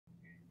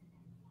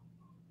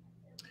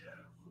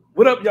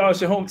What up, y'all? It's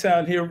your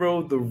hometown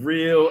hero, the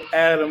real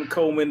Adam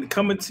Coleman,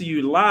 coming to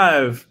you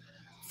live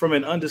from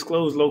an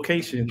undisclosed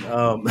location.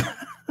 I'm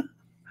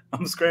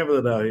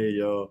scrambling out here,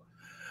 y'all.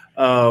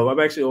 I'm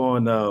actually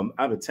on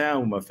out of town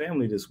with my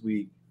family this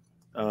week.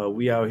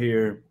 We out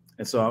here,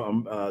 and so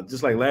I'm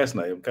just like last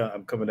night.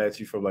 I'm coming at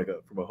you from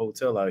from a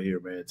hotel out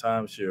here, man,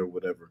 timeshare or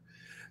whatever.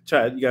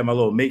 You got my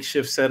little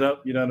makeshift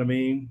setup. You know what I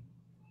mean?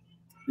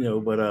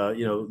 But a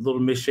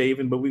little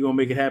misshaven, but we're gonna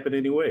make it happen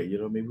anyway. You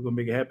know what I mean? We're gonna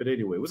make it happen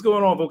anyway. What's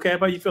going on, Vocab?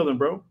 How you feeling,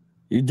 bro?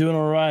 You're doing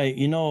all right.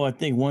 I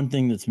think one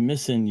thing that's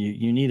missing,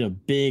 you need a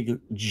big,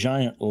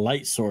 giant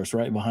light source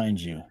right behind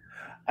you.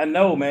 I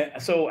know, man.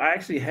 So I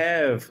actually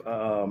have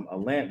a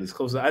lamp that's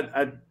close.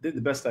 I did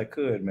the best I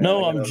could, man.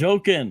 No, I'm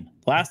joking.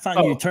 Last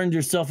time you turned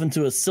yourself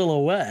into a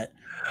silhouette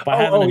by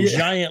having a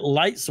giant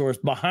light source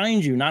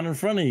behind you, not in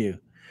front of you.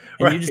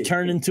 And you just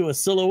turned into a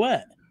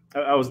silhouette.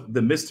 I was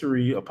the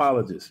mystery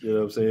apologist. You know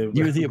what I'm saying?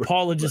 You were the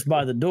apologist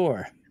by the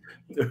door.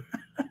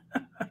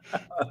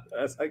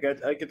 I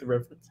get the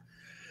reference.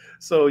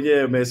 So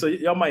yeah, man. So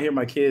y'all might hear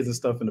my kids and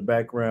stuff in the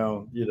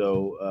background.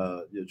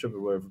 Tripping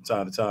away from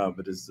time to time,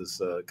 but it's just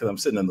because I'm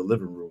sitting in the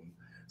living room.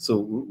 So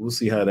we'll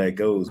see how that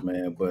goes,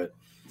 man. But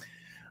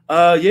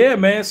yeah,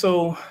 man.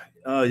 So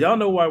y'all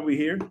know why we're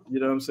here. You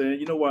know what I'm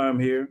saying? You know why I'm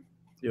here.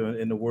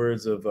 In the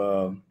words of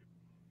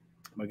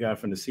my guy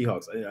from the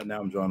Seahawks. Now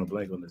I'm drawing a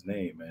blank on his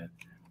name, man.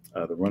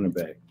 The running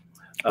back.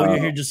 You're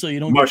here just so you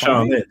don't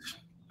Marshawn Lynch.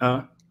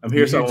 I'm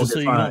here so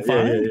you don't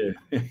find.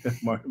 Yeah.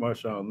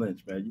 Marshawn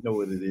Lynch, man. You know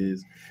what it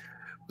is.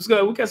 What's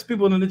good? We got some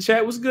people in the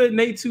chat. What's good?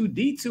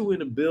 Nate2D2 in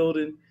the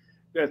building.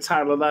 We got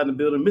Tyler Lott in the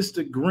building.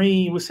 Mr.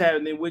 Green, what's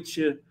happening with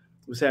you?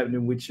 What's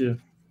happening with you?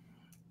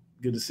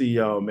 Good to see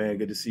y'all, man.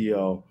 Good to see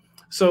y'all.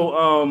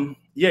 So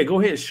yeah, go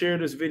ahead and share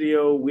this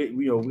video.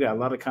 We got a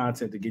lot of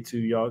content to get to.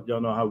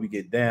 Y'all know how we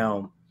get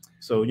down.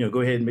 So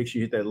go ahead and make sure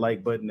you hit that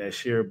like button, that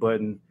share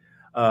button.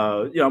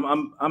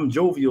 I'm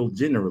jovial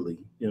generally,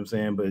 you know what I'm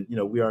saying, but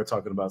we are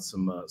talking about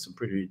some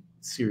pretty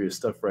serious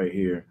stuff right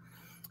here,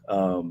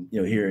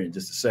 here in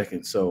just a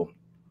second. So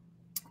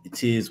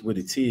it is what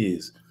it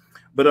is.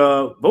 But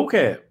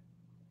Vocab,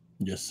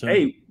 yes, sir.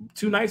 Hey,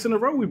 2 nights in a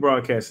row we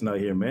broadcasting out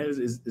here, man.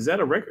 Is that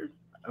a record?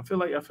 I feel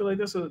like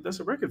that's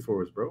a record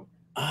for us, bro.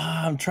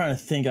 I'm trying to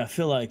think. I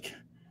feel like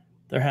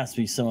there has to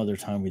be some other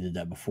time we did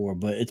that before,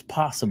 but it's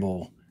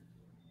possible.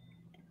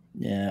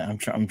 Yeah, I'm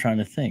trying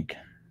to think.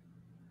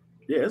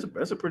 Yeah,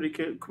 that's a pretty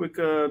quick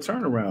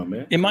turnaround,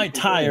 man. It might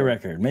tie a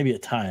record. Maybe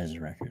it ties a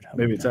record.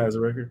 Maybe it ties a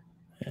record.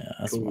 Yeah,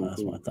 that's my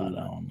thought.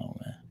 I don't know,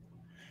 man.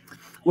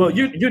 Well,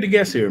 you're the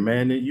guest here,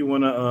 man. You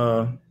want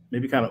to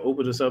maybe kind of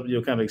open this up?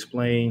 Kind of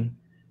explain,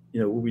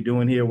 what we're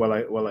doing here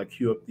while I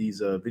queue up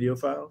these video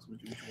files.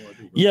 What you want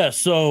to do? Yeah.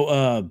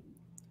 So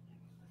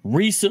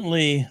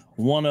recently,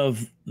 one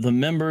of the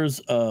members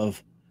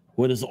of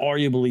what is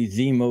arguably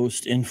the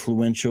most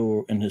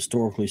influential and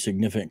historically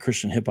significant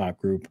Christian hip hop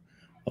group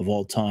of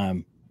all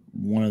time,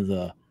 one of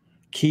the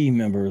key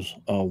members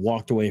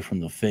walked away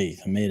from the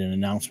faith and made an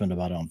announcement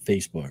about it on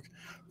Facebook.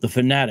 The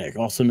Phanatik,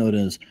 also known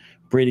as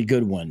Brady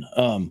Goodwin.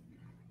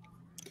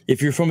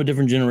 If you're from a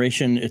different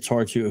generation, it's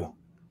hard to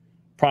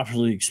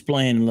properly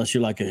explain unless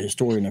you're like a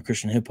historian of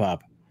Christian hip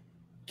hop,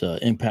 the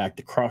impact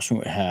the cross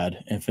movement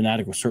had, and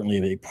Phanatik was certainly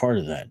a big part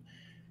of that.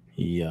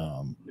 He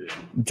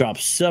dropped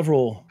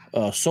several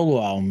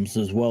solo albums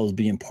as well as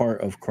being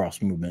part of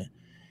cross movement.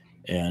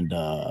 And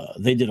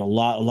they did a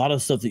lot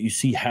of stuff that you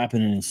see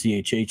happening in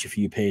CHH, if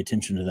you pay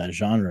attention to that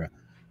genre,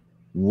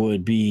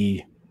 would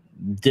be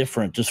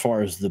different as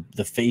far as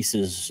the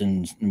faces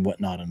and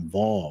whatnot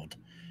involved,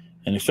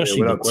 and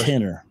especially the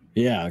tenor.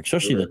 Yeah,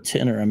 especially the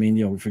tenor. I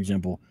mean, for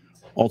example,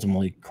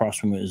 ultimately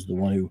Cross Movement is the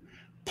one who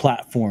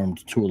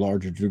platformed to a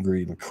larger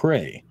degree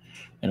Lecrae.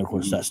 And of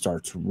course, that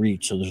starts to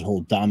reach. So there's a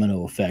whole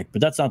domino effect.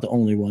 But that's not the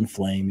only one.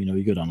 Flame,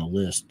 you go down the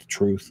list. The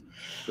Truth,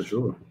 for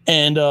sure.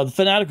 And the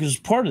Phanatik was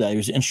part of that. He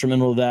was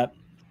instrumental of that.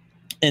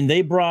 And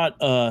they brought,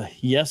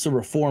 yes, a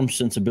reform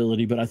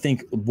sensibility. But I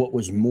think what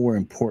was more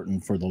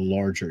important for the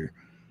larger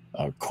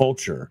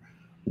culture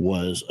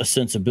was a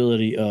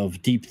sensibility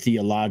of deep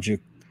theological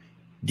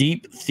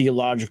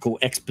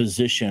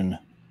exposition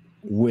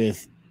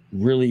with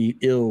really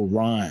ill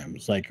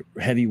rhymes, like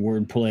heavy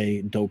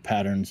wordplay, dope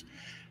patterns,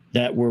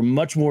 that were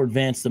much more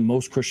advanced than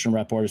most Christian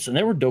rap artists. And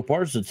they were dope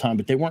artists at the time,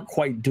 but they weren't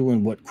quite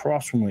doing what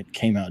Cross Movement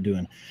came out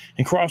doing.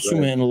 And Cross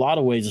Movement, in a lot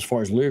of ways, as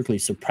far as lyrically,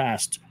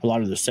 surpassed a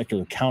lot of their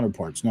secular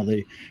counterparts. Now, they,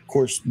 of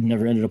course,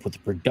 never ended up with the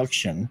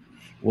production.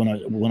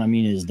 What I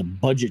mean is the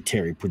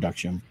budgetary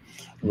production.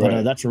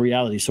 But that's a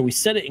reality. So we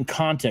set it in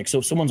context. So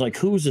if someone's like,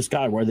 who's this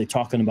guy? Why are they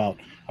talking about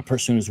a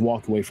person who's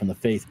walked away from the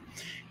faith?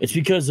 It's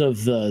because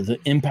of the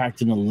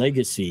impact and the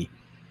legacy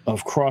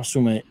of Cross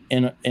Movement.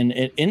 And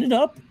it ended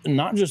up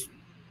not just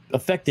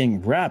affecting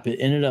rap, it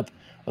ended up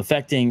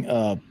affecting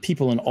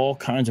people in all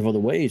kinds of other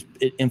ways.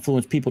 It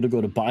influenced people to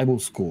go to Bible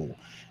school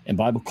and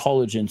Bible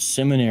college and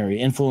seminary,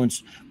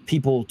 influenced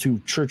people to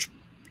church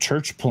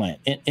plant,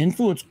 and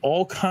influenced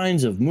all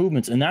kinds of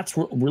movements. And that's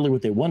really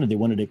what they wanted. They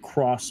wanted a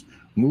cross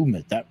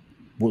movement. That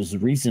was the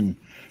reason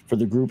for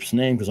the group's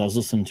name, because I was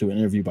listening to an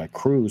interview by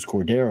Cruz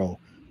Cordero,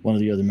 one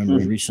of the other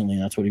members recently,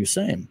 and that's what he was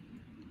saying.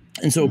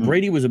 And so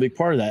Brady was a big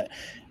part of that.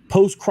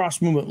 Post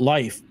cross movement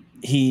life,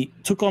 he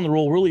took on the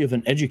role really of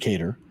an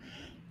educator,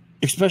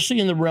 especially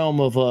in the realm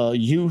of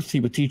youth. He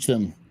would teach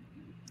them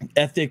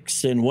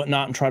ethics and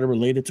whatnot and try to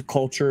relate it to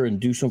culture and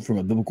do so from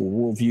a biblical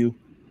worldview.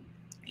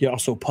 He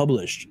also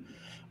published,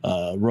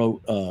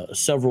 wrote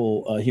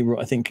several, he wrote,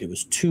 I think it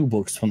was 2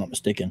 books, if I'm not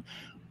mistaken,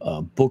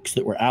 books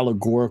that were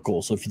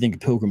allegorical. So if you think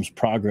of Pilgrim's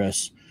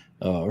Progress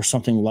or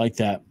something like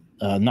that,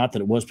 not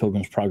that it was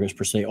Pilgrim's Progress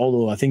per se,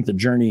 although I think the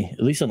journey,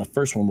 at least on the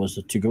first one,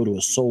 was to go to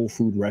a soul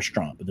food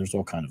restaurant, but there's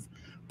all kind of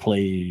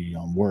play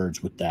on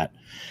words with that.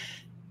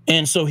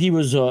 And so he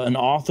was an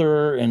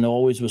author and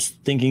always was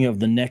thinking of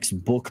the next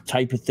book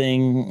type of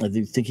thing. I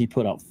think he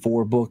put out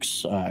 4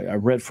 books. I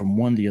read from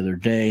one the other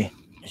day.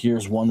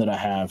 Here's one that I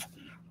have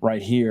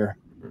right here,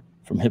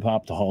 From Hip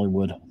Hop to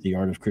Hollywood, The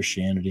Art of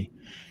Christianity.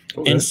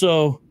 Okay. And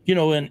so, you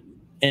know, and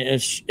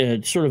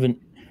it's sort of an,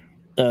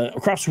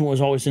 Crossman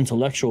was always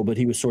intellectual, but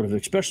he was sort of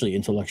especially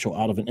intellectual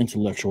out of an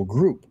intellectual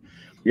group.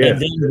 Yeah.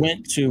 And then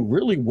went to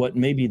really what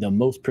may be the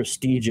most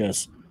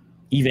prestigious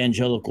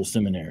evangelical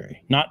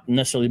seminary, not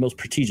necessarily the most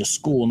prestigious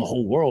school in the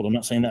whole world. I'm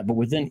not saying that, but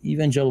within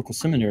evangelical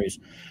seminaries,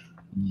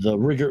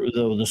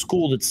 the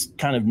school that's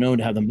kind of known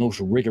to have the most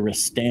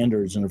rigorous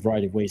standards in a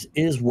variety of ways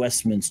is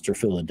Westminster,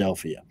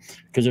 Philadelphia,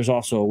 because there's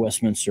also a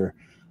Westminster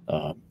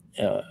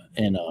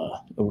in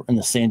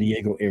the San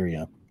Diego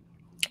area.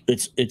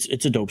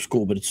 It's a dope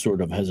school, but it sort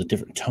of has a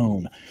different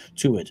tone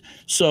to it.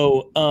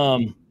 So,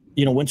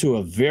 you know, went to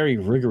a very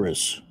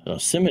rigorous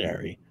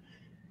seminary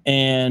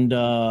and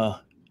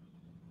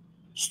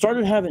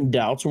started having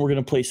doubts, and we're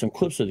going to play some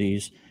clips of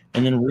these.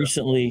 And then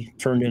recently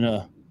turned in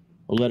a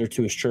letter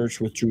to his church,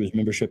 withdrew his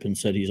membership, and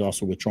said he's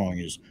also withdrawing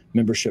his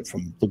membership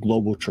from the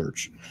global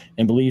church,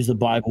 and believes the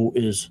Bible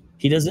is,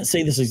 he doesn't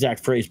say this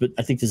exact phrase, but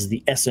I think this is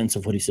the essence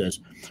of what he says,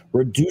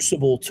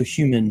 reducible to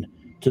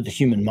the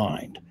human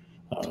mind.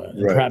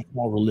 Perhaps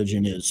all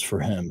religion is for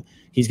him.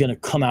 He's going to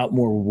come out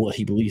more with what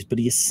he believes, but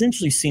he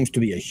essentially seems to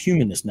be a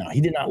humanist now.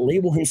 He did not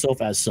label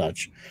himself as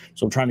such,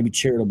 so I'm trying to be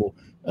charitable.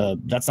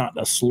 That's not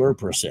a slur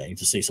per se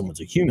to say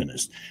someone's a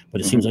humanist,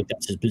 but it seems like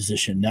that's his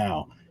position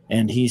now.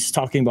 And he's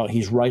talking about,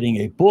 he's writing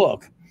a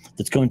book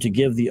that's going to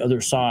give the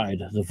other side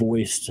the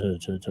voice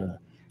to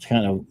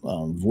kind of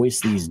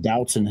voice these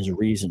doubts and his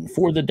reason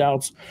for the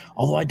doubts.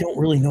 Although I don't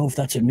really know if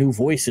that's a new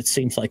voice. It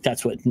seems like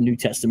that's what the New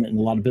Testament and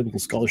a lot of biblical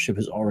scholarship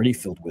is already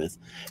filled with,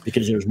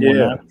 because there's more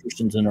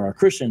non-Christians than there are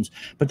Christians.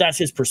 But that's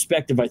his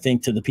perspective, I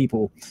think, to the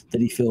people that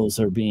he feels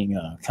are being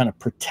kind of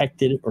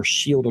protected or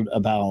shielded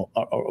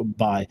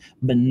by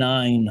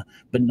benign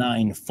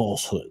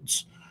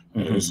falsehoods.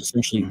 Is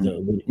essentially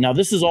now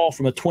this is all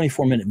from a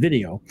 24-minute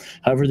video.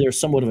 However, there's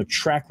somewhat of a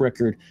track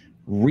record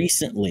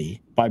recently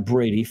by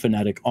Brady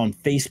Phanatik on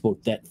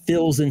Facebook that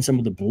fills in some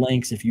of the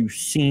blanks if you've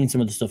seen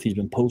some of the stuff he's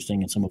been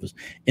posting and some of his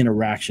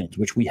interactions,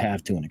 which we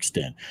have to an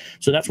extent.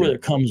 So that's where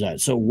it comes at.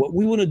 So what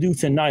we want to do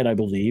tonight, I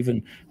believe,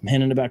 and I'm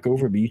handing it back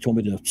over, but you told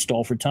me to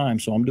stall for time,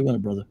 so I'm doing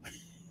it, brother.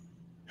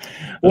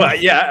 Well,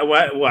 yeah.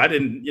 Well, I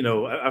didn't. You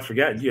know, I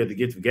forgot you had to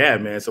get to Gab,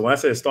 man. So when I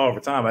said stall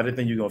for time, I didn't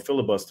think you were gonna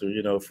filibuster.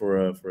 You know,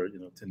 for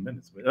 10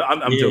 minutes. But I'm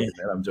joking,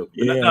 man. I'm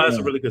joking. But that's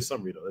a really good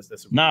summary, though. That's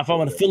if I'm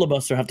gonna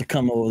filibuster, I have to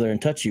come over there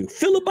and touch you.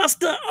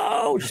 Filibuster.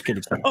 Oh, just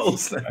kidding. Oh,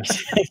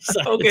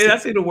 okay. I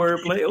see the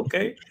wordplay.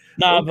 Okay.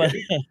 Nah,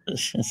 okay.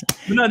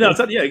 but no.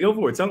 Go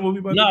for it. Tell them what we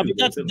about to do.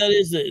 But that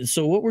is it.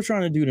 So what we're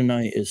trying to do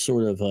tonight is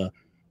sort of a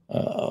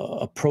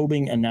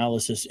probing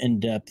analysis in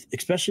depth,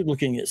 especially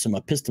looking at some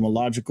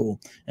epistemological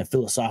and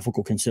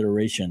philosophical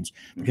considerations,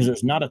 because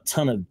there's not a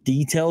ton of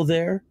detail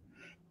there,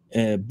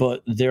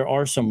 but there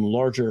are some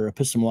larger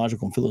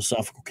epistemological and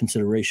philosophical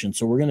considerations.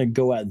 So we're going to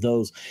go at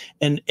those.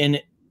 And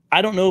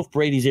I don't know if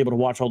Brady's able to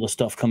watch all the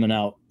stuff coming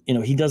out. You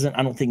know, he doesn't,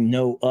 I don't think,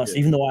 know us,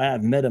 even though I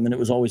have met him and it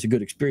was always a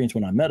good experience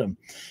when I met him.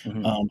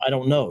 I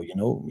don't know, you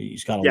know,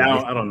 he's got a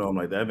life. I don't know him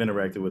like that. I've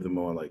interacted with him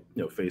on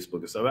Facebook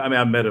and stuff. I mean,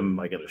 I met him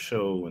like at a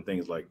show and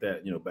things like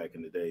that, back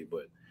in the day,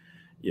 but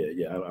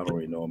I don't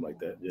really know him like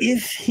that. Yeah.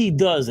 If he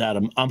does,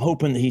 Adam, I'm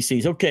hoping that he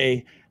sees,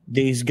 okay,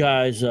 these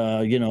guys,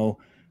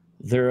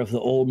 they're of the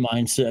old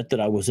mindset that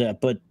I was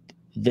at, but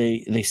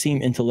they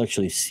seem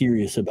intellectually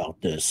serious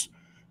about this.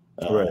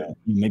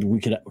 Maybe we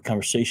could have a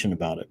conversation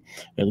about it.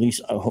 At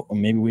least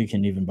maybe we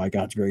can even, by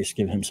God's grace,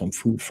 give him some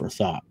food for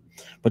thought.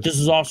 But this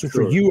is also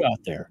for you out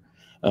there.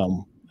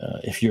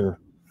 If you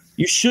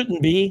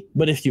shouldn't be,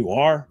 but if you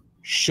are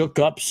shook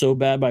up so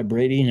bad by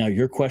Brady, now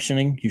you're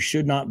questioning, you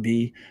should not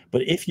be.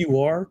 But if you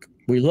are,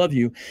 we love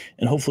you.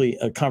 And hopefully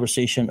a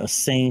conversation, a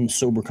sane,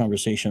 sober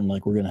conversation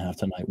like we're going to have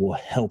tonight will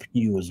help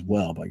you as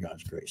well, by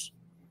God's grace.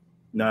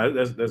 No,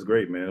 that's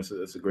great, man.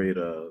 That's a great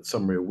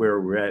summary of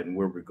where we're at and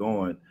where we're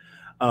going.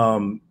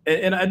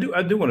 And I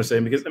do want to say,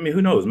 because I mean,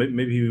 who knows?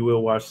 Maybe he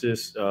will watch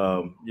this. I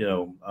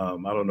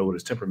don't know what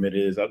his temperament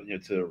is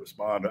to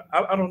respond.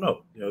 I don't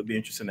know. It'd be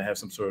interesting to have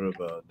some sort of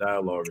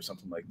dialogue or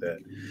something like that.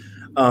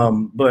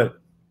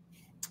 But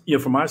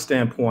from my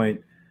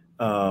standpoint,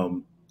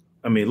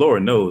 I mean,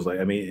 Lord knows, like,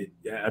 I mean,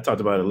 I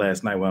talked about it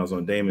last night when I was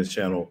on Damon's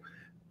channel.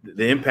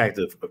 The impact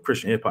of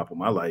Christian hip hop on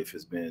my life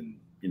has been,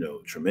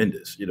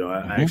 tremendous.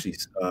 I actually,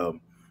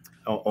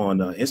 on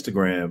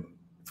Instagram,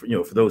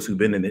 for those who've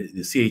been in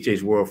the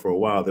CHH world for a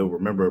while, they'll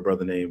remember a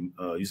brother named,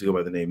 used to go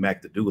by the name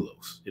Mac the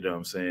Doulos. You know what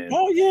I'm saying?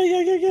 Oh,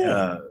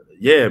 yeah.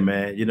 Yeah,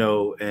 man.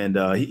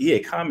 And he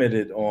had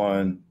commented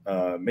on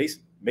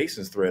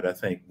Mason's thread, I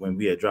think, when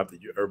we had dropped the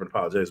Urban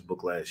Apologetics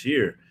book last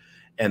year.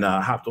 And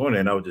I hopped on it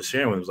and I was just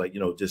sharing with him, it was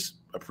like, just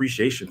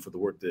appreciation for the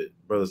work that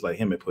brothers like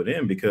him had put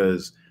in,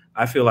 because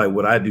I feel like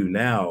what I do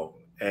now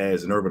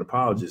as an urban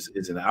apologist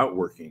is an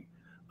outworking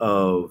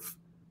of,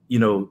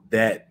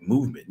 that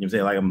movement. You know what I'm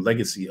saying? Like, I'm a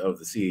legacy of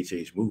the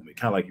CHH movement.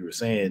 Kind of like you were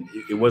saying,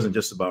 it wasn't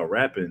just about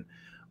rapping,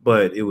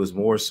 but it was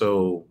more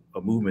so a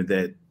movement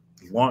that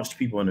launched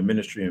people in the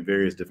ministry in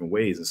various different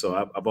ways. And so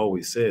I've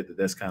always said that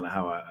that's kind of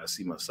how I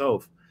see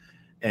myself.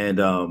 And,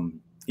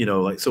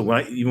 like, so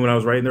even when I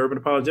was writing the Urban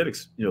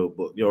Apologetics,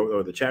 book,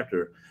 or the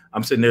chapter,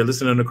 I'm sitting there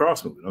listening to the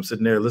Cross Movement. I'm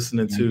sitting there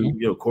listening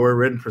to, Corey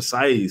Red and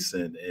Precise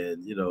and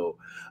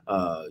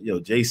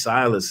Jay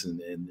Silas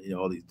and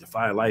all these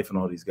Defy Life and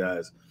all these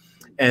guys.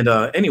 And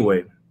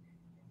anyway,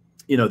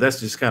 that's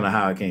just kind of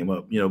how I came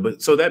up,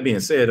 but so that being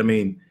said, I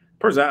mean,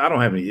 personally, I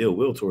don't have any ill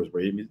will towards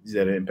Brady. He's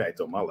had an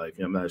impact on my life.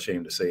 I'm not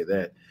ashamed to say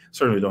that.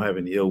 Certainly don't have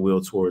any ill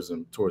will towards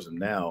him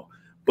now.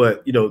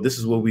 But, this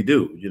is what we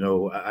do.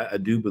 I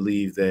do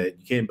believe that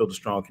you can't build a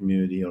strong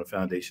community on a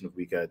foundation of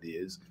weak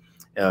ideas.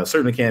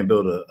 Certainly can't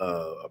build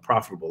a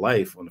profitable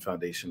life on the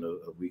foundation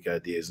of weak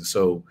ideas. And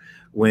so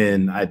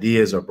when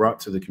ideas are brought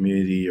to the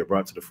community or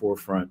brought to the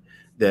forefront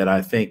that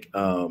I think,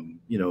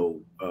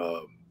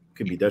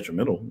 could be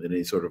detrimental in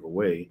any sort of a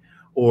way,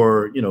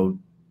 or,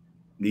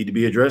 need to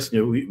be addressed,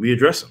 we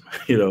address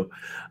them,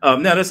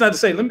 now that's not to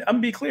say, I'm gonna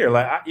be clear.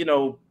 Like,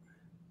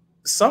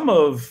 some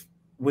of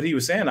what he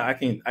was saying, I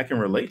can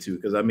relate to,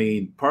 because I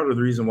mean, part of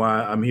the reason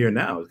why I'm here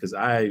now is because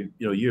I,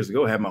 years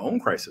ago had my own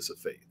crisis of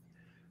faith.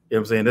 You know what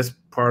I'm saying? That's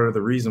part of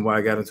the reason why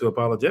I got into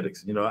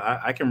apologetics.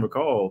 I can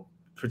recall,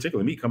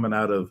 particularly me coming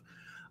out of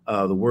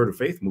the Word of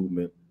Faith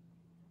movement.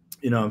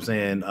 You know what I'm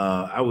saying?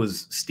 I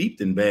was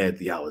steeped in bad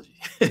theology,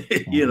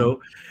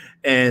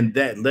 and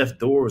that left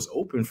doors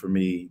open for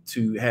me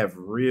to have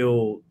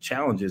real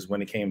challenges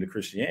when it came to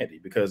Christianity,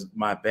 because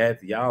my bad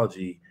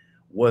theology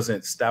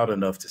wasn't stout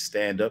enough to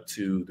stand up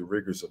to the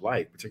rigors of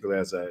life,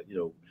 particularly as I,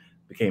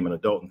 became an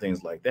adult and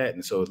things like that.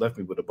 And so it left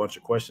me with a bunch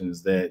of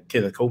questions that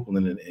Kenneth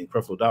Copeland and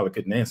Creflo Dollar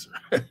couldn't answer.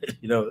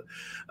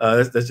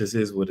 That's just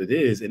is what it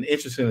is. And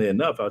interestingly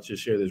enough, I'll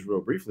just share this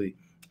real briefly.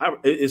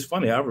 It's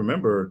funny. I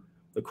remember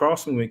the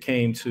Cross Movement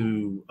came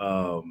to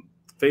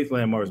Faith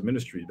Landmarks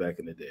Ministries back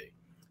in the day,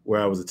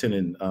 where I was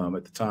attending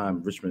at the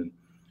time, Richmond.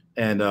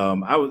 And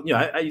I was,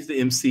 I used to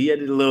MC. I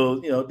did a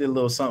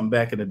little something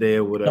back in the day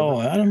or whatever.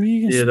 Oh, Adam,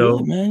 you can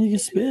spit, man. You can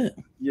spit.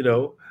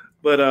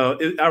 But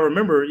I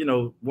remember,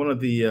 one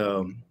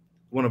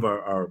of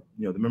our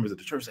the members of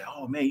the church said,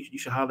 "Oh man, you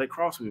should holler at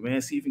Crosswood,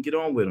 man. See if you can get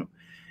on with him."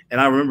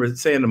 And I remember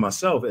saying to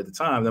myself at the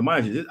time, now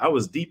mind you, I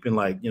was deep in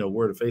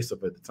Word of Faith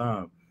stuff at the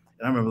time.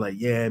 And I remember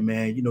yeah,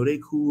 man, they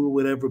cool or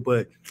whatever,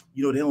 but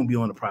they don't be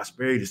on the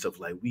prosperity stuff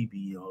like we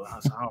be.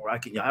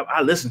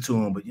 I listen to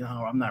them, but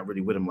I'm not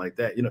really with them like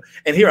that.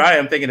 And here I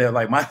am thinking that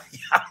my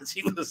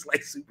theology was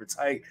super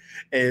tight,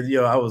 and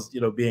I was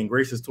being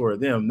gracious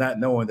toward them, not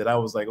knowing that I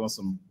was on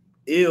some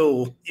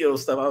ill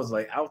stuff. I was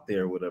out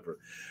there or whatever.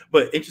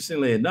 But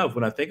interestingly enough,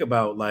 when I think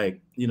about the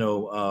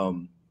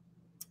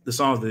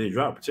songs that they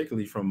dropped,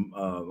 particularly from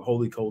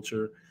Holy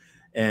Culture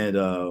and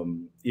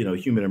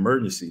Human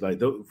Emergency,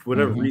 for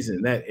whatever reason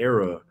in that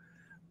era,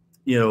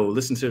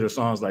 listen to their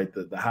songs like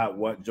the Hot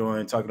What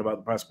Joint, talking about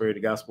the prosperity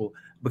gospel,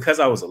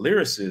 because I was a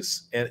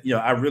lyricist, and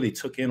I really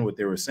took in what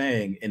they were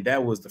saying, and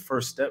that was the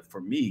first step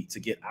for me to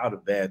get out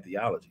of bad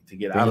theology, to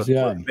get out of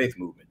the faith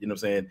movement. You know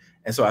what I'm saying?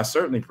 And so I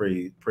certainly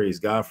praise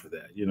God for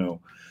that.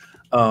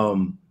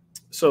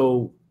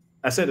 So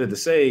I said it to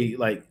say,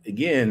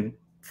 again,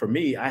 for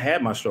me, I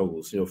had my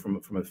struggles,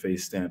 from a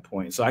faith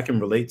standpoint. So I can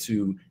relate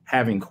to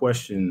having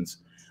questions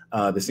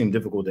that seem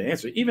difficult to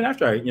answer, even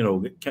after I,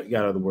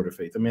 got out of the Word of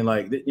Faith. I mean,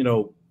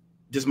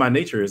 just my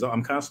nature is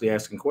I'm constantly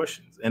asking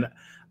questions, and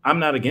I'm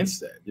not against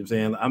that. You know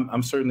what I'm saying?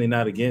 I'm certainly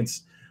not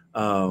against,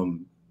 the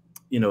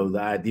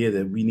idea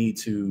that we need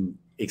to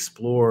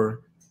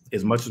explore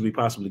as much as we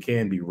possibly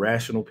can, be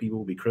rational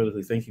people, be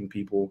critically thinking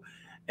people,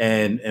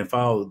 and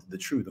follow the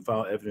truth and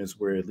follow evidence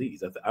where it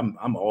leads.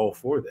 I'm all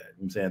for that.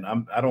 You know what I'm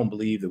saying? I don't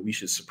believe that we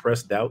should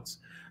suppress doubts.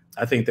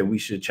 I think that we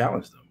should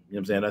challenge them. You know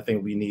what I'm saying? I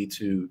think we need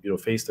to,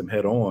 face them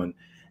head on.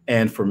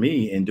 And for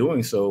me, in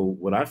doing so,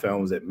 what I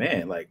found was that,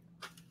 man,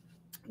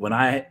 when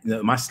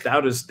my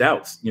stoutest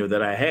doubts,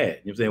 that I had, you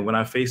know what I'm saying, when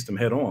I faced them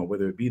head on,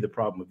 whether it be the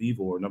problem of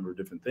evil or a number of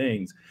different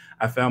things,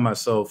 I found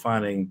myself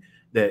finding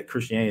that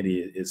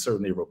Christianity is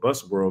certainly a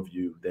robust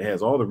worldview that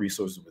has all the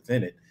resources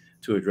within it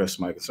to address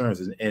my concerns.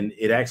 And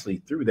it actually,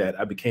 through that,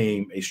 I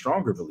became a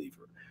stronger believer.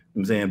 You know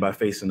what I'm saying, by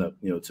facing up,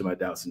 to my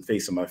doubts and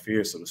facing my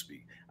fears, so to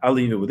speak. I'll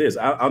leave it with this.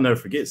 I'll never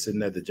forget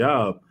sitting at the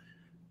job,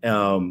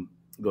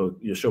 go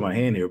show my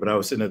hand here, but I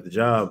was sitting at the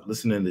job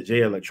listening to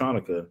Jay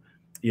Electronica.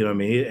 You know what I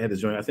mean? He had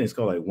this joint, I think it's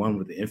called like One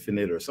with the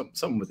Infinite or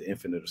something with the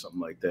Infinite or something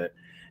like that.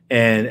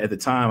 And at the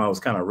time I was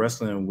kind of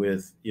wrestling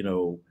with,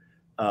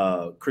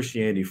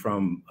 Christianity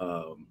from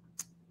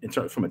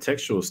from a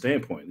textual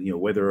standpoint,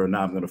 whether or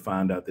not I'm going to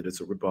find out that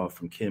it's a ripoff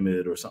from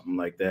Kemet or something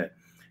like that.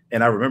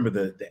 And I remember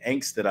the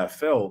angst that I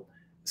felt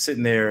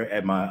sitting there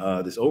at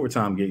my this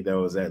overtime gig that I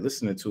was at,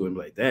 listening to him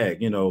like,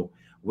 dag,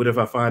 what if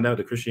I find out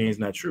that Christianity is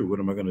not true? What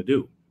am I going to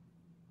do?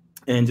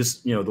 And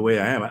just, the way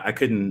I am, I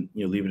couldn't,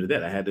 leave it at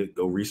that. I had to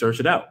go research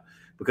it out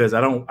because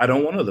I don't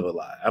want to live a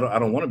lie. I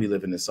don't want to be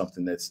living in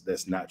something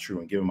that's not true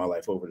and giving my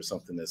life over to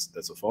something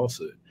that's a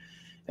falsehood.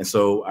 And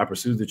so I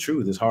pursued the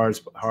truth as hard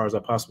as I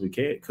possibly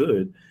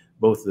could,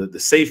 both the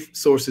safe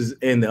sources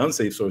and the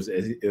unsafe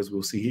sources, as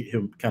we'll see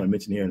him kind of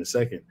mention here in a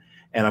second.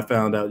 And I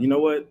found out,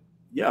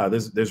 yeah,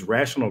 there's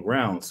rational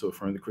grounds to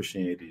affirm that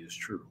Christianity is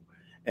true.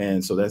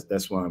 And so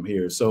that's why I'm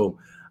here. So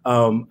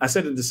I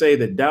said it to say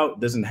that doubt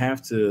doesn't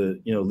have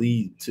to,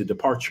 lead to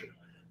departure,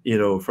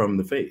 from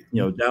the faith.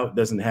 Doubt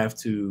doesn't have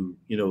to,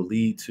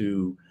 lead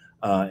to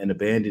an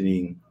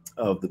abandoning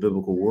of the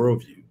biblical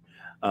worldview.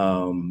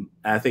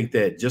 I think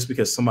that just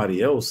because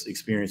somebody else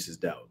experiences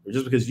doubt, or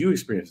just because you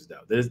experience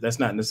doubt, that's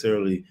not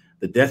necessarily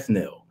the death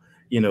knell,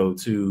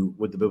 to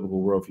what the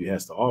biblical worldview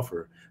has to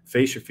offer.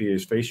 Face your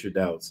fears, face your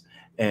doubts,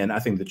 and I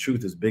think the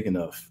truth is big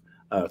enough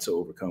to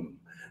overcome them.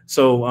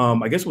 So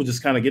I guess we'll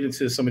just kind of get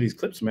into some of these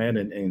clips, man,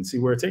 and see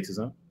where it takes us,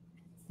 huh?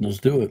 Let's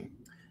do it.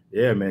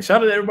 Yeah, man.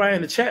 Shout out to everybody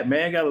in the chat,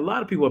 man. Got a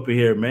lot of people up in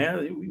here,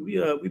 man.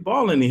 We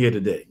balling in here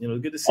today.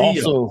 Good to see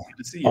you.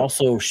 Good to see you.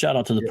 Also, shout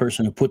out to the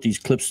person who put these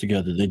clips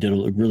together. They did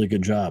a really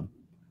good job.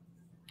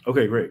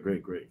 Okay, great.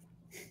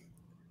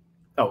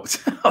 Oh,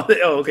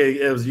 okay.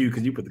 It was you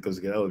because you put the clips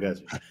together. Oh, got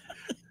you.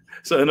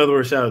 So, in other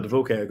words, shout out to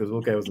Vocab because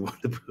Vocab was the one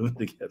to put them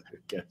together.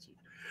 Got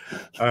you.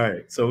 All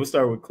right. So we'll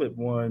start with clip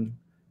 1, and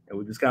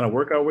we'll just kind of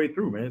work our way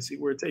through, man. See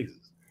where it takes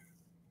us.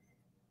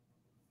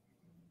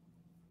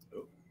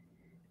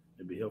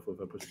 It'd be helpful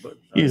if I push the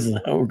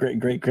button.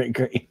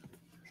 Great.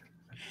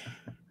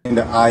 And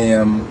I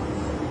am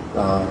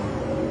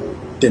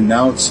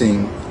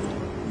denouncing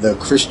the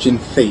Christian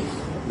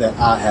faith that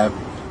I have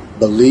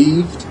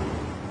believed,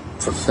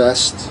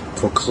 professed,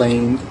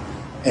 proclaimed,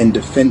 and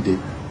defended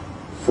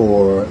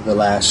for the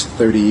last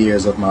 30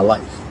 years of my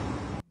life.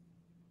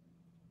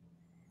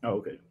 Oh,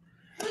 okay.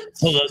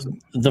 So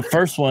the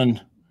first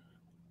one,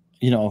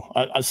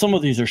 some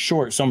of these are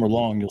short, some are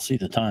long. You'll see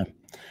the time.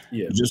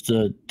 Yeah. Just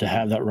to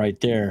have that right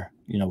there,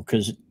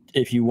 because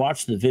if you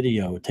watch the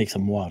video, it takes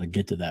them a while to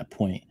get to that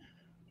point.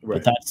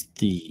 Right. But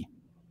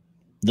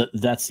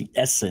that's the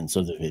essence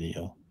of the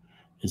video,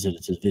 is that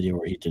it's a video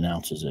where he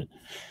denounces it.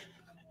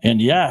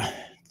 And yeah,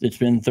 it's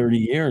been 30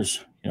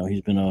 years.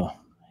 He's been a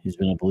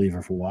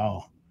believer for a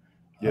while.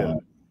 Yeah.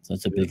 So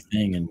that's a big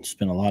thing, and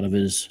spent a lot of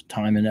his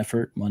time and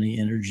effort, money,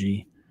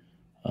 energy,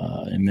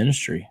 in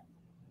ministry.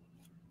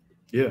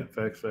 Yeah,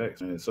 facts.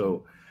 And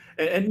so,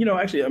 and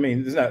actually, I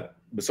mean, there's not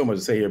so much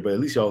to say here, but at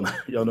least y'all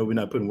know we're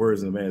not putting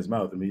words in the man's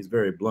mouth. I mean, he's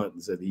very blunt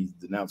and said he's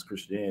denounced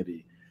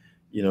Christianity,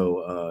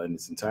 in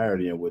its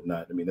entirety and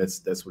whatnot. I mean,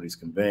 that's what he's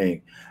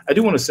conveying. I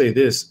do want to say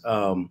this.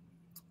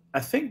 I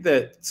think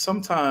that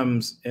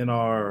sometimes in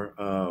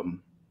our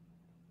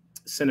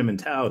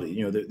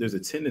sentimentality, there's a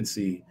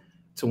tendency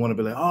to want to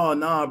be like, oh,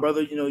 nah,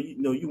 brother,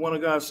 you one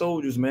of God's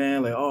soldiers,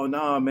 man. Like, oh,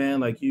 nah, man,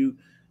 like you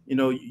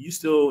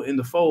still in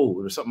the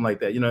fold or something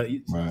like that.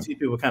 You see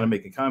people kind of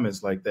making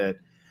comments like that.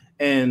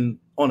 And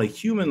on a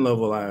human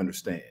level, I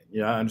understand.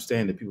 I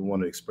understand that people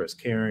want to express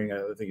caring.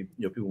 I think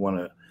people want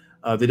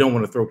to, they don't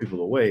want to throw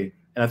people away,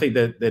 and I think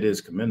that is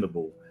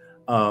commendable.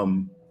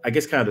 I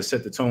guess kind of to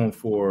set the tone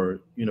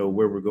for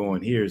where we're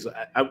going here is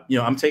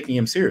I'm taking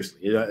him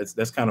seriously.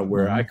 That's kind of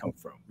where I come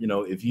from.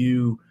 If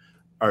you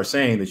are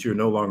saying that you're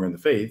no longer in the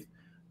faith,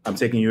 I'm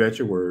taking you at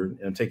your word,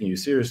 and I'm taking you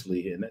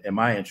seriously, and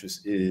my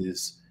interest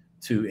is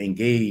to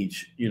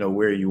engage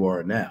where you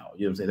are now.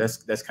 You know what I'm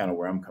saying? That's kind of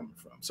where I'm coming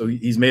from. So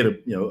he's made a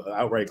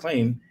outright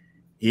claim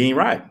he ain't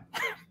riding.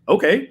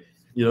 Okay,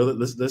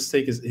 let's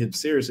take him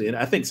seriously. And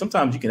I think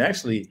sometimes you can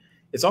actually,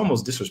 it's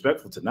almost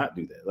disrespectful to not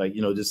do that. Like,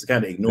 just to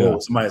kind of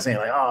ignore somebody saying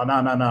like, oh,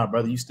 no,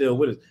 brother, you still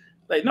with us.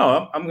 Like,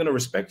 no, I'm going to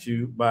respect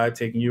you by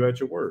taking you at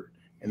your word,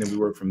 and then we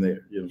work from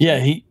there.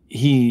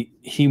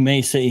 He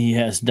may say he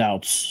has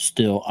doubts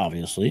still,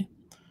 obviously.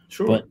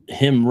 Sure. But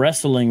him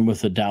wrestling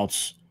with the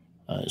doubts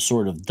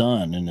sort of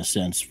done in a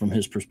sense from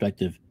his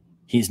perspective.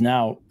 He's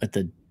now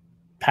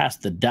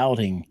past the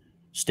doubting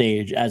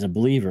stage as a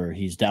believer.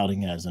 He's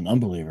doubting as an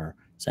unbeliever,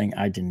 saying,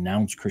 I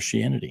denounce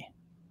Christianity.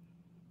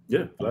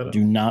 Yeah. I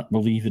do not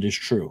believe it is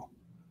true.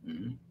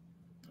 Mm-hmm.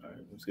 All right,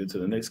 let's get to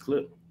the next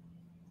clip.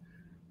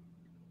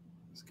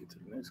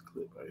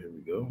 All right, here we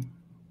go.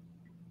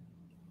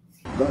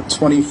 About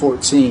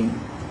 2014,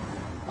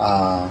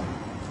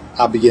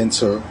 I began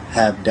to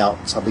have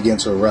doubts. I began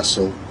to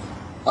wrestle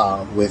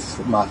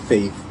with my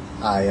faith.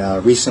 I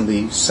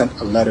recently sent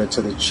a letter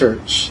to the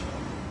church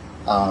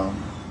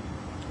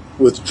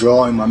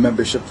withdrawing my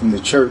membership from the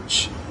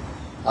church.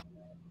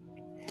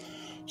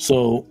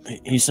 So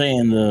he's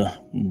saying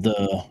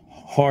the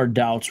hard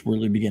doubts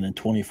really began in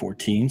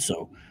 2014.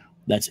 So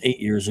that's 8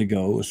 years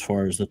ago as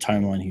far as the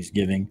timeline he's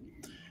giving.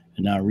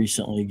 And now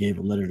recently gave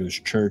a letter to his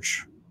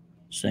church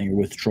saying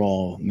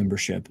withdrawal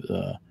membership.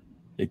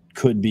 It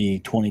could be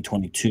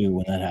 2022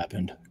 when that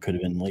happened. Could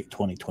have been late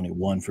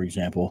 2021, for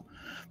example.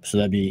 So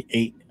that'd be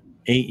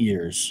eight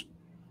years.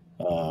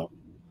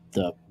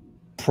 The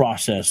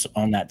process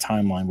on that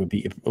timeline would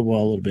be,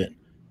 well, a little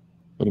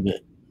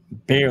bit,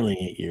 barely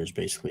 8 years,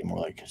 basically more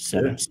like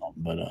 7 or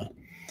something.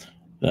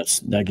 But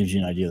that gives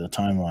you an idea of the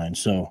timeline.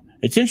 So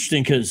it's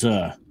interesting because,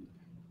 I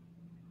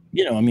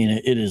mean,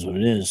 it is what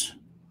it is.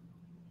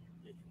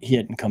 He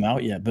hadn't come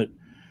out yet, but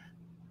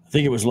I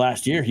think it was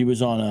last year he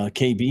was on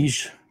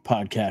KB's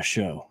podcast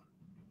show.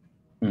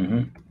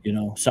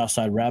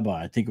 Southside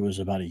Rabbi. I think it was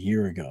about a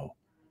year ago,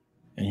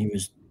 and he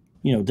was,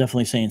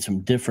 definitely saying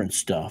some different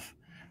stuff,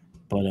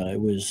 but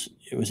it was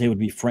able to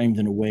be framed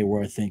in a way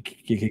where I think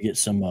you could get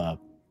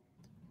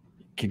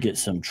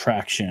some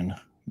traction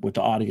with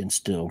the audience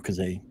still, because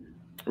they.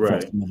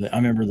 Right. I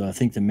remember I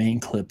think the main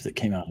clip that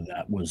came out of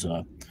that was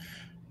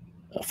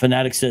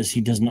Phanatik says he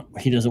doesn't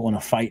want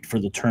to fight for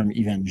the term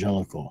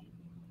evangelical.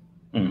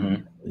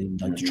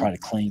 He'd like to try to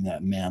claim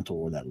that mantle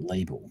or that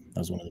label.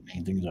 That was one of the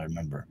main things I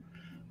remember.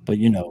 But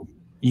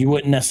you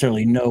wouldn't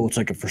necessarily know it's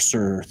like a for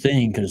sure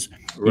thing, because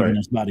even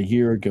as about a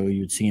year ago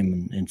you'd see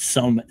him in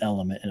some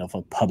element of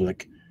a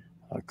public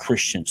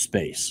Christian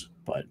space.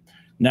 But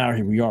now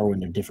here we are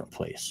in a different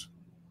place.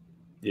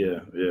 Yeah.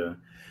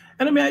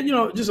 And I mean,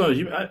 just on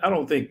you, I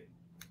don't think,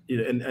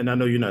 and I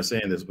know you're not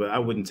saying this, but I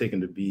wouldn't take him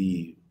to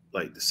be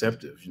like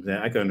deceptive.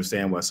 I can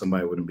understand why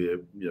somebody wouldn't be,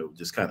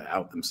 just kind of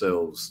out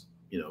themselves,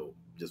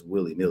 just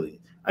willy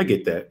nilly. I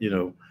get that,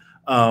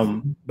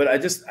 but I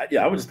would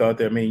just thought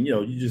that. I mean,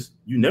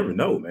 you never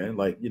know, man.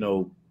 Like,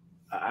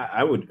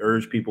 I would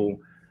urge people.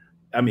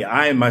 I mean,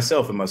 I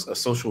myself am a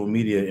social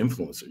media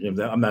influencer.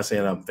 I'm not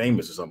saying I'm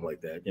famous or something like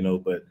that,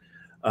 but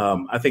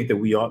I think that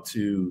we ought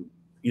to.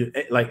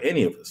 Like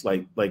any of us,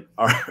 like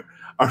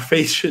our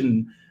faith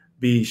shouldn't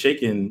be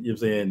shaken,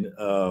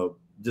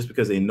 just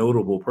because a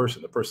notable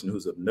person, a person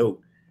who's of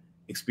note,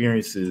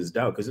 experiences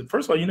doubt. Because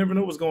first of all, you never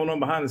know what's going on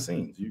behind the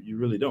scenes. You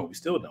really don't. We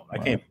still don't. Right.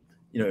 I can't,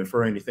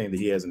 infer anything that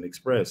he hasn't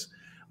expressed.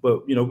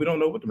 But we don't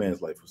know what the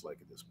man's life was like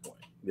at this point.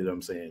 You know what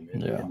I'm saying?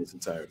 In its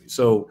entirety.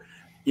 So,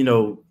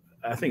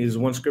 I think there's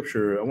one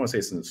scripture, I want to say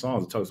it's in the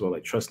Psalms, it talks about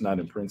like trust not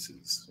in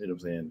princes. You know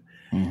what I'm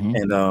saying?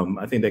 And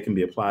I think that can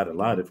be applied a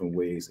lot of different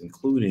ways,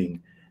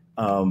 including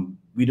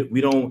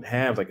we don't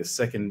have like a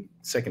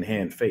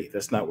second-hand faith.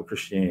 That's not what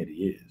Christianity is.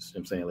 You know what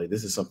I'm saying? Like,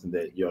 this is something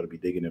that you ought to be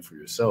digging in for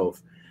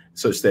yourself,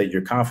 such that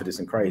your confidence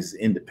in Christ is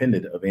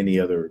independent of any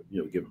other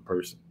given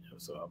person.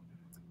 So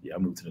I'll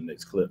move to the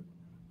next clip.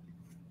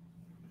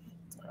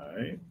 All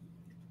right.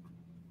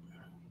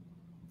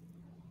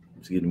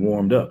 It's getting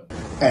warmed up.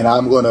 And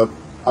I'm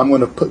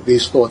gonna put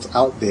these thoughts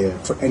out there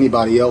for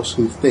anybody else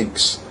who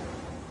thinks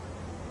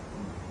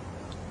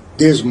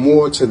there's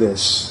more to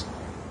this,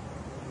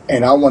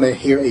 and I want to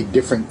hear a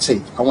different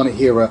take. I want to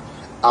hear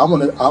I'm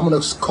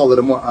gonna call it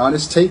a more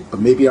honest take, but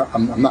maybe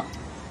I'm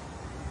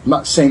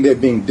not saying they're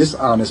being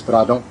dishonest, but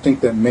I don't think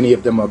that many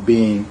of them are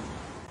being.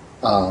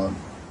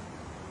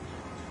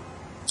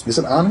 Is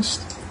it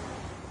honest?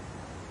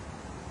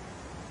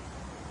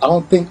 I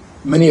don't think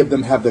many of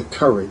them have the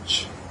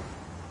courage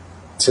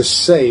to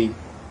say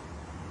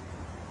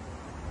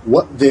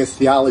what their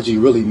theology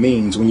really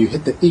means when you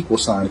hit the equal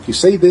sign. If you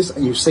say this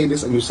and you say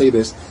this and you say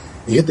this,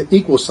 you hit the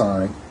equal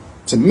sign,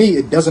 to me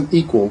it doesn't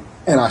equal,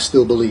 and I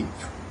still believe.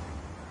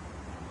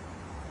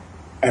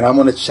 And I'm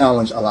going to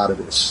challenge a lot of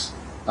this.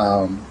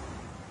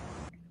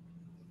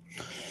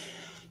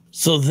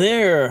 So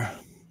there,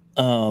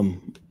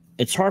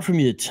 it's hard for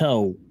me to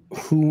tell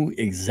who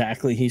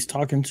exactly he's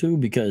talking to,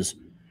 because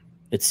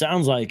it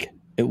sounds like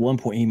at one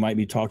point he might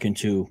be talking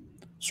to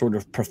sort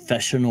of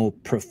professional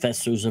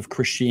professors of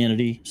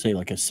Christianity, say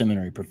like a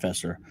seminary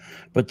professor.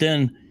 But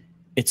then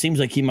it seems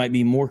like he might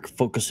be more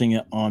focusing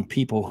it on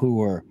people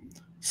who are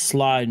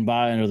sliding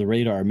by under the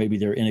radar. Maybe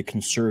they're in a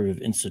conservative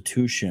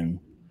institution,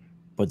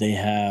 but they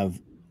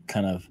have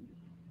kind of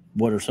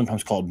what are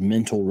sometimes called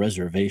mental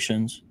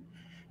reservations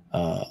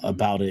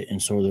about it,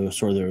 and so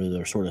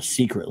they're sort of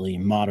secretly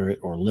moderate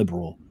or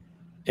liberal,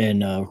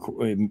 and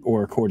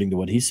or according to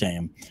what he's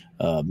saying,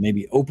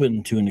 maybe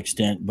open to an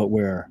extent, but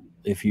where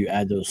if you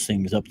add those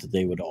things up that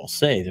they would all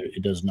say, that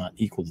it does not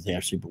equal that they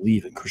actually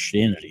believe in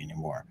Christianity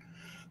anymore.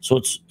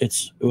 So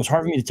it was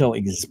hard for me to tell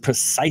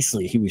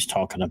precisely who he's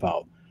talking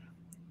about,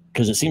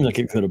 because it seems like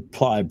it could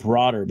apply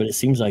broader, but it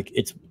seems like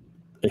it's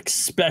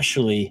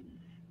especially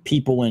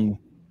people in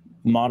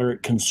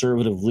moderate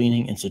conservative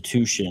leaning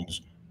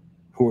institutions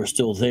who are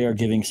still there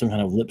giving some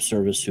kind of lip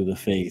service to the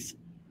faith,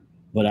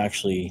 but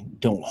actually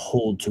don't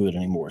hold to it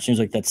anymore. It seems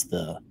like that's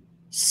the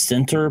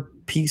center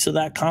piece of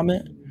that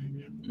comment.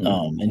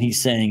 And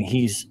he's saying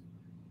he's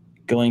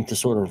going to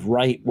sort of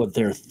write what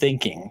they're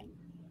thinking.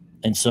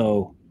 And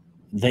so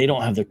they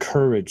don't have the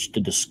courage to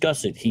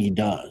discuss it. He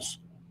does.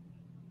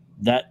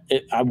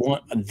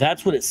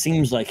 That's what it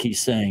seems like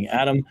he's saying.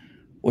 Adam,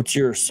 what's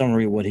your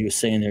summary of what he was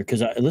saying there?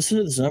 Because I listened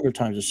to this a number of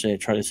times to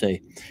try to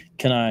say,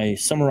 can I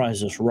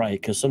summarize this right?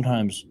 Because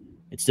sometimes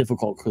it's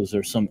difficult because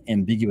there's some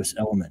ambiguous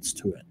elements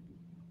to it.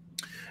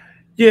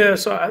 Yeah,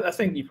 so I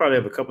think you probably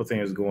have a couple of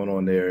things going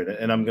on there,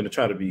 and I'm going to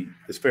try to be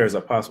as fair as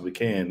I possibly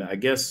can. I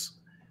guess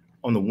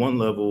on the one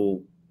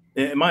level,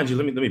 and mind you,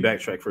 let me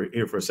backtrack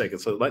here for a second.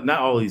 So, like, not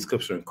all of these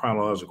clips are in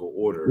chronological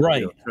order,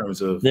 right? In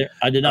terms of,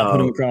 I did not put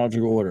them in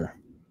chronological order.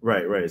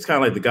 Right. It's kind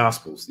of like the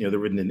Gospels. They're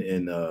written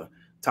in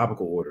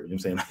topical order. You know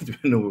what I'm saying? I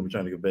don't know what we're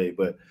trying to convey,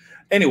 but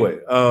anyway,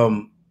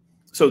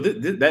 so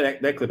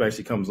that clip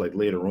actually comes like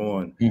later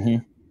on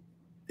in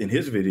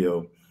his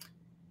video.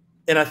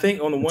 And I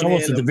think on the one hand,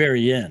 it's almost at the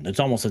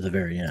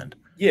very end.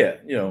 Yeah,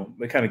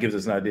 it kind of gives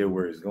us an idea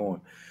where he's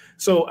going.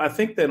 So I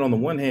think that on the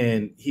one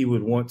hand, he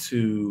would want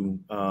to,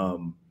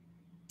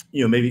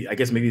 maybe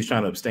he's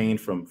trying to abstain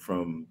from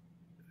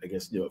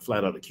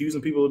flat out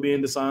accusing people of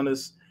being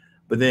dishonest.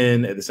 But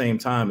then at the same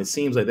time, it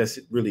seems like that's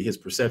really his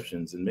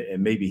perceptions, and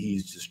maybe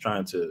he's just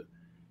trying to,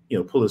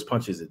 pull his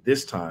punches at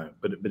this time.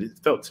 But it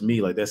felt to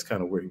me like that's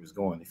kind of where he was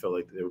going. He felt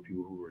like there were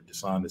people who were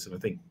dishonest, and I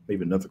think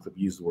maybe another clip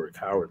used the word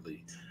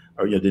cowardly,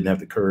 or didn't have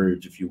the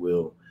courage, if you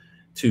will,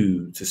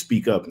 to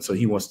speak up. And so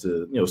he wants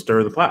to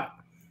stir the pot,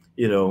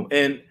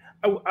 And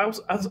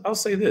I'll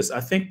say this: I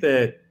think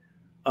that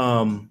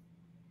I'll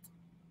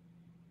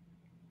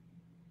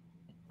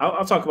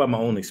talk about my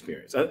own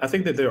experience. I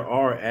think that there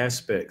are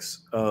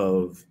aspects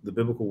of the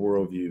biblical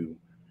worldview.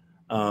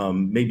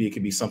 Maybe it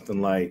could be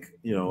something like,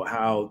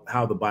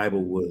 how the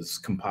Bible was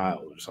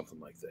compiled or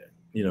something like that,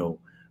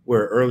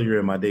 where earlier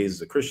in my days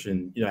as a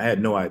Christian, I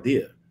had no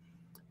idea.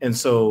 And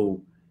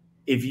so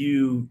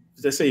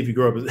let's say if you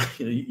grow up,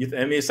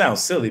 it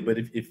sounds silly, but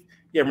if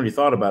you haven't really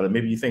thought about it,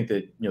 maybe you think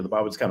that, the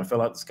Bible just kind of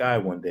fell out the sky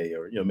one day,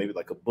 or, maybe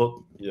like a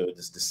book,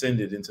 just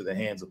descended into the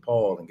hands of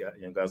Paul and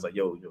God's like,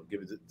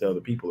 give it to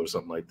other people or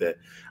something like that.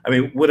 I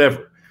mean,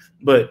 whatever.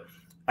 But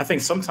I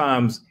think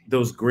sometimes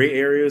those gray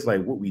areas,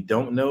 like what we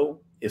don't know,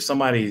 if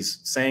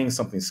somebody's saying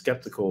something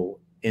skeptical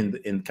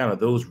in kind of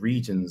those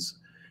regions,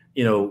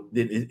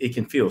 it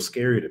can feel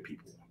scary to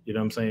people. You know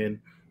what I'm saying?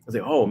 I say,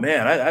 oh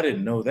man, I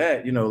didn't know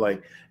that.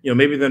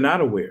 Maybe they're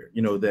not aware,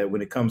 that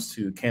when it comes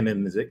to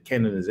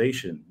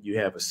canonization, you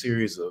have a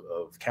series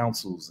of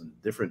councils and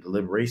different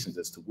deliberations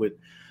as to what,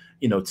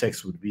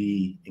 texts would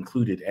be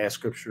included as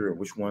scripture and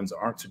which ones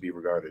aren't to be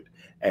regarded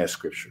as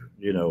scripture,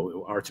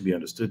 are to be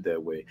understood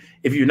that way.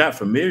 If you're not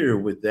familiar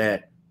with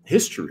that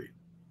history,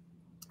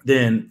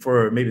 then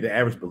for maybe the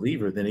average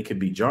believer, then it could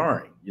be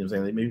jarring. You know what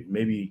I'm saying?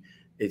 Maybe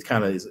it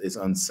kind of is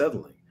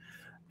unsettling.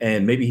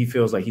 And maybe he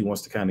feels like he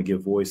wants to kind of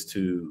give voice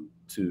to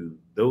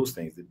those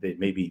things that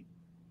maybe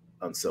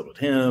unsettled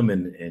him,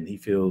 and he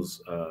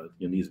feels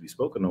needs to be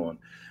spoken on.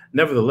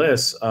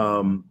 Nevertheless,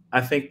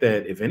 I think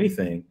that if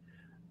anything,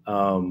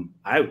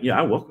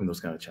 I welcome those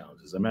kind of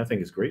challenges. I mean, I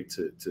think it's great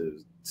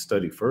to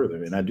study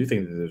further, and I do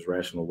think that there's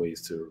rational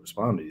ways to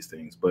respond to these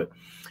things. But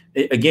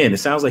again, it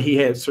sounds like he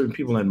had certain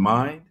people in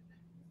mind,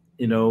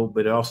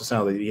 but it also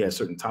sounds like he has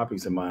certain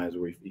topics in mind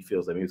where he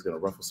feels like maybe it's going to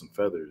ruffle some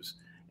feathers.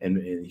 And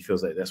he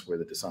feels like that's where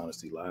the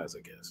dishonesty lies,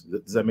 I guess.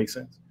 Does that make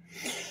sense?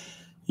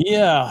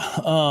 Yeah.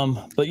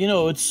 But,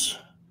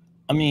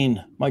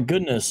 my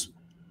goodness,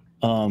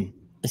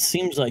 it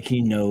seems like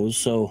he knows.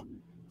 So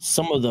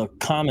some of the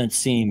comments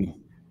seem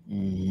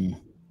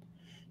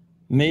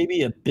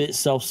maybe a bit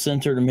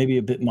self-centered or maybe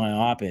a bit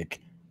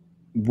myopic,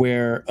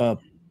 where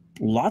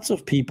lots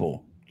of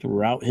people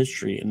throughout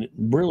history, and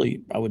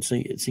really, I would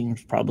say it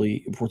seems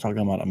probably, if we're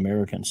talking about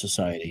American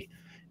society,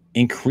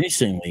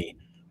 increasingly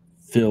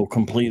feel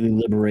completely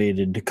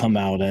liberated to come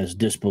out as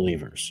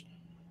disbelievers.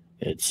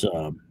 It's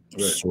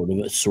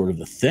sort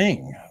of a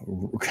thing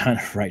kind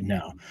of right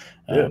now.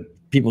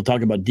 People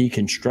talk about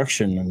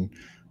deconstruction, and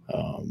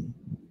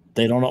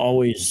they don't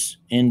always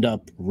end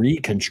up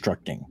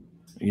reconstructing,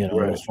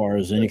 as far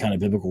as any kind of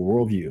biblical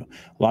worldview.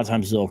 A lot of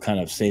times they'll kind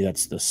of say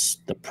that's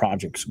the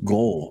project's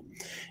goal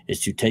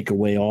is to take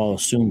away all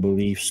assumed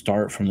beliefs,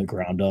 start from the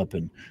ground up,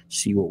 and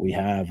see what we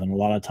have. And a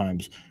lot of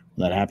times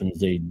when that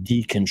happens, they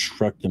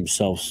deconstruct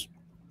themselves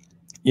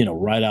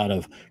right out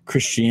of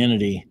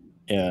Christianity,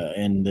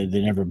 and they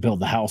never build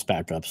the house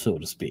back up, so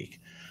to speak.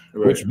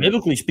 Right. Which,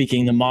 biblically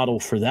speaking, the model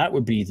for that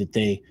would be that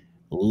they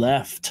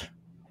left,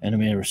 in a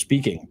manner of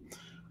speaking,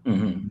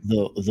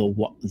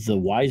 the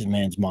wise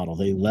man's model.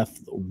 They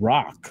left the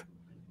rock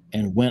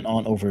and went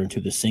on over into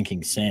the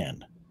sinking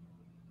sand,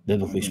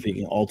 biblically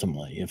speaking,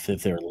 ultimately, if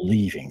they're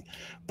leaving.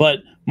 But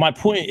my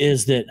point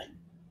is that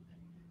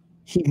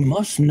he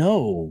must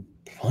know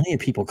plenty of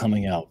people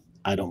coming out,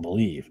 I don't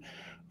believe,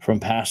 from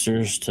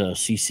pastors to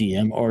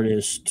CCM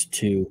artists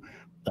to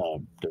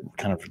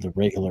the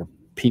regular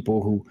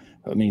people who,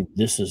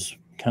 this is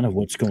kind of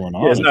what's going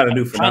on. Yeah, it's not a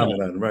new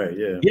phenomenon, right?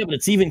 Yeah. Yeah, but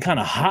it's even kind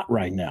of hot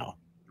right now.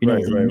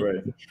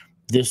 Right.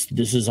 This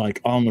is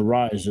like on the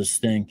rise, this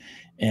thing.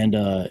 And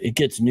it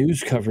gets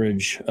news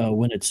coverage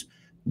when it's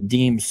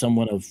deemed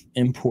somewhat of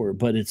import,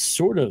 but it's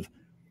sort of,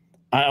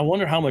 I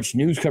wonder how much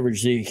news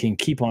coverage they can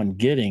keep on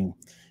getting.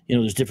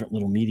 There's different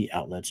little media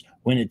outlets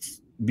when it's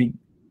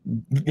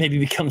maybe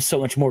becomes so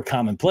much more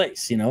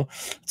commonplace. You know,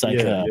 it's like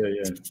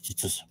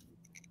just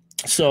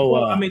so.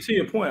 Well, I mean, to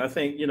your point, I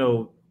think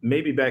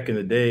maybe back in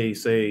the day,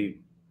 say,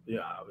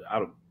 I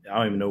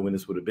don't even know when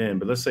this would have been,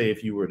 but let's say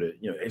if you were to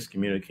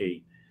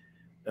excommunicate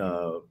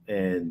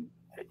and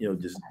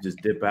just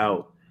dip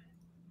out,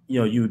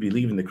 you would be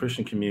leaving the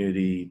Christian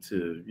community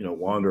to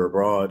wander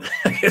abroad,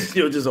 I guess,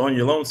 just on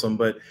your lonesome.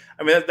 But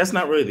I mean, that's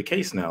not really the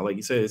case now. Like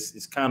you said,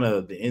 it's kind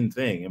of the end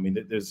thing. I mean,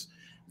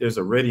 there's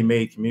a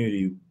ready-made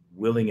community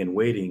willing and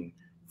waiting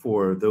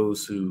for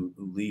those who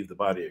leave the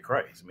body of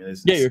Christ. I mean,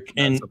 you're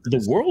in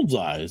the world's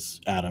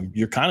eyes, Adam,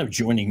 you're kind of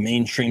joining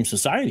mainstream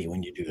society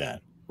when you do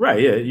that.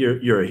 Right. Yeah.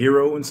 You're a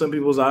hero in some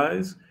people's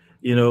eyes,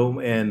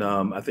 and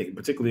I think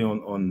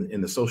particularly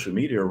in the social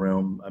media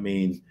realm, I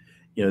mean,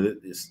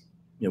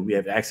 we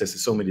have access to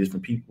so many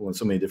different people and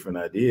so many different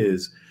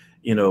ideas.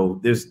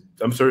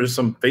 I'm sure there's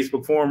some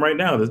Facebook forum right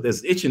now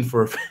that's itching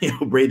for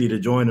Brady to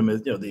join them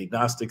as the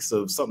agnostics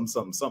of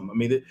something. I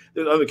mean,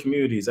 there's other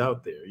communities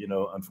out there,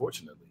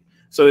 unfortunately.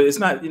 So it's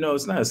not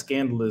it's not as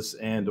scandalous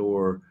and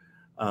or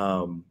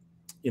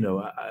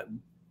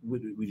what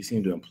you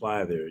seem to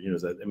imply there,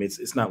 is that, I mean,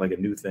 it's not like a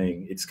new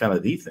thing. It's kind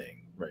of the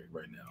thing right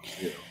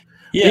now.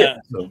 Yeah.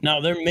 So.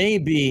 Now there may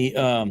be.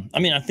 I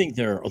mean, I think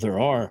there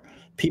are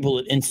people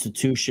at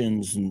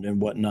institutions and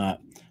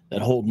whatnot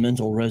that hold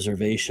mental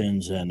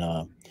reservations, and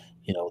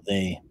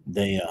they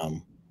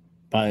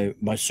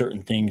by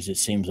certain things, it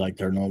seems like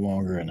they're no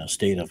longer in a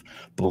state of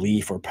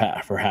belief or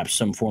perhaps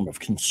some form of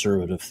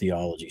conservative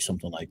theology,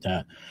 something like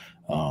that.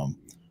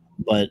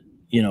 But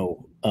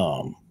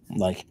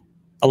like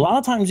a lot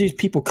of times these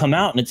people come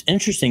out, and it's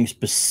interesting,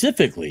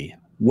 specifically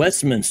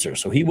Westminster.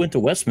 So he went to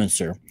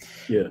Westminster.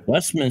 Yeah.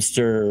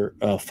 Westminster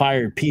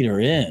fired Peter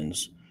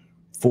Enns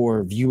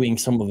for viewing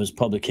some of his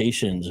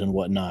publications and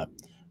whatnot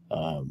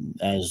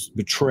as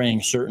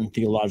betraying certain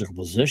theological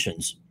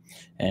positions.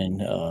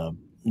 And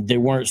they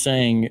weren't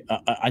saying,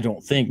 I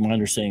don't think, my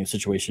understanding of the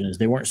situation is,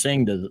 they weren't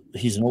saying that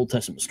he's an Old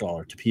Testament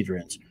scholar to Peter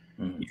Enns.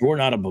 Mm-hmm. You're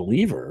not a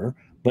believer,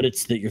 but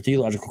it's that your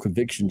theological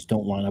convictions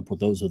don't line up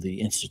with those of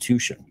the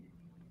institution.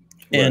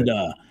 Right. And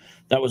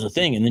that was a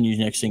thing. And then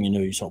next thing you know,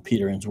 you saw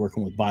Peter Enns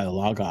working with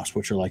biologos,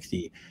 which are like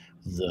the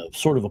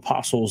sort of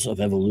apostles of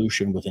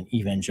evolution within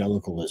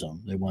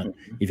evangelicalism. They want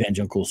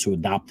evangelicals to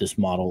adopt this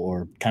model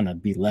or kind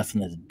of be left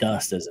in the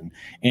dust as an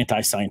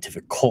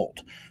anti-scientific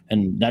cult.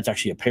 And that's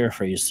actually a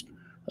paraphrase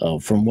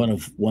from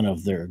one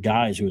of their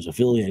guys who was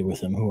affiliated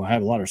with him, who I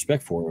have a lot of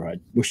respect for. I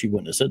wish he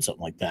wouldn't have said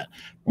something like that.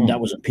 That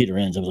wasn't Peter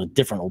Enns. That was a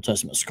different Old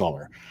Testament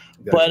scholar.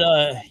 Gotcha. But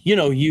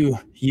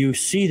you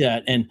see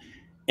that, and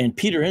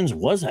Peter Enns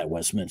was at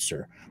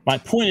Westminster. My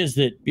point is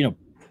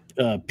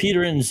that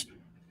Peter Enns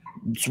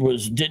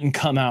didn't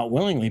come out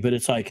willingly, but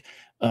it's like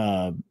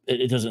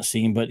it doesn't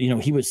seem, but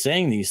he was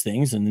saying these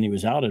things and then he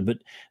was outed. But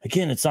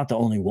again, it's not the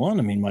only one.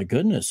 I mean, my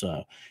goodness,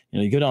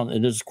 you go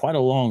down, there's quite a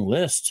long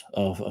list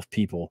of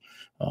people.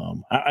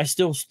 I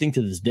still think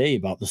to this day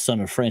about the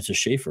son of Frank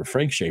Schaeffer,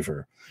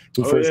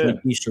 who first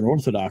went Eastern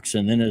Orthodox,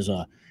 and then is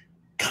a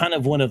kind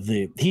of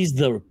he's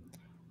the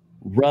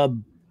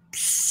rub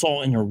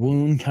salt in your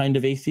wound kind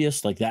of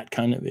atheist, like that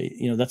kind of,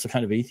 that's the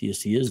kind of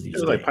atheist he is these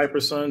days. Like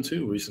Piper's son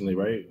too recently,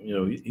 right?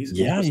 He's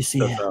you see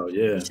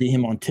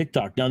him on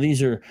TikTok. Now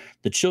these are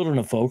the children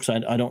of folks.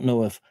 I don't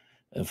know if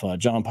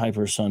John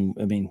Piper's son,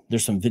 I mean,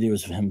 there's some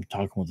videos of him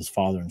talking with his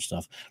father and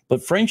stuff,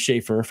 but Francis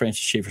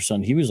Schaeffer's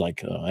son, he was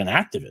like an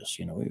activist,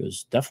 he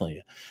was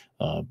definitely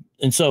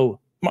and so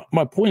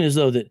my point is,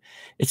 though, that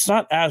it's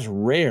not as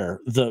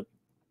rare.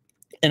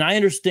 And I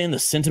understand the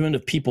sentiment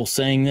of people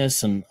saying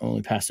this, and I'll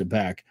only pass it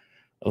back,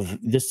 of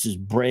this is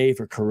brave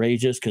or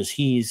courageous because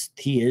he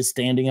is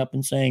standing up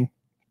and saying,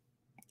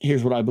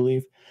 here's what I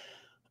believe.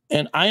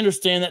 And I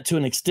understand that to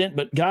an extent,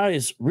 but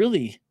guys,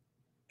 really,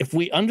 if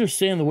we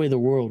understand the way the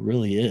world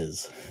really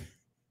is,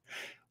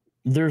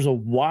 there's a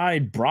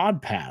wide,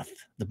 broad path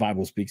the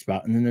Bible speaks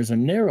about, and then there's a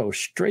narrow,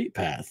 straight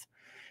path.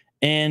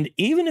 And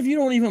even if you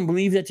don't even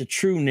believe that's a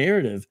true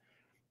narrative,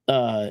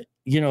 it's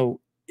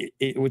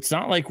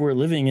not like we're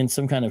living in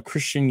some kind of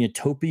Christian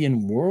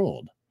utopian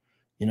world,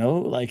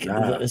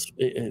 as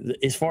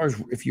far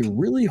as if you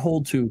really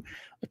hold to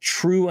a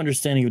true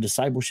understanding of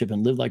discipleship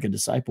and live like a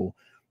disciple,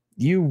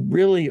 you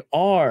really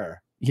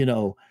are,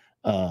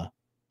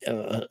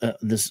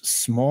 this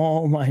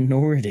small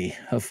minority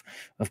of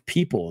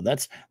people.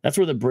 That's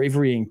where the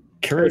bravery and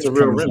courage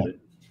comes in.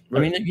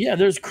 Right. I mean,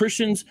 there's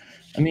Christians.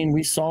 I mean,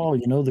 we saw,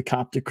 the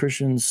Coptic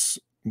Christians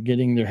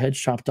getting their heads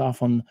chopped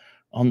off on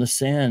the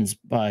sands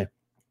by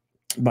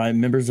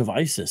members of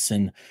ISIS,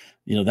 and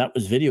that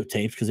was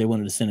videotaped because they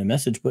wanted to send a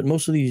message. But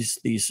most of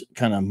these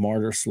kind of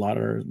martyr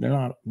slaughter, they're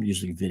not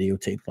usually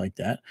videotaped like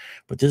that.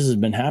 But this has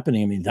been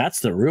happening. I mean, that's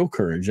the real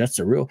courage. That's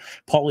the real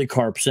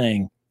Polycarp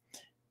saying,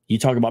 "You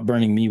talk about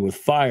burning me with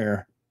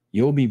fire,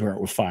 you'll be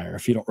burnt with fire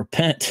if you don't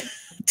repent."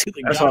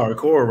 That's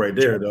hardcore right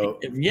there, though.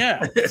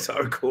 Yeah, that's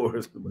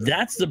hardcore.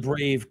 That's the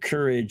brave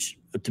courage,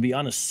 to be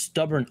honest,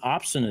 stubborn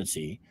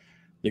obstinacy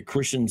that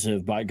Christians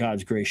have, by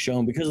God's grace,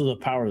 shown because of the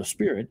power of the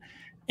Spirit.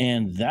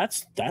 And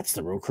that's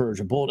the real courage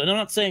of bold. And I'm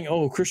not saying,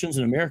 oh, Christians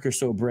in America are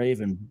so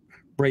brave and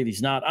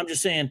Brady's not. I'm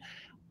just saying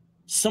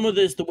some of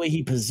this, the way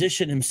he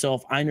positioned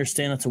himself, I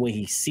understand that's the way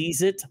he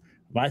sees it,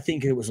 but I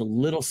think it was a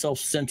little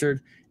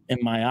self-centered and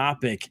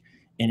myopic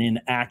and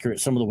inaccurate,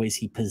 some of the ways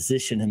he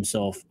positioned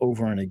himself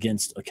over and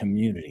against a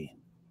community.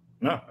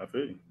 No, I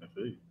feel you.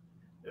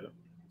 Yeah.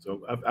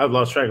 So I've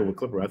lost track of what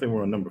Clipper. I think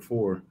we're on number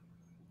 4.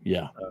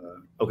 Yeah.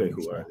 Okay,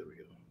 cool. All right, there we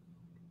go.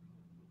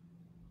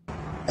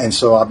 And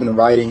so I've been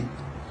writing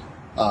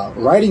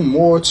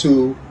more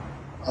to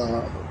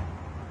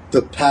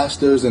the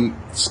pastors and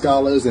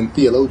scholars and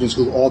theologians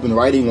who've all been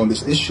writing on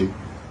this issue,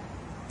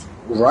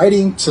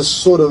 writing to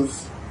sort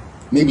of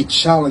maybe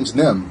challenge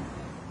them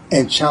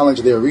and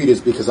challenge their readers,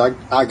 because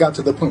I got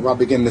to the point where I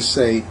began to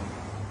say,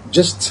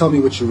 just tell me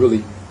what you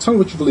really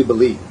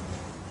believe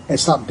and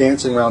stop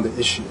dancing around the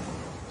issue.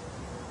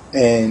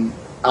 And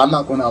I'm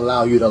not going to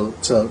allow you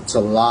to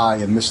lie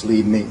and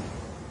mislead me.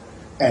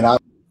 And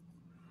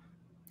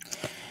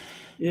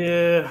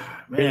yeah,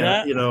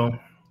 man,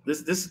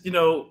 this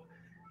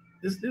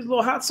there's a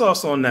little hot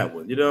sauce on that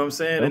one. You know what I'm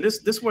saying? And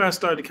this where I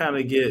started to kind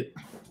of get,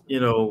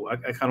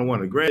 I kind of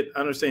want to grant. I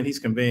understand he's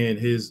conveying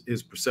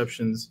his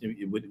perceptions,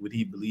 what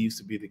he believes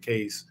to be the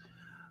case.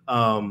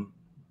 But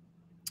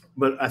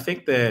I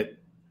think that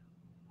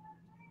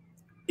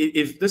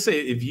let's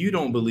say if you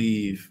don't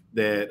believe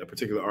that a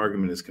particular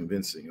argument is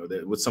convincing, or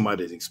that what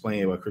somebody is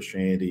explaining about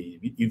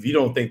Christianity, if you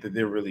don't think that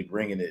they're really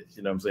bringing it,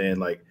 you know what I'm saying?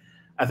 Like,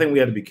 I think we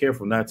have to be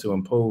careful not to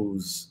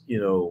impose,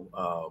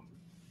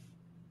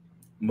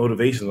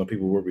 motivations on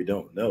people where we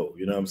don't know.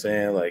 You know what I'm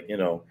saying? Like,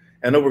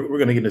 I know we're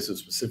going to get into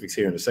specifics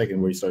here in a second,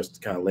 where he starts to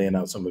kind of laying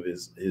out some of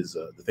his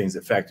the things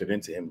that factored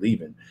into him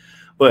leaving.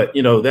 But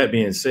that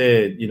being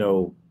said, he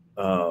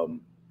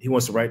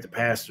wants to write to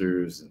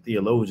pastors and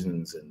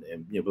theologians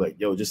and be like,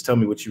 yo, just tell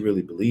me what you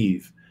really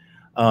believe.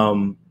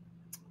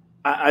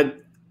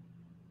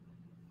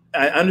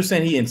 I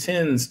understand he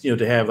intends, to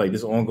have like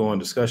this ongoing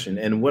discussion.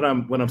 And what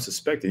I'm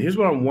suspecting, here's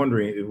what I'm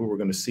wondering if we're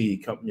going to see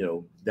come,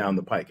 down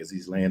the pike as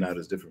he's laying out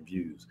his different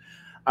views.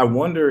 I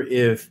wonder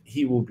if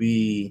he will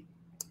be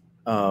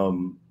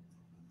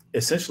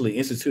essentially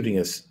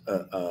instituting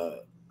a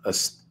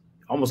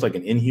almost like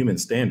an inhuman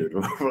standard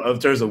in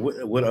terms of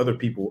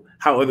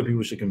how other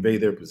people should convey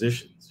their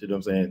positions. You know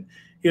what I'm saying?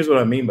 Here's what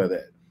I mean by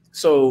that.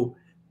 So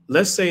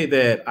let's say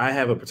that I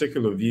have a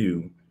particular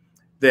view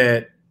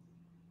that,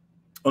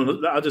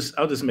 I'll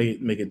just make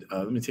it.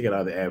 Let me take it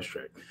out of the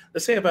abstract.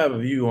 Let's say if I have a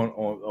view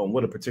on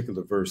what a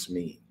particular verse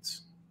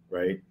means,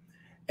 right?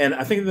 And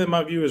I think that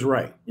my view is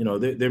right.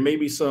 There may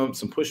be some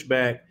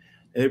pushback,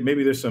 and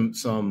maybe there's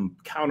some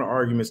counter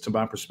arguments to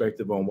my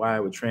perspective on why I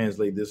would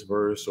translate this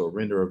verse or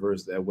render a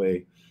verse that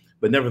way.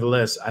 But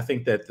nevertheless, I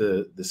think that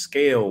the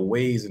scale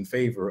weighs in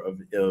favor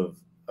of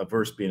a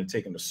verse being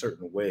taken a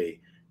certain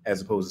way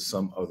as opposed to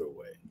some other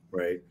way,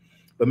 right?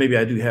 But maybe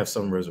I do have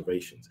some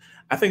reservations.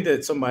 I think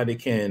that somebody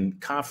can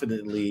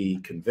confidently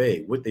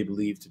convey what they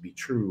believe to be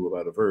true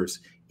about a verse,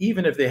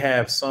 even if they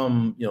have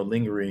some,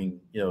 lingering,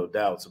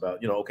 doubts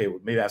about, okay, well,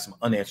 maybe I have some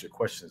unanswered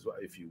questions,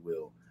 if you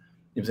will,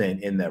 I'm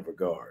saying, in that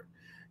regard.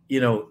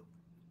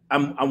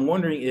 I'm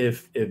wondering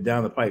if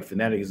down the pike,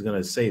 Phanatik is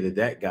going to say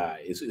that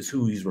guy is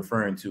who he's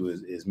referring to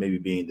as maybe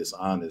being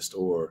dishonest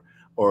or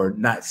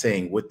not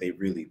saying what they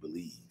really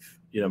believe.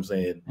 You know what I'm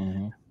saying?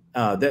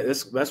 Mm-hmm.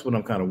 That's what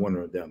I'm kind of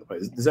wondering down the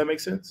pike. Does that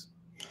make sense?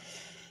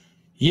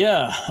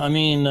 Yeah, I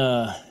mean,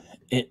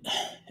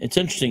 it's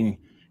interesting.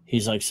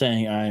 He's like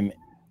saying,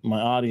 my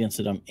audience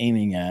that I'm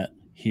aiming at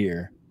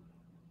here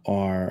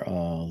are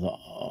the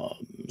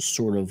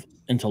sort of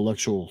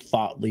intellectual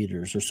thought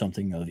leaders or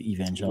something of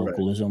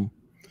evangelicalism.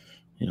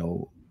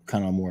 Right.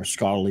 Kind of more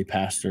scholarly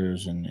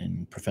pastors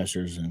and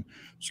professors and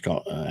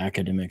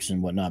academics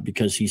and whatnot.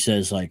 Because he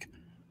says like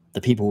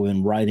the people who've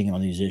been writing on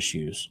these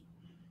issues,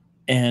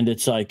 and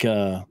it's like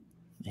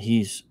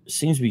he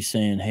seems to be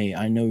saying, hey,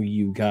 I know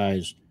you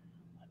guys.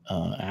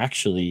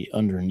 Actually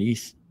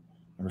underneath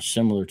or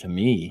similar to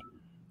me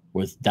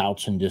with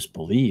doubts and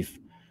disbelief,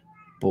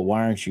 but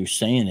why aren't you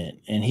saying it?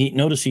 And he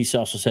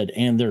also said,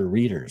 and they're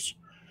readers.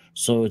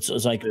 So it's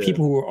like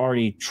people who are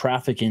already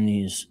trafficking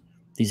these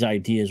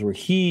ideas, where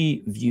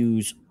he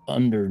views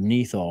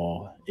underneath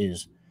all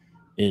is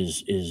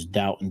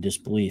doubt and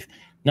disbelief.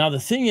 Now, the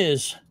thing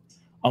is,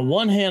 on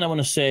one hand, I want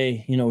to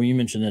say, you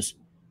mentioned this,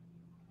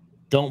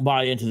 don't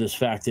buy into this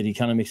fact that he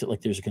kind of makes it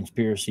like there's a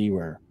conspiracy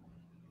where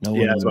no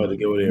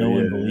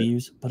one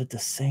believes. But at the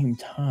same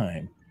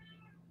time,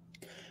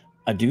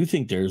 I do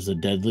think there's the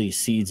deadly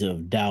seeds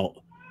of doubt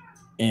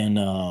in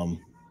a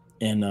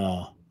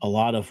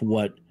lot of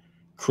what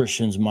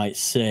Christians might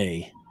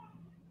say,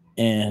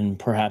 and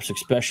perhaps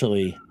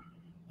especially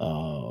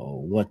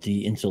what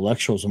the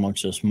intellectuals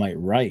amongst us might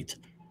write.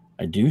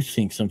 I do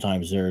think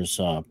sometimes there's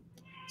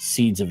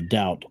seeds of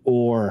doubt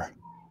or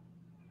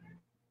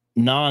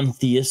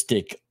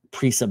non-theistic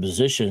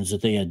presuppositions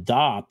that they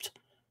adopt,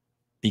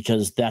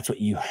 because that's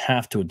what you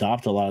have to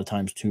adopt a lot of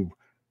times to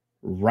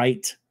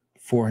write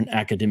for an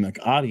academic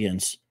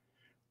audience,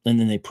 and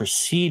then they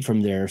proceed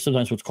from there.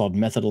 Sometimes what's called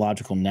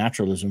methodological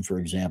naturalism, for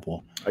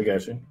example. I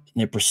got you. And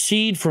they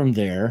proceed from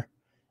there,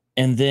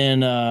 and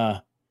then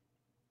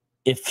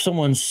if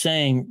someone's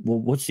saying, well,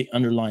 what's the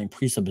underlying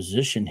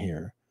presupposition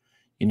here?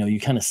 You know, you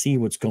kind of see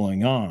what's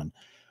going on.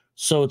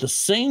 So at the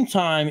same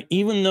time,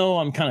 even though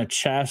I'm kind of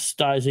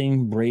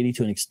chastising Brady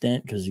to an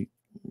extent, because he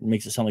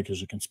makes it sound like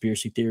there's a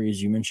conspiracy theory,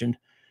 as you mentioned,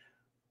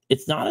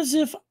 it's not as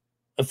if,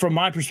 from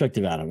my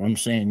perspective, Adam, I'm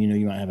saying, you know,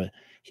 you might have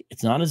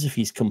it's not as if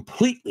he's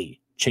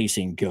completely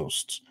chasing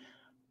ghosts.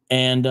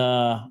 And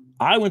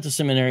I went to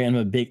seminary, and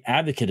I'm a big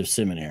advocate of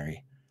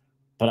seminary,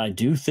 but I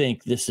do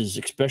think this is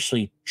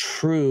especially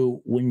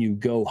true when you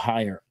go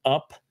higher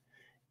up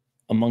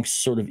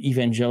amongst sort of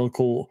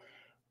evangelical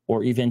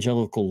or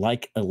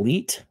evangelical-like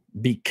elite,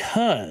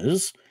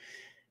 because,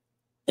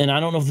 and I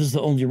don't know if this is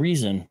the only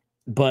reason,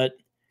 but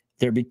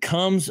there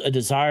becomes a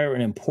desire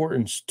and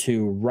importance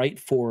to write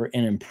for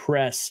and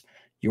impress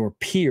your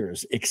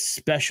peers,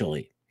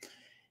 especially.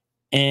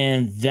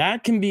 And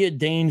that can be a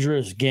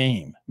dangerous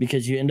game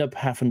because you end up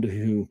having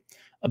to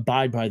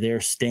abide by their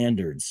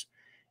standards.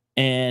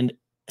 And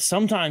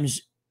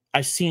sometimes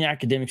I've seen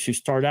academics who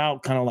start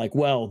out kind of like,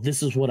 well,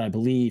 this is what I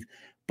believe,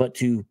 but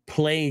to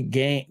play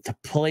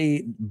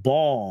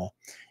ball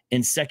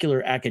in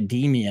secular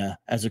academia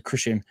as a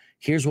Christian,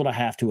 here's what I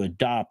have to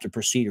adopt or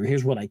proceed, or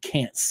here's what I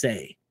can't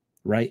say,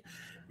 right?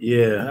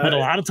 Yeah. But a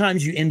lot of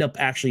times you end up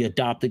actually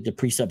adopting the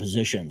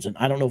presuppositions. And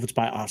I don't know if it's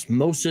by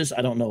osmosis.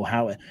 I don't know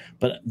how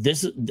but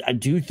I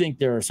do think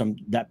there are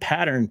that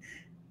pattern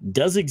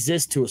does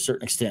exist to a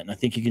certain extent. And I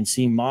think you can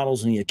see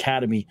models in the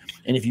academy.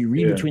 And if you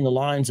read between the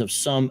lines of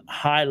some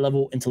high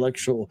level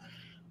intellectual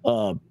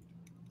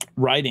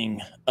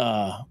writing,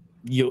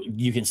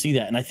 you can see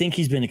that. And I think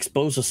he's been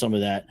exposed to some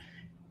of that.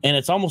 And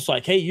it's almost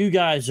like, hey, you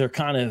guys are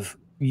kind of,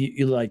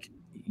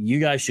 you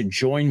guys should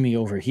join me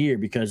over here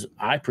because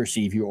I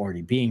perceive you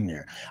already being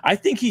there. I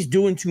think he's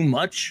doing too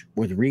much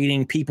with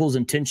reading people's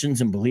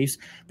intentions and beliefs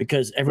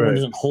because everyone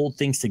doesn't hold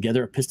things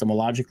together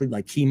epistemologically.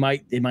 Like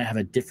they might have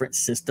a different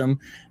system.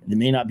 They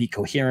may not be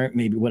coherent,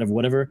 maybe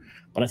whatever.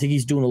 But I think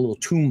he's doing a little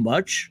too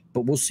much.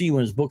 But we'll see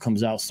when his book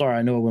comes out. Sorry,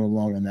 I know I went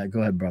along on that.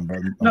 Go ahead, Brum.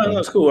 No,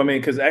 it's cool. I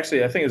mean, because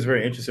actually, I think it's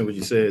very interesting what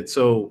you said.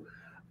 So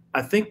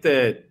I think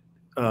that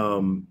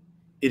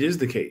it is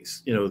the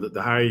case. You know,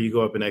 the higher you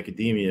go up in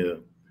academia,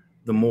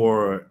 the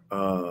more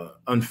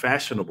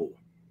unfashionable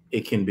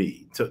it can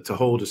be to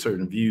hold to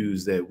certain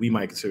views that we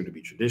might consider to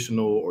be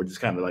traditional or just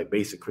kind of like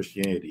basic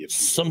Christianity.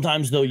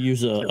 Sometimes they'll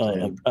use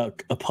a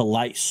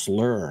polite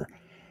slur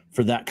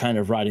for that kind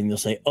of writing. They'll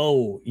say,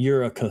 "Oh,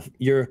 you're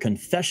a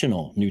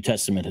confessional New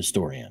Testament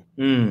historian.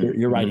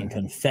 You're writing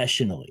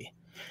confessionally."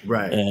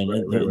 Right.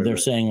 And they're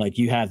saying like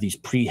you have these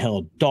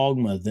pre-held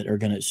dogma that are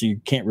so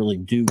you can't really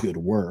do good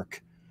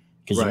work.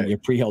 Because your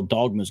pre-held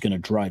dogma is going to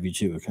drive you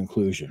to a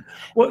conclusion.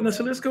 Well,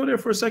 so let's go there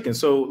for a second.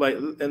 So, like,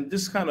 and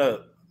just kind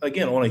of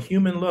again on a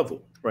human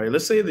level, right?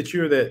 Let's say that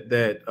you're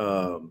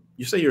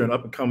you say you're an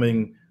up and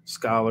coming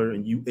scholar,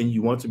 and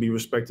you want to be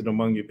respected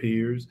among your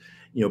peers.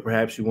 You know,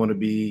 perhaps you want to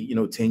be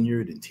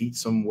tenured and teach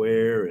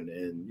somewhere,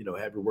 and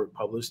have your work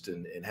published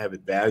and have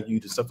it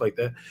valued and stuff like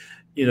that.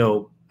 You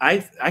know, I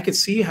could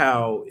see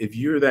how if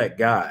you're that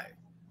guy.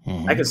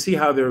 I can see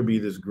how there would be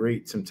this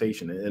great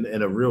temptation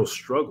and a real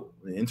struggle,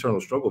 an internal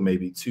struggle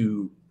maybe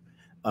to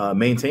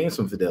maintain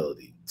some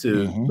fidelity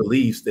to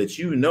beliefs that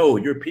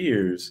your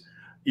peers,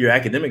 your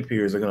academic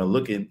peers are going to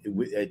look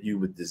at you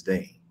with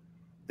disdain.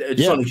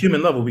 Just on a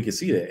human level, we can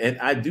see that. And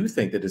I do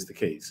think that it's the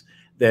case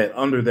that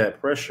under that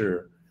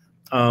pressure,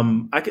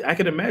 I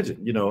could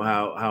imagine,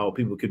 how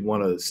people could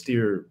want to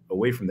steer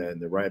away from that in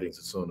their writings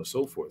and so on and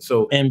so forth.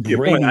 So and to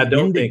your point, I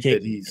don't think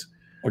that he's...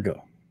 Or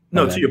go.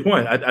 No, to your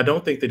point, I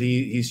don't think that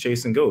he's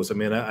chasing ghosts. I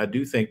mean, I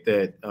do think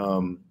that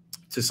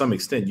to some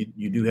extent,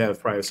 you do have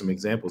probably some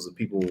examples of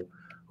people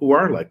who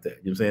are like that, you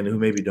know what I'm saying, who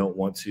maybe don't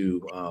want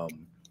to,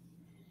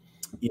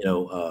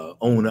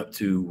 own up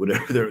to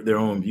whatever their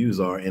own views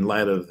are in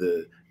light of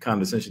the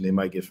condescension they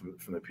might get from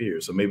their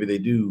peers. So maybe they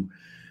do,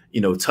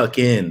 tuck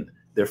in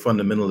their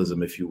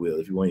fundamentalism, if you will,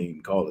 if you want to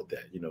even call it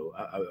that.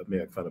 I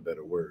may find a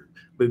better word.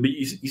 But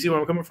you see where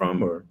I'm coming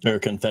from? Or their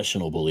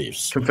confessional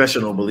beliefs.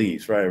 Confessional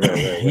beliefs, right.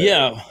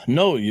 Yeah,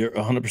 no, you're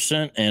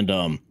 100%.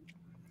 And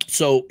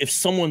so if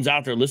someone's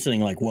out there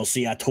listening, like, well,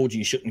 see, I told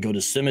you shouldn't go to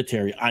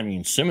seminary,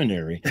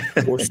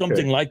 or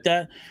something like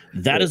that,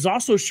 that is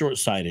also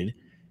short-sighted,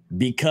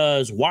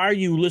 because why are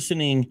you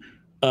listening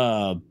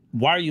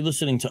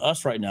to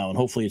us right now? And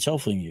hopefully it's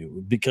helping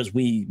you, because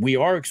we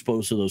are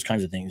exposed to those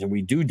kinds of things and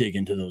we do dig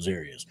into those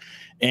areas.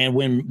 And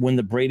when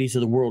the Bradys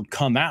of the world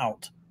come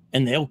out,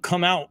 and they'll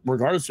come out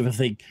regardless of if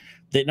they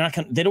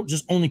don't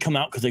just only come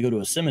out because they go to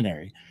a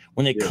seminary.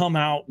 When they come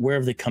out,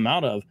 wherever they come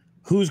out of,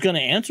 who's going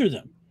to answer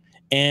them?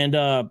 And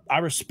I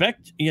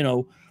respect,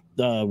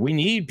 we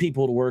need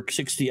people to work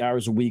 60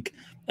 hours a week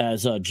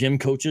as gym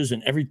coaches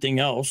and everything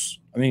else.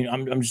 I mean,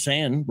 I'm just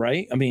saying,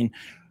 right? I mean,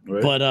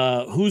 right.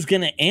 But who's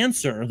going to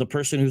answer the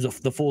person who's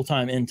the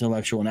full-time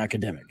intellectual and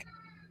academic?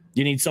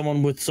 You need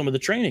someone with some of the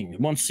training.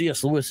 Once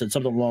C.S. Lewis said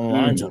something along the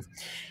lines of,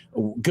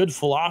 good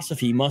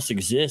philosophy must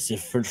exist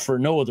if for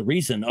no other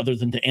reason other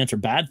than to answer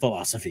bad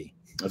philosophy.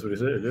 That's what he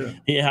said.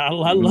 Yeah. Yeah,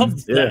 I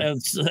love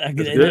that.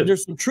 Yeah.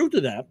 There's some truth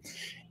to that.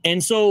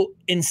 And so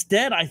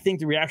instead, I think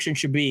the reaction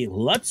should be,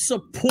 let's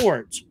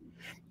support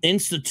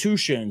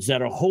institutions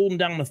that are holding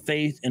down the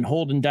faith and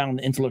holding down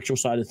the intellectual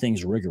side of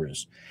things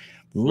rigorous.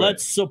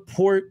 Let's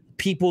support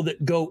people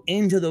that go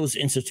into those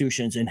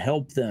institutions and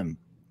help them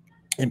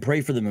and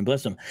pray for them and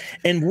bless them.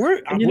 And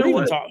we're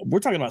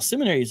talking about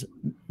seminaries,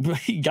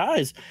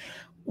 guys.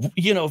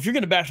 You know, if you're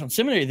going to bash on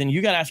seminary, then you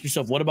got to ask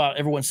yourself, what about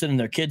everyone sending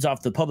their kids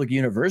off to public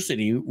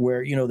university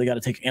where, you know, they got to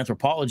take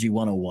anthropology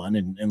 101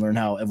 and learn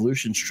how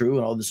evolution's true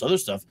and all this other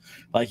stuff?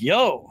 Like,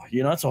 yo,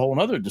 you know, that's a whole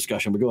other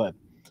discussion, but go ahead.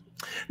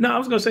 No, I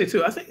was going to say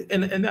too, I think,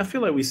 and I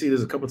feel like we see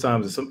this a couple of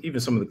times in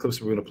even some of the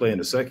clips we're going to play in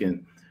a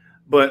second,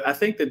 but I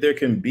think that there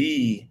can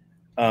be,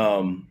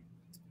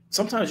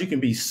 sometimes you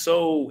can be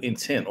so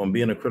intent on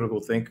being a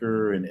critical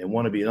thinker and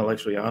want to be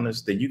intellectually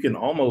honest that you can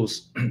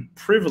almost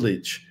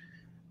privilege,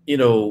 you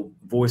know,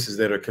 voices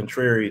that are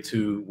contrary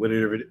to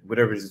whatever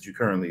it is that you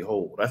currently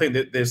hold. I think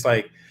that there's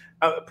like,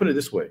 I'll put it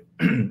this way.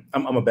 I'm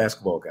a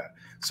basketball guy.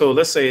 So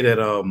let's say that,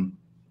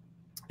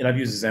 and I've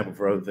used this example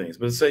for other things,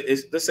 but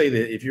let's say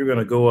that if you're going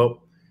to go up,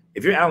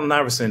 if you're Allen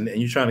Iverson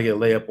and you're trying to get a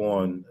layup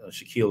on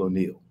Shaquille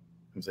O'Neal,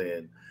 I'm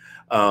saying,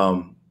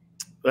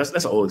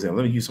 that's an old example.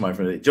 Let me use somebody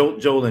from today.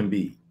 Joel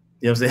Embiid.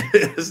 You know what I'm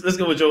saying? let's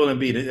go with Joel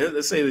Embiid.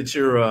 Let's say that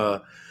you're,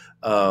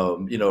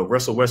 you know,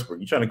 Russell Westbrook.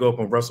 You're trying to go up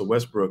on Russell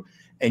Westbrook,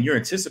 and you're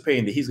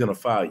anticipating that he's going to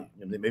foul you.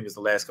 You know, maybe it's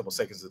the last couple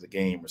seconds of the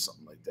game or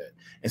something like that.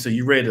 And so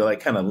you're ready to like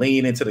kind of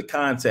lean into the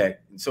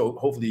contact, and so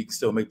hopefully you can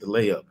still make the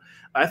layup.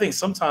 I think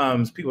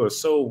sometimes people are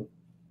so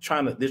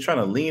they're trying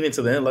to lean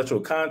into the intellectual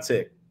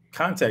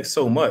contact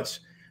so much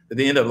that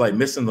they end up like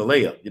missing the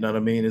layup. You know what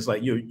I mean? It's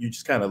like you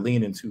just kind of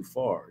leaning too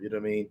far. You know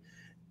what I mean?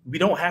 We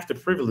don't have to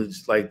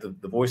privilege like the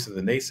voice of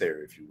the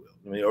naysayer, if you will,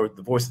 I mean, or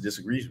the voice that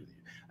disagrees with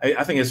you.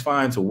 I think it's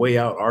fine to weigh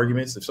out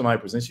arguments. If somebody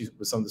presents you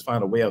with something, it's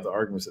fine to weigh out the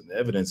arguments and the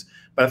evidence.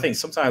 But I think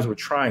sometimes we're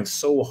trying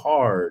so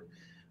hard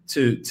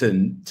to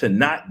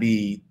not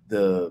be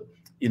the,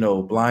 you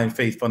know, blind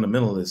faith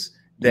fundamentalists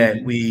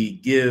that we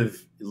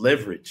give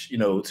leverage, you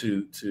know,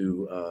 to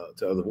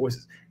other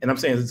voices. And I'm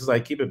saying it's just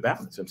like keep it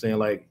balanced. I'm saying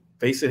like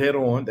face it head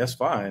on. That's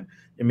fine.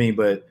 I mean,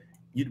 but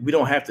we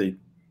don't have to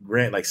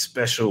grant like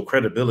special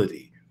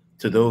credibility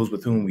to those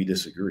with whom we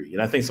disagree.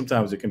 And I think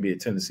sometimes there can be a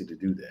tendency to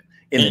do that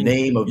in the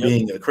name of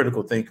being a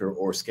critical thinker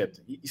or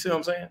skeptic. You see what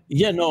I'm saying?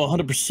 Yeah, no,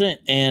 100%.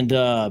 And,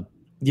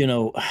 you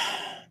know,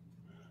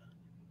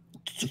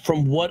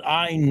 from what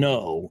I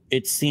know,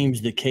 it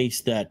seems the case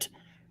that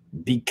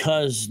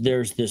because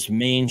there's this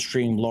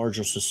mainstream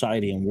larger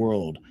society and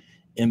world,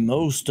 and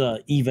most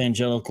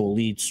evangelical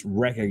elites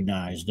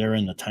recognize they're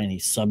in the tiny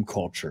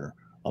subculture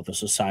of a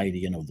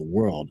society and of the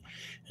world.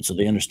 And so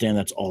they understand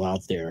that's all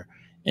out there.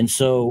 And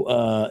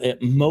so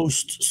at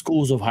most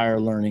schools of higher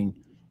learning,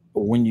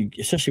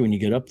 especially when you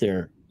get up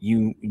there,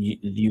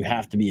 you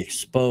have to be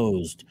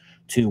exposed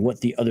to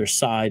what the other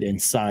side and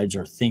sides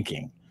are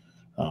thinking.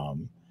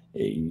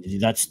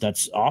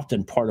 That's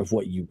often part of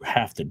what you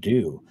have to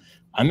do.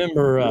 I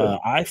remember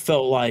I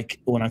felt like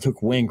when I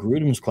took Wayne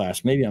Grudem's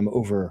class, maybe I'm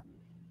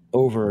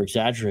over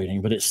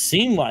exaggerating, but it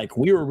seemed like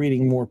we were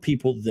reading more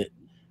people that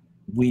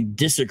we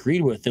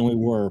disagreed with than we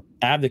were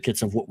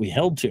advocates of what we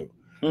held to.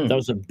 That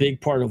was a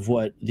big part of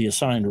what the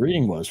assigned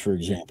reading was, for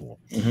example.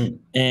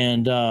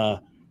 And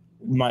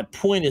my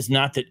point is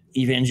not that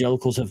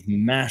evangelicals have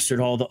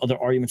mastered all the other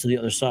arguments of the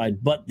other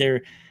side, but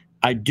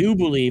I do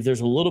believe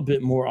there's a little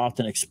bit more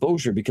often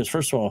exposure because,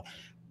 first of all,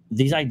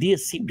 these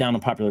ideas seep down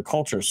in popular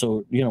culture.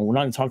 So, you know, we're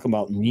not even talking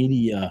about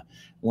media.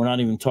 We're not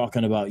even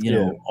talking about, you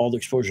know, all the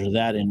exposure to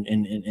that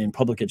in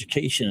public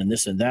education and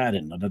this and that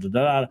and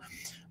da-da-da-da.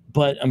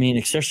 But, I mean,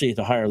 especially at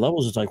the higher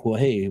levels, it's like, well,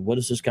 hey, what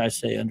does this guy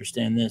say?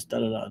 Understand this,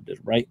 da-da-da,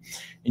 right?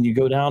 And you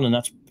go down, and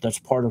that's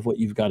part of what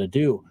you've got to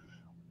do.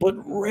 But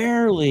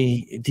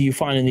rarely do you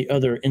find in the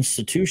other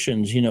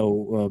institutions, you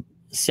know,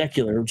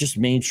 secular, just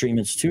mainstream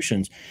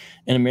institutions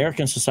in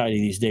American society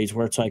these days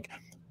where it's like,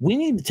 we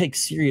need to take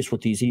serious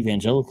what these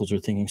evangelicals are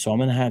thinking, so I'm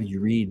going to have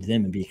you read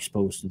them and be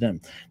exposed to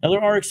them. Now,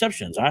 there are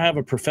exceptions. I have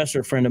a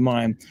professor friend of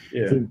mine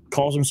who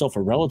calls himself a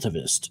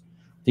relativist.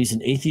 He's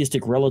an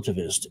atheistic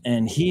relativist,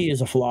 and he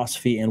is a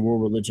philosophy and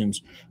world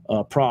religions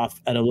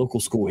prof at a local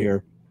school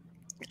here.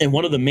 And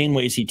one of the main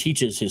ways he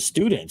teaches his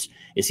students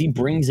is he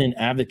brings in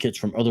advocates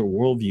from other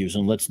worldviews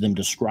and lets them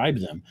describe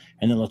them,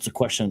 and then lets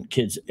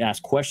kids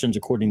ask questions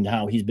according to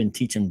how he's been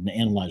teaching them to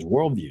analyze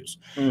worldviews.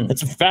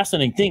 It's a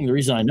fascinating thing. The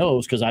reason I know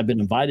is because I've been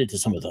invited to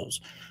some of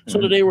those. So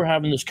today we're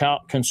having this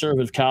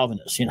conservative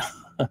Calvinist, you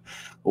know,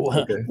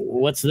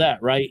 what's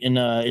that, right? And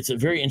it's a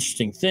very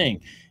interesting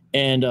thing.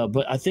 And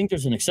but I think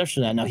there's an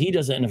exception to that. Now he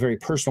does it in a very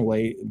personal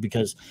way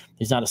because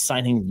he's not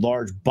assigning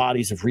large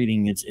bodies of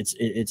reading. This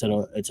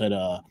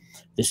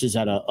is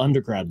at a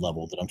undergrad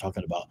level that I'm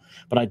talking about.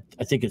 But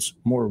I think it's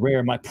more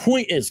rare. My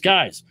point is,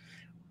 guys,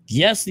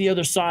 yes, the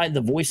other side,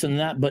 the voice in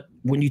that, but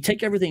when you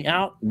take everything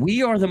out,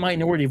 we are the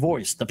minority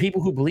voice. The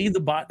people who believe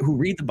who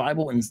read the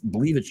Bible and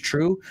believe it's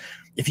true.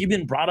 If you've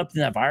been brought up in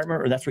that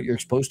environment or that's what you're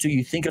exposed to,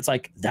 you think it's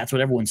like that's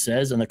what everyone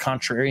says, and the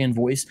contrarian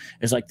voice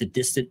is like the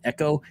distant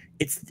echo.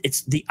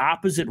 It's the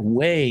opposite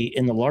way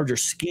in the larger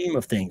scheme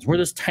of things. We're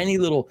this tiny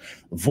little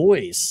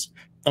voice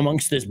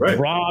amongst this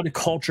broad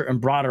culture and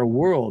broader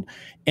world.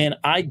 And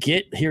I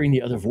get hearing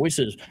the other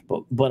voices,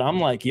 but I'm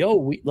like,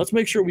 yo, let's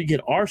make sure we get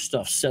our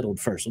stuff settled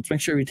first. Let's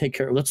make sure we take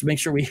care of, let's make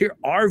sure we hear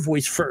our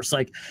voice first,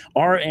 like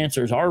our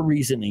answers, our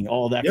reasoning,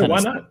 all that kind of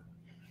stuff. Why not?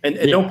 And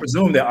don't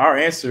presume that our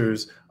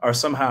answers are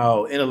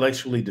somehow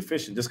intellectually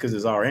deficient just because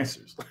it's our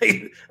answers.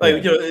 You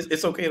know,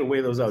 it's okay to weigh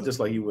those out just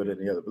like you would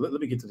any other. But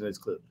let me get to the next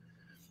clip.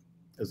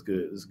 That's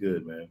good. That's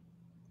good, man.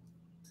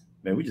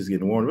 Man, we just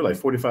getting warmed. We're like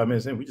 45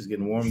 minutes in. We just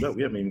getting warmed up.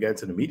 We haven't even got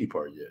to the meaty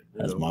part yet.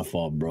 That's my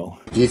fault, bro.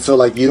 If you feel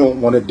like you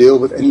don't want to deal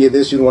with any of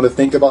this, you don't want to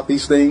think about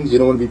these things, you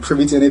don't want to be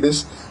privy to any of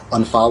this,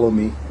 unfollow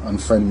me,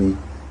 unfriend me.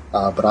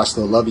 But I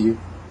still love you.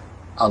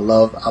 I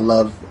love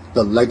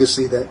the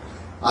legacy that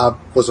I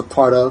was a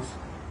part of.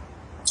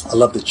 I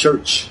love the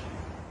church.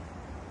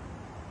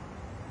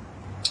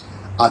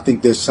 I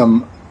think there's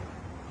some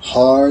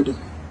hard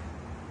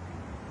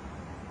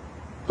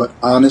but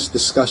honest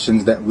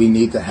discussions that we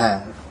need to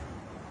have.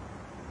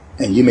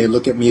 And you may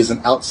look at me as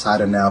an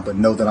outsider now, but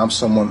know that I'm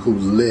someone who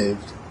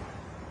lived,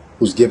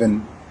 who's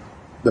given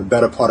the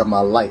better part of my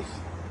life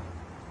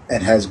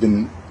and has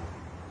been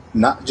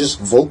not just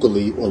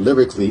vocally or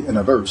lyrically in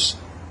a verse,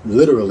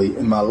 literally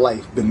in my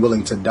life, been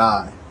willing to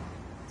die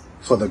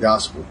for the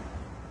gospel.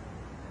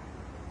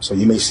 So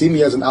you may see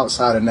me as an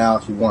outsider now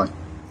if you want,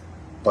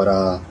 but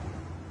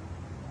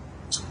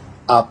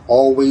I've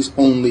always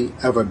only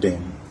ever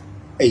been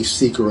a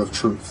seeker of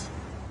truth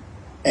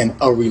and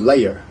a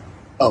relayer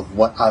of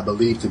what I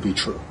believe to be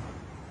true.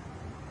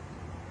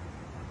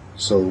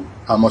 So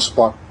I must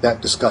spark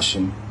that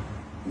discussion.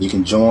 You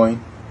can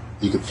join,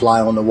 you can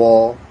fly on the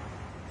wall,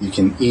 you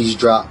can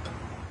eavesdrop,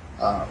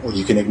 or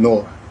you can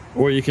ignore.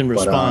 Or you can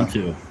respond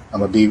to.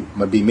 I'm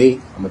gonna be me,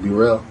 I'm gonna be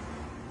real.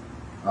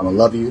 I'm gonna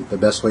love you the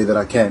best way that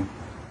I can.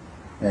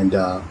 And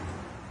the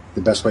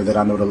best way that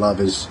I know to love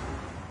is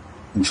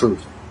in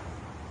truth.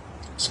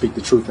 Speak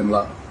the truth in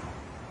love.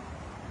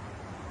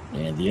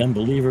 And the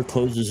unbeliever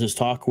closes his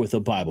talk with a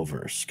Bible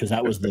verse, because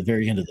that was the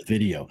very end of the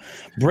video.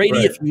 Brady,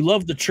 if you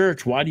love the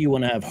church, why do you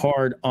want to have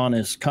hard,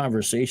 honest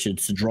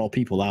conversations to draw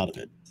people out of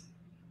it?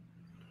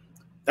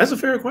 That's a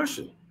fair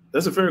question.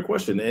 That's a fair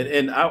question.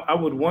 And I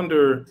would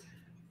wonder,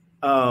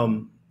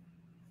 man,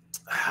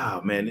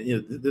 you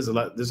know, there's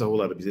a whole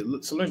lot of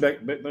pieces. So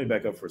let me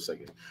back up for a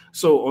second.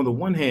 So on the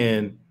one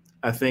hand,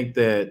 I think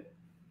that,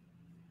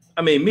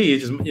 I mean, me,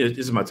 it's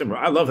just my temper.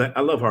 I love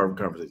hard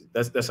conversations.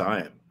 That's how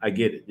I am. I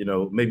get it. You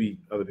know, maybe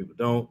other people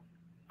don't.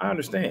 I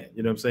understand.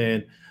 You know what I'm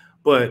saying?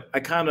 But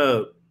I kind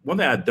of, one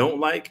thing I don't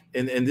like,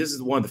 and this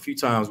is one of the few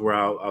times where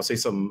I'll say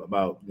something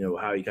about, you know,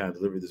 how he kind of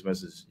delivered this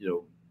message, you know,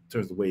 in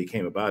terms of the way he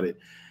came about it.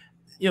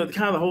 You know,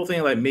 kind of the whole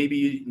thing, like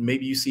maybe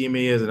you see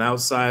me as an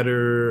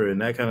outsider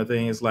and that kind of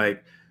thing. It's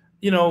like,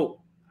 you know,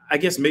 I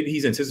guess maybe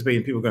he's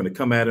anticipating people are going to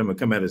come at him and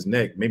come at his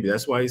neck. Maybe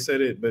that's why he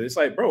said it. But it's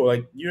like, bro,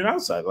 like you're an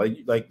outsider.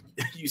 Like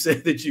you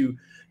said that you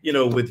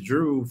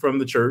withdrew from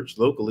the church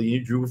locally.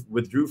 You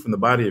withdrew from the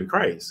body of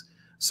Christ.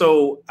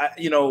 So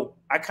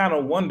I kind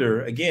of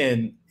wonder.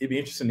 Again, it'd be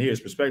interesting to hear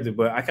his perspective.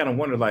 But I kind of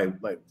wonder,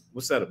 like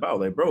what's that about?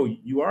 Like, bro,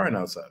 you are an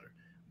outsider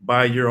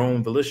by your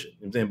own volition.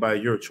 I'm saying by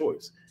your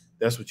choice.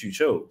 That's what you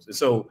chose. And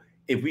so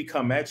if we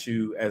come at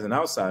you as an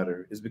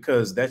outsider, it's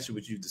because that's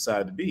what you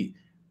decided to be.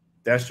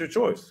 That's your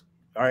choice.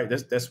 All right,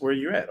 that's where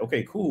you're at.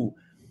 Okay, cool.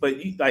 But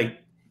I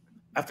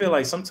feel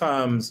like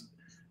sometimes,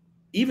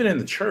 even in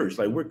the church,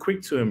 like we're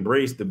quick to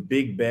embrace the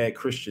big bad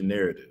Christian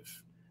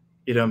narrative.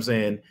 You know what I'm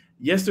saying?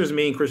 Yes, there's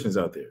mean Christians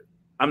out there.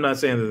 I'm not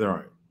saying that there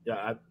aren't.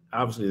 Yeah,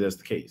 obviously that's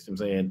the case. You know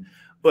what I'm saying,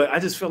 but I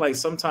just feel like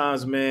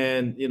sometimes,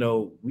 man, you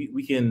know,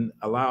 we can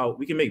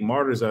make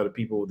martyrs out of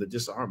people that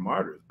just aren't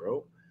martyrs,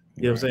 bro.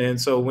 You know what I'm saying?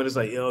 So when it's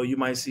like, yo, you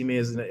might see me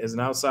as an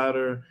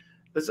outsider.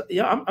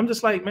 I'm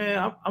just like,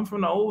 man, I'm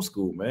from the old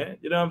school, man.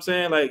 You know what I'm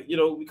saying? Like, you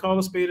know, we call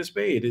a spade a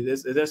spade.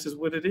 That's just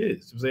what it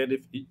is. I'm saying,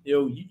 if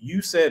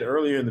you said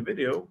earlier in the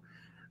video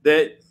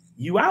that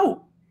you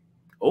out.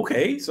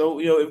 Okay, so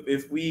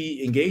if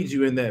we engage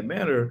you in that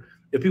manner,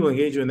 if people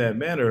engage you in that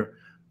manner,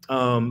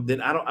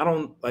 then I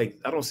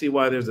don't see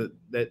why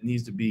that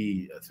needs to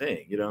be a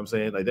thing. You know what I'm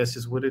saying? Like that's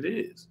just what it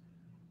is.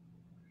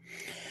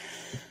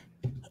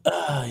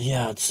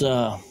 Yeah, it's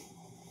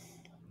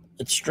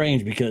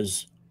strange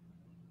because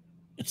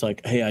it's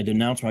like, hey, I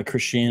denounce my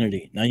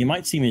Christianity. Now, you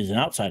might see me as an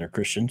outsider,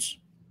 Christians.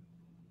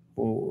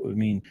 Well, I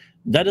mean,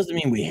 that doesn't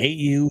mean we hate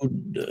you.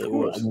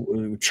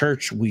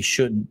 Church, we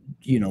should,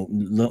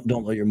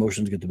 don't let your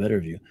emotions get the better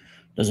of you.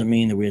 Doesn't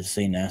mean that we have to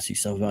say nasty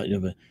stuff about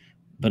you.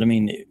 But I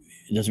mean, it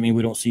doesn't mean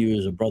we don't see you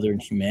as a brother in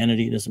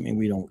humanity. It doesn't mean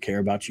we don't care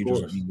about you. It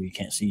doesn't mean we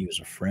can't see you as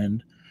a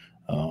friend.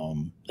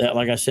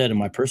 Like I said, in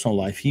my personal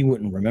life, he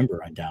wouldn't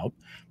remember, I doubt.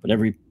 But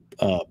every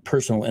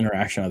personal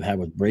interaction I've had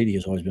with Brady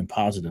has always been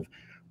positive.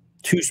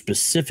 two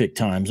specific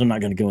times. I'm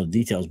not going to go into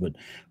details, but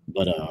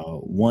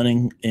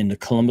one in the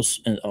Columbus,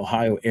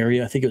 Ohio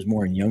area. I think it was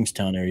more in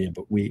Youngstown area,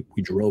 but we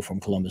drove from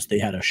Columbus. They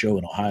had a show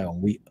in Ohio,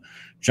 and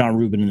John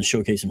Rubin and the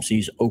Showcase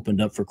MCs opened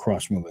up for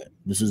Cross Movement.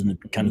 This is in the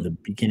kind of the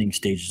beginning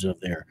stages of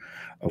their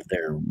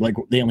like,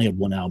 they only had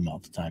one album out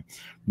at the time.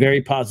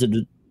 Very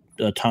positive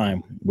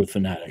time with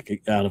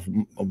Phanatik, out of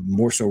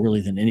more so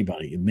really than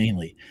anybody,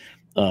 mainly.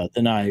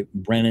 Then I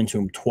ran into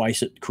him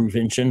twice at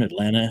Crewvention,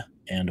 Atlanta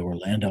and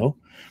Orlando.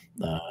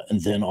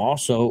 And then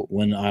also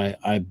when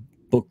I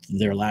booked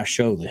their last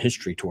show, the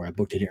History Tour, I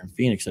booked it here in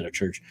Phoenix at a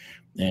church,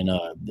 and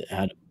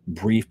had a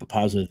brief but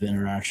positive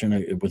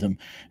interaction with him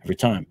every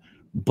time.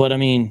 But I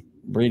mean,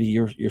 Brady,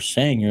 you're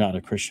saying you're not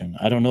a Christian.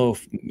 I don't know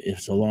if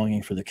it's a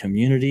longing for the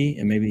community,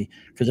 and maybe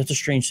because that's a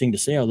strange thing to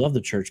say. I love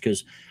the church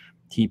because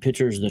he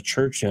pictures the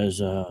church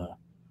as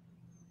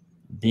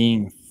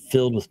being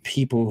filled with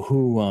people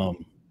who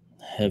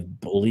have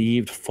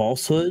believed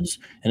falsehoods,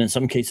 and in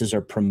some cases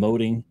are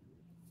promoting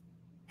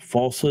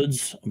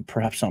falsehoods,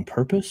 perhaps on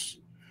purpose.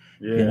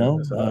 Yeah, you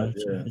know,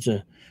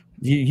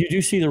 you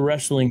do see the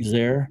wrestlings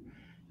there,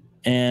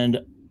 and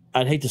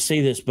I'd hate to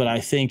say this, but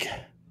I think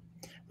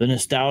the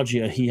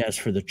nostalgia he has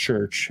for the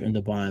church and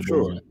the Bible,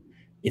 sure.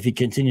 If he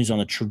continues on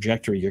the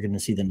trajectory, you're going to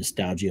see the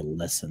nostalgia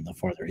lessen the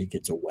farther he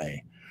gets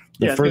away.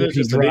 The Yeah, further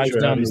he drives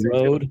down the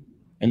road, too.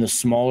 and the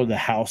smaller the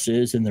house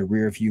is in the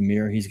rear view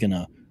mirror, he's going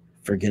to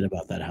forget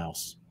about that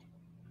house.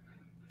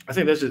 I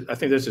think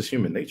that's just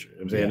human nature.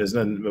 I'm saying there's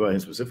nothing about him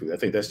specifically. I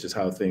think that's just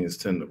how things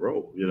tend to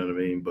roll. You know what I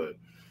mean? But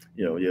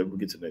we'll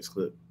get to the next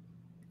clip.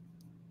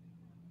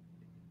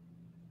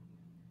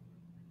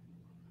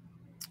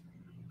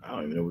 I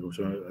don't even know which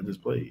one I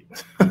just played.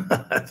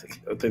 I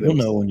think you'll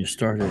know when you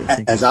started.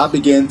 As I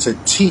began to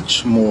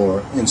teach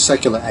more in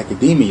secular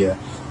academia,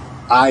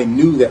 I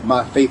knew that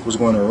my faith was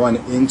going to run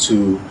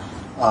into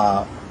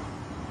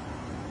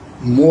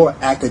more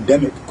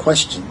academic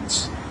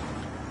questions.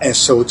 And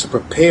so to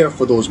prepare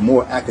for those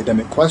more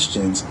academic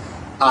questions,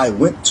 I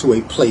went to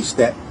a place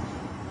that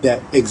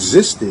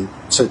existed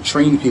to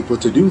train people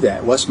to do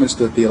that.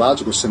 Westminster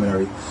Theological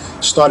Seminary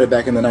started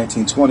back in the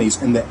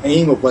 1920s, and the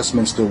aim of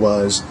Westminster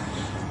was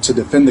to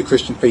defend the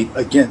Christian faith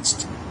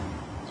against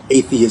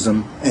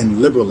atheism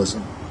and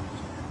liberalism.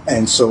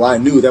 And so I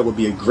knew that would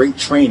be a great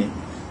training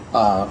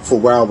for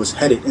where I was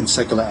headed in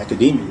secular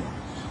academia.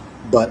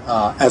 But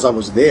as I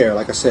was there,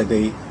 like I said,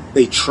 they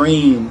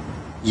train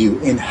you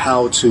in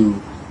how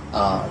to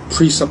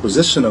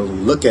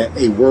presuppositionally look at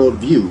a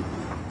worldview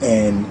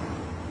and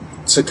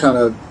to kind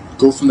of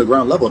go from the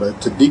ground level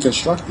to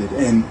deconstruct it.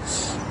 And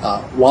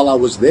while I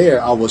was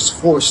there, I was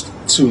forced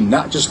to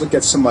not just look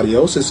at somebody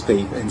else's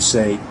faith and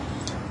say,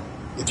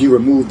 if you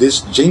remove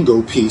this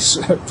jingo piece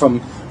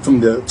from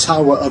the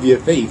tower of your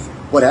faith,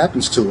 what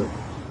happens to it?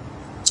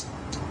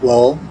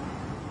 Well,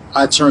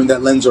 I turned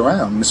that lens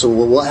around. And so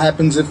what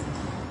happens if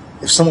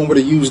someone were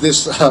to use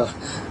this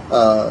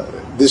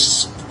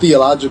this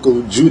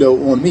theological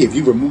judo on me? If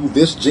you remove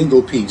this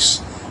jingle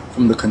piece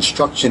from the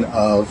construction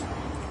of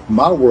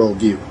my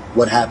worldview,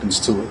 what happens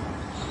to it?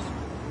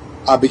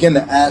 I began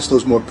to ask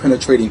those more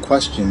penetrating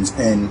questions,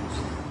 and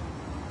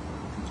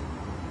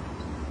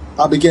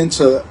I began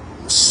to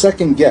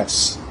second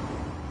guess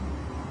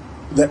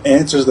the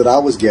answers that I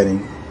was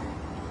getting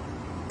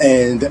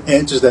and the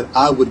answers that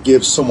I would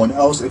give someone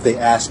else if they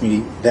asked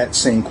me that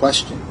same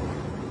question.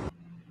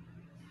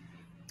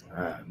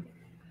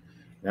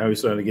 Now we're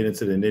starting to get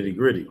into the nitty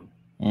gritty.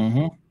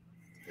 Now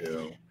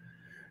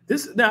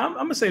I'm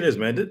gonna say this,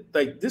 man.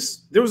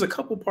 There was a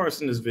couple parts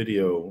in this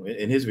video,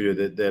 in his video,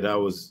 that I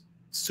was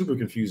super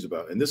confused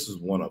about, and this was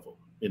one of them.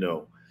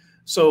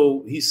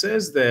 So he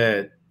says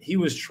that he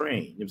was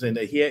trained. You know what I'm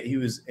saying, that he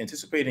was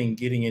anticipating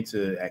getting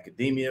into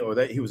academia, or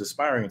that he was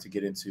aspiring to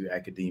get into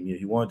academia.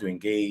 He wanted to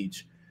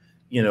engage,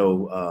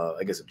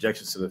 I guess,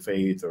 objections to the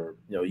faith, or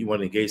he wanted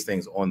to engage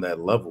things on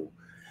that level.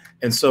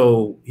 And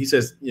so he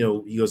says,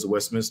 he goes to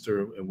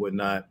Westminster and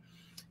whatnot,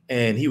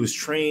 and he was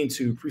trained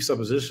to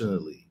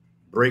presuppositionally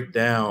break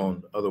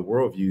down other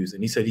worldviews.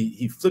 And he said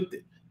he flipped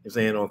it. He's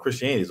saying on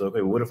Christianity, he's like,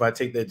 okay, well, what if I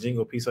take that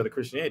jingle piece out of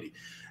Christianity?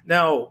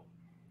 Now,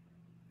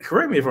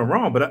 correct me if I'm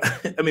wrong, but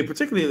I mean,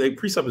 particularly like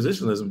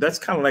presuppositionalism, that's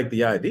kind of like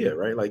the idea,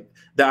 right? Like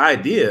the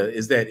idea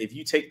is that if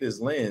you take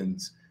this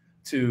lens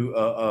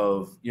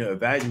of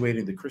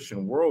evaluating the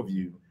Christian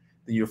worldview,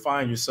 then you'll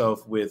find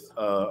yourself with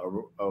a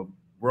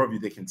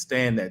worldview that can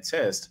stand that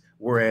test,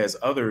 whereas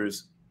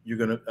others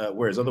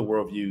whereas other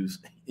worldviews,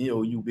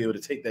 you'll be able to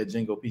take that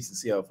jingle piece and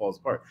see how it falls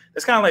apart.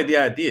 That's kind of like the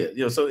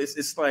idea, so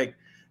it's like,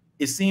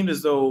 it seemed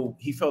as though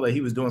he felt like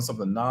he was doing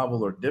something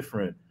novel or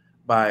different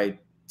by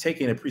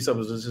taking a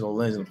presuppositional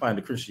lens and applying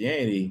to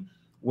Christianity,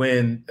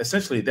 when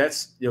essentially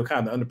that's kind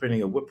of the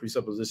underpinning of what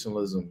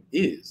presuppositionalism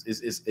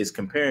is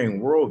comparing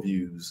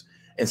worldviews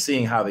and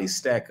seeing how they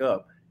stack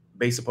up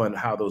based upon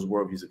how those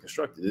worldviews are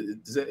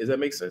constructed. Does that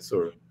make sense?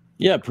 Or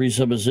yeah,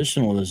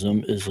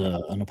 presuppositionalism is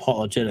an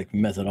apologetic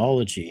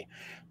methodology.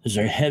 There's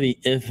a heavy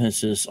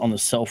emphasis on the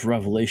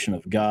self-revelation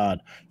of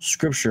God,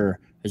 Scripture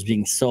as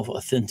being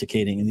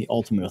self-authenticating and the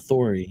ultimate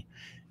authority.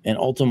 and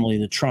ultimately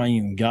the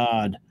triune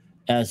God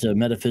as a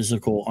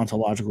metaphysical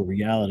ontological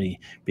reality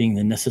being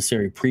the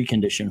necessary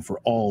precondition for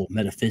all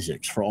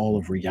metaphysics, for all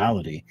of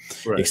reality,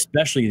 Right.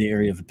 especially the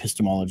area of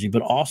epistemology,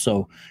 but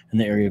also in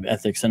the area of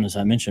ethics and, as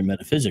I mentioned,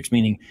 metaphysics,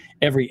 meaning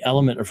every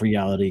element of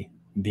reality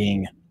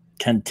being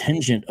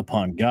contingent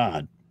upon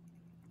God.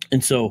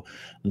 And so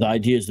the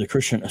idea is the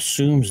Christian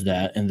assumes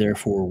that, and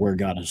therefore where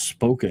God has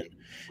spoken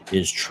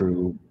is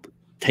true,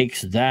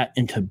 takes that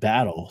into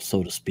battle,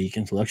 so to speak,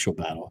 intellectual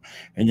battle,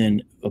 and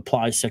then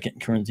applies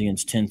 2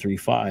 Corinthians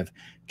 10:3-5,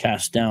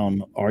 cast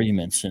down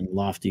arguments and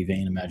lofty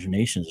vain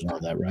imaginations and all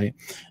that, right?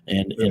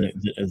 And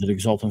that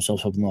exalt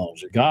themselves up in the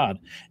knowledge of God.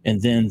 And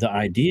then the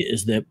idea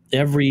is that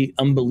every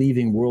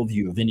unbelieving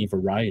worldview of any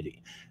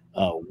variety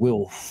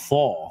will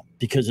fall,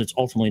 because it's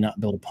ultimately not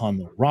built upon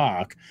the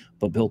rock,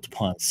 but built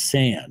upon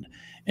sand.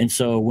 And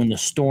so when the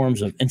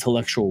storms of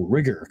intellectual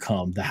rigor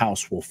come, the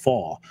house will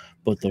fall,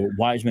 but the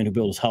wise man who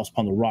built his house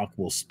upon the rock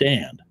will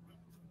stand.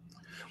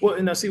 Well,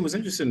 and I see what's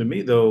interesting to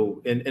me, though,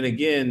 and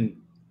again,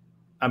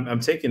 I'm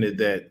taking it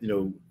that,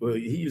 well,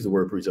 he used the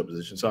word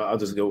presupposition, so I'll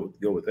just go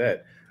with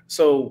that.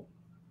 So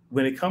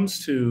when it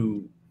comes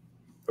to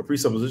a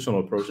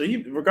presuppositional approach,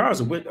 regardless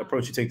of what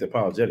approach you take to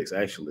apologetics,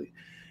 actually,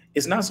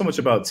 it's not so much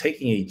about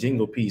taking a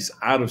jingle piece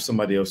out of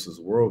somebody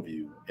else's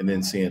worldview and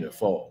then seeing it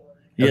fall.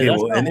 Yeah,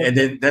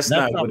 okay, that's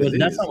not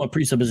what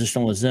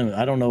presuppositionalism is.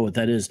 I don't know what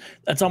that is.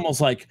 That's almost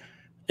like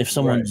if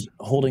someone's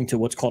holding to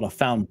what's called a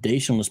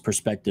foundationalist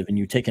perspective and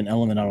you take an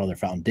element out of their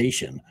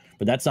foundation,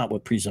 but that's not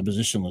what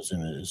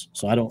presuppositionalism is.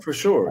 So I don't. For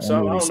sure. So I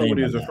don't know what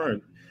he was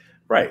referring.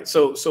 Right.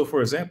 So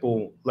for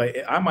example, like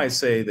I might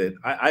say that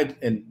I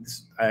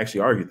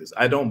actually argue this.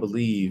 I don't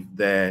believe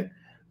that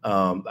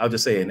I'll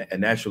just say a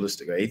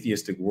naturalistic or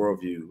atheistic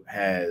worldview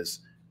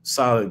has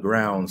solid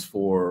grounds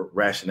for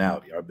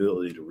rationality, our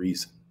ability to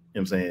reason. You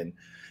know what I'm saying?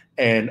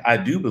 And I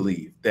do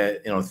believe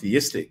that in a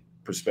theistic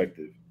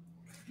perspective,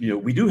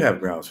 we do have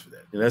grounds for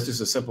that. That's just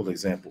a simple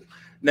example.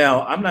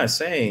 Now, I'm not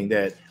saying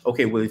that,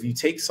 okay, well, if you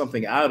take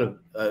something out of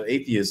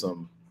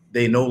atheism,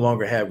 they no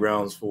longer have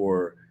grounds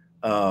for,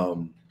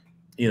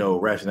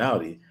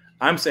 rationality.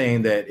 I'm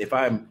saying that if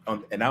I'm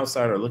an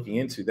outsider looking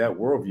into that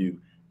worldview,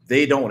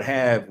 they don't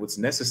have what's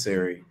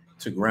necessary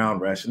to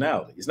ground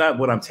rationality. It's not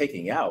what I'm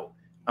taking out.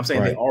 I'm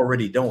saying they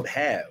already don't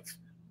have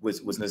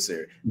what's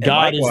necessary. And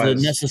God is the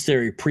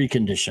necessary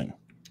precondition.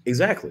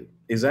 Exactly.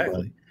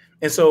 Right.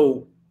 And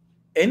so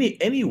any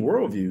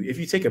worldview, if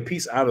you take a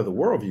piece out of the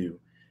worldview,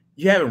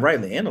 you haven't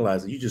rightly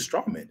analyzed it. You just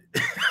strawmanned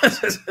it.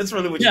 That's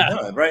really what you've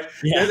done, right?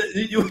 Yeah.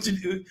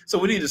 So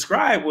what he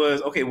described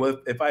was, okay,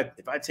 well, if I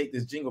take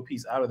this jingle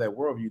piece out of that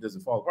worldview, does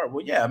it fall apart?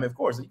 Well, yeah, I mean, of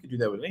course, you could do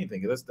that with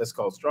anything. That's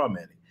called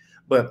strawmanning.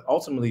 But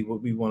ultimately,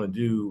 what we want to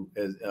do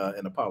as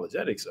in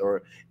apologetics,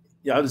 or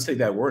I'll just take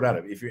that word out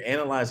of it. If you're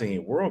analyzing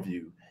a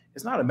worldview,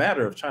 it's not a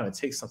matter of trying to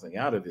take something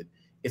out of it.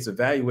 It's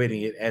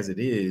evaluating it as it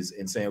is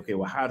and saying, okay,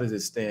 well, how does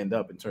it stand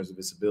up in terms of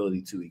its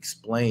ability to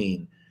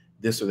explain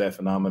this or that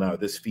phenomena or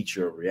this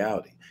feature of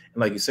reality?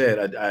 And like you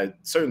said, I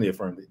certainly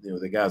affirm that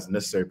the God's a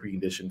necessary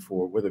precondition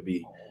for whether it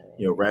be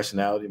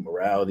rationality,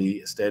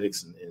 morality,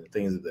 aesthetics, and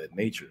things of that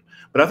nature.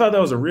 But I thought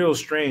that was a real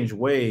strange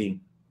way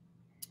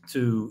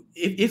to,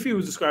 if he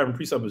was describing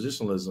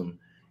presuppositionalism,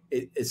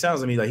 it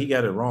sounds to me like he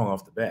got it wrong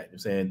off the bat. You're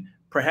saying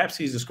perhaps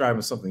he's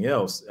describing something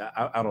else.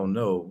 I don't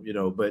know,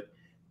 but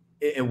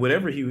and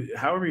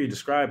however he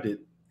described it,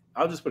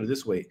 I'll just put it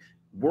this way: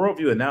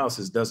 worldview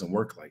analysis doesn't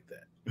work like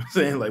that. I'm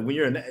saying, like when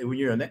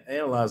you're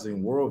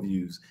analyzing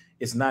worldviews,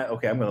 it's not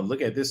okay. I'm going to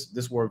look at this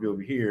worldview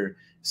over here,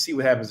 see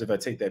what happens if I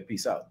take that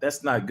piece out.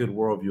 That's not good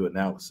worldview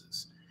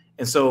analysis.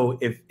 And so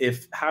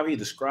if how he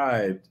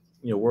described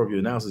worldview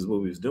analysis,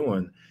 what he was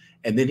doing,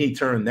 and then he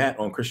turned that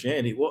on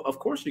Christianity, well, of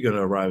course you're going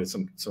to arrive at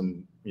some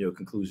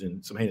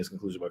conclusion, some heinous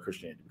conclusion about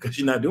Christianity, because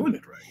you're not doing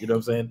it right. You know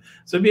what I'm saying?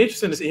 So it'd be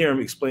interesting to hear him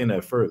explain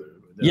that further.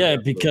 Yeah,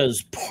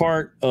 because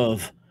part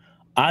of,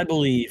 I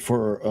believe,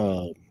 for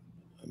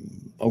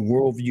a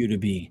worldview to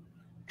be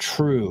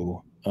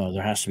true,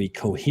 there has to be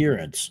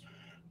coherence.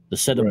 The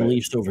set of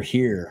beliefs over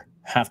here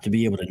have to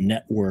be able to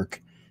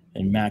network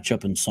and match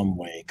up in some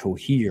way,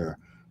 cohere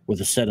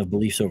with a set of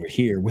beliefs over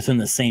here within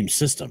the same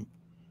system.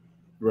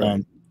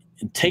 Right.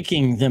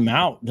 Taking them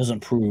out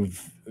doesn't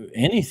prove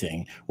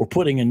anything, or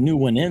putting a new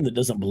one in that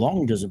doesn't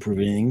belong doesn't prove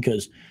anything,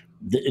 because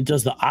it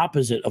does the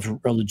opposite of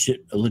a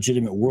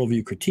legitimate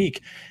worldview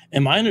critique.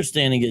 And my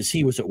understanding is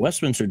he was at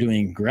Westminster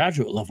doing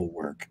graduate level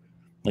work,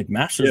 like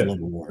master's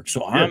level work.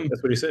 So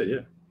that's what he said. Yeah.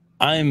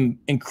 I'm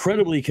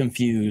incredibly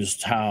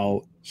confused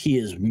how he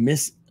is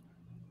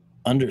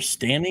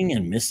misunderstanding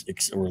and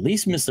or at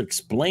least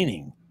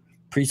misexplaining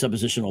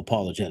presuppositional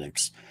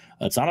apologetics.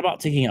 It's not about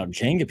taking out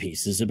Jenga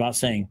pieces. It's about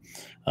saying,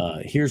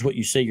 here's what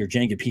you say your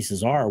Jenga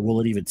pieces are.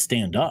 Will it even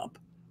stand up?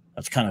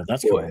 That's kind of and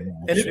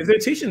if they're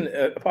teaching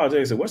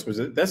apologetics at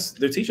Westminster,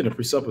 they're teaching a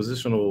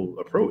presuppositional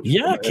approach.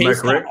 Yeah,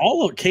 Case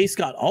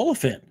got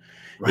Oliphant.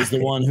 is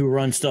the one who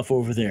runs stuff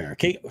over there.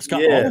 Okay,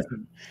 Scott Yeah. Oliver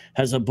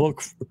has a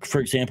book,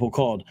 for example,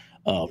 called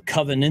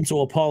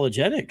Covenantal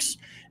Apologetics.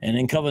 And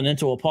in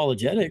Covenantal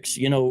Apologetics,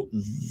 you know,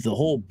 the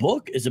whole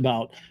book is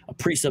about a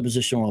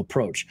presuppositional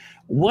approach.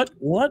 What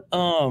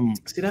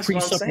See, that's what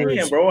I'm saying,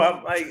 presuppers, bro.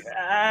 I'm like,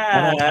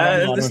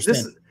 I don't this,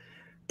 understand.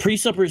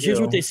 Presuppers, here's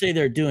You what know. they say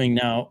they're doing.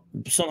 Now,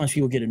 sometimes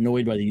people get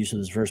annoyed by the use of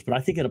this verse, but I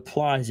think it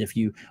applies if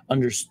you're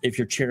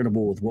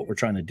charitable with what we're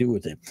trying to do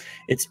with it.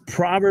 It's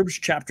Proverbs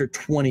chapter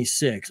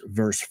 26,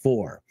 verse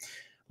 4.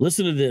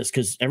 Listen to this,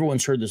 because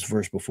everyone's heard this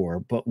verse before,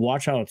 but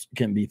watch how it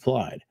can be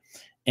applied.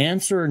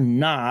 Answer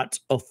not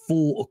a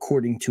fool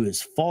according to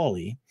his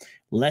folly,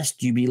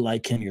 lest you be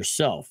like him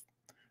yourself.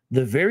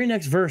 The very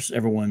next verse,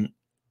 everyone,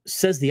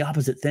 says the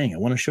opposite thing. I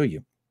want to show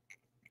you.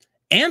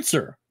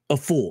 Answer a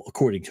fool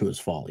according to his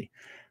folly,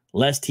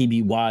 lest he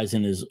be wise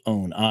in his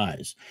own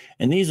eyes.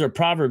 And these are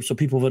proverbs, so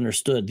people have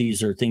understood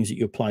these are things that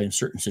you apply in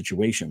certain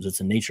situations. It's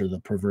the nature of the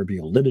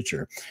proverbial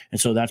literature.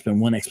 And so that's been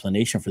one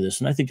explanation for this,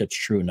 and I think that's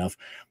true enough.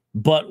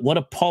 But what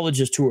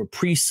apologists who are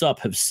pre-sup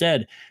have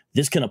said,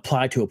 this can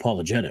apply to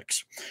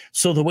apologetics.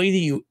 So the way that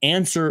you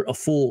answer a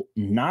fool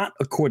not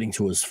according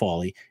to his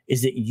folly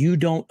is that you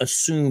don't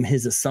assume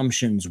his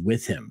assumptions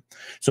with him.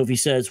 So if he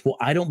says, well,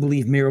 I don't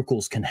believe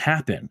miracles can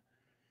happen,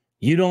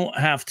 you don't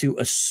have to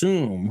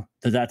assume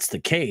that that's the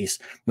case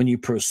when you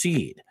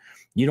proceed.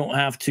 You don't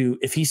have to,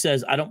 if he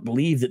says, I don't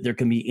believe that there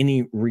can be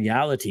any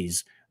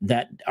realities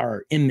that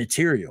are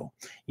immaterial,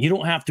 you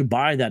don't have to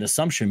buy that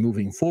assumption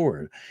moving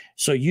forward.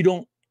 So you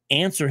don't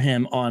answer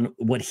him on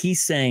what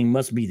he's saying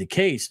must be the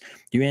case.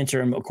 You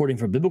answer him according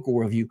to a biblical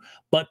worldview,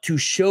 but to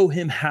show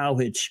him how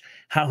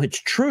it's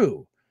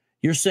true.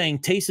 You're saying,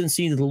 taste and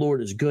see that the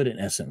Lord is good, in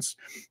essence.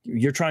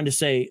 You're trying to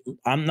say,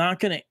 I'm not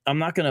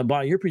gonna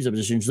buy your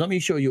presuppositions. Let me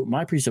show you what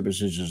my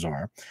presuppositions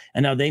are.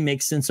 And now they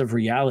make sense of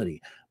reality.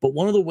 But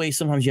one of the ways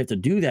sometimes you have to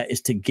do that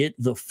is to get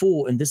the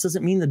fool, and this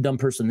doesn't mean the dumb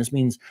person. This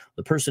means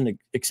the person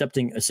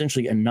accepting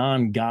essentially a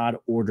non-God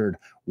ordered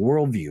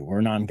worldview or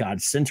a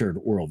non-God centered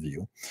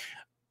worldview,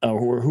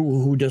 or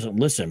who doesn't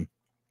listen.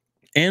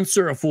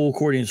 Answer a fool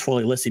according to his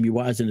folly, lest he be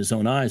wise in his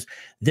own eyes.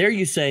 There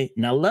you say,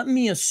 now let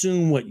me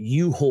assume what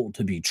you hold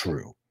to be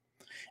true.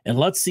 And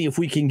let's see if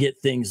we can get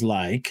things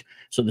like,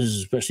 so this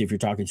is especially if you're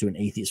talking to an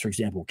atheist, for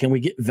example, can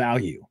we get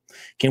value?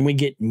 Can we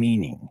get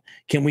meaning?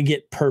 Can we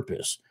get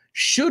purpose?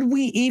 Should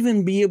we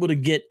even be able to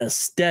get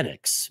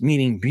aesthetics,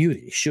 meaning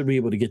beauty? Should we be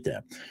able to get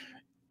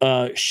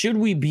that? Should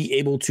we be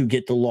able to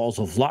get the laws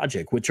of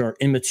logic, which are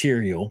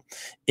immaterial,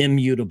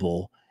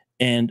 immutable,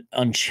 and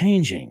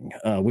unchanging,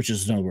 which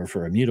is another word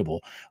for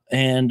immutable,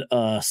 and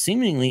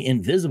seemingly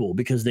invisible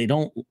because they're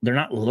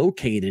not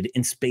located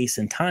in space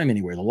and time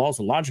anywhere. The laws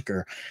of logic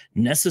are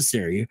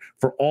necessary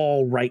for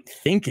all right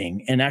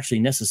thinking and actually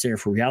necessary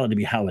for reality to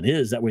be how it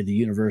is. That way the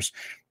universe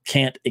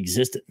can't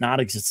not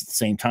exist at the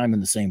same time in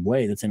the same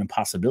way. That's an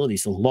impossibility.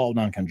 So the law of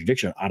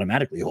non-contradiction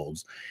automatically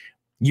holds.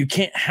 You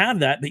can't have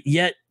that, but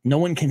yet no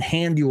one can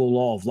hand you a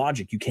law of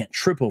logic. You can't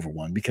trip over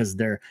one because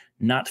they're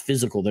not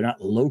physical. They're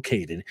not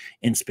located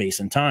in space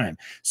and time.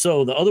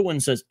 So the other one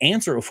says,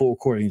 answer a fool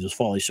according to his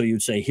folly. So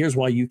you'd say, here's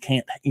why you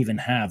can't even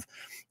have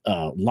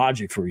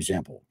logic, for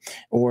example.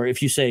 Or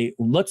if you say,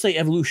 let's say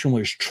evolution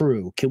was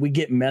true, can we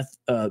get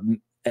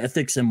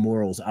ethics and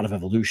morals out of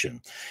evolution?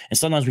 And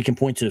sometimes we can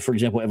point to, for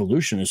example,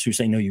 evolutionists who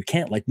say, no, you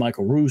can't, like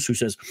Michael Roos, who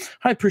says,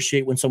 I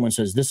appreciate when someone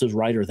says this is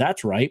right or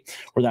that's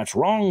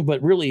wrong,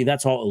 but really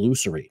that's all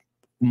illusory.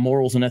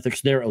 Morals and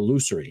ethics, they're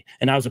illusory.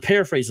 And I was a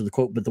paraphrase of the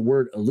quote, but the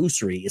word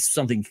illusory is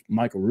something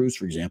Michael Roos,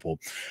 for example,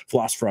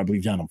 philosopher, I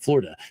believe, down in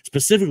Florida,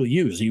 specifically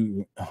used.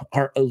 You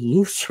are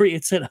illusory.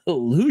 It's an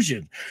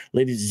illusion,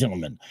 ladies and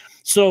gentlemen.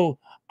 So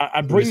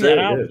I bring that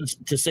out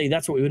to say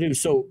that's what we would do.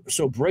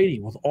 So Brady,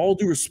 with all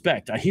due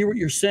respect, I hear what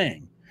you're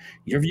saying.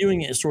 You're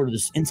viewing it as sort of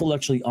this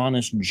intellectually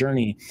honest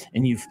journey,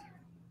 and you've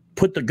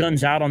put the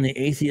guns out on the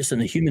atheists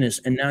and the humanists,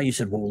 and now you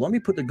said, well, let me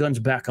put the guns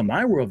back on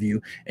my worldview,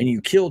 and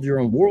you killed your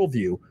own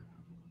worldview.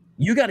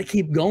 You got to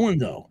keep going,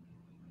 though.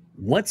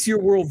 What's your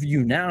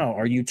worldview now?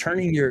 Are you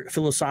turning your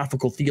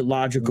philosophical,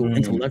 theological,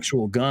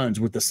 intellectual guns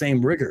with the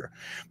same rigor?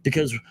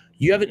 Because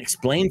you haven't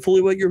explained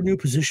fully what your new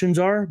positions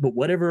are, but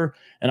whatever,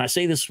 and I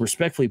say this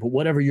respectfully, but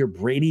whatever your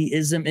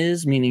Bradyism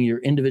is, meaning your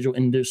individual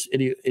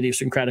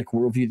idiosyncratic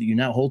worldview that you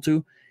now hold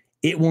to,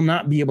 it will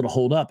not be able to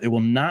hold up. It will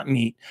not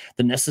meet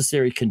the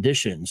necessary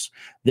conditions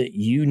that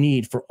you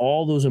need for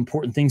all those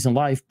important things in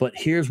life. But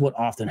here's what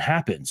often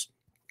happens.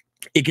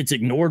 It gets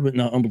ignored with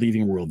an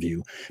unbelieving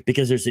worldview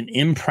because there's an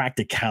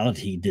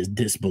impracticality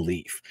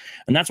disbelief.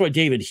 And that's why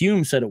David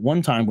Hume said at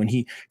one time when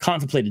he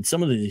contemplated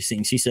some of these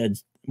things, he said,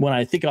 when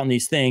I think on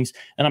these things,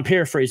 and I'm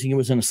paraphrasing, it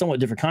was in a somewhat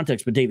different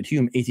context, but David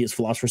Hume, atheist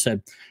philosopher,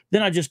 said,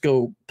 then I just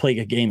go play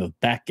a game of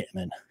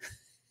backgammon.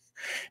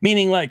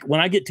 Meaning, like,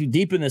 when I get too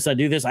deep in this, I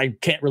do this, I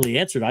can't really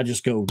answer it. I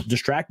just go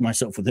distract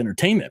myself with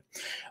entertainment.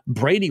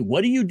 Brady,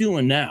 what are you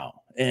doing now?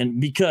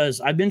 And because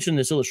I mentioned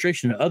this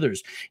illustration to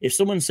others, if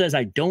someone says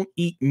I don't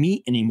eat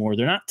meat anymore,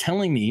 they're not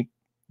telling me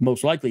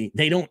most likely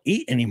they don't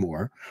eat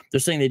anymore. They're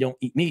saying they don't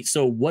eat meat.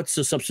 So what's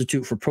the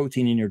substitute for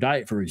protein in your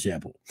diet, for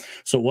example?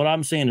 So what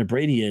I'm saying to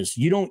Brady is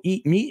you don't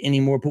eat meat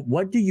anymore, but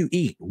what do you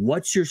eat?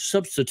 What's your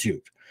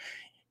substitute?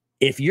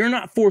 If you're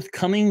not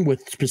forthcoming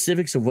with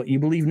specifics of what you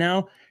believe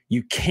now,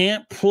 you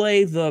can't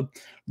play the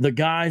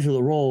guise or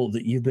the role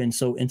that you've been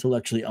so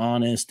intellectually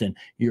honest and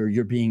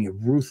you're being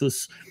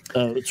ruthless,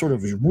 sort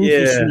of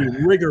ruthlessly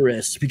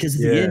rigorous, because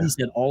at the end he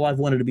said, all I've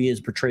wanted to be is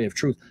a portray of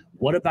truth.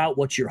 What about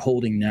what you're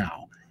holding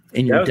now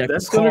in your deck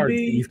of cards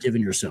that you've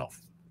given yourself?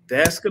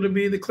 That's going to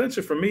be the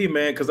clincher for me,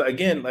 man. Because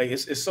again, like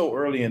it's so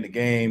early in the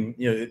game,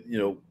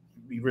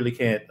 we really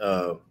can't.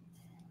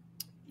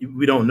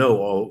 We don't know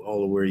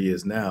all of where he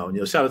is now.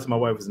 Shout out to my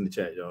wife who's in the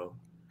chat, y'all.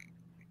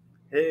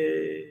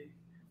 Hey.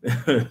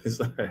 But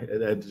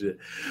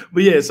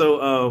yeah,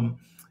 so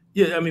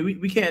I mean,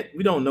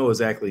 we don't know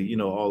exactly,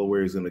 all of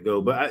where he's going to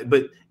go,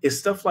 but it's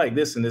stuff like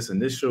this in this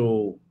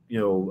initial,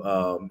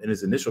 in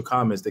his initial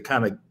comments that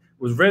kind of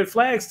was red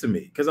flags to me,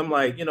 because I'm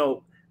like,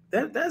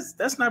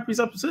 that's not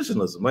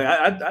presuppositionalism. Like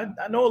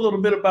I know a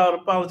little bit about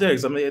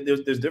apologetics. I mean,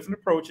 there's different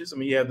approaches. I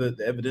mean, you have the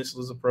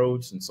evidentialist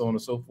approach and so on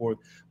and so forth.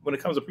 When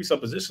it comes to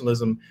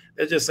presuppositionalism,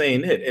 they're just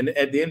saying it. And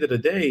at the end of the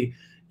day,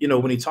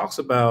 when he talks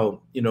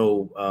about,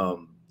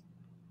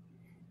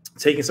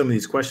 taking some of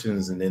these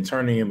questions and then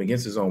turning him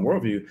against his own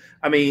worldview.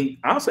 I mean,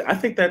 honestly, I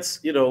think that's,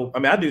 I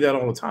mean, I do that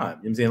all the time.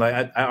 You know what I'm saying?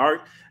 Like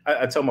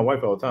I tell my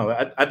wife all the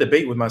time, I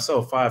debate with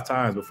myself 5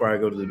 times before I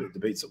go to the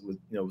debates with,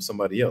 with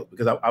somebody else,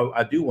 because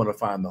I do want to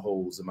find the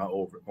holes in my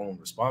own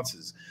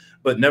responses.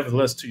 But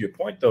nevertheless, to your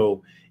point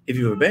though, if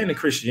you've abandoned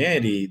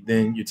Christianity,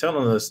 then you're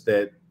telling us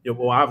that,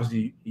 well,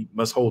 obviously you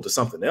must hold to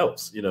something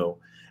else,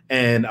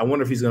 And I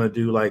wonder if he's going to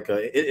do like,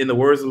 in the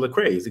words of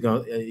Lecrae,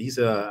 he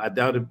said, I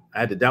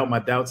had to doubt my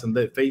doubts and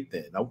let faith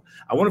in.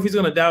 I wonder if he's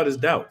going to doubt his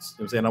doubts.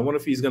 You know what I'm saying? I wonder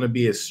if he's going to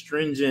be as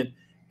stringent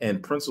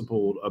and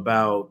principled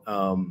about,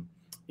 going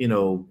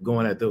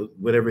at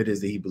whatever it is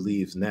that he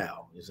believes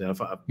now. You know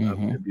what I'm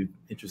saying? It'd be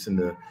interesting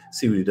to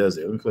see what he does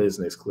there. Let me play this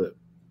next clip.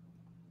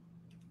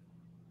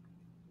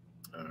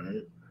 All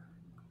right.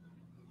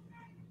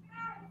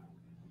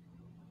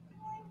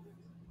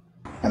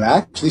 And I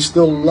actually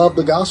still love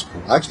the gospel.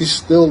 I actually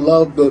still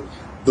love the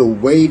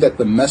way that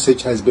the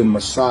message has been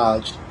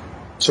massaged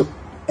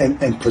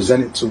and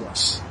presented to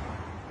us.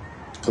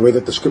 The way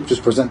that the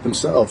scriptures present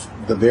themselves,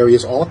 the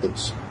various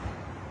authors.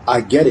 I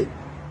get it.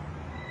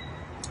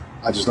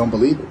 I just don't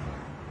believe it.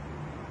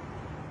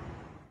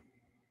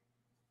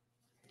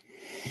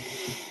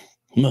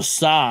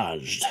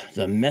 Massaged.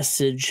 The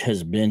message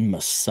has been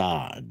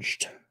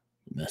massaged.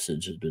 The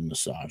message has been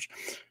massaged.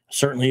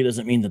 Certainly it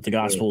doesn't mean that the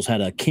gospel's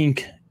had a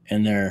kink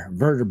in their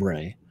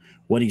vertebrae.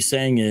 What he's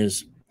saying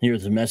is,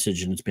 here's the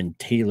message, and it's been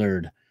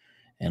tailored,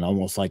 and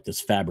almost like this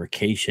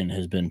fabrication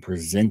has been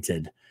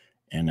presented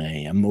in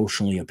a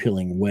emotionally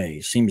appealing way.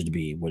 Seems to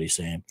be what he's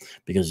saying.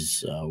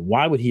 Because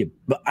why would he?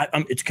 But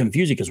it's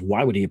confusing, because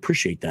why would he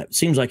appreciate that? It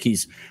seems like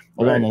he's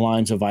along the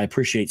lines of, I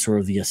appreciate sort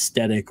of the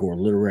aesthetic or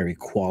literary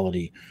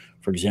quality,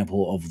 for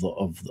example,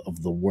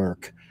 of the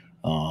work.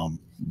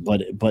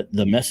 But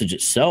the message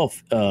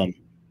itself,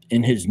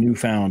 in his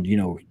newfound,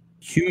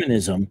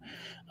 humanism.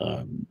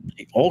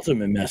 The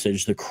ultimate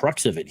message, the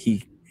crux of it,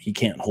 he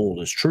can't hold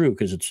as true,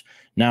 because it's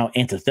now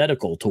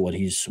antithetical to what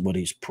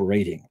he's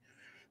parading.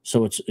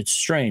 So it's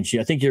strange.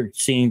 I think you're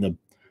seeing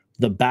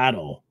the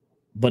battle,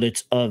 but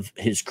it's of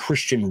his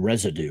Christian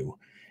residue.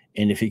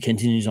 And if he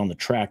continues on the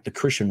track, the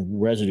Christian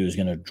residue is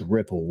going to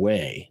drip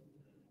away,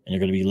 and you're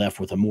going to be left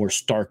with a more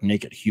stark,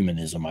 naked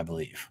humanism, I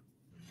believe.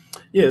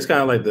 Yeah, it's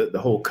kind of like the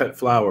whole cut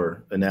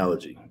flower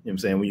analogy. You know what I'm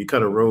saying? When you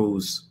cut a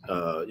rose,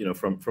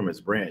 from its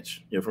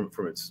branch,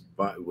 from its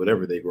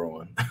whatever they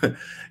grow on,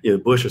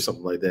 bush or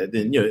something like that,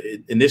 then,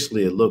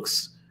 initially it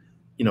looks,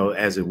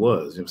 as it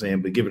was, you know what I'm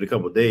saying? But give it a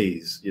couple of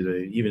days,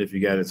 even if you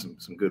got it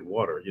some good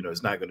water,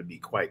 it's not going to be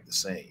quite the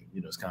same.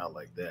 It's kind of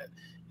like that.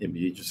 It'd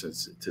be interesting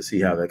to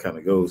see how that kind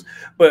of goes.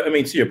 But I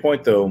mean, to your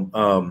point though,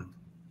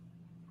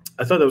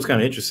 I thought that was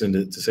kind of interesting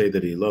to say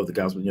that he loved the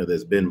gospel,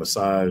 that's been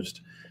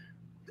massaged.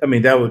 I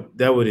mean,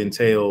 that would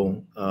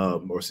entail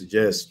or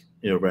suggest,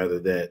 rather,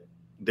 that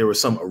there was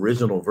some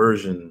original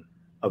version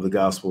of the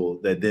gospel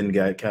that then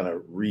got kind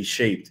of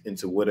reshaped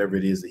into whatever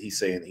it is that he's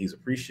saying that he's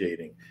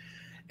appreciating.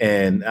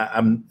 And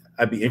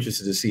I'd be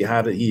interested to see,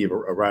 how did he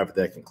arrive at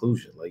that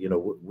conclusion? Like,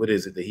 what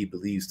is it that he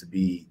believes to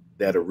be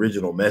that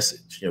original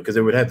message? Because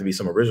there would have to be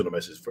some original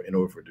message in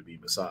order for it to be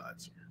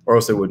massaged, or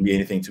else there wouldn't be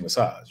anything to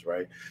massage,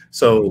 right?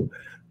 So,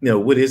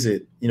 what is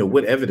it?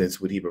 What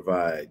evidence would he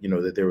provide?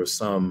 That there was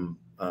some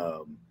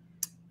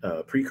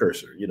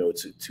precursor,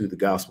 to the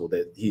gospel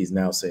that he's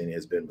now saying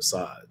has been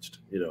massaged.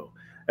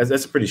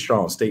 That's a pretty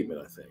strong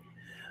statement, I think.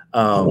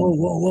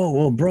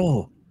 Whoa,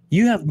 bro!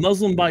 You have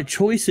Muslim by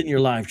choice in your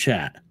live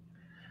chat.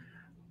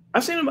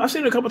 I've seen him. I've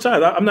seen him a couple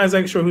times. I'm not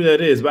exactly sure who that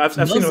is, but I've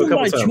seen him a couple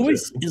times. Muslim by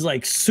Choice is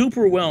like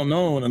super well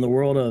known in the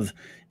world of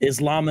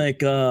Islamic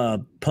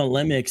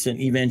polemics and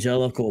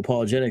evangelical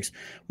apologetics.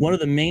 One of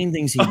the main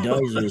things he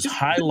does is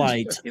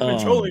highlight. He's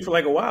been trolling for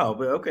like a while,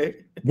 but okay.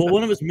 Well,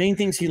 one of his main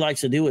things he likes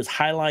to do is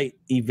highlight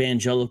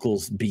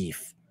evangelicals'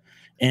 beef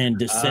and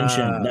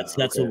dissension. That's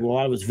okay. A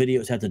lot of his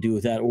videos have to do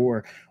with that,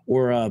 or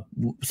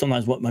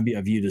sometimes what might be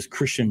viewed as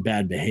Christian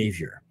bad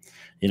behavior.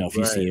 You know, if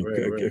you see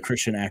a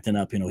Christian acting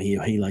up, you know,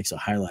 he likes to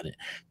highlight it.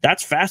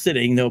 That's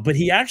fascinating, though. But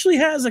he actually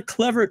has a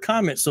clever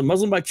comment. So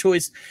Muslim by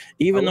Choice,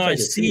 even though I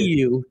see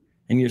you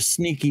and your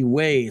sneaky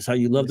ways, how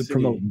you love to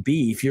promote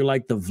beef, you're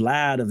like the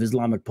Vlad of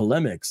Islamic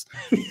polemics.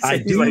 I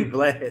do like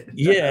Vlad.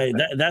 Yeah,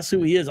 that's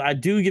who he is. I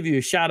do give you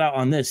a shout out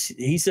on this.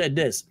 He said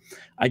this.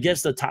 I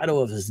guess the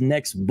title of his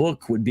next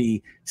book would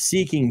be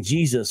Seeking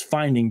Jesus,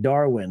 Finding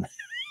Darwin.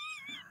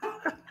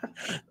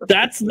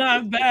 That's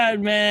not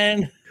bad,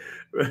 man.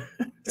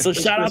 So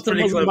shout out to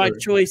Muslim by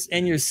Choice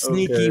and your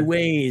sneaky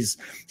ways.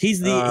 He's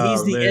the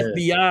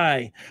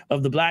FBI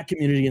of the black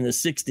community in the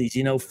 60s,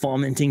 you know,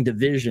 fomenting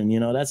division. You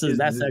know, that's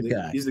that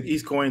guy.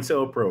 He's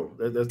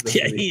COINTELPRO. That's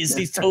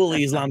he's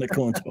totally Islamic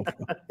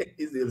COINTELPRO.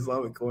 He's the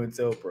Islamic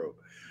COINTELPRO.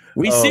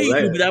 We see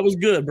you, but that was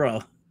good,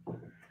 bro.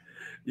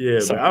 Yeah,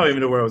 but I don't even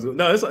know where I was going.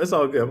 No, it's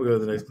all good. I'm gonna go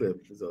to the next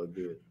clip. It's all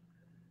good.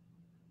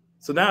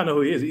 So now I know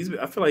who he is.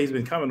 I feel like he's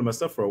been commenting on my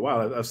stuff for a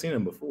while. I've seen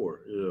him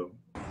before, you know.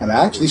 And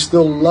I actually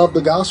still love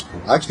the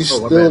gospel. I actually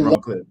still wrong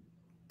clip.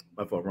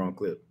 My fault, wrong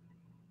clip.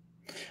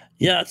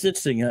 Yeah, it's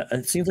interesting.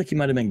 It seems like he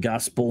might have been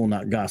gospel,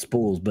 not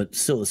gospels, but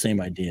still the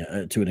same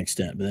idea to an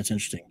extent. But that's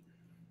interesting.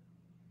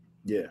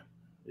 Yeah.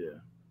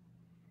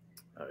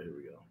 All right, here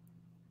we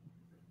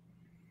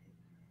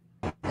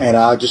go. And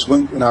I just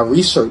went and I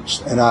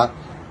researched, and I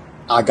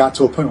got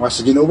to a point where I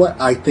said, you know what?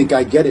 I think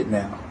I get it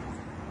now.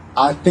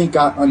 I think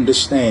I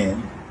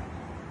understand.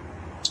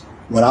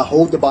 When I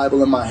hold the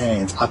Bible in my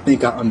hands, I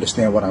think I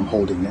understand what I'm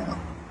holding now.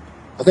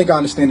 I think I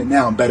understand it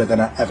now better than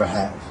I ever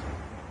have.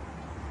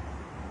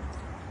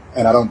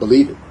 And I don't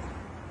believe it,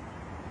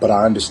 but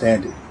I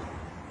understand it.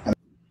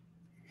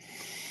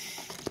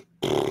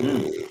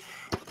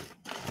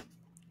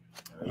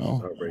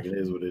 Heartbreaking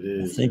is what it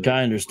is. I think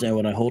I understand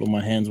what I hold in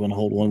my hands when I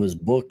hold one of his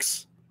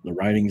books, The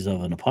Writings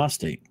of an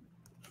Apostate.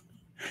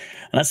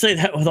 And I say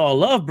that with all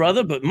love,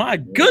 brother, but my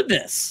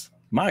goodness.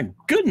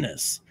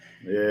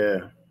 Yeah.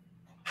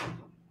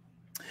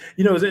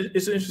 You know,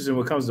 it's interesting.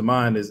 What comes to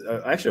mind is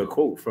actually a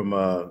quote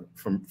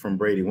from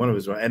Brady, one of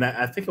his, and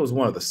I think it was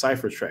one of the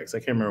cipher tracks. I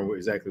can't remember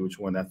exactly which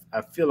one.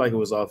 I feel like it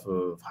was off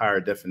of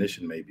Higher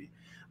Definition, maybe.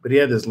 But he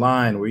had this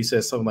line where he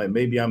says something like,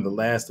 "Maybe I'm the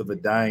last of a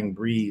dying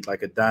breed,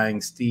 like a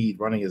dying steed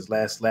running his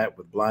last lap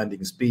with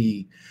blinding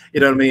speed." You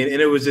know what I mean? And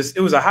it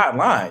was a hot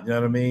line. You know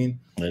what I mean?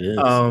 It is.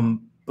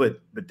 But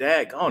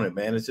daggone it,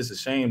 man, it's just a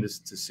shame to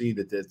see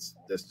that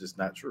that's just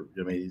not true.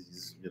 I mean,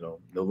 he's no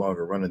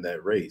longer running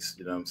that race.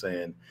 You know what I'm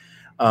saying?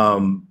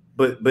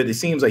 But it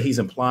seems like he's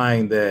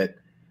implying that,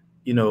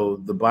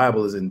 the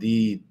Bible is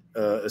indeed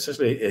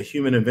essentially a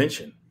human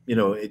invention,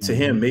 to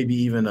him, maybe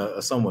even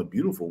a somewhat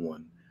beautiful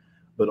one,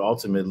 but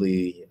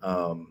ultimately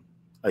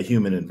a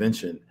human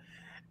invention.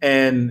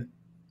 And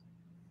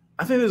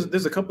I think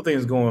there's a couple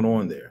things going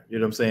on there. You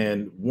know what I'm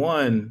saying?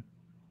 One,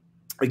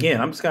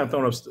 again, I'm just kind of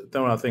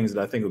throwing out things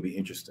that I think would be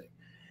interesting.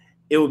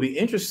 It will be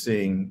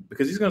interesting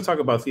because he's going to talk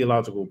about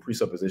theological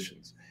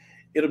presuppositions.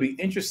 It'll be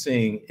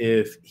interesting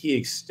if he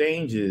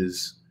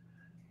exchanges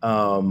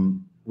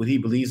what he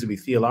believes to be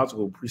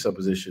theological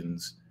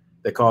presuppositions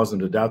that cause him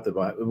to doubt the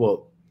Bible.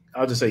 Well,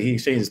 I'll just say he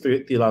exchanges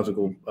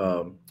theological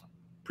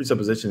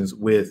presuppositions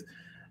with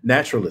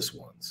naturalist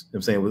ones. You know what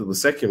I'm saying, with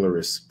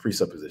secularist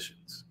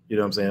presuppositions. You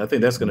know what I'm saying? I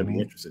think that's going to be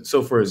interesting.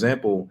 So, for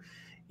example,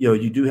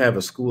 you do have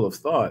a school of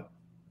thought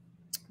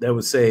that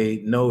would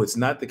say, no, it's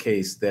not the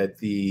case that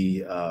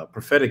the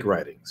prophetic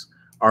writings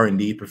are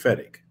indeed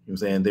prophetic. You know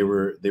what I'm saying?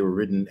 They were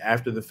written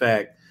after the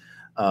fact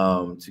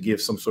to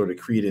give some sort of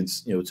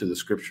credence, to the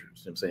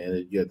scriptures. You know what I'm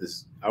saying? You have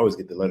this, I always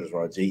get the letters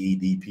wrong,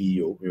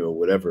 JEDP or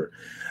whatever.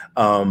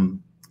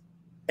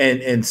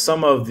 And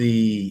some of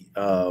the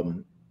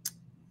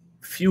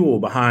fuel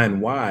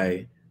behind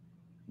why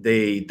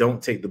they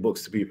don't take the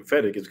books to be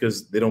prophetic is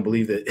because they don't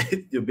believe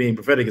that being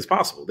prophetic is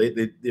possible.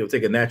 They'll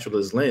take a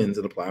naturalist lens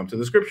and apply them to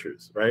the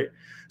scriptures, right?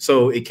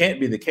 So it can't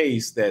be the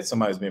case that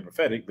somebody's being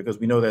prophetic because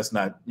we know that's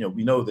not,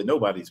 we know that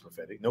nobody's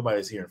prophetic.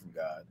 Nobody's hearing from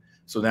God.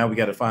 So now we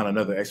got to find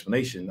another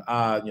explanation.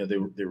 They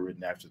were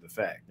written after the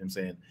fact. You know what I'm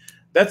saying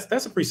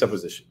that's a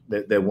presupposition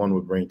that one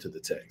would bring to the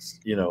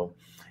text,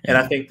 And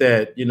I think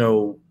that,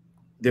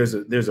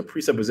 there's a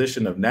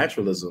presupposition of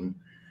naturalism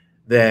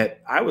that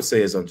I would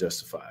say is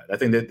unjustified. I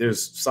think that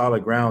there's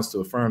solid grounds to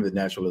affirm that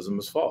naturalism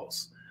is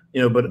false,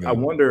 but I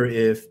wonder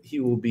if he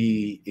will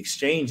be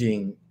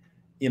exchanging,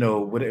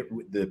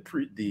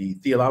 the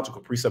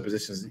theological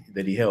presuppositions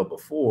that he held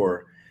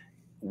before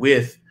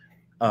with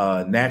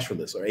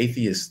naturalist or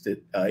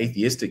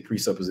atheistic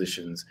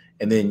presuppositions,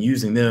 and then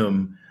using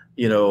them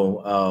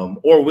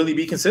Or will he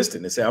be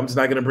consistent and say, I'm just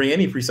not going to bring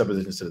any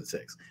presuppositions to the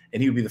text?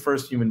 And he would be the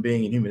first human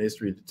being in human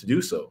history to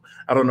do so.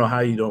 I don't know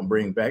how you don't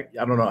bring back,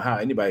 I don't know how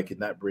anybody could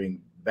not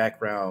bring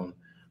background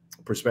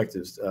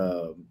perspectives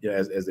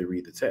as they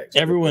read the text.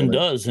 Everyone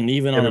does. And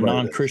even on a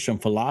non-Christian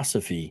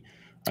philosophy,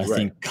 I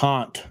think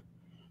Kant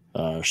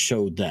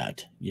showed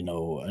that,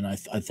 and I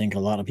think a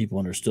lot of people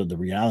understood the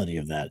reality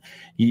of that.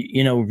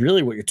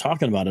 Really what you're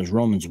talking about is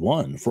Romans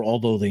 1. For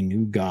although they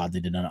knew God, they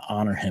did not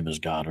honor him as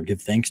God or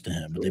give thanks to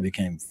him, but they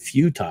became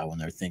futile in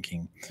their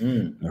thinking.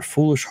 Their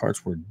foolish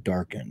hearts were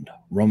darkened.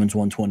 Romans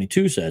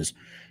 1:22 says,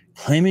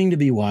 claiming to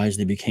be wise,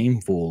 they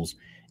became fools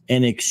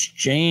and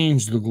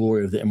exchanged the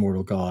glory of the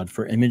immortal God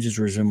for images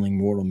resembling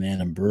mortal man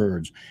and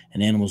birds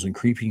and animals and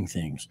creeping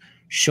things,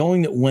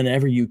 showing that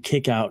whenever you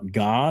kick out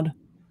God,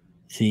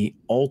 the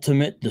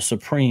ultimate, the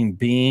supreme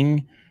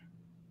being,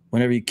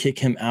 whenever you kick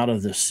him out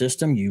of the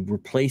system, you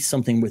replace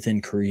something within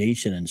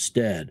creation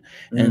instead.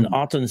 And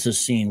often this is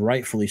seen,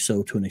 rightfully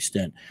so to an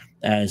extent,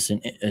 as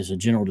a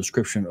general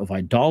description of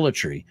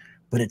idolatry.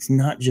 But it's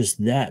not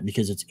just that,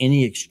 because it's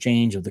any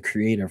exchange of the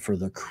creator for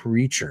the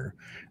creature.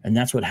 And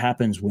that's what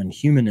happens when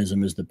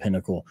humanism is the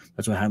pinnacle.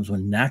 That's what happens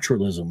when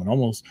naturalism, and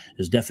almost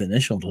is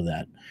definitional to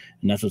that.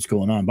 And that's what's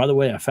going on. By the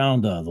way, I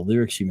found the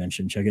lyrics you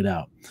mentioned. Check it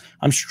out.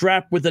 I'm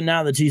strapped with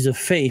analogies of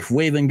faith,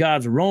 waving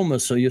God's aroma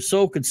so your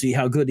soul could see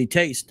how good he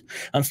tastes.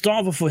 I'm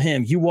starving for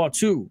him. You are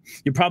too.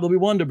 You're probably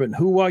wondering,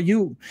 who are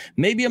you?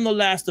 Maybe I'm the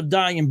last of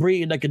dying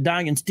breed, like a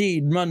dying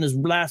steed, running his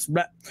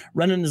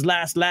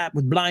last lap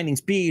with blinding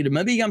speed. Or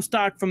maybe I'm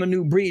stock from a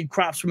new breed,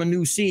 crops from a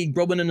new seed,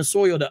 growing in the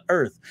soil, the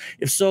earth.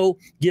 If so,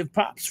 give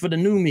props for the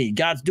new me.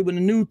 God's doing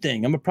a new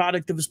thing. I'm a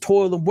product of his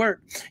toil and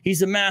work.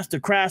 He's a master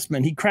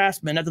craftsman. He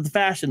craftsman after the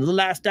fashion of the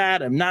last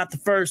Adam, not the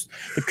first.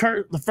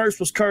 The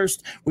first was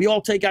cursed. We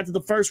all take after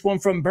the first one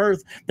from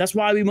birth. That's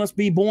why we must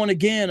be born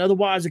again.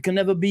 Otherwise, it can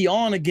never be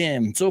on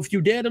again. So if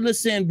you dare to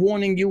listen,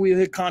 warning you, will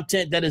hear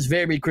content that is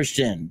very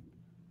Christian.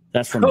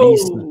 That's from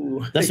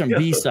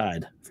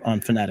B-side on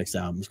Phanatik's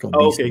album. It's called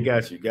okay,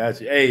 got you.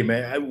 Hey,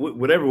 man,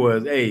 whatever it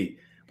was, hey,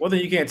 one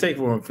thing you can't take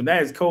from him,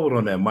 Phanatik's cold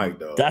on that mic,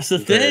 though. That's the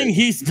thing.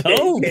 He's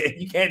dope.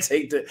 You can't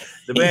take the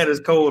man is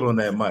cold on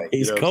that mic.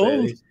 He's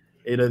cold.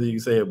 Ain't nothing you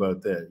can say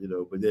about that,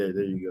 but there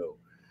you go.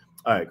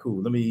 All right, cool.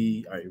 All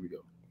right, here we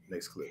go.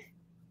 Next clip.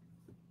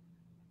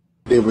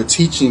 They were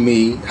teaching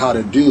me how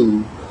to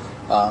do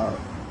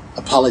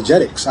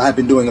apologetics. I have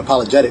been doing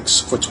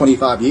apologetics for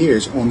 25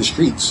 years on the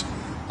streets.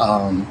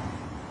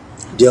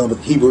 Dealing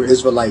with Hebrew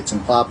Israelites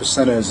and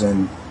 5%ers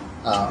and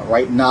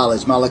right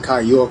knowledge,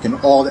 Malachi York, and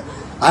all that.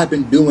 I've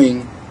been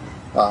doing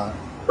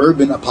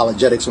urban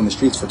apologetics on the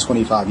streets for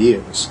 25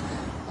 years.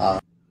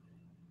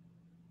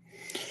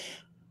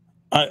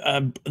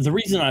 The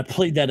reason I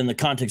played that in the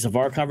context of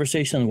our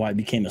conversation and why it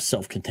became a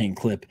self-contained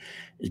clip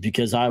is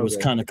because I was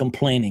kind of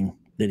complaining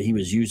that he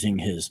was using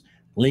his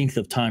length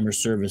of time or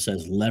service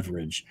as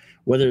leverage,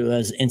 whether it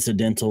was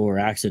incidental or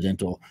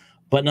accidental.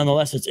 But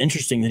nonetheless, it's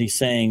interesting that he's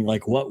saying,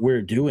 like, what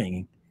we're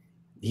doing,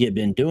 he had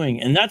been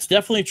doing. And that's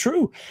definitely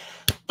true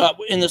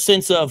in the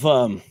sense of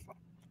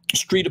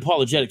street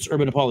apologetics,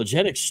 urban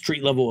apologetics,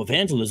 street level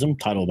evangelism,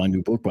 title of my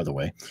new book, by the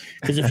way.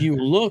 Because if you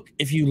look,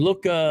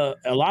 a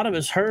lot of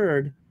us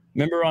heard,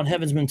 remember on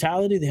Heaven's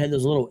Mentality, they had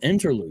those little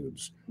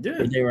interludes. Yeah.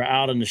 Where they were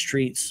out on the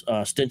streets,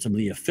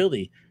 ostensibly of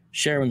Philly,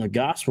 sharing the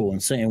gospel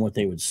and saying what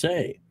they would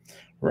say.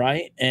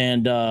 Right.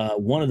 And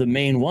one of the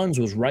main ones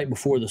was right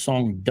before the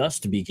song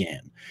Dust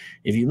began.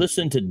 If you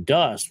listen to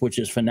Dust, which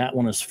is one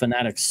of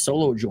Phanatik's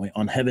solo joint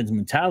on Heaven's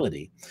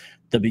Mentality,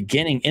 the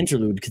beginning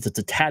interlude, because it's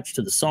attached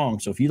to the song.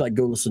 So if you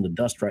go listen to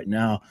Dust right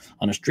now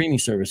on a streaming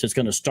service, it's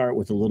going to start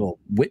with a little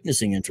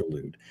witnessing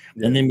interlude,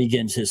 and then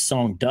begins his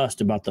song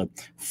Dust about the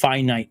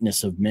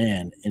finiteness of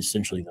man,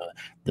 essentially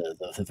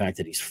the fact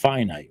that he's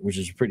finite, which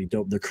is pretty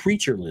dope. The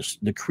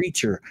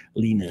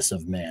creatureliness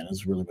of man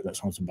is really what that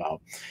song's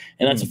about,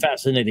 and that's a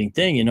fascinating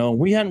thing.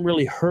 We hadn't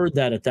really heard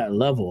that at that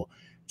level.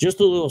 Just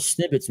the little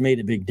snippets made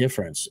a big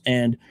difference,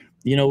 and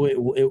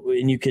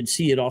and you could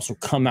see it also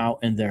come out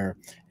in their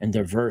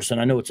verse.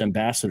 And I know it's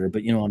Ambassador,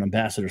 but on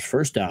Ambassador's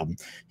first album,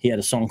 he had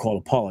a song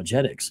called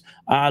Apologetics.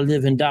 I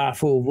live and die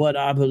for what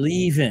I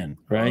believe in,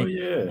 right? Oh,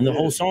 yeah, and the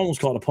whole song was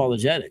called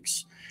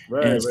Apologetics.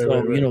 Right,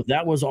 right.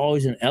 That was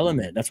always an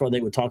element. That's why they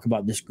would talk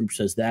about this group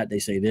says that, they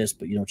say this,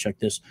 but check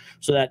this.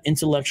 So that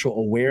intellectual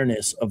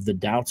awareness of the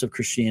doubts of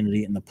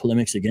Christianity and the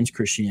polemics against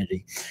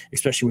Christianity,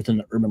 especially within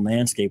the urban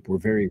landscape, were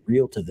very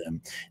real to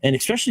them. And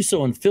especially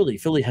so in Philly.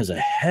 Philly has a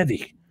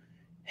heavy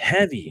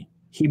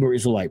Hebrew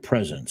Israelite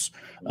presence,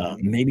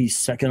 maybe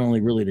second only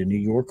really to New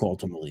York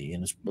ultimately,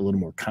 and it's a little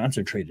more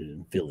concentrated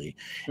in Philly.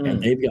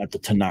 And they've got the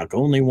Tanakh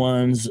only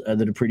ones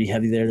that are pretty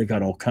heavy there. They've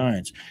got all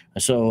kinds.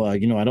 So I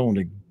don't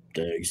think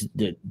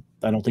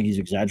he's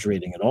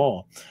exaggerating at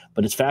all,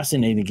 but it's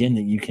fascinating again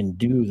that you can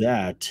do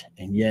that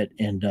and yet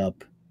end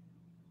up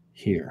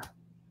here.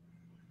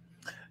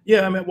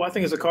 Yeah, I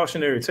think it's a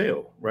cautionary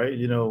tale, right?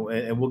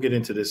 And we'll get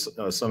into this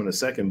some in a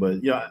second,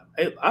 but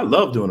I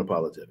love doing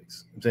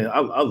apologetics. I'm saying I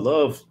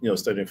love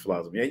studying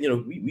philosophy.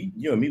 And,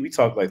 we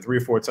talk like 3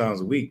 or 4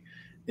 times a week,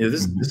 You know,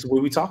 this is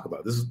what we talk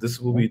about. This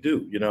is what we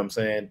do. You know what I'm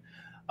saying?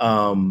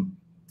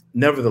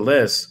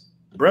 Nevertheless,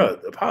 bro,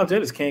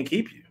 apologetics can't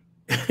keep you.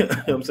 You know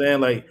what I'm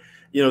saying? Like,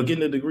 you know,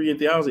 getting a degree in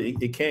theology,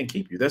 it can't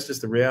keep you. That's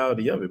just the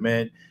reality of it,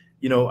 man.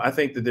 You know, I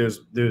think that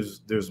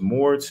there's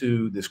more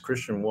to this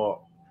Christian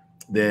walk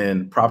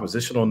than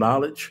propositional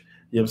knowledge.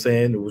 You know what I'm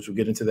saying? Which we'll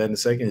get into that in a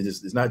second.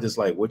 It's not just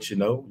like what you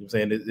know. You know what I'm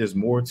saying? There's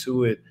more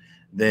to it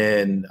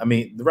than, I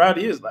mean, the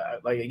reality is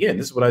like again,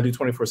 this is what I do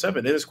 24/7.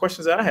 And there's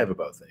questions that I have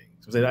about things.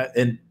 You know what I'm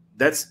saying? And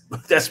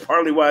that's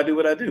partly why I do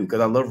what I do, because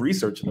I love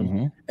researching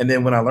them. And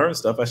then when I learn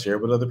stuff, I share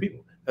it with other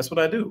people. That's what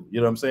I do. You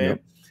know what I'm saying?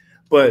 Yep.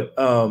 But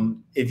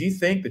if you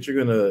think that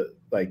you're gonna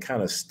like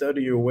kind of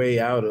study your way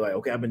out of like,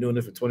 okay, I've been doing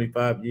this for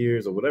 25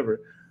 years or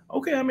whatever.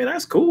 Okay, I mean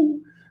that's cool,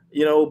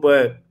 you know.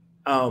 But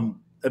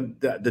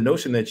the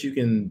notion that you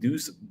can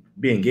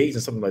be engaged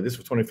in something like this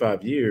for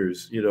 25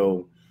 years, you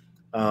know,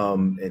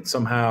 and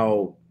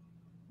somehow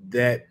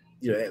that,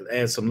 you know,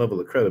 adds some level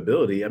of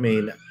credibility. I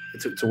mean,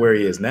 to where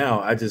he is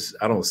now, I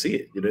don't see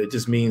it. You know, it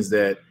just means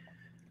that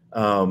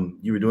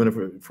you were doing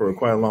it for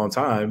quite a long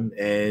time,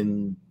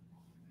 and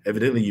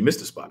evidently you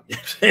missed a spot.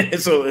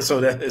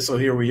 so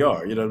here we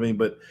are. You know what I mean?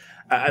 But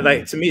I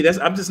like, to me,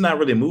 I'm just not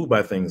really moved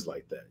by things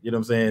like that. You know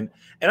what I'm saying?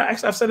 And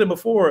I've said it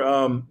before.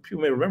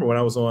 People may remember when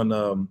I was on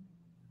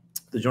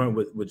the joint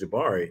with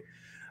Jabari,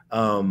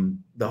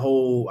 the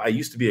whole I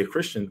used to be a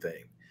Christian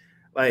thing.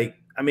 Like,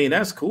 I mean,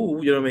 that's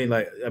cool. You know what I mean?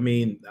 Like, I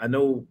mean, I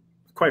know,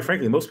 quite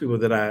frankly, most people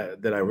that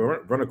I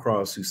run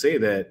across who say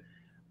that,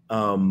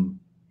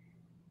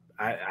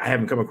 I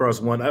haven't come across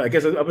one, I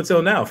guess, up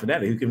until now,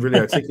 Phanatik, who can really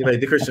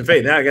articulate the Christian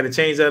faith. Now I got to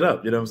change that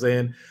up. You know what I'm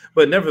saying?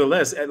 But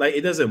nevertheless, like,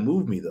 it doesn't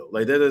move me though.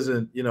 Like, that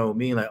doesn't, you know,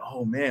 mean like,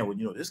 oh man, well,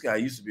 you know, this guy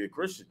used to be a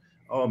Christian.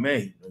 Oh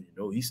man, you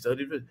know, he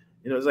studied it.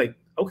 You know, it's like,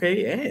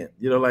 okay, and,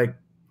 you know, like,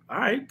 all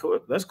right, cool,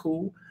 that's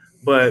cool.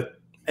 But,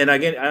 and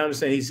again, I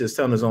understand he's just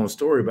telling his own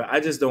story, but I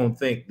just don't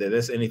think that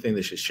that's anything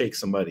that should shake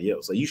somebody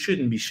else. Like, you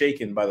shouldn't be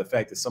shaken by the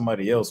fact that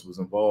somebody else was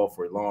involved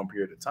for a long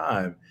period of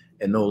time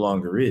and no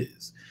longer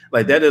is.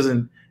 Like, that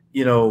doesn't,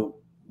 you know,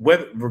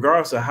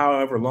 regardless of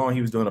however long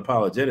he was doing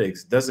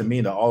apologetics, doesn't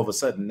mean that all of a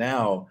sudden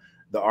now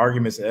the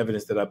arguments and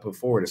evidence that I put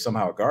forward is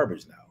somehow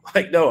garbage now.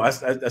 Like, no, I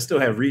still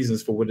have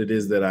reasons for what it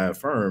is that I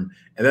affirm,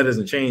 and that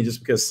doesn't change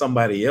just because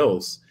somebody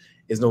else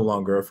is no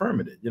longer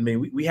affirming it. I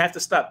mean, we have to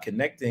stop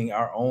connecting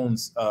our own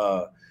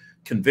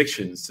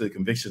convictions to the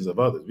convictions of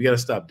others. We got to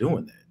stop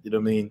doing that. You know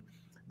what I mean?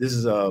 This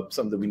is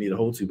something that we need to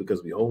hold to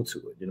because we hold to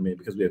it. You know what I mean?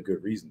 Because we have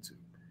good reason to.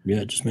 Yeah,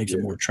 it just makes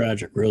it more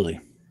tragic, really.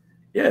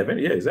 Yeah,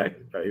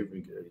 exactly. All right, here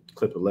we go.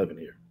 Clip 11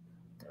 here.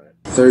 All right.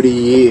 30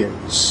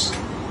 years,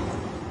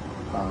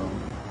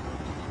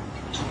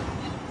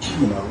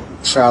 you know,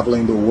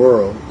 traveling the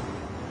world,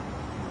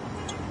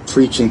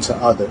 preaching to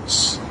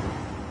others,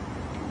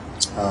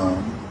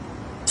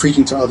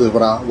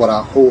 what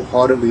I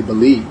wholeheartedly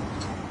believe.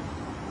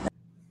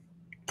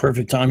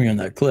 Perfect timing on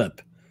that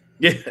clip.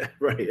 Yeah,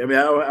 right. I mean,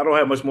 I don't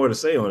have much more to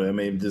say on it. I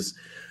mean,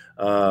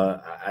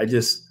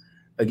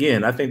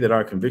 again, I think that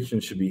our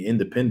convictions should be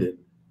independent,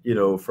 you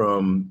know,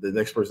 from the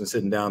next person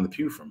sitting down the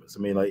pew from us.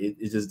 I mean, like,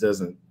 it just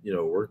doesn't, you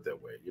know, work that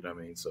way. You know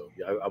what I mean? So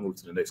yeah, I'll move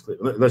to the next clip.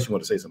 Unless you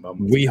want to say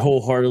something. We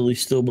wholeheartedly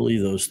still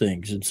believe those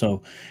things. And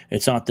so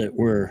it's not that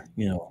we're,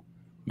 you know,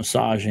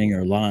 massaging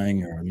or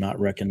lying or not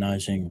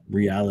recognizing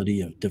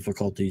reality of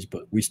difficulties,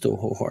 but we still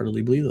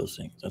wholeheartedly believe those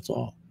things. That's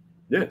all.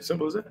 Yeah,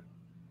 simple as that.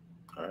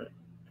 All right,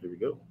 here we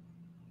go.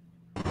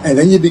 And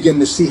then you begin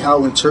to see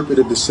how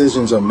interpretive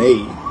decisions are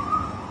made.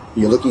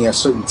 You're looking at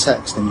certain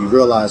text and you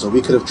realize, oh,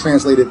 we could have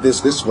translated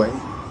this way.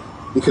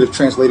 We could have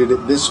translated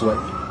it this way.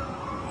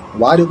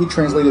 Why did we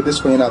translate it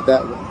this way and not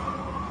that way?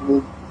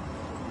 Well,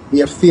 we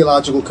have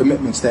theological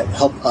commitments that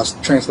help us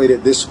translate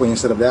it this way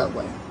instead of that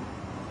way.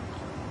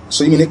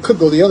 So you mean it could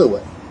go the other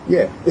way?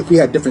 Yeah, if we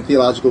had different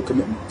theological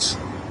commitments.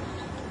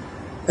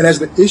 And as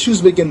the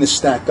issues begin to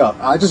stack up,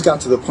 I just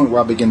got to the point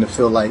where I begin to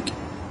feel like,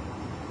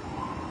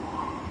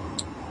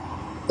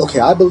 okay,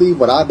 I believe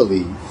what I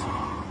believe,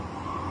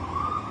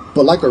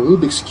 but like a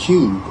Rubik's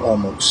Cube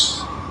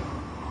almost.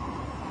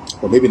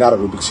 Or maybe not a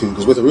Rubik's Cube,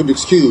 because with a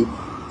Rubik's Cube,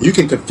 you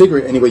can configure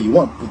it any way you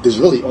want. But there's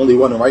really only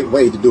one right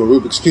way to do a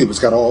Rubik's Cube. It's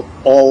got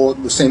all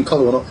the same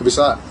color on every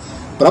side.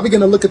 But I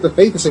begin to look at the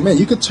faith and say, man,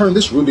 you could turn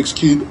this Rubik's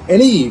Cube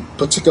any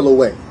particular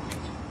way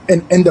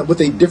and end up with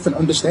a different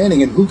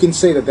understanding. And who can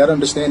say that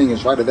understanding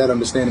is right or that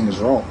understanding is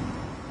wrong?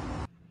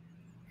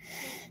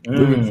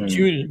 Rubik's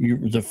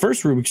Cube, the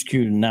first Rubik's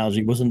Cube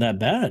analogy wasn't that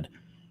bad.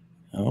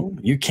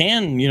 You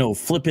can, you know,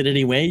 flip it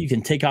any way. You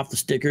can take off the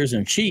stickers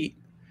and cheat.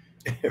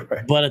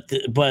 Right. But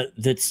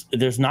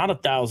there's not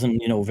 1,000,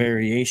 you know,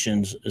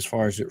 variations as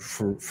far as it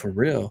for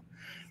real,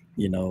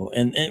 you know.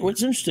 And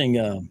what's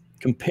interesting,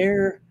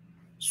 compare,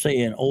 say,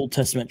 an Old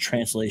Testament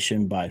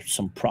translation by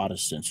some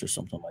Protestants or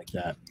something like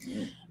that.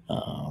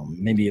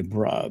 Maybe a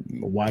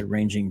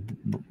wide-ranging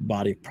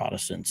body of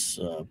Protestants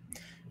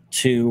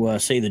to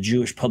say the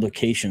Jewish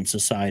Publication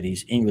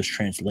Society's English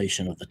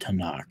translation of the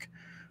Tanakh.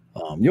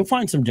 You'll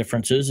find some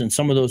differences, and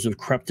some of those have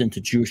crept into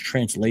Jewish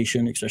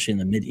translation, especially in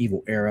the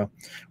medieval era.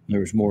 There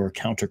was more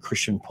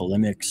counter-Christian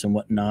polemics and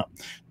whatnot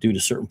due to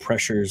certain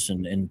pressures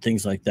and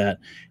things like that.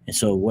 And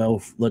so,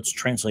 well, let's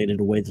translate it in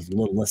a way that's a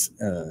little less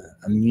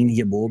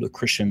amenable to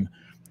Christian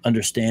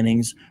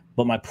understandings.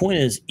 But my point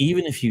is,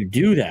 even if you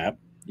do that,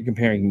 you're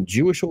comparing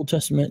Jewish Old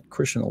Testament,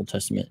 Christian Old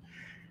Testament,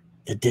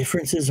 the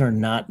differences are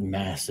not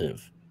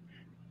massive.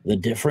 The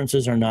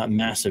differences are not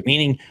massive,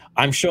 meaning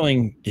I'm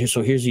showing,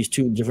 so here's these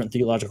two different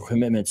theological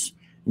commitments,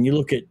 and you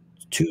look at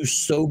two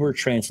sober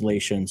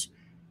translations,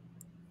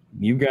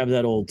 you grab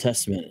that Old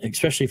Testament,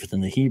 especially if it's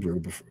in the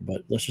Hebrew,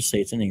 but let's just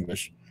say it's in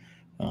English,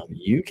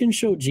 you can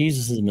show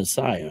Jesus as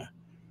Messiah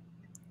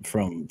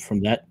from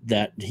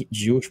that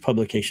Jewish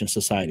publication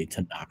society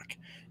to knock.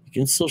 You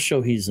can still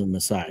show he's a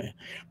Messiah.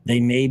 They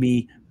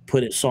maybe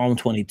put it Psalm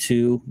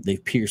 22,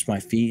 they've pierced my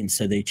feet, and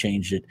said they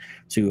changed it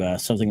to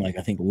something like,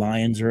 I think,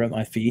 lions are at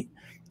my feet,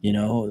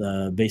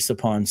 based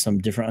upon some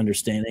different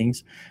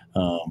understandings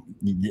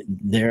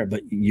there.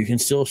 But you can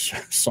still,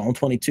 Psalm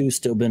 22 has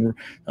still been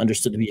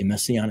understood to be a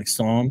messianic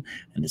psalm,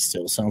 and it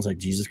still sounds like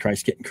Jesus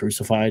Christ getting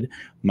crucified.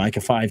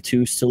 Micah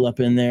 5:2 still up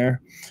in there.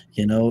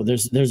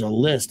 There's a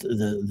list.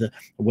 The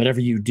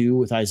whatever you do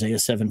with Isaiah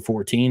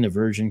 7:14, the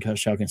virgin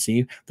shall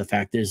conceive. The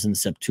fact is, in the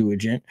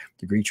Septuagint,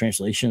 the Greek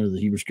translation of the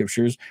Hebrew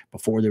scriptures,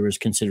 before there was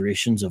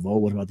considerations of,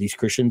 what about these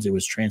Christians? It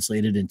was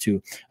translated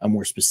into a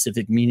more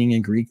specific meaning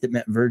in Greek that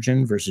meant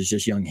virgin versus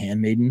just young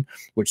handmaiden,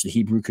 which the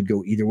Hebrew could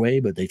go either way,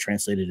 but they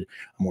translated it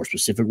a more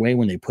specific way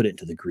when they put it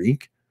into the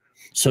Greek.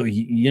 So,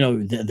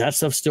 that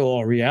stuff's still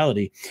all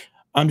reality.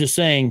 I'm just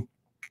saying,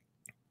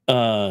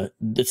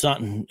 it's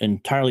not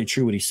entirely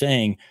true what he's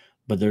saying,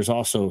 but there's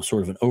also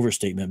sort of an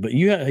overstatement. But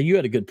you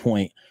had a good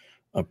point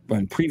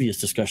in previous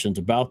discussions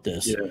about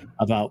this,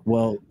 about,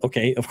 well,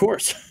 okay, of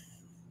course.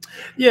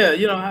 Yeah,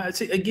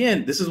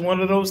 again, this is one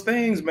of those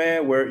things,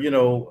 man, where,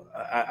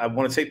 I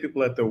want to take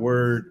people at their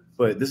word,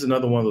 but this is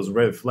another one of those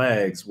red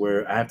flags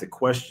where I have to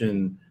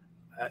question.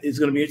 It's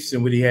going to be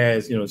interesting what he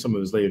has, in some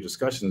of his later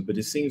discussions, but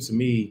it seems to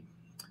me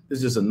this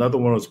is just another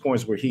one of those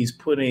points where he's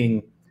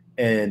putting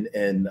an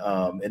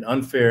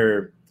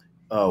unfair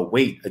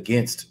weight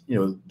against,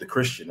 the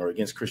Christian or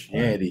against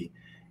Christianity,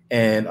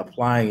 and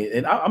applying it.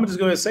 And I'm just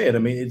going to say it. I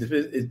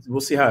mean,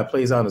 we'll see how it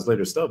plays out in his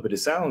later stuff, but it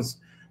sounds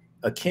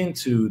akin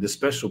to the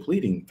special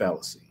pleading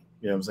fallacy.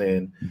 You know what I'm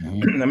saying? Mm-hmm.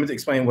 I'm going to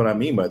explain what I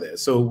mean by that.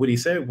 So what he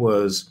said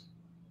was,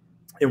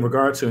 in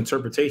regard to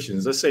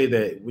interpretations, let's say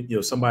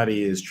that,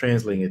 somebody is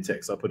translating a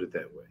text. I'll put it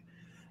that way,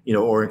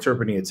 or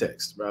interpreting a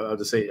text. I'll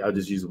just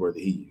use the word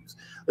that he used.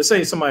 Let's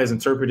say somebody's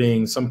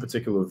interpreting some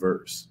particular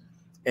verse,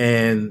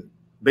 and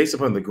based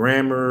upon the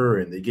grammar,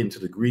 and they get into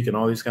the Greek and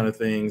all these kind of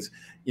things,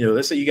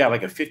 let's say you got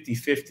like a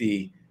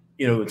 50-50,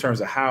 in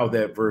terms of how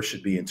that verse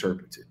should be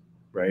interpreted,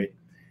 right?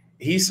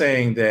 He's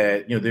saying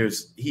that,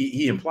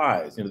 he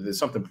implies, there's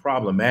something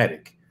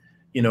problematic,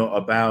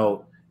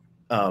 about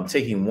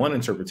taking one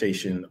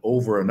interpretation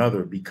over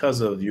another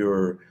because of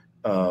your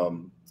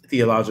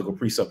theological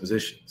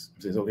presuppositions.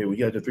 He says, okay, we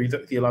got the three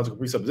theological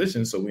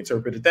presuppositions, so we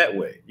interpret it that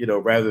way,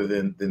 rather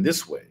than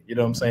this way. You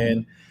know what I'm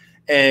saying?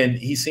 And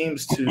he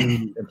seems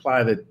to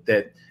imply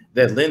that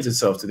lends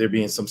itself to there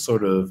being some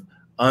sort of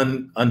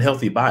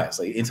unhealthy bias,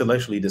 like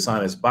intellectually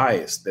dishonest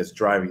bias that's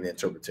driving the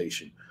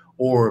interpretation.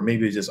 Or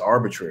maybe it's just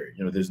arbitrary.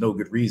 There's no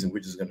good reason. We're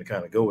just going to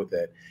kind of go with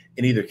that.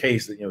 In either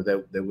case,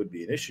 that would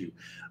be an issue.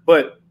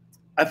 But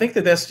I think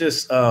that's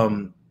just.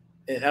 And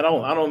I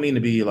don't mean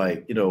to be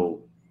like,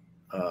 I'm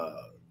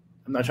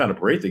not trying to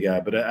berate the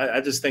guy, but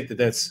I just think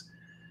that's.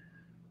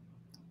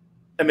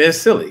 I mean, it's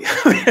silly.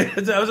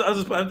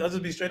 I'll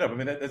just be straight up. I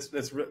mean, that's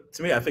to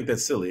me. I think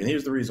that's silly, and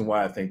here's the reason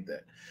why I think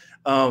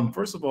that.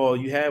 First of all,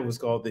 you have what's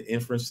called the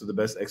inference to the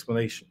best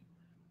explanation.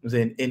 I'm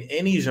saying in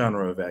any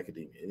genre of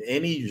academia, in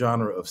any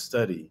genre of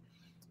study,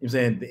 I'm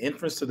saying the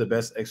inference to the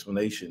best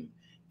explanation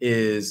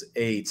is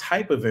a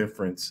type of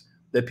inference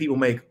that people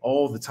make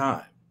all the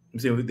time. I'm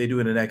saying they do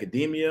it in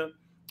academia,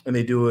 and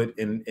they do it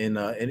in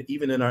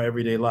even in our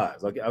everyday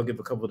lives. I'll give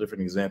a couple of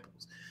different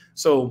examples.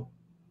 So,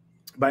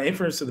 by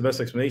inference to the best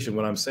explanation,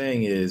 what I'm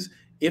saying is,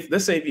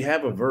 let's say if you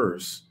have a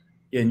verse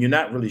and you're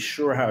not really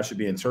sure how it should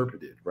be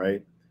interpreted,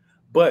 right?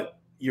 But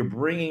you're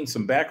bringing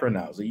some background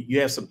knowledge. You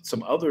have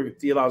some other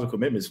theological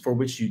commitments for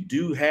which you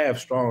do have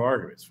strong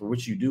arguments, for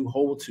which you do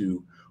hold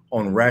to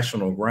on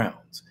rational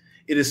grounds.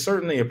 It is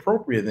certainly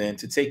appropriate then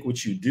to take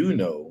what you do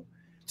know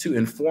to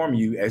inform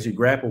you as you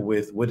grapple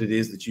with what it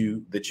is that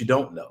you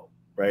don't know,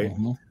 right?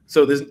 Mm-hmm.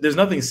 So there's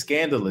nothing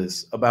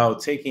scandalous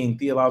about taking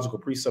theological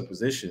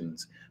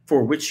presuppositions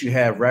for which you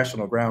have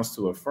rational grounds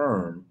to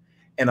affirm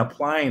and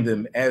applying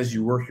them as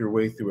you work your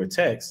way through a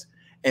text,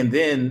 and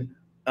then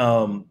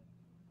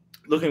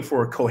looking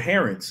for a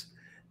coherence,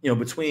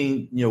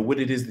 between, what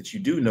it is that you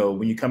do know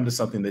when you come to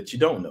something that you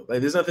don't know.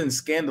 Like, there's nothing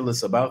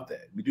scandalous about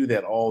that. We do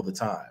that all the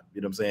time,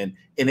 you know what I'm saying,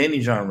 in any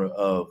genre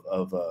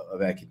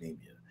of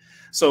academia.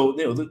 So,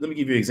 let me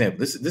give you an example.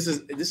 This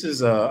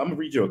is I'm gonna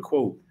read you a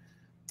quote.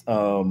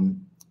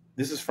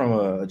 This is from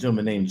a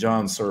gentleman named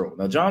John Searle.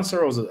 Now, John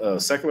Searle is a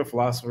secular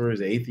philosopher, is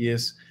an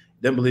atheist.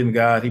 doesn't believe in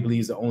God. He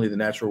believes that only the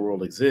natural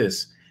world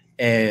exists.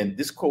 And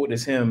this quote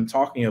is him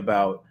talking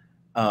about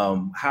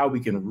how we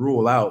can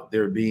rule out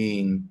there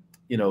being,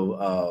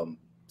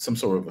 some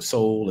sort of a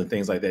soul and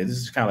things like that. This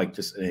is kind of like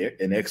just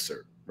an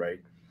excerpt, right?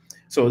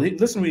 So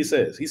listen to what he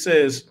says. He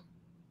says,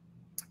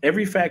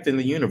 every fact in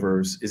the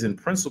universe is in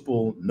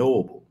principle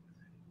knowable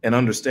and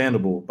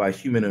understandable by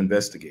human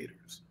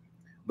investigators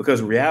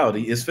because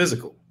reality is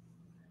physical.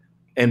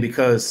 And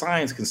because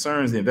science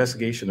concerns the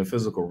investigation of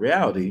physical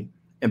reality,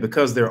 and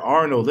because there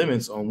are no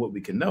limits on what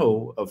we can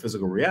know of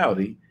physical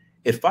reality,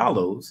 it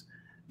follows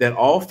that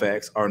all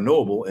facts are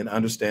knowable and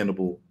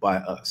understandable by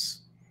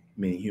us,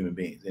 meaning human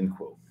beings, end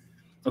quote.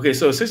 Okay,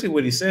 so essentially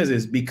what he says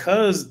is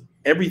because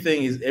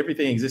everything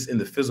exists in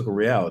the physical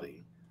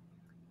reality,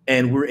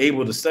 and we're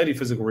able to study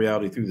physical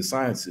reality through the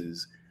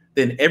sciences,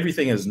 then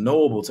everything is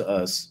knowable to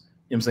us.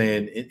 You know what I'm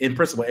saying? In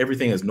principle,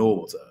 everything is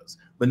knowable to us.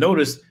 But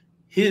notice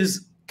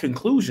his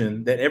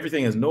conclusion that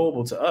everything is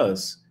knowable to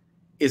us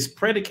is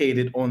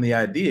predicated on the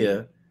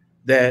idea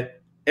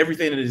that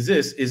everything that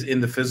exists is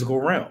in the physical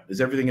realm,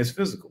 everything is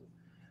physical.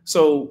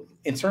 So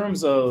in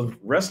terms of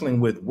wrestling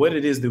with what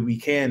it is that we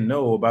can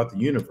know about the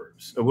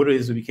universe, or what it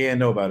is that we can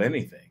know about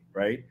anything,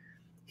 right?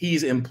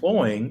 He's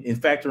employing and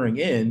factoring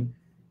in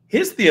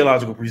his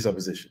theological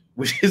presupposition,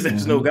 which is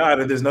there's no God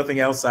and there's nothing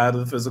outside of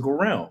the physical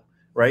realm,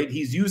 right?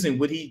 He's using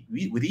what he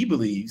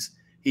believes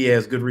he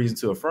has good reason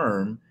to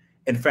affirm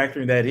and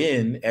factoring that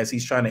in as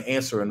he's trying to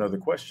answer another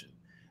question.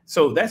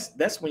 So that's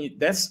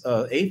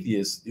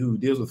atheist who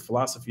deals with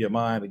philosophy of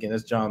mind. Again,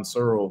 that's John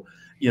Searle.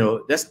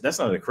 That's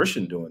not a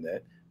Christian doing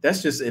that.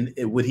 That's just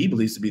what he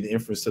believes to be the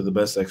inference to the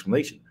best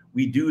explanation.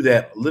 We do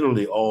that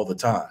literally all the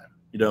time.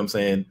 You know what I'm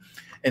saying?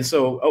 And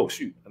so, oh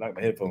shoot, I knocked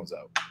my headphones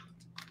out.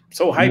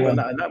 So hype, I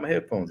knocked my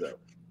headphones out.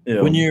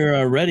 When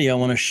you're ready, I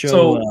want to show.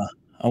 So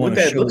I want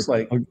to show looks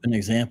like an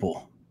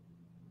example.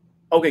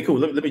 Okay, cool.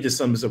 Let me just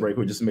sum this up right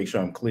quick, just to make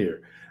sure I'm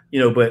clear.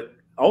 But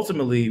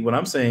ultimately, what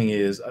I'm saying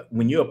is,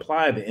 when you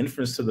apply the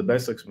inference to the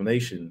best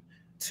explanation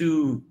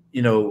to,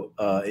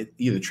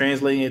 either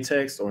translating a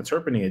text or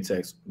interpreting a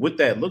text, what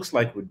that looks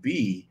like would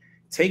be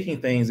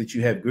taking things that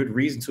you have good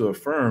reason to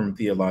affirm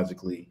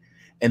theologically,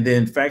 and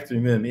then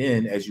factoring them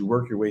in as you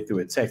work your way through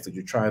a text that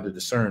you're trying to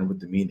discern what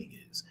the meaning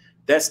is.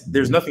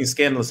 There's nothing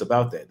scandalous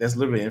about that. That's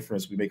literally an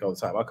inference we make all the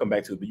time. I'll come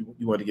back to it, but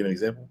you want to give an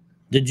example?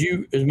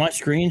 Is my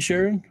screen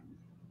sharing?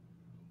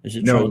 Is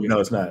it? No,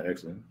 it's not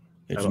actually.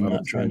 It's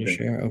not trying to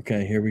share.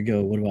 Okay, here we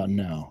go. What about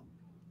now?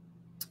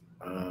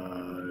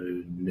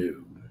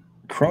 No.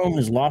 Chrome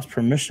has lost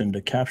permission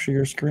to capture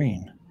your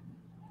screen.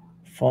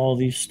 Follow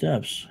these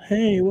steps.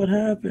 Hey, what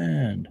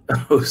happened?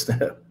 Oh,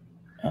 snap.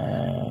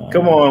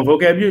 Come on,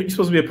 Vocab. You're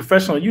supposed to be a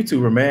professional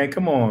YouTuber, man.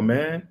 Come on,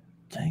 man.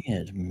 Dang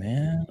it,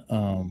 man.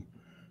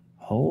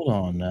 Hold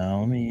on now.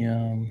 Let me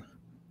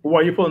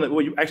While you're pulling that,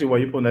 while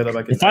you're pulling that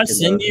up, if I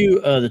send you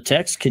the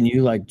text, can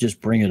you just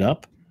bring it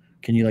up?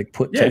 Can you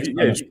put text on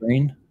the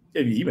screen?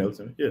 Yeah, you email it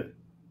to me. Yeah.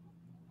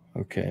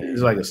 Okay.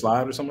 Is it like a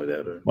slide or something like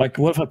that? Or? What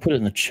if I put it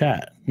in the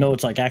chat? No,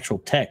 it's like actual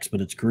text, but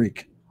it's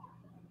Greek.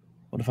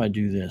 What if I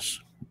do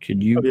this?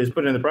 Could you just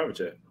put it in the private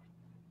chat?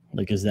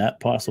 Is that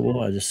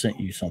possible? I just sent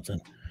you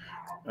something.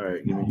 All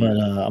right. I'm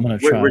gonna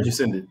try. Where'd you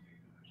send it?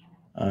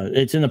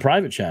 It's in the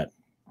private chat.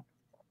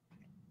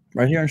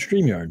 Right here on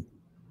StreamYard.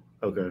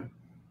 Okay.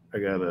 I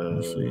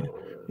gotta.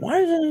 Why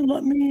doesn't it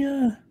let me?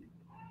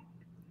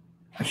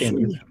 I can't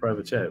get to the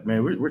private chat,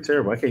 man. We're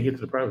terrible. I can't get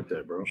to the private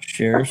chat, bro.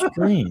 Share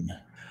screen.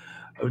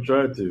 I'm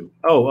trying to.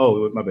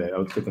 Oh, my bad. I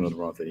was clicking on the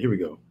wrong thing. Here we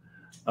go.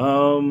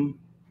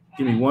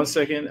 Give me 1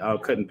 second. I'll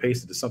cut and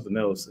paste it to something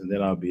else, and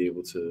then I'll be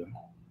able to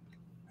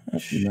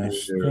share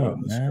it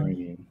on the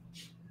screen.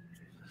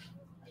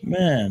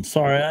 Man,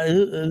 sorry.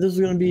 This is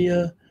gonna be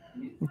a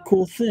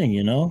cool thing,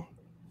 Yeah,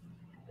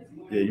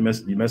 you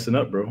messing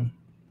up, bro.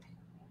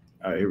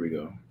 All right, here we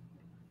go.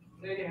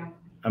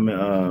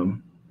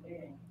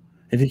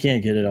 If you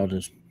can't get it, I'll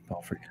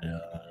forget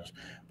it.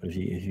 But if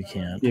you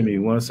can't, give me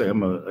 1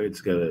 second. I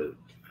just gotta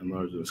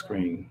enlarge the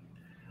screen.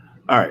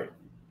 All right,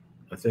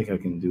 I think I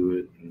can do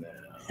it now.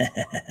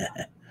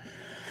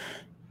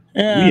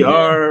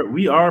 Yeah,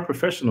 we are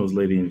professionals,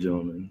 ladies and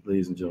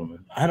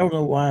gentlemen. I don't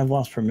know why I've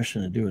lost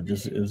permission to do it.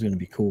 It was going to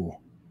be cool.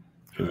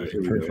 Right, it's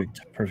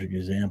a perfect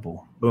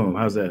example. Boom.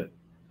 How's that?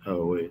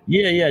 Oh wait.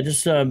 Yeah.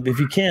 Just if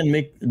you can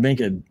make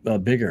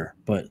it bigger,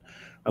 but.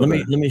 Let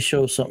me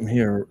show something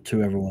here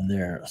to everyone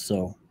there.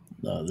 So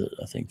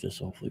I think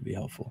this will hopefully be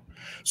helpful.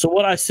 So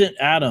what I sent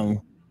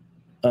Adam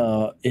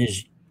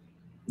is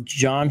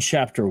John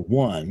chapter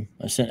 1.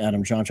 I sent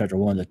Adam John chapter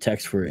 1, the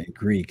text for it in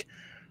Greek,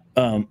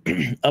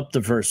 up to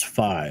verse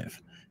 5.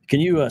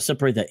 Can you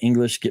separate that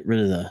English? Get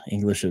rid of the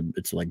English.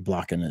 It's like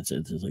blocking. It's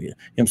like, you know what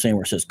I'm saying,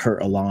 where it says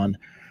Kurt Alon,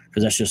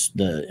 because that's just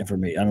the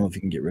information. I don't know if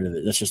you can get rid of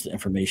it. That's just the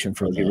information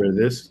for get rid of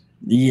this.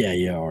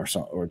 Yeah,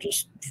 or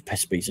just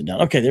space it down.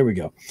 Okay, there we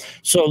go.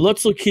 So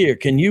let's look here.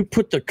 Can you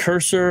put the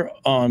cursor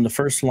on the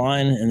first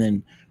line and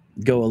then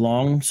go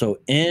along? So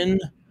in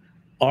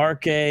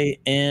arche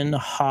in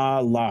ha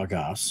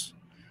lagos,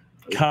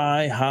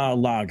 kai ha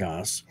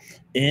lagos,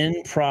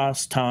 in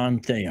pros ton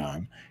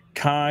theon,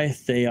 Kai,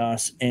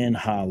 theos, and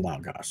ha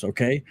logos.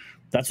 Okay,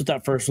 that's what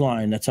that first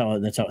line. That's how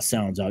it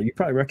sounds out. You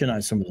probably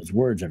recognize some of those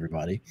words,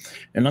 everybody.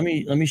 And let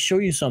me show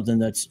you something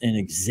that's an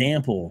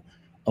example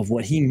of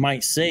what he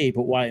might say,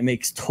 but why it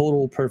makes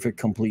total, perfect,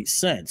 complete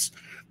sense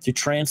to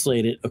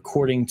translate it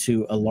according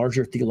to a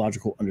larger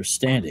theological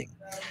understanding.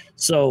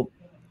 So,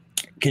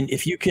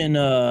 if you can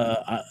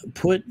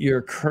put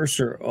your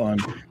cursor on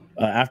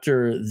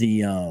after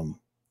the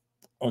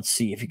let's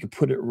see if you can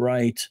put it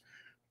right.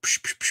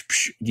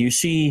 Do you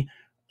see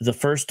the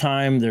first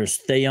time there's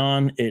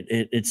theon?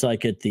 It's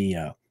like at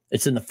the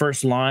it's in the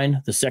first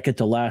line, the second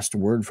to last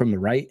word from the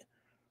right.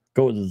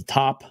 Go to the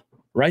top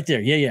right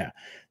there. Yeah.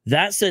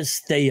 That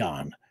says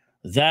theon.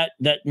 That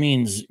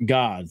means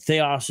God.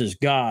 Theos is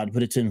God,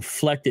 but it's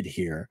inflected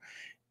here.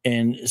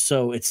 And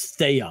so it's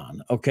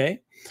theon.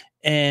 Okay.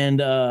 And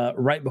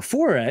right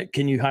before it,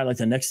 can you highlight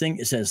the next thing?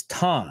 It says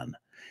ton.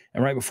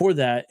 And right before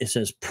that, it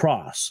says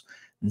pros.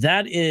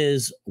 That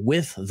is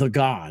with the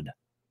God,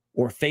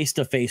 or face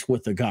to face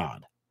with the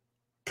God.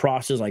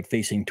 Pros is like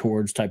facing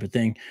towards type of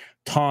thing.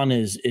 Ton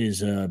is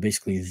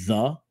basically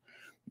the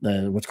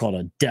what's called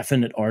a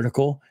definite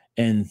article.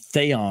 And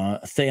theon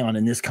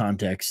in this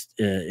context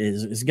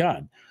is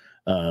God,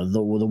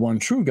 the one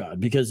true God,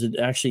 because it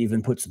actually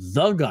even puts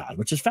the God,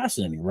 which is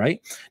fascinating,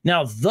 right?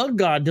 Now, the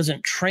God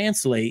doesn't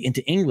translate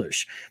into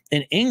English.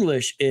 In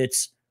English,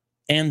 it's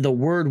and the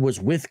word was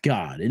with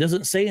God. It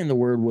doesn't say and the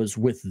word was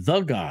with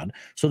the God.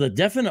 So the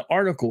definite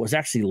article is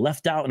actually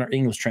left out in our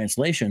English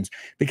translations,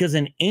 because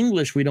in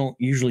English, we don't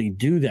usually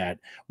do that.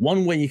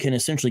 One way you can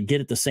essentially get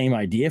at the same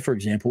idea, for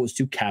example, is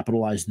to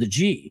capitalize the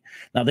G.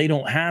 Now, they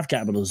don't have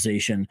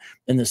capitalization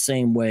in the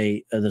same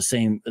way, the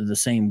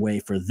same way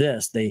for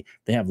this. They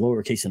have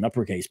lowercase and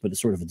uppercase, but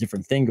it's sort of a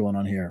different thing going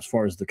on here as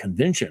far as the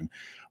convention.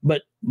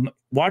 But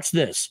watch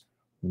this.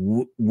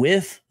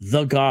 With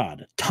the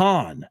God,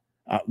 ton.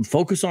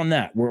 Focus on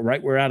that. We're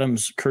right where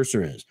Adam's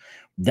cursor is.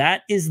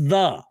 That is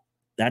the.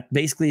 That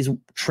basically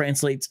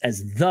translates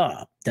as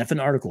the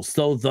definite article.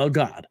 So the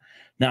God.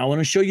 Now I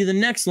want to show you the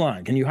next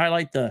line. Can you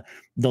highlight the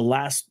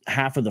last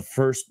half of the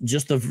first,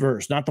 just the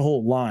verse, not the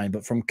whole line,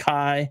 but from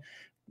Kai?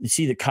 You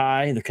see the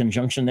Kai, the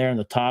conjunction there in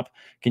the top.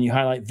 Can you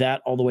highlight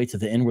that all the way to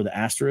the end where the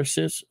asterisk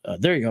is?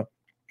 There you go.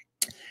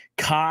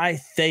 Kai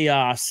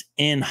theos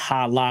in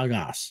ha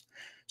logos.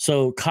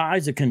 So Kai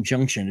is a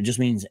conjunction. It just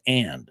means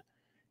and.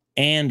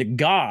 And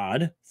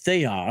God,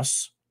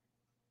 theos,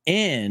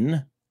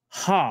 in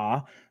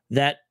ha,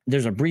 that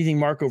there's a breathing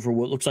mark over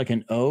what looks like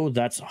an O.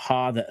 That's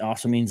ha, that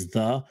also means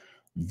the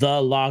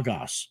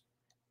logos.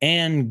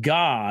 And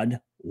God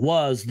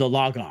was the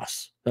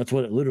logos. That's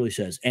what it literally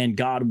says. And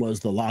God was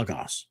the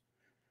logos.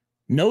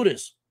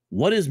 Notice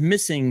what is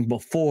missing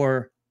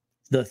before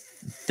the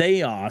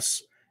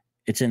theos.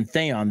 It's in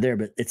theon there,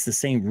 but it's the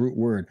same root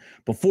word.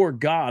 Before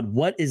God,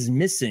 what is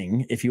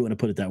missing, if you want to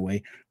put it that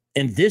way,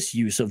 in this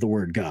use of the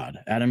word God?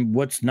 Adam,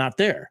 what's not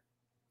there?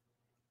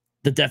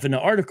 The definite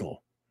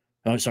article.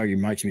 Oh, sorry, your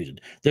mic's muted.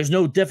 There's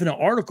no definite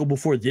article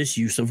before this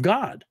use of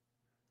God.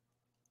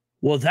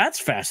 Well,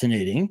 that's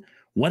fascinating.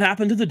 What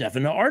happened to the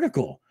definite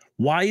article?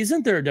 Why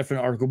isn't there a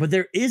definite article? But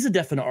there is a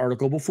definite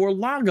article before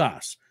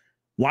logos.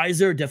 Why is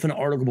there a definite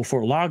article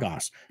before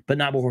logos, but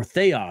not before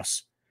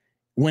theos,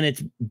 when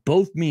it's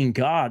both mean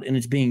God and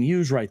it's being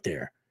used right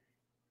there?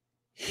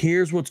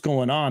 Here's what's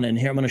going on. And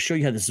here I'm going to show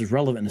you how this is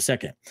relevant in a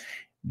second.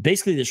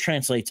 Basically, this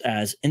translates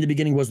as, in the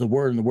beginning was the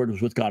Word, and the Word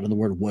was with God, and the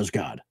Word was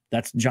God.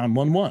 That's John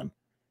 1:1.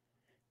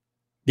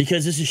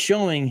 Because this is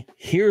showing,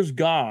 here's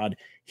God,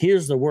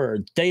 here's the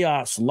Word,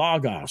 theos,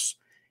 logos.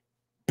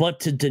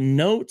 But to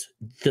denote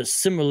the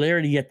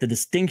similarity, yet the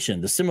distinction,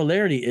 the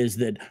similarity is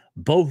that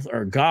both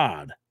are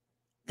God.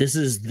 This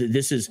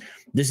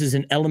is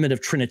an element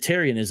of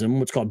Trinitarianism,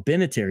 what's called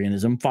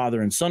Binitarianism,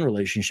 father and son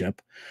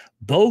relationship.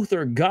 Both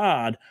are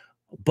God,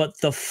 but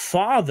the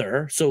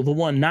Father, so the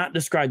one not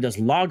described as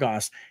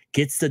logos,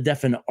 gets the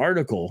definite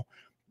article,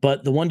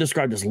 but the one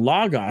described as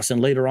logos, and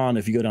later on,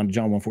 if you go down to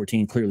John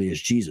 1:14, clearly is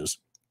Jesus,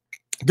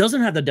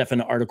 doesn't have the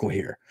definite article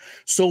here.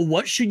 So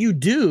what should you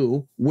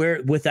do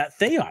with that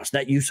theos,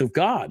 that use of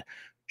God?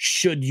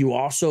 Should you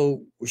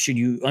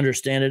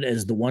understand it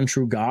as the one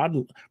true God,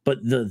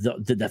 but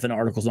the definite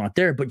article is not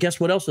there? But guess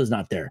what else is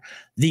not there?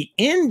 The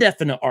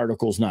indefinite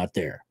article is not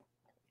there.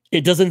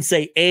 It doesn't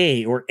say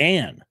a or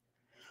an.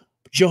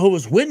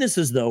 Jehovah's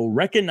Witnesses, though,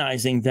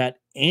 recognizing that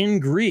in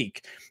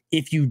Greek,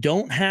 if you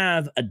don't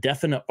have a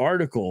definite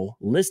article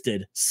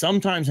listed,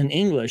 sometimes in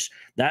English,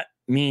 that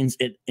means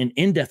an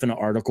indefinite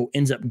article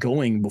ends up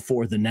going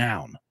before the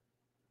noun.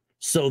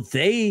 So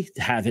they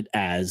have it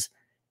as,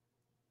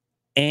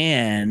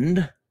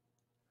 and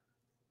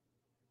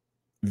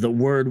the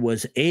Word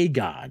was a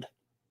God.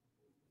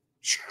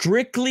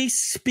 Strictly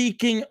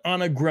speaking,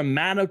 on a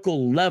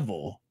grammatical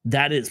level,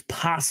 that is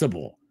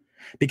possible.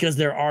 because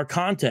there are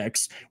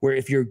contexts where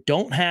if you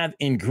don't have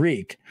in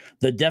Greek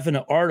the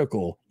definite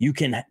article, you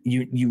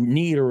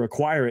need or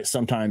require it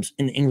sometimes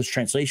in the English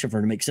translation for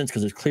it to make sense,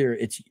 because it's clear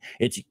it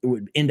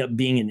would end up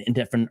being an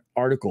indefinite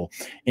article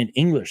in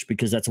English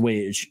because that's the way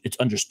it's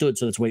understood.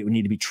 So that's the way it would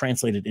need to be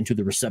translated into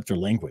the receptor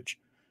language.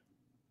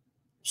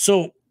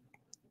 So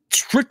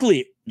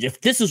strictly,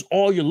 if this is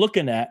all you're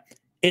looking at,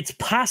 it's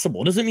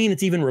possible. It doesn't mean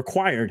it's even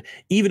required,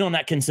 even on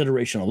that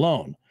consideration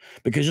alone,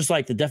 because just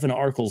like the definite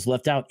article is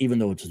left out, even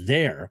though it's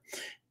there,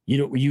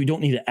 you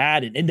don't need to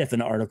add an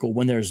indefinite article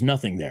when there's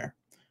nothing there.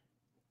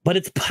 But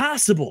it's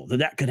possible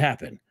that could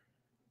happen.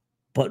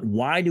 But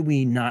why do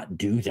we not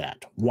do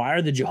that? Why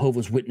are the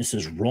Jehovah's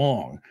Witnesses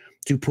wrong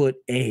to put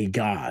a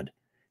God?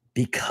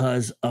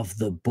 Because of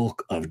the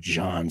book of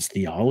John's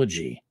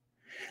theology.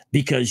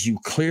 Because you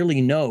clearly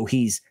know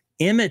he's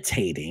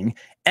imitating,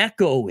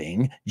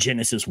 echoing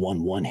Genesis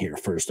 1:1 here,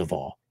 first of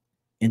all,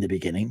 in the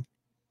beginning.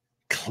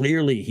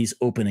 Clearly, he's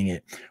opening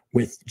it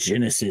with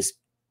Genesis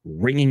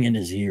ringing in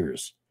his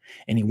ears,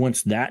 and he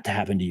wants that to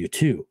happen to you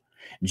too.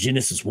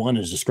 Genesis 1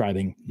 is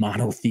describing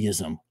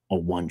monotheism, a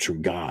one true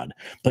God,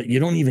 but you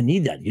don't even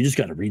need that. You just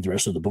got to read the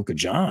rest of the book of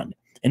John,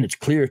 and it's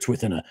clear it's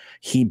within a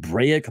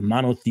Hebraic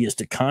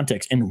monotheistic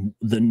context, and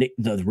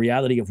the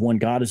reality of one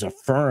God is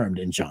affirmed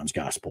in John's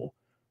gospel.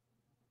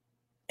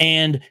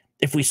 And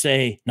if we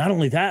say not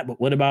only that, but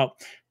what about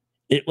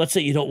it? Let's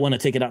say you don't want to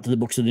take it out to the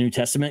books of the New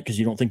Testament because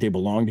you don't think they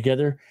belong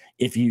together.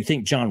 If you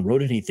think John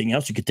wrote anything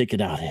else, you could take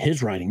it out of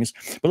his writings.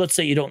 But let's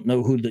say you don't know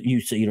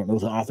you don't know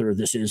the author of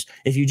this is.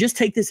 If you just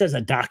take this as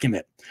a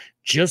document,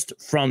 just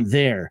from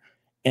there,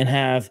 and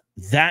have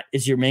that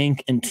as your main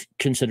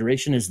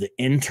consideration is the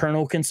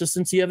internal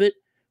consistency of it,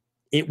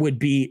 it would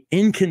be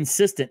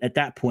inconsistent at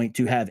that point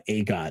to have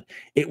a God.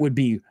 It would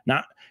be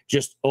not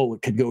just,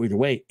 it could go either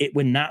way. It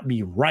would not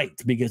be right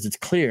because it's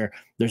clear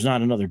there's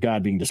not another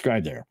God being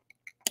described there.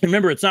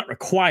 Remember, it's not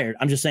required.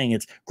 I'm just saying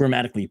it's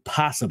grammatically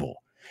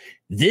possible.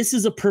 This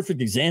is a perfect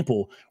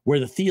example where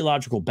the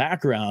theological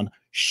background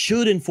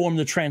should inform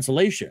the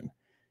translation.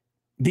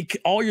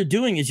 All you're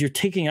doing is you're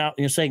taking out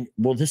and you're saying,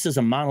 well, this is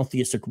a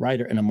monotheistic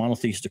writer in a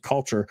monotheistic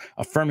culture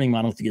affirming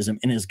monotheism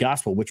in his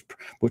gospel, which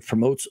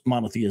promotes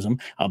monotheism,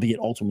 albeit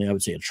ultimately I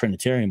would say a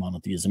Trinitarian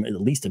monotheism, at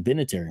least a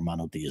binitarian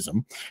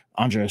monotheism.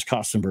 Andreas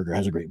Kostenberger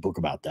has a great book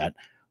about that.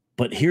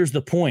 But here's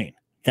the point.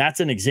 That's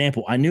an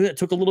example. I knew it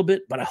took a little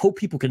bit, but I hope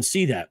people can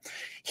see that.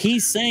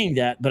 He's saying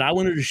that, but I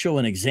wanted to show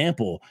an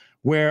example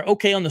where,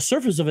 okay, on the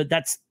surface of it,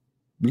 that's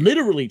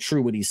literally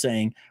true what he's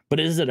saying, but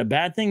is it a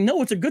bad thing?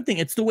 No, it's a good thing.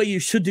 It's the way you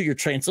should do your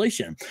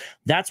translation.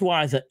 That's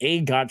why the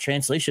a God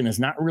translation is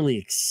not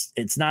really,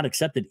 it's not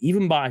accepted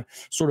even by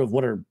sort of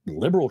what are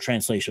liberal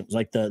translations,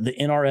 like the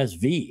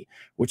NRSV,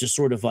 which is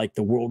sort of like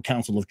the World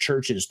Council of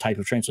Churches type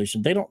of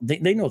translation. They know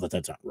that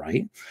that's not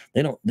right.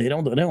 They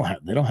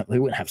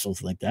wouldn't have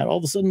something like that. All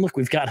of a sudden, look,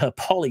 we've got a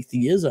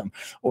polytheism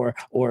or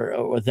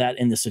that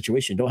in this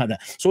situation. Don't have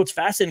that. So what's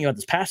fascinating about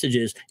this passage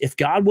is if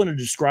God wanted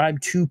to describe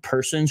two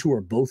persons who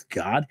are both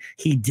God,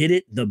 he did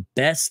it the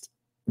best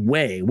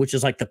way, which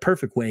is like the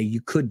perfect way you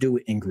could do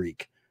it in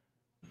Greek.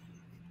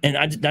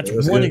 And that's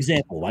one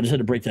example. I just had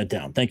to break that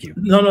down. Thank you.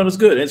 No, that's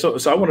good. And so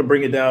I want to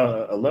bring it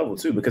down a level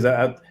too, because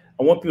I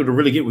want people to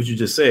really get what you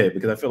just said,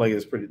 because I feel like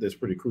that's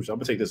pretty crucial. I'm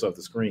gonna take this off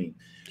the screen.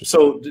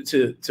 So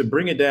to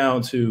bring it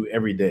down to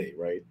every day,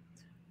 right?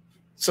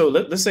 So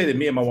let's say that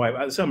me and my wife,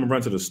 I'm gonna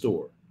run to the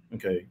store.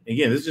 Okay.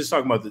 Again, this is just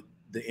talking about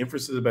the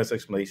inference is the best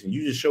explanation.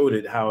 You just showed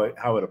it how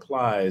it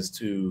applies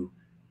to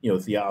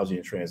theology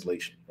and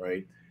translation,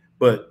 right?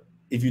 But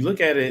if you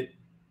look at it,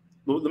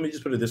 let me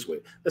just put it this way.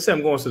 Let's say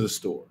I'm going to the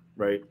store,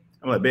 right?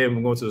 I'm like, babe,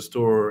 I'm going to the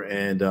store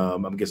and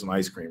I'm gonna get some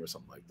ice cream or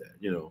something like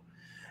that,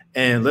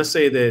 And let's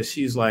say that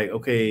she's like,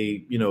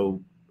 okay,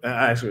 I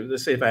ask her,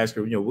 let's say if I ask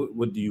her,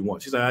 what do you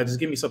want? She's like, just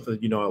give me something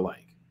that I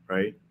like,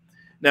 right?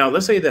 Now,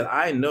 let's say that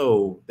I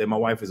know that my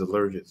wife is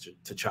allergic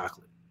to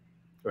chocolate,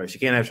 right? She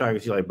can't have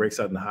chocolate. She like breaks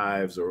out in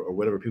hives or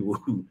whatever people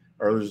who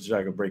are allergic to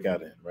chocolate break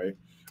out in, right?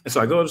 And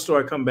so I go to the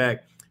store, I come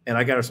back, and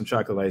I got her some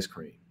chocolate ice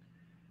cream.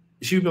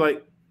 She would be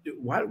like,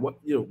 why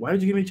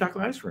did you give me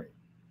chocolate ice cream?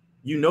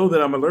 You know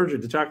that I'm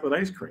allergic to chocolate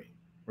ice cream,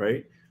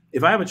 right?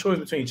 If I have a choice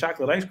between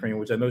chocolate ice cream,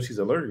 which I know she's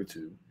allergic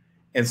to,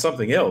 and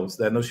something else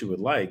that I know she would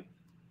like,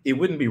 it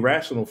wouldn't be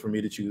rational for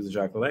me to choose the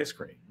chocolate ice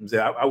cream.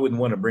 I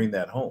wouldn't want to bring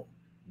that home,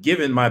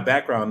 given my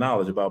background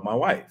knowledge about my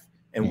wife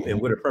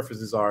and what her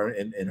preferences are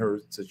in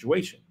her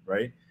situation,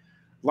 right?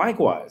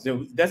 Likewise,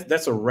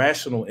 that's a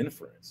rational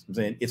inference. I'm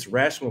saying it's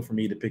rational for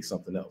me to pick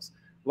something else.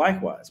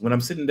 Likewise, when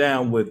I'm sitting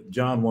down with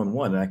John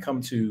 1:1 and I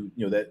come to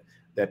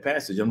that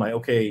passage, I'm like,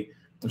 okay,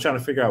 I'm trying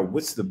to figure out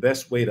what's the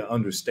best way to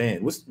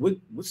understand.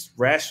 What's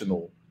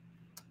rational?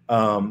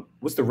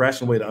 What's the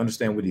rational way to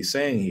understand what he's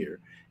saying here?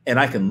 And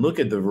I can look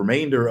at the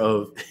remainder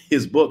of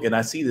his book and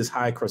I see this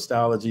high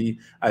Christology.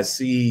 I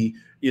see,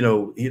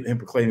 him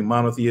proclaiming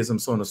monotheism,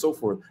 so on and so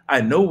forth. I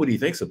know what he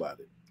thinks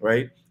about it,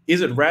 right? Is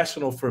it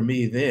rational for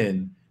me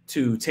then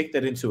to take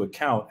that into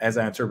account as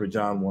I interpret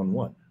John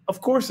 1:1?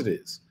 Of course it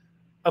is.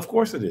 Of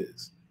course it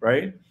is,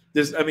 right?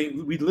 this, I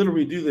mean, we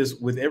literally do this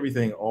with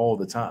everything all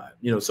the time.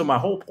 So my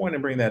whole point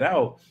in bringing that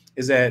out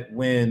is that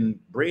when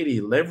Brady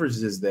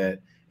leverages that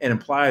and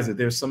implies that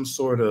there's some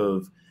sort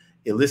of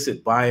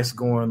illicit bias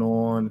going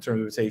on in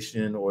terms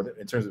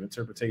of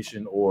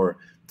interpretation or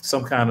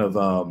some kind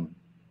of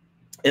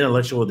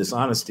intellectual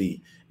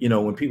dishonesty,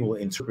 when people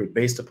interpret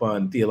based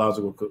upon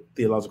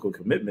theological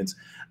commitments,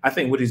 I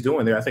think what he's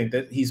doing there, I think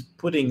that he's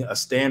putting a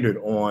standard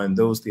on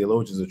those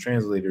theologians or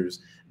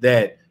translators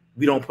that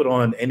we don't put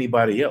on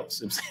anybody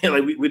else. I'm saying,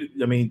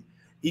 like,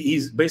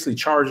 he's basically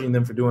charging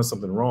them for doing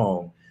something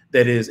wrong.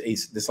 That is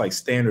this like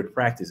standard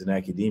practice in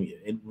academia,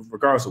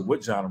 regardless of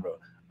what genre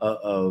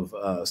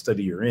of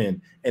study you're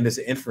in, and it's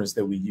an inference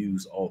that we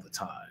use all the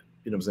time.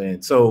 You know what I'm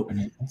saying? So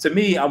to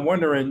me, I'm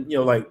wondering,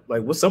 like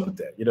what's up with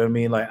that? You know what I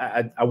mean? Like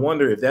I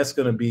wonder if that's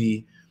going to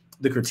be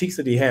the critiques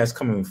that he has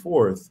coming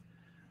forth.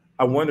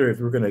 I wonder if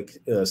we're going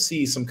to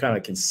see some kind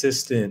of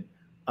consistent,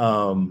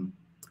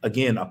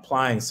 again,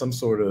 applying some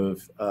sort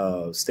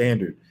of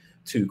standard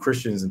to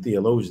Christians and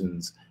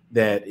theologians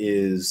that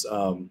is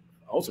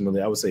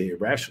ultimately, I would say,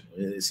 irrational.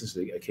 It's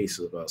essentially a case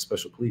of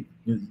special plea.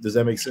 Does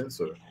that make sense?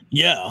 Or?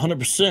 Yeah,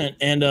 100%.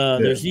 And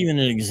there's even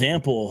an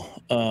example,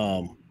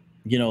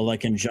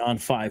 like in John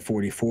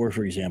 5:44,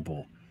 for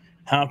example.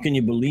 How can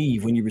you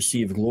believe when you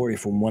receive glory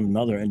from one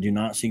another and do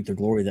not seek the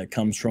glory that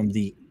comes from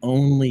the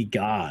only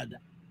God?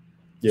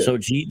 Yeah. So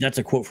that's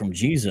a quote from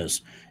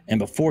Jesus. And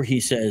before he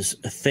says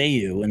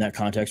theou in that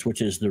context,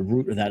 which is the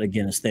root of that,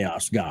 again, is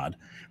theos, God.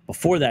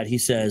 Before that, he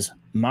says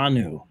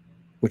manu,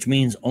 which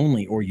means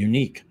only or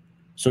unique.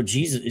 So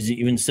Jesus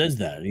even says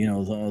that,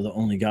 the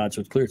only God.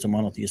 So it's clear it's a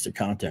monotheistic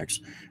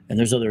context. And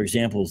there's other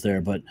examples there,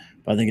 but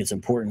I think it's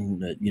important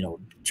that,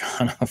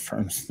 John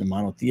affirms the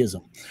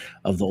monotheism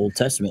of the Old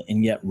Testament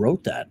and yet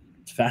wrote that.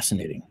 It's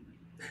fascinating.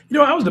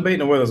 I was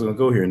debating on whether I was going to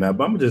go here now,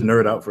 but I'm going to just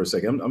nerd out for a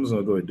second. I'm just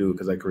going to go ahead and do it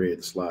because I created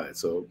the slide.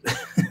 So,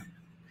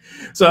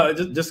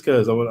 just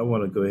because I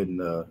want to go ahead and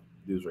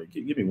do this right.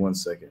 Give me 1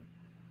 second.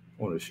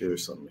 I want to share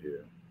something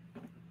here.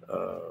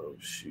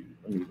 Shoot.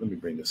 Let me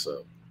bring this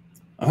up.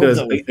 Because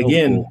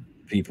again,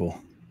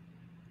 people.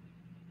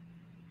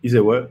 You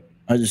said what?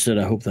 I just said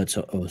I hope that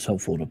was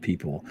helpful to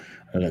people.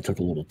 That took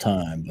a little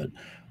time, but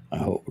I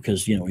hope,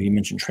 because you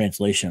mentioned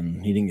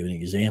translation. He didn't give any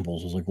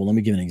examples. I was like, well, let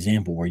me give an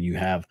example where you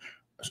have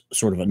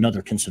sort of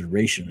another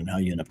consideration in how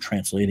you end up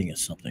translating it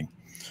something.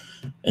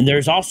 And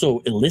there's also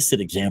illicit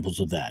examples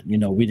of that.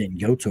 We didn't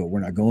go to it. We're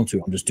not going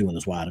to. I'm just doing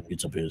this while Adam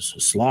gets up his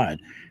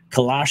slide.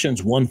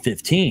 Colossians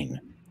 1:15.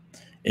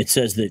 It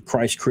says that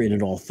Christ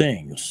created all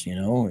things,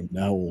 and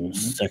that whole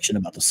section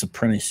about the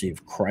supremacy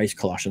of Christ,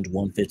 Colossians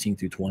 1:15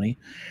 through 20.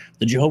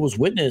 The Jehovah's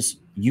Witness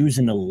use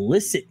an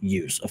illicit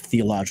use of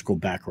theological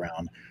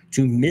background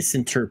to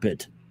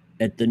misinterpret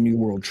at the New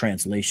World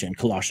Translation,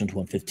 Colossians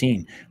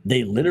 1:15.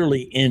 They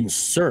literally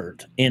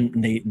insert, and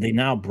they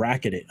now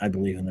bracket it, I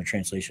believe, in their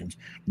translations,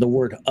 the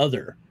word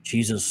other.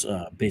 Jesus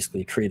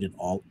basically created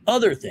all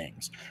other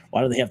things.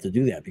 Why do they have to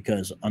do that?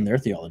 Because on their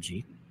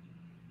theology,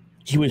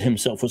 he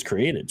himself was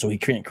created, so he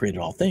created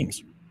all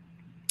things.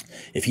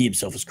 If he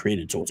himself was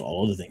created, so it's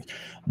all other things.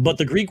 But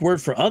the Greek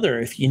word for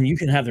other, you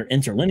can have their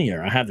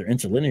interlinear. I have their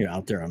interlinear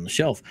out there on the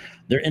shelf.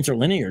 Their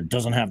interlinear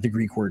doesn't have the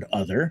Greek word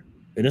other.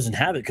 It doesn't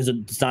have it because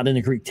it's not in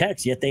the Greek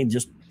text, yet they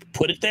just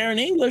put it there in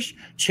English,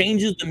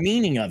 changes the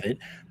meaning of it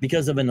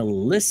because of an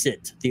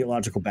illicit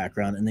theological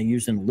background, and they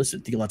use an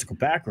illicit theological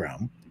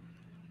background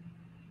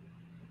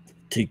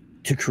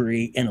to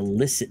create an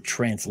illicit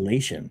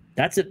translation.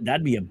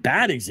 That'd be a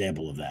bad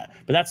example of that.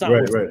 But that's not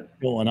what's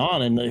going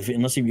on, and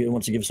unless he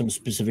wants to give some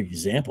specific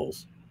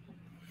examples.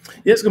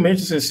 Yeah, it's gonna be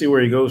interesting to see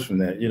where he goes from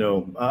that.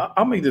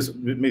 I'll make this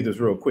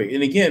real quick.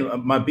 And again,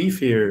 my beef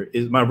here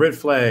is, my red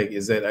flag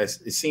is that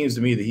it seems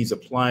to me that he's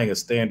applying a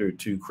standard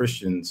to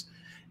Christians,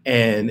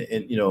 and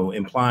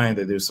implying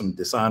that there's some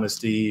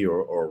dishonesty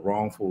or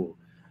wrongful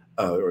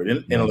or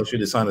intellectually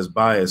dishonest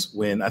bias.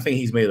 When I think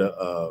he's made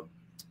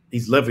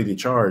he's levied the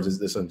charge as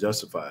this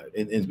unjustified,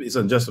 and it's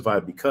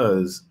unjustified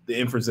because the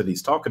inference that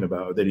he's talking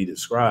about or that he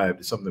described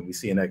is something we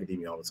see in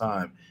academia all the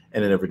time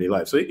and in everyday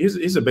life. So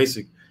here's a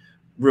basic,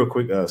 real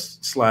quick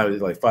slide,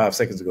 like 5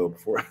 seconds ago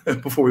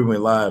before we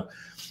went live.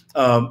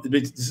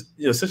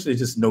 Essentially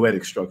just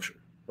noetic structure,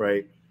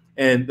 right?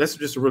 And that's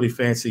just a really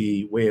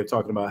fancy way of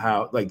talking about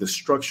how, like, the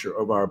structure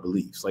of our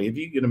beliefs. Like, if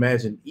you can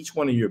imagine each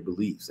one of your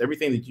beliefs,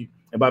 everything that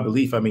and by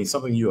belief I mean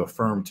something you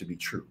affirm to be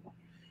true.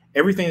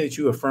 Everything that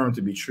you affirm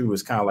to be true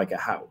is kind of like a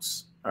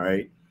house, all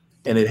right?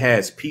 And it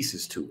has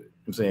pieces to it.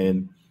 I'm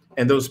saying,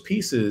 and those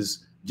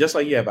pieces, just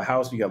like you have a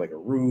house, you got like a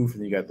roof,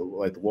 and you got the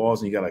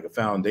walls, and you got like a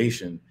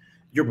foundation.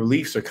 Your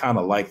beliefs are kind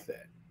of like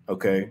that,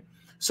 okay?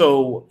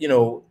 So,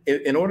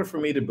 in order for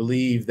me to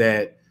believe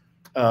that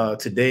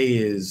today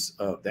is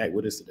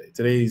what is today?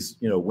 Today's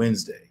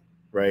Wednesday,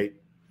 right?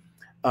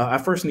 I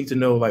first need to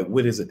know, like,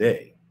 what is a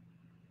day?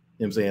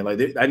 You know what I'm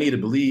saying? Like, I need to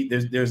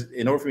believe there's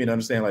in order for me to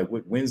understand like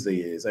what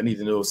Wednesday is, I need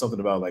to know something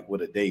about like what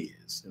a day is. You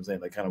know what I'm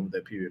saying? Like, kind of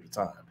that period of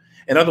time.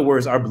 In other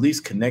words, our beliefs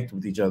connect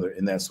with each other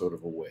in that sort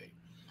of a way.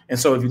 And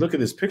so if you look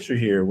at this picture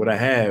here, what I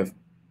have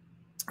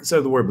instead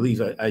of the word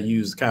beliefs, I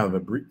use kind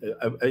of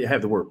I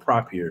have the word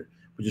prop here,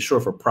 which is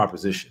short for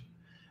proposition.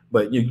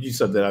 But you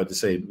sub that out to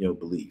say,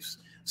 beliefs.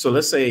 So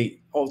let's say,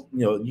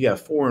 you got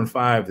 4 and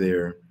 5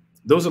 there.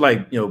 Those are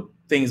like,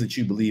 things that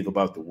you believe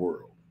about the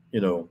world.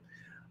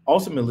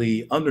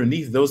 Ultimately,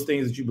 underneath those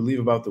things that you believe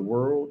about the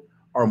world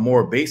are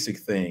more basic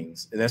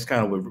things. And that's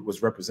kind of what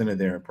was represented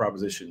there in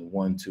proposition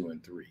 1, 2,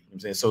 and 3. You know what I'm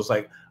saying? So it's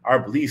like our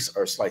beliefs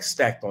are like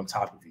stacked on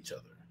top of each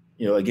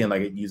other. Again,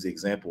 like I use the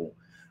example,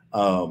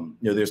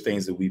 there's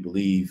things that we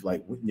believe,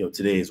 like,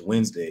 today is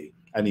Wednesday.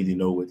 I need to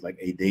know what like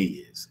a day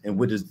is. And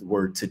what does the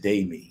word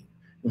today mean? You know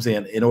what I'm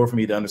saying, in order for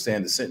me to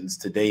understand the sentence,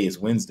 today is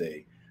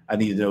Wednesday, I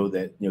need to know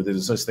that, there's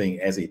a such thing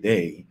as a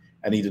day.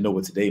 I need to know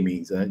what today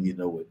means. And I need to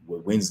know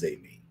what Wednesday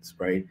means.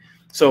 Right.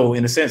 So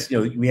in a sense,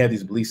 we have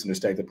these beliefs and they're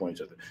stacked upon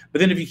each other. But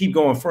then if you keep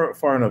going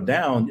far enough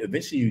down,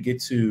 eventually you get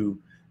to,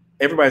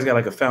 everybody's got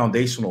like a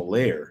foundational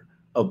layer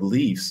of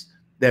beliefs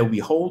that we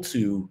hold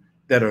to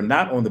that are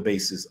not on the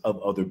basis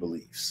of other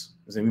beliefs.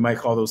 And we might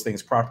call those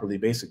things properly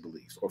basic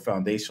beliefs or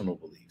foundational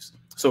beliefs.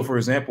 So for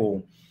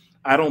example,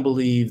 I don't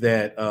believe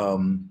that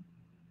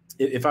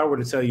if I were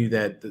to tell you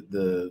that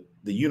the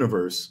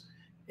universe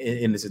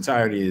in its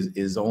entirety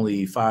is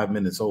only 5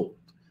 minutes old,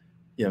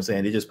 what I'm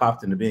saying? It just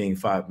popped into being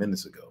 5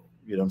 minutes ago.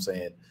 You know what I'm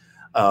saying?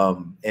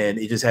 And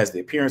it just has the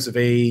appearance of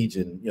age,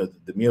 and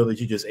the meal that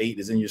you just ate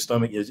is in your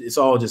stomach. It's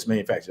all just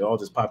manufactured. It all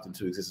just popped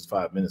into existence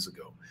 5 minutes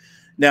ago.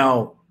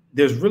 Now,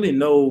 there's really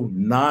no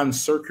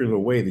non-circular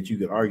way that you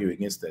could argue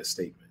against that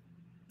statement. You know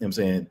what I'm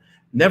saying?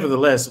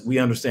 Nevertheless, we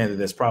understand that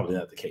that's probably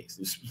not the case.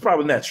 It's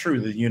probably not true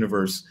that the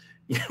universe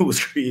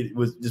was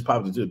just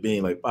popped into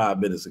being like 5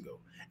 minutes ago.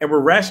 And we're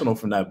rational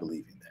for not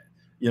believing that.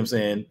 You know what I'm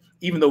saying?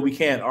 Even though we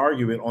can't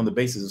argue it on the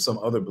basis of some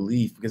other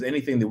belief, because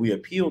anything that we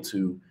appeal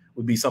to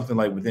would be something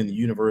like within the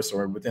universe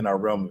or within our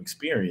realm of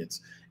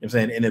experience. You know what I'm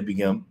saying? And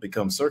it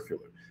becomes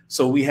circular.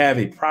 So we have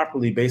a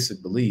properly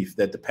basic belief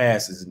that the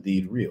past is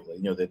indeed real.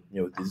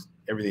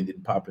 Everything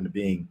didn't pop into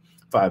being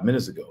 5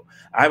 minutes ago.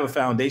 I have a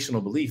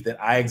foundational belief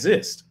that I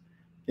exist.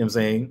 You know what I'm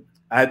saying?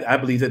 I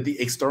believe that the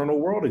external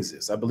world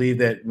exists. I believe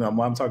that when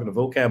I'm talking to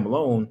Vocab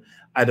Malone,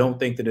 I don't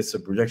think that it's a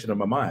projection of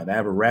my mind. I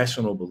have a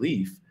rational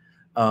belief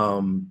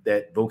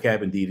that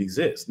Vocab indeed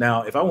exists.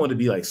 Now, if I wanted to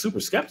be like super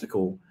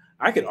skeptical,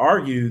 I could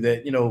argue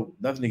that,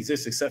 nothing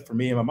exists except for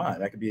me and my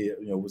mind. I could be,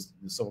 what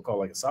someone called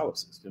like a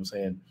solipsist. You know what I'm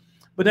saying?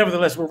 But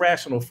nevertheless, we're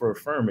rational for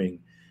affirming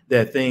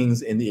that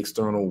things in the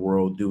external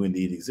world do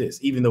indeed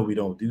exist, even though we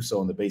don't do so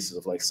on the basis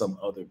of like some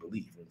other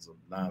belief in some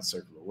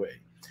non-circular way.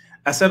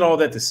 I said all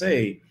that to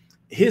say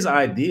his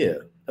idea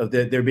of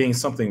that there being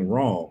something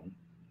wrong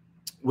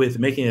with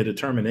making a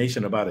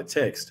determination about a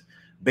text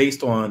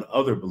based on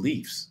other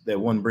beliefs that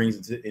one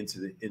brings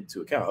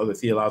into account, other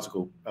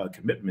theological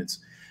commitments.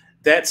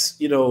 That's,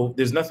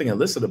 there's nothing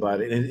illicit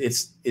about it. And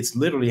it's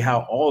literally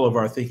how all of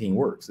our thinking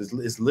works.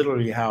 It's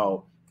literally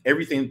how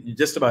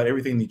just about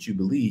everything that you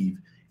believe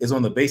is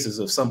on the basis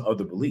of some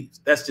other beliefs.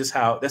 That's just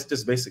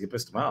basic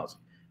epistemology.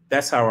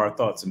 That's how our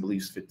thoughts and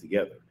beliefs fit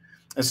together.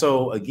 And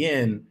so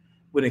again,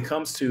 when it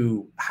comes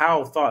to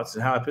how thoughts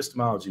and how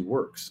epistemology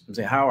works, I'm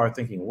saying how our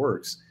thinking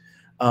works,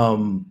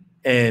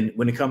 and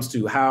when it comes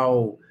to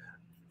how,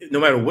 no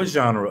matter what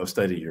genre of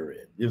study you're in,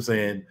 you know what I'm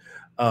saying,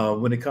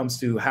 when it comes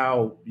to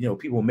how,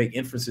 people make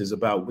inferences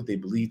about what they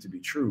believe to be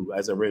true,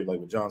 as I read like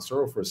with John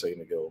Searle for a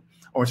second ago,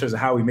 or in terms of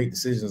how we make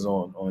decisions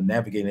on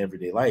navigating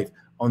everyday life,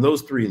 on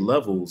those three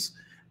levels,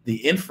 the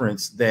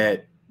inference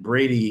that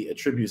Brady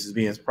attributes as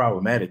being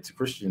problematic to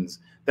Christians,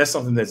 that's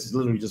something that's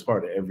literally just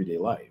part of everyday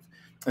life.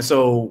 And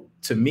so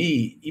to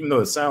me, even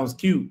though it sounds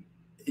cute,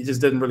 it just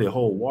doesn't really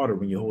hold water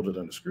when you hold it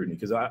under scrutiny,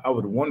 because I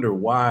would wonder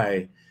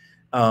why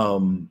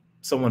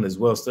someone as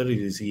well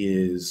studied as he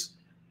is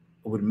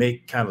would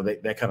make kind of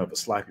that kind of a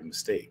sloppy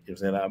mistake. You know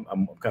what I'm saying?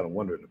 I'm kind of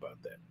wondering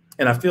about that.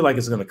 And I feel like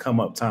it's going to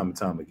come up time and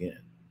time again.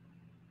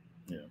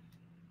 Yeah.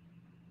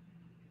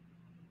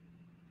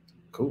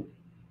 Cool.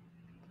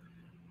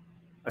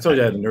 I told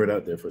you I had to nerd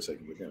out there for a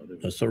second.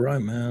 But, that's all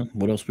right, man.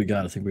 What else we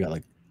got? I think we got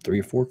like 3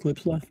 or 4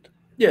 clips left.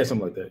 Yeah,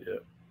 something like that, yeah.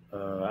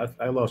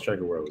 I lost track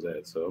of where I was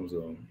at, so I'm just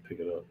going to pick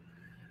it up.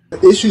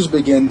 The issues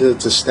begin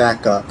to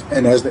stack up.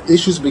 And as the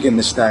issues begin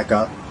to stack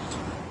up,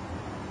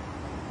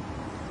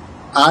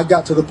 I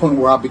got to the point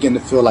where I began to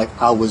feel like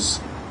I was,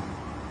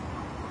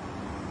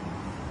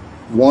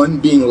 one,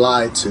 being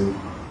lied to,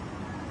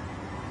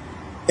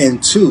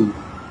 and 2,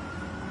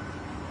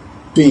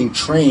 being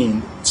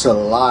trained to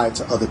lie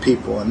to other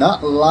people. And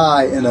not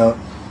lie in a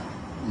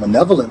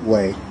malevolent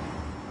way,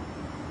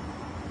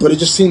 but it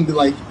just seemed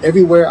like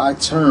everywhere I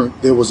turned,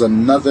 there was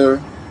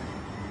another,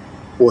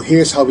 well,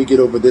 here's how we get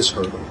over this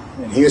hurdle,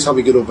 and here's how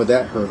we get over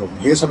that hurdle, and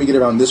here's how we get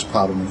around this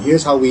problem, and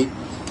here's how we...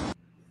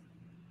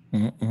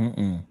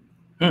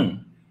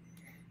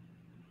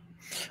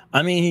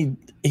 I mean,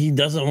 he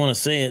doesn't want to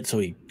say it,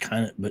 so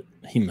but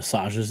he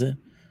massages it.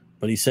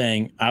 But he's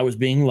saying, I was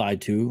being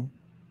lied to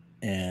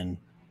and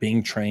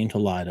being trained to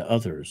lie to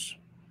others,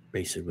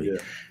 basically. Yeah.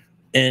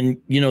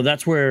 And,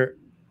 that's where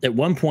at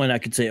one point I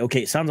could say,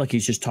 okay, it sounds like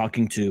he's just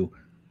talking to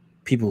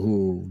people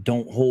who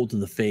don't hold to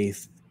the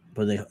faith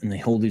but they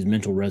hold these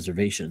mental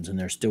reservations, and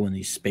they're still in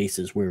these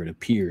spaces where it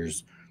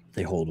appears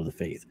they hold with the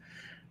faith.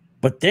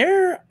 But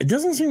it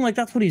doesn't seem like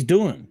that's what he's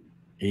doing.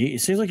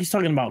 It seems like he's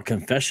talking about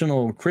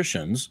confessional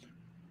Christians,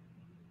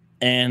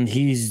 and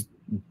he's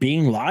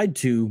being lied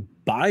to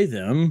by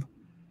them,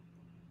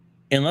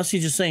 unless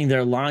he's just saying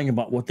they're lying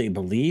about what they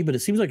believe. But it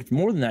seems like it's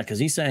more than that, because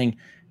he's saying,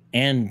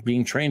 and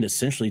being trained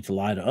essentially to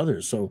lie to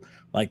others. So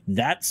like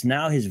that's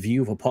now his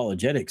view of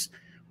apologetics,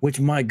 which,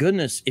 my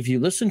goodness, if you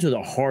listen to the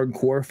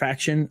hardcore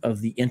faction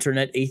of the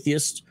internet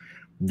atheists,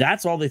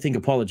 that's all they think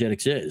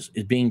apologetics is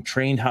being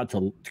trained how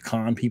to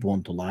con people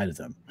and to lie to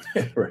them.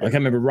 Right. Like I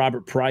remember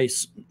Robert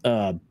Price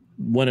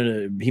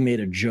he made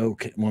a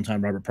joke one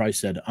time. Robert Price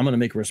said, I'm going to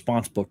make a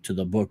response book to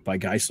the book by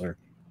Geisler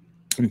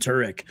and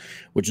Turek,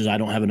 which is I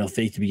don't have enough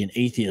faith to be an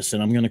atheist,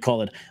 and I'm going to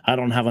call it I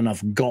don't have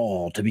enough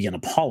gall to be an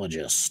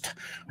apologist,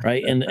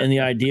 right? And the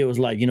idea was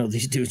like,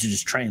 these dudes are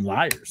just trained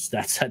liars.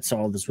 That's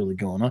all that's really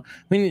going on.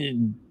 I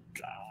mean,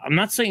 I'm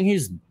not saying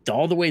he's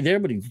all the way there,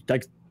 but he's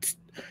like,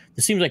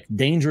 it seems like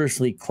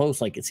dangerously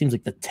close. Like it seems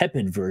like the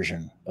tepid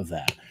version of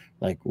that.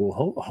 Like, well,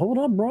 hold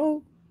up,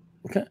 bro.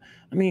 Okay,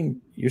 I mean,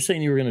 you're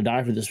saying you were going to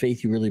die for this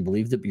faith. You really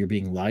believe that, but you're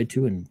being lied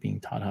to and being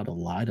taught how to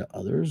lie to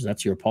others.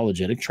 That's your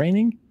apologetic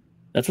training.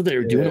 That's what they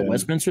were doing at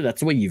Westminster.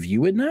 That's the way you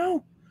view it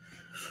now.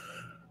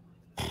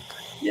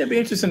 Yeah, it'd be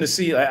interesting to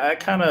see. I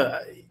kind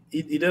of,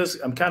 he does.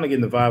 I'm kind of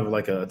getting the vibe of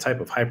like a type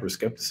of hyper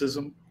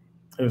skepticism. You know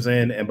what I'm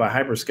saying? And by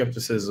hyper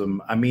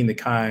skepticism, I mean the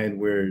kind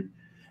where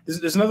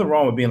there's nothing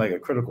wrong with being like a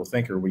critical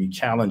thinker where you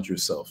challenge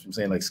yourself. You know what I'm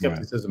saying, like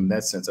skepticism in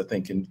that sense, I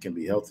think can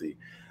be healthy.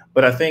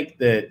 But I think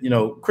that,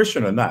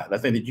 Christian or not, I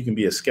think that you can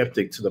be a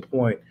skeptic to the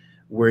point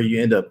where you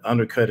end up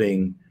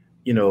undercutting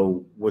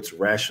what's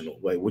rational,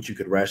 like what you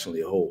could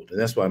rationally hold. And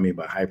that's what I mean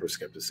by hyper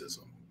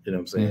skepticism. You know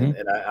what I'm saying? Mm-hmm.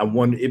 And I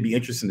wonder, it'd be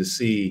interesting to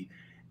see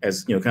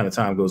as, kind of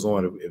time goes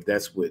on, if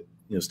that's what,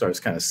 starts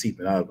kind of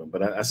seeping out of them.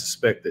 But I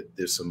suspect that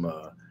there's some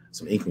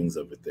inklings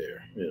of it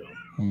there,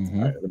 Mm-hmm.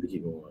 All right, let me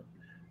keep going.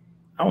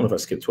 I don't know if I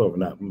skipped 12 or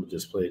not. I'm going to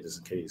just play it just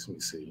in case. Let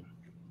me see.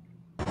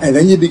 And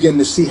then you begin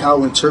to see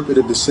how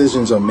interpretive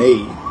decisions are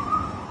made.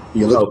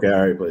 Okay, I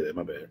already played that.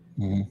 My bad.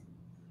 Mm-hmm.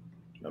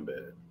 My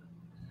bad.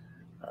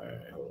 All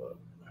right, hold up.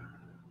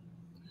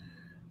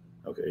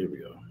 Okay, here we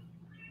go.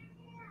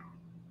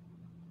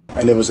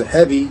 And it was a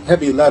heavy,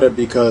 heavy letter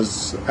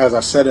because, as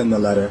I said in the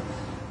letter,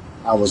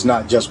 I was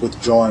not just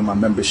withdrawing my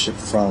membership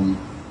from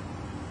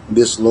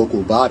this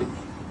local body.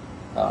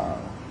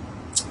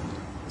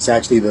 It's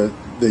actually the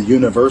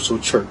universal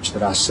church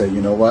that I say,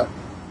 you know what?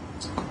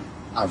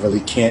 I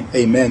really can't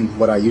amen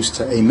what I used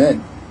to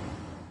amen.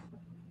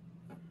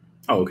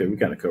 Oh, okay. We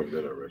kind of covered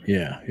that already.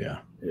 Yeah.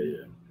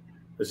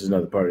 This is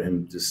another part of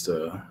him just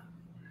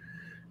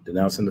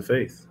denouncing the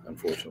faith,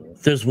 unfortunately.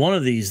 There's one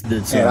of these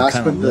that's I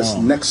spent this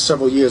next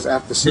several years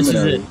after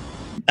seminary.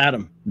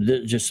 Adam,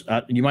 just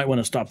you might want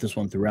to stop this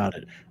one throughout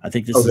it. I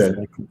think this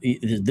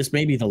is this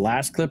may be the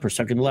last clip or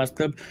second to last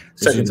clip.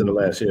 Second to the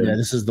last, yeah. Yeah,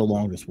 this is the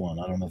longest one.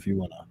 I don't know if you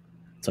want to.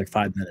 It's like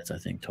 5 minutes, I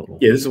think, total.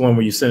 Yeah, this is the one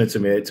where you sent it to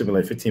me. It took me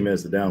like 15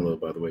 minutes to download,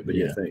 by the way. But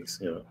yeah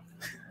thanks. All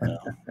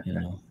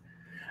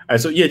right,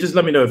 so just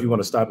let me know if you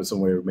want to stop it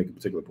somewhere or make a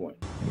particular point.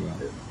 Yeah.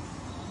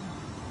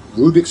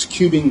 Rubik's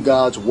cubing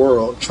God's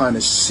world, trying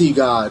to see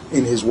God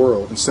in his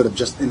world instead of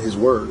just in his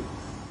word.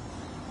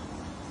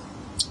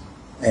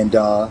 And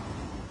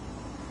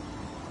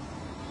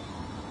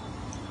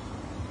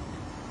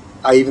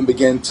I even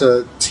began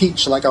to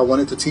teach like I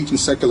wanted to teach in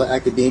secular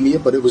academia,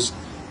 but it was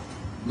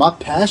my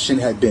passion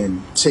had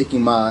been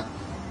taking my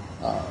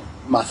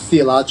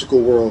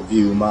theological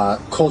worldview, my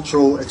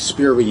cultural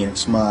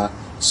experience, my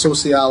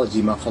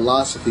sociology, my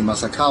philosophy, my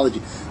psychology,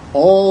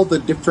 all the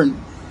different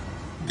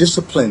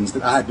disciplines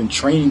that I had been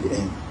trained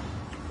in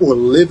or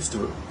lived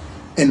through,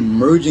 and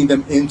merging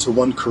them into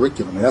one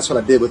curriculum. And that's what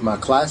I did with my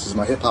classes,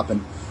 my hip hop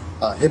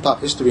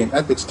history and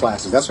ethics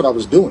classes. That's what I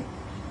was doing.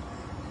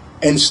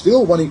 And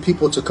still wanting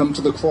people to come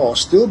to the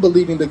cross, still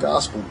believing the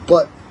gospel,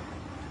 but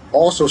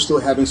also still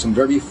having some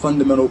very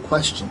fundamental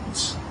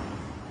questions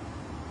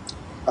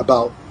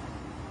about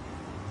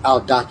our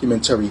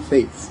documentary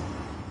faith.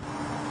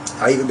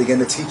 I even began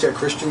to teach at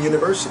Christian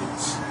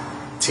universities,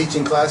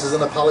 teaching classes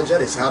on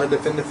apologetics, how to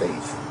defend the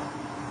faith.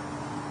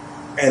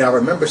 And I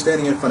remember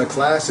standing in front of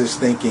classes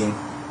thinking,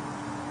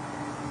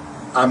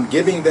 I'm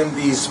giving them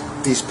these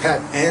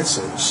pat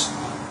answers,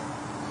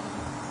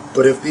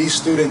 but if these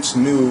students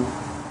knew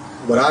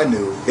what I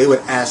knew, they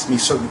would ask me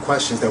certain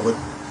questions that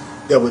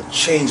would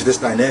change this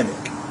dynamic.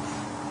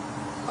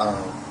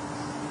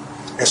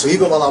 And so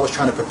even while I was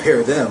trying to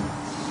prepare them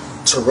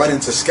to run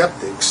into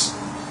skeptics,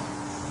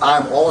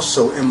 I'm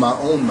also in my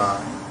own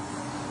mind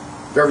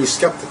very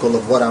skeptical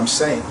of what I'm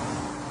saying.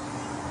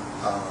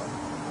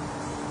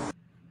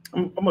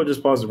 I'm gonna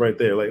just pause it right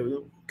there, like,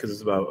 because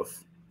it's about a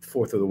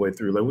fourth of the way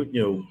through. Like,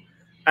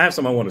 I have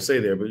something I want to say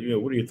there, but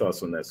what are your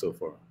thoughts on that so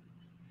far?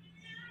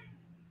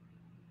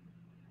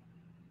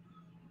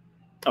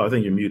 Oh, I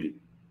think you're muted.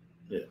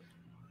 Yeah.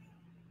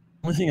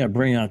 One thing I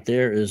bring out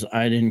there is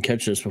I didn't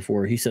catch this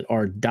before. He said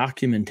our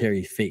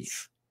documentary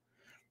faith.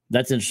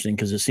 that's interesting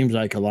because it seems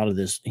like a lot of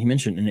this, he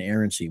mentioned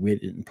inerrancy. We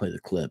didn't play the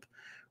clip,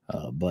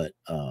 but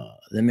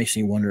that makes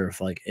me wonder if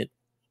like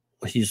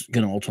he's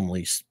going to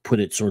ultimately put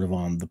it sort of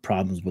on the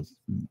problems with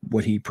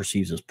what he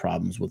perceives as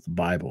problems with the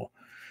Bible.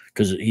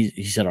 Because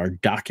he said our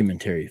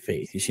documentary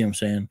faith. You see what I'm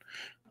saying?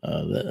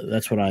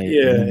 That's what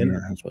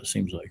that's what it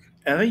seems like.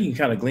 And I think you can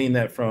kind of glean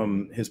that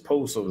from his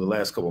posts over the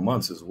last couple of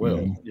months as well.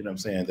 Mm-hmm. You know what I'm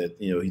saying? That,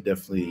 you know, he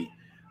definitely,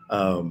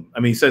 I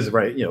mean, he says it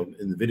right, you know,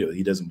 in the video,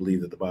 he doesn't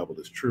believe that the Bible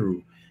is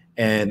true.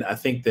 And I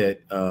think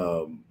that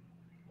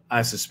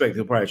I suspect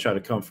he'll probably try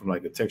to come from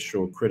like a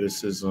textual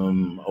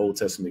criticism, Old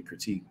Testament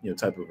critique, you know,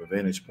 type of a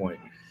vantage point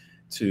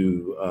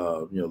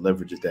to, you know,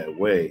 leverage it that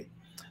way.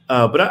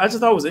 But I just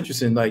thought it was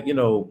interesting, like, you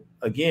know,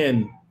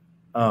 again,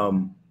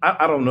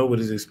 I don't know what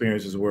his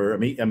experiences were. I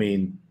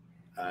mean,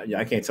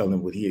 I can't tell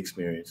him what he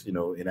experienced, you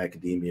know, in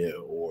academia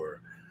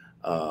or,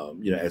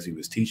 you know, as he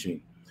was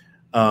teaching.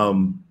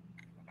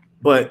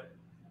 But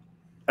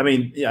I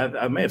mean, yeah,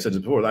 I may have said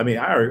this before. I mean,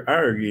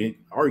 I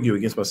argue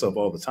against myself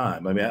all the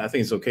time. I mean, I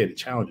think it's okay to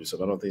challenge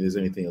yourself. I don't think there's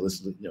anything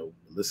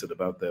illicit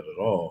about that at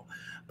all.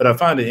 But I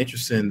find it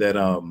interesting that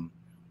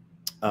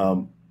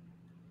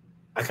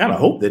I kind of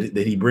hope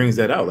that he brings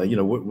that out, like, you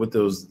know, what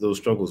those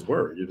struggles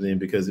were, you know what I mean?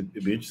 Because it'd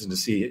be interesting to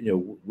see, you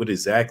know, what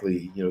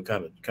exactly, you know,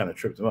 kind of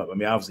tripped him up. I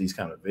mean, obviously he's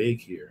kind of vague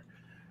here,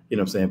 you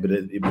know what I'm saying? But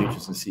it'd be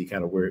interesting to see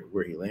kind of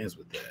where he lands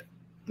with that,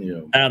 you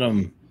know.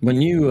 Adam,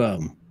 when you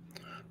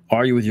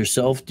argue with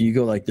yourself, do you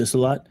go like this a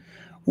lot?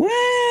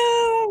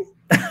 Well,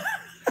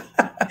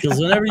 because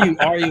whenever you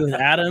argue with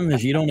Adam,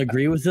 if you don't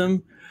agree with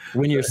him,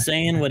 when you're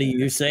saying what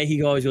you say,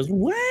 he always goes,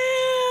 well.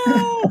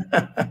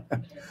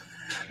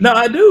 No,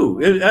 I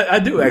do. I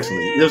do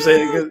actually. You know what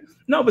I'm saying?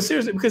 No, but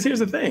seriously, because here's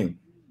the thing,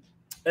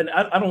 and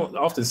I don't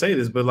often say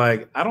this, but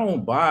like I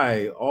don't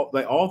buy all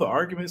the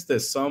arguments that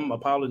some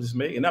apologists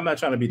make, and I'm not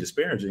trying to be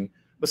disparaging,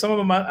 but some of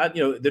them,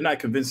 you know, they're not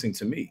convincing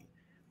to me,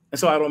 and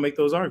so I don't make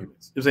those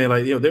arguments. You're saying,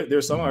 like, you know,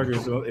 there's some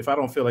arguments, if I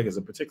don't feel like it's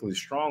a particularly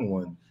strong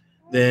one,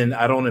 then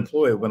I don't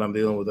employ it when I'm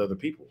dealing with other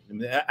people. I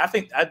mean,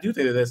 I do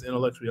think that that's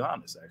intellectually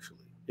honest, actually.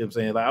 You know what I'm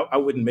saying? Like I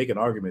wouldn't make an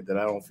argument that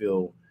I don't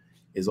feel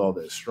is all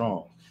that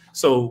strong.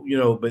 So, you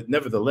know, but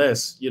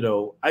nevertheless, you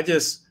know, I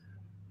ain't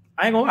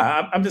gonna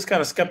lie, I'm just kind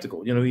of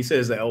skeptical. You know, he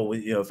says that, oh,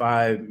 you know, if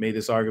I made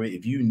this argument,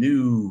 if you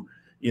knew,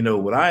 you know,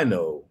 what I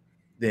know,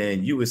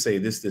 then you would say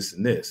this,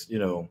 and this, you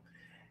know.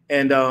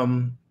 And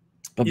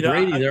but you know,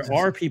 Brady, there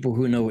are people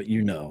who know what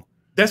you know.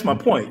 That's my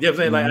point. You know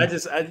what I'm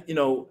saying? Like you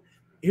know,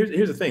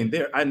 here's the thing.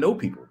 I know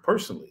people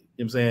personally,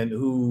 you know what I'm saying,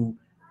 who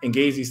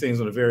engage these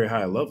things on a very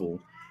high level.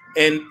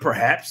 And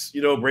perhaps,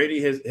 you know,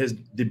 Brady has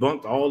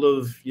debunked all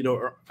of, you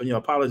know,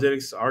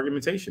 apologetics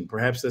argumentation.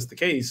 Perhaps that's the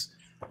case.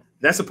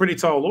 That's a pretty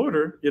tall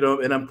order, you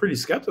know, and I'm pretty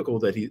skeptical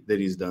that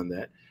he's done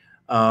that,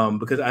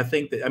 because I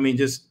think that, I mean,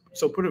 just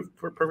so put a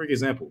perfect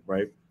example,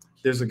 right?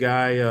 There's a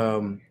guy,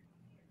 you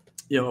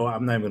know,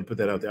 I'm not even going to put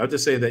that out there. I'll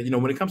just say that, you know,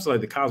 when it comes to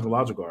like the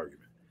cosmological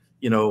argument,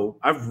 you know,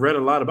 I've read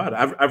a lot about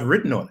it. I've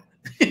written on it.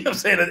 You know what I'm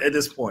saying, at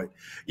this point,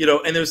 you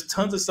know, and there's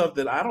tons of stuff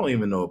that I don't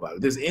even know about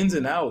it. There's ins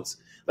and outs.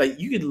 Like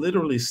you could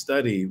literally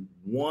study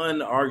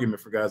one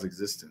argument for God's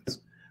existence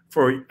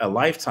for a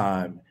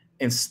lifetime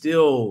and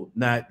still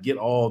not get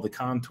all the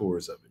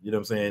contours of it. You know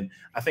what I'm saying?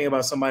 I think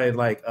about somebody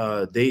like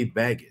Dave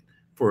Baggett,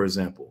 for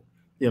example,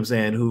 you know what I'm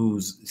saying,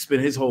 who's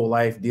spent his whole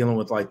life dealing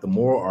with like the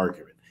moral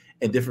argument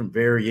and different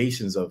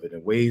variations of it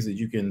and ways that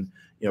you can,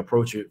 you know,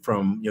 approach it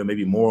from, you know,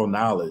 maybe moral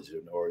knowledge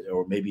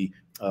or maybe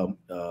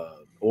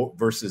or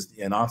versus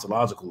an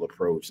ontological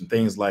approach and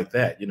things like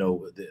that, you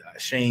know,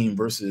 shame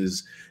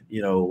versus,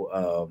 you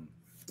know,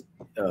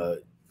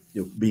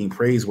 being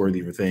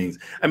praiseworthy for things.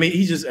 I mean,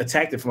 he just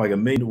attacked it from like a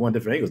million to one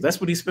different angles. That's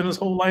what he spent his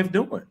whole life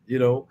doing, you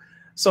know?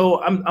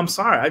 So I'm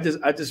sorry. I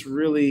just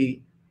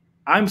really,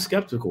 I'm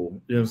skeptical,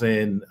 you know what I'm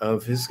saying,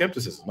 of his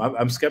skepticism.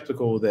 I'm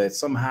skeptical that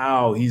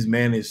somehow he's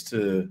managed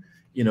to,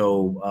 you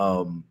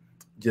know,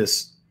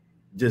 just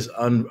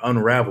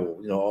unravel,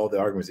 you know, all the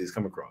arguments he's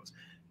come across.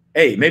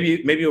 Hey, maybe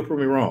he'll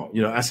prove me wrong.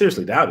 You know, I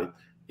seriously doubt it.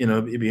 You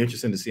know, it'd be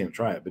interesting to see him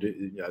try it, but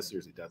I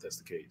seriously doubt that's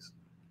the case.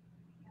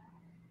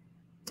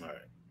 All right.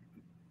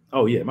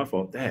 Oh yeah, my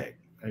fault. Dang,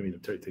 I didn't mean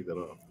to take that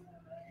off.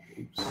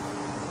 Oops.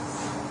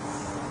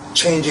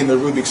 Changing the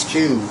Rubik's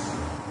Cube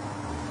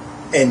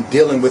and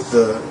dealing with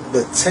the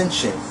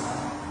tension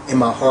in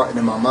my heart and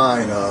in my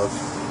mind of,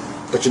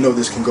 but you know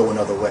this can go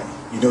another way.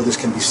 You know this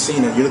can be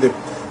seen. You know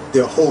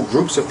there are whole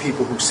groups of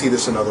people who see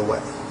this another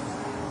way.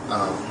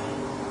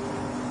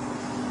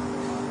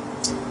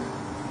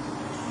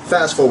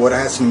 Fast forward, I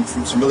had some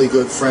really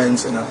good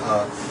friends in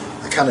a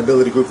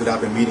accountability group that I've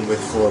been meeting with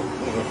for over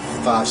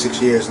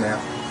 5-6 years now.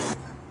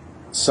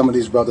 Some of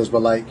these brothers were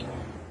like,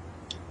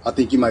 I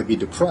think you might be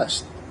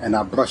depressed. And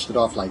I brushed it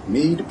off like,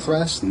 me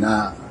depressed?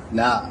 Nah.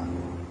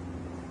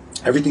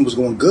 Everything was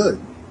going good.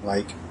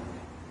 Like,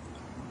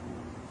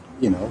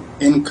 you know,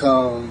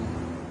 income,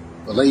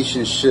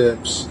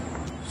 relationships,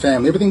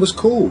 family, everything was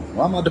cool.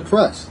 Why am I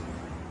depressed?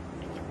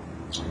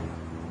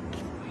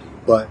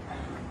 But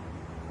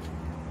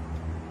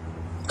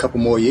a couple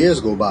more years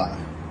go by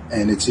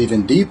and it's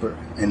even deeper.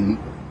 And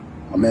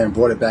my man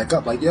brought it back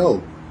up like,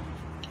 yo,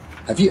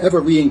 have you ever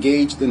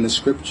re-engaged in the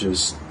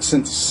scriptures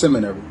since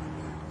seminary?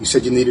 You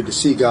said you needed to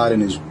see God in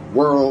his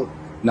world,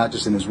 not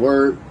just in his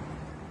word.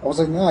 I was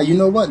like, nah, you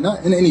know what?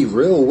 Not in any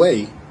real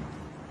way.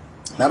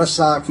 Not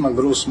aside from like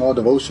little small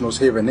devotionals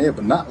here and there,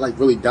 but not like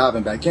really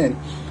diving back in,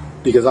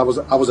 because I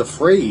was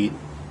afraid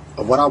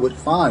of what I would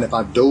find if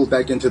I dove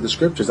back into the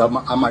scriptures. I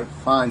might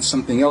find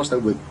something else that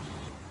would.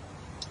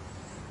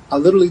 I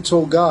literally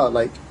told God,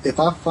 like, if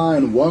I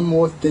find one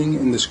more thing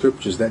in the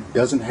scriptures that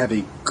doesn't have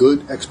a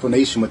good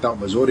explanation without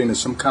resorting to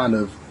some kind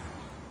of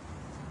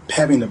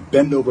having to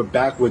bend over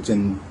backwards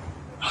and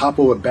hop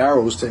over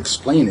barrels to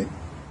explain it,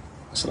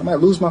 I said I might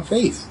lose my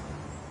faith.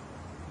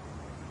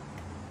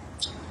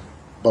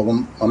 But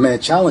when my man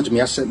challenged me,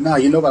 I said, nah,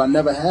 you know what, I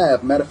never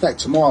have. Matter of fact,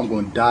 tomorrow I'm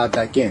going to dive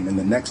back in. And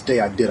the next day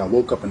I did. I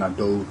woke up and I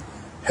dove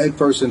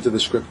headfirst into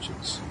the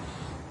scriptures.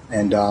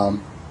 And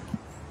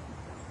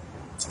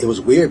it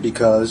was weird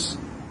because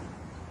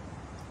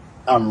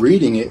I'm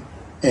reading it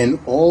and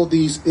all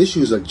these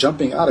issues are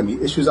jumping out of me,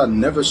 issues I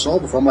never saw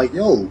before. I'm like,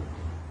 yo,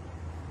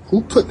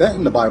 who put that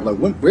in the Bible?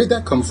 Like, where'd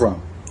that come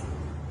from?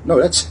 No,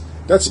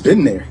 that's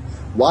been there.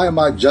 Why am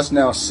I just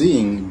now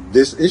seeing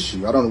this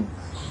issue? I don't know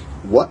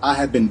what I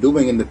had been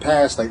doing in the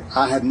past. Like,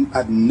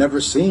 I'd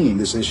never seen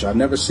this issue. I'd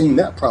never seen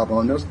that problem.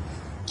 And it was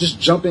just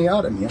jumping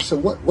out at me. I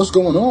said, what's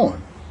going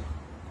on?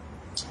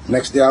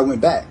 Next day I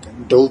went back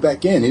and dove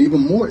back in, and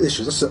even more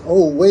issues. I said,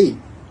 oh wait,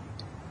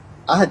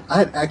 I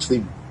had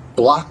actually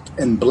blocked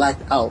and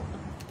blacked out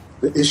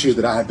the issues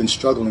that I had been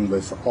struggling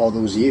with for all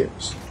those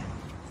years.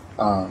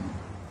 And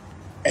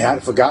I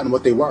had forgotten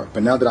what they were.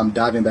 But now that I'm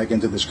diving back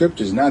into the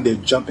scriptures, now they're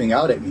jumping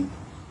out at me.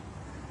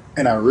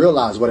 And I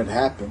realized what had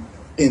happened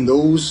in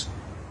those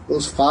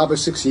 5 or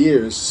 6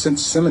 years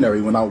since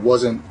seminary, when I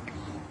wasn't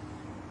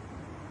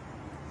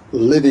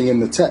living in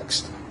the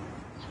text.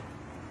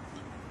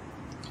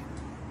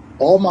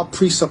 All my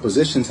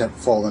presuppositions had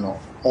fallen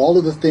off. All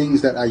of the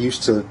things that I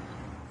used to,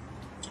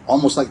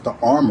 almost like the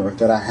armor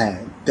that I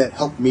had that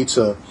helped me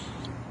to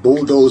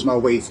bulldoze my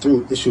way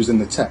through issues in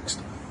the text,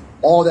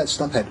 all that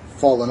stuff had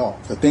fallen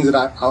off. The things that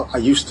I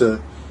used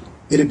to,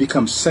 it had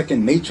become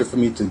second nature for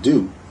me to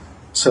do,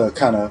 to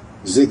kind of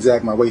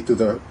zigzag my way through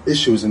the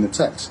issues in the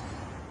text.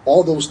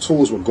 All those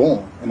tools were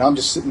gone, and I'm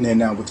just sitting there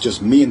now with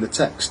just me and the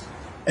text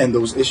and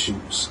those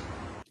issues.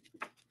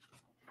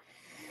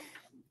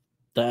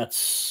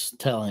 That's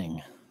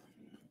telling.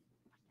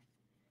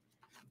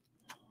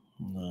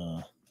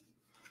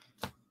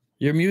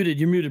 You're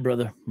muted,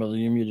 brother.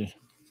 You're muted.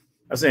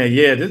 I'm saying,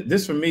 yeah,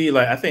 this for me,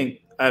 like, I think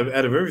out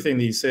of everything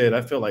that he said,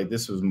 I felt like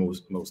this was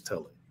most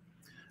telling,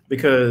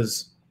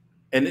 because,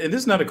 and this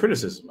is not a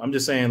criticism. I'm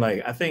just saying,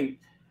 like, I think,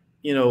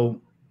 you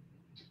know,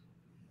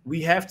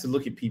 we have to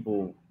look at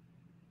people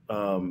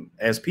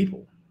as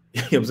people.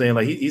 You know what I'm saying?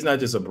 Like, he's not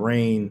just a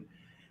brain,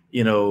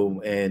 you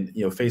know, and,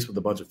 you know, faced with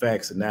a bunch of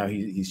facts, and now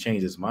he's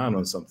changed his mind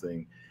on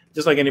something.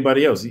 Just like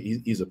anybody else,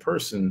 he's a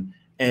person,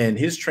 and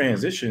his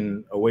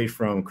transition away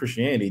from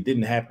Christianity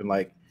didn't happen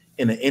like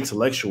in an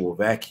intellectual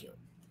vacuum.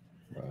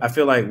 Right. I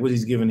feel like what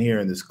he's given here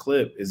in this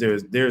clip is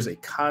there's a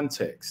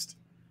context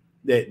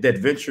that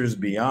ventures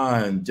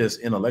beyond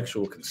just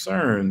intellectual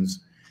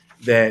concerns,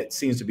 that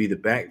seems to be the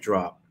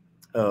backdrop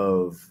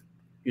of,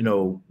 you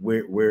know,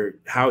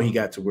 how he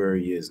got to where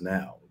he is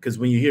now. Because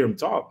when you hear him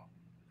talk,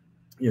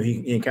 you know,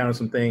 he encountered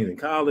some things in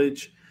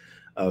college,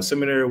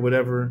 seminary, or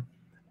whatever,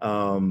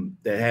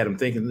 that had him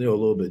thinking, you know, a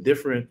little bit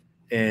different.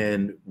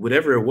 And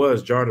whatever it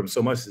was jarred him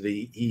so much that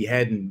he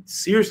hadn't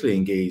seriously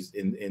engaged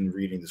in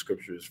reading the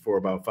scriptures for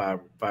about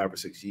five or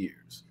 6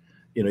 years.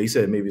 You know, he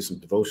said maybe some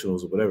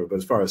devotionals or whatever, but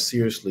as far as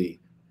seriously,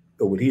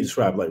 or what he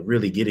described like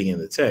really getting in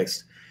the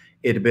text,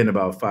 it had been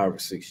about 5 or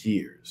 6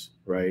 years,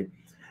 right?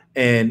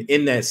 And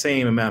in that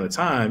same amount of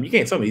time, you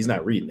can't tell me he's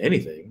not reading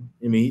anything.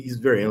 I mean, he's a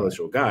very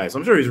intellectual guy, so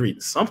I'm sure he's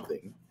reading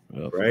something,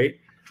 right?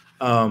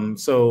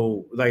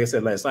 So like I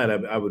said last night,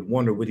 I would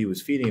wonder what he was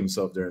feeding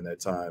himself during that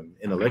time,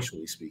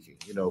 intellectually speaking,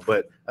 you know.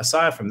 But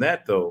aside from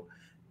that, though,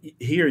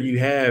 here you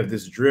have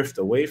this drift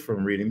away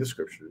from reading the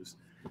scriptures,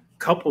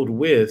 coupled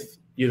with,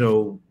 you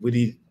know, what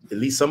he, at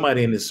least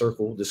somebody in this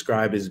circle,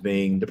 described as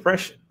being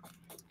depression.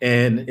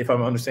 And if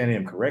I'm understanding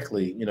him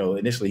correctly, you know,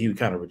 initially he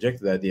kind of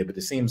rejected that idea, but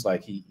it seems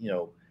like he, you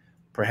know,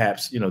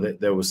 perhaps, you know, that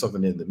there was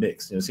something in the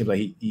mix. You know, it seems like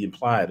he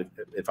implied,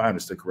 if I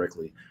understood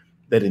correctly,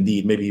 that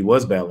indeed maybe he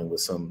was battling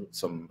with some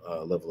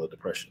level of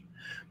depression.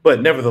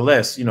 But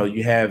nevertheless, you know,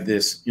 you have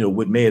this, you know,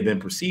 what may have been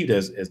perceived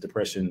as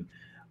depression,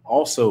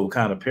 also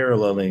kind of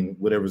paralleling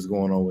whatever's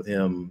going on with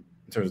him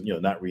in terms of, you know,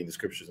 not reading the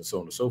scriptures and so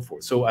on and so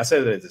forth. So I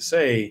said that to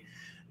say,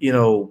 you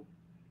know,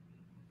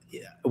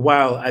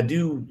 while I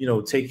do, you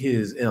know, take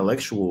his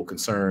intellectual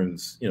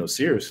concerns, you know,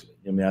 seriously,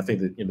 I mean, I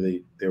think that, you know,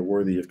 they're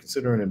worthy of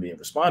considering and being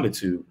responded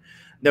to.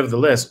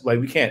 Nevertheless,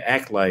 like, we can't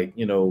act like,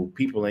 you know,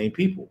 people ain't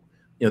people.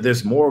 You know,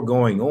 there's more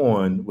going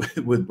on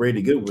with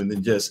Brady Goodwin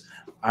than just,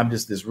 I'm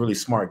just this really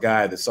smart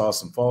guy that saw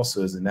some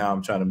falsehoods and now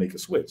I'm trying to make a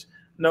switch.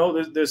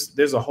 No,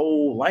 there's a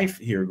whole life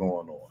here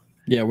going on.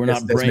 Yeah, we're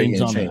not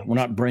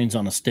brains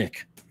on a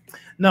stick.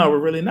 No, we're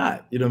really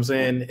not. You know what I'm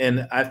saying?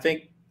 And I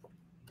think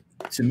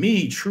to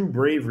me, true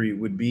bravery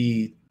would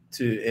be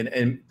to,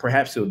 and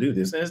perhaps he'll do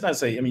this. And it's not to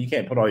say, I mean, you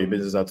can't put all your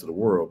business out to the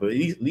world, but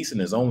at least in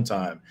his own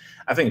time,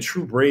 I think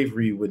true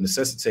bravery would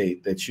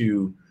necessitate that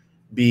you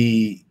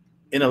be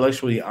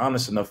intellectually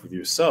honest enough with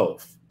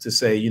yourself to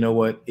say, you know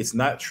what, it's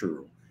not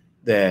true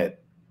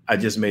that I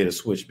just made a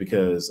switch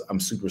because I'm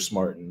super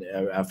smart and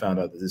I found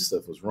out that this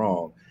stuff was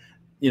wrong.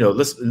 You know,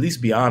 let's at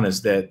least be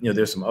honest that, you know,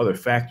 there's some other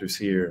factors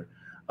here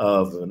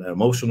of an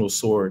emotional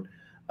sort,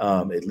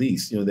 at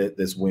least, you know,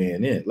 that's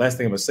weighing in. Last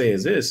thing I'm gonna say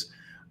is this.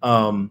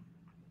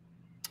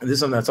 This is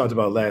something I talked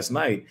about last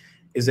night,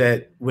 is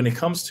that when it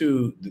comes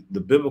to the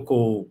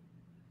biblical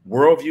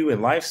worldview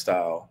and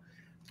lifestyle,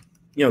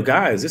 you know,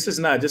 guys, this is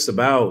not just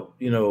about,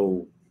 you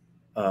know,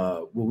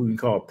 what we can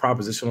call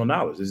propositional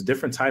knowledge. There's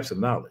different types of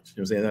knowledge.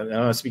 You know what I'm saying?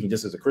 I'm not speaking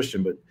just as a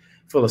Christian, but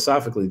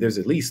philosophically, there's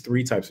at least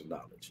 3 types of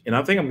knowledge. And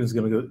I think I'm just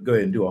going to go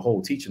ahead and do a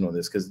whole teaching on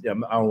this because I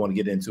don't want to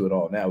get into it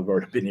all now. We've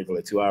already been here for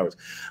like 2 hours.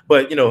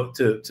 But, you know,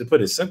 to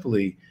put it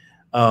simply,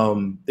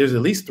 there's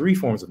at least 3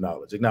 forms of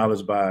knowledge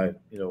acknowledged by,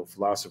 you know,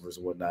 philosophers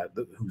and whatnot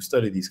who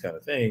study these kind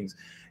of things.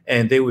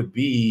 And they would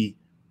be,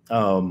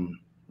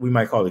 we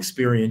might call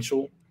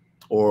experiential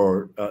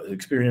or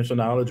experiential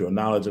knowledge or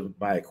knowledge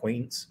by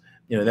acquaintance.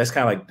 You know, that's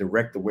kind of like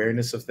direct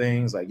awareness of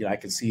things. Like, you know, I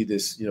can see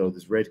this, you know,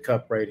 this red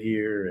cup right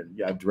here, and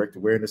yeah, I have direct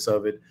awareness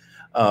of it.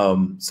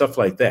 Stuff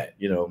like that,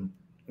 you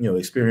know,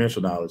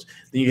 experiential knowledge.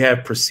 Then you have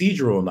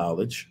procedural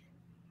knowledge,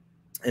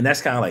 and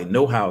that's kind of like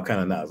know-how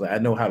kind of knowledge. Like, I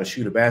know how to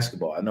shoot a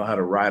basketball. I know how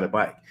to ride a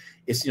bike.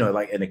 It's, you know,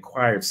 like an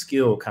acquired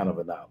skill kind of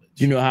a knowledge.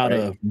 You know how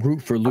to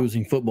root for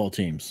losing football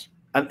teams.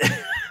 There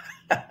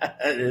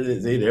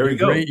we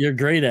go. You're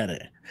great at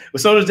it.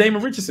 But so does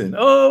Damon Richardson.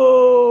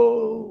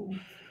 Oh,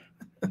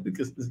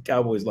 because the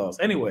Cowboys lost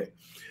anyway.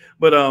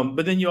 But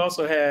then you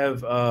also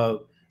have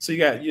so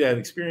you have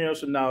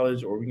experiential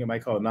knowledge, or we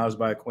might call it knowledge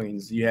by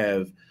acquaintance. You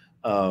have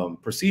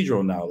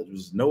procedural knowledge, which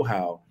is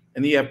know-how,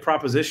 and then you have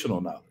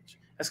propositional knowledge.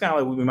 That's kind of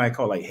like what we might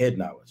call like head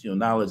knowledge, you know,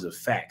 knowledge of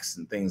facts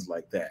and things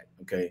like that.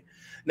 Okay.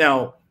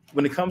 Now,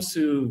 when it comes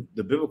to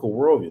the biblical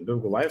worldview,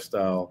 biblical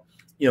lifestyle,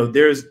 you know,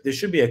 there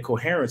should be a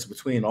coherence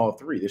between all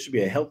 3. There should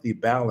be a healthy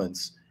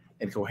balance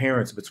and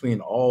coherence between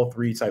all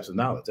 3 types of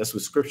knowledge. That's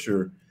what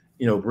Scripture,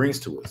 you know, brings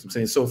to us. I'm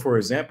saying, so for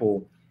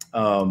example,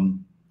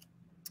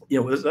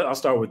 you know, I'll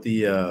start with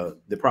the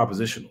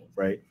propositional,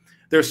 right?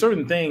 There are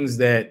certain things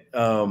that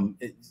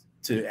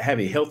to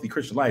have a healthy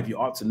Christian life, you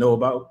ought to know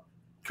about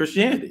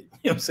Christianity.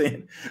 You know what I'm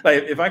saying?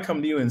 Like, if I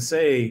come to you and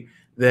say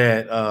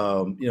that,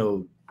 you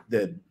know,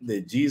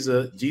 that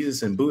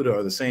Jesus and Buddha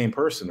are the same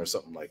person or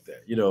something like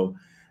that, you know,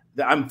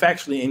 I'm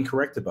factually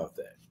incorrect about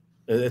that.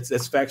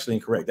 That's factually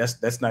incorrect.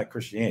 That's not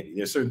Christianity.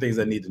 There's certain things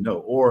I need to know.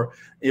 Or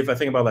if I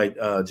think about like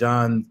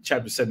John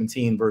chapter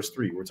 17, verse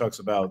 3, where it talks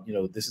about, you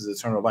know, this is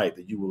eternal life,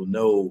 that you will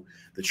know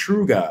the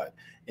true God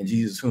and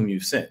Jesus whom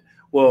you've sent.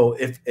 Well,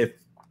 if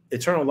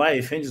eternal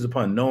life hinges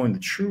upon knowing the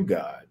true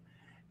God,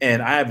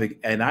 and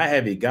I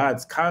have a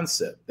God's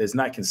concept that's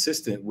not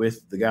consistent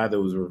with the God that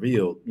was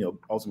revealed, you know,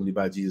 ultimately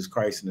by Jesus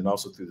Christ and then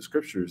also through the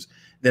Scriptures,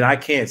 then I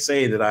can't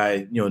say that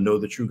I, you know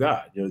the true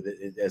God, you know,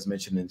 as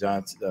mentioned in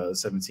John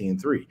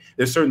 17:3.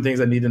 There's certain things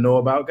I need to know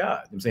about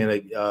God. I'm saying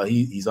like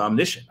he's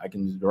omniscient. I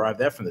can derive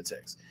that from the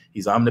text.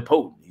 He's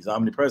omnipotent. He's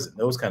omnipresent.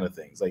 Those kind of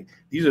things. Like,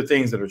 these are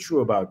things that are true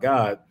about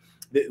God.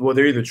 Well,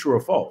 they're either true or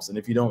false. And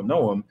if you don't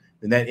know him,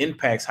 then that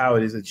impacts how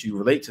it is that you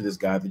relate to this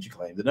God that you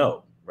claim to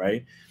know,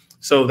 right?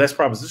 So that's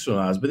propositional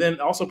knowledge, but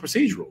then also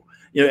procedural.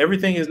 You know,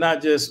 everything is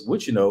not just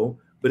what you know,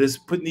 but it's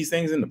putting these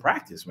things into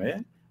practice, man. You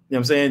know what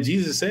I'm saying?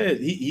 Jesus said,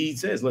 he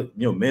says, look,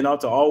 you know, men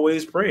ought to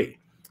always pray.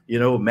 You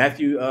know,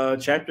 Matthew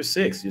chapter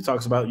 6, it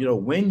talks about, you know,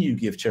 when you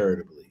give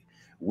charitably,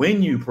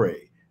 when you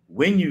pray,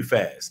 when you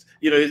fast.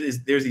 You know,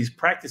 there's these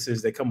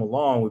practices that come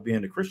along with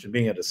being a Christian,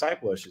 being a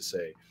disciple, I should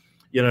say.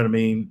 You know what I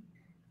mean?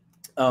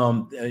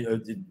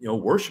 You know,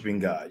 worshiping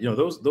God, you know,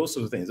 those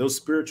sort of things, those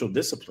spiritual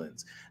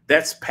disciplines,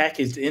 that's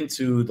packaged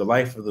into the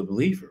life of the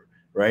believer,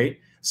 right?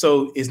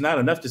 So it's not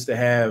enough just to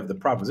have the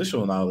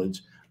propositional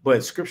knowledge,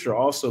 but Scripture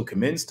also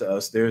commends to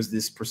us, there's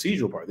this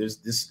procedural part, there's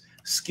this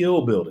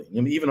skill building,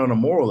 I mean, even on a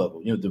moral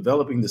level, you know,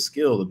 developing the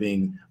skill of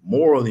being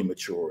morally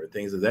mature and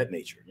things of that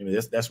nature. You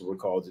know, that's what we're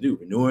called to do,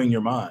 renewing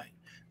your mind,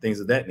 things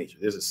of that nature.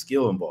 There's a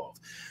skill involved.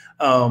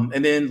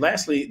 And then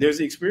lastly, there's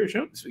the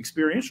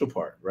experiential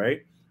part,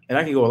 right? And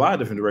I can go a lot of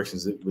different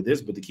directions with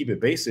this, but to keep it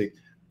basic,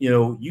 you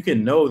know, you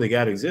can know that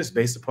God exists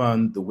based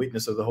upon the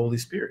witness of the Holy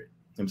Spirit.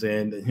 You know what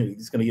I'm saying,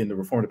 he's going to get into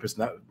Reformed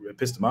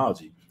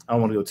epistemology. I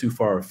don't want to go too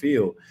far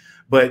afield,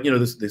 but, you know,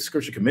 the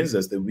Scripture commends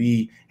us that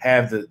we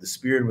have the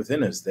Spirit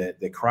within us that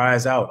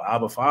cries out,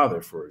 Abba,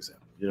 Father, for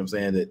example. You know what I'm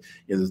saying? That,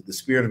 you know, the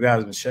Spirit of God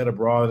has been shed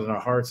abroad in our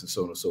hearts and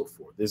so on and so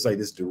forth. There's like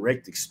this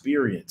direct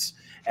experience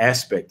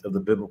aspect of the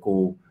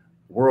biblical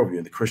worldview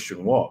and the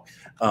Christian walk.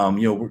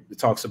 You know, it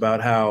talks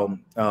about how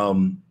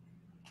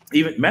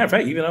even matter of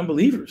fact, even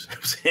unbelievers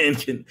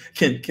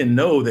can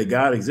know that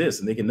God exists,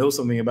 and they can know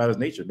something about his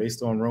nature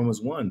based on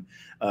Romans 1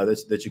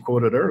 that you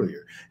quoted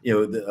earlier.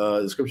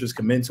 The scriptures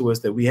commend to us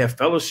that we have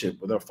fellowship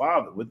with our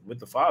Father, with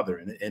the Father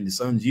and the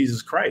Son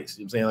Jesus Christ.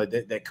 You know what I'm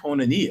saying? Like that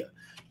koinonia.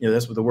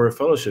 That's what the word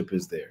fellowship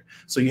is there.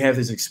 So you have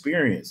this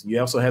experience. You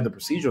also have the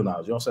procedural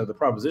knowledge. You also have the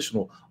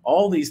propositional.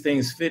 All these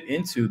things fit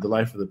into the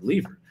life of the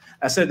believer.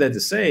 I said that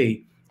to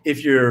say,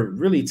 if you're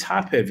really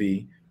top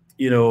heavy,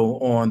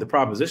 on the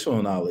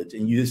propositional knowledge,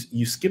 and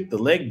you skip the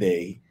leg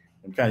day.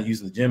 I'm kind of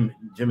using the gym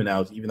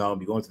analogy, even though I don't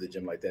be going to the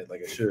gym like that,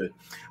 like I should.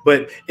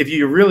 But if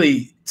you're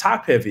really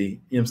top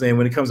heavy, what I'm saying,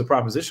 when it comes to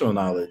propositional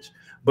knowledge,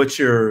 but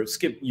you're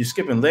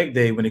skipping leg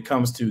day when it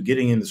comes to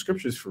getting in the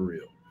scriptures for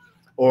real,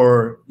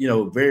 or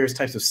various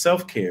types of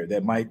self-care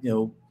that might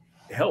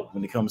help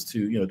when it comes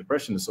to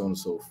depression and so on and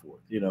so forth.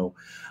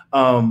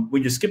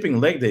 When you're skipping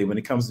leg day when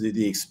it comes to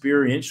the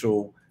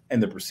experiential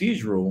and the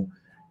procedural,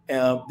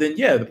 then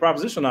the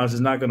propositional knowledge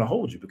is not going to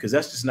hold you, because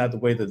that's just not the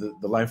way that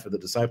the life of the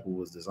disciple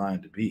was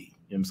designed to be. You know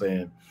what I'm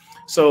saying?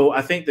 So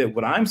I think that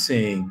what I'm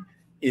seeing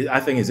I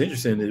think is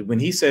interesting that when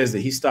he says that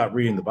he stopped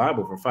reading the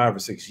Bible for 5 or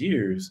 6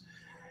 years,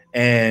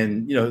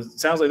 and it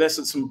sounds like that's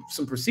some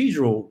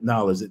procedural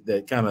knowledge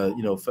that kind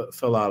of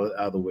fell out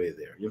of the way there.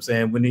 You know what I'm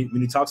saying? When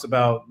he talks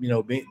about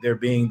there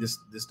being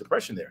this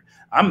depression there,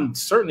 I'm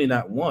certainly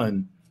not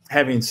one,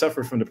 having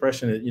suffered from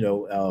depression,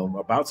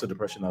 bouts of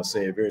depression, I'll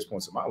say, at various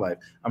points in my life,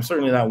 I'm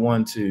certainly not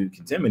one to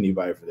condemn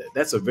anybody for that.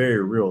 That's a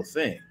very real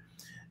thing.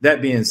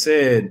 That being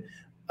said,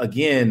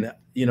 again,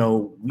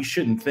 we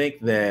shouldn't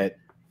think that,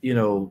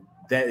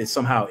 that is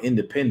somehow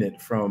independent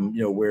from,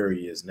 where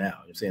he is now. You know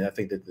what I'm saying? I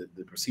think that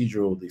the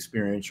procedural, the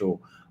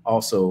experiential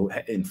also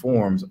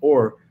informs,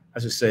 or I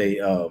should say,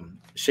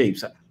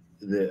 shapes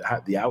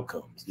the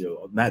outcomes,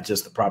 not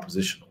just the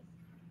propositional.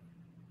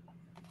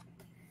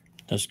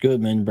 That's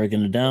good, man.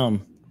 Breaking it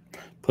down.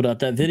 Put out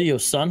that video,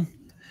 son.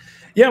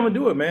 Yeah, I'm gonna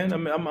do it, man.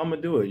 I'm gonna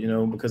do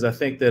it, because I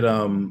think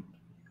that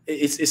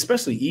it's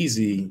especially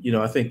easy,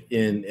 I think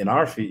in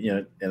our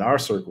in our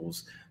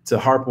circles to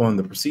harp on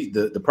the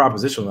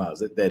propositional knowledge,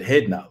 that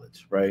head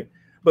knowledge, right?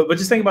 But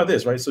just think about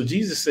this, right? So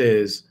Jesus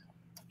says,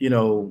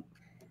 actually,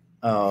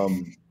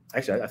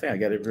 I think I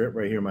got it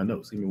right here in my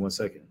notes. Give me 1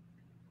 second.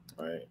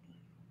 All right.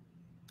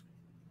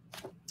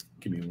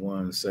 Give me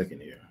 1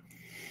 second here.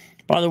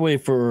 By the way,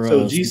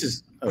 for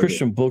Jesus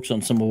Christian books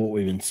on some of what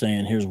we've been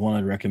saying, here's one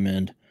I'd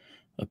recommend: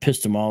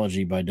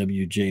 Epistemology by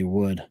W.J.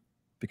 Wood,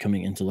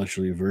 Becoming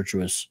Intellectually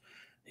Virtuous.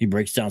 He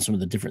breaks down some of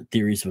the different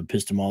theories of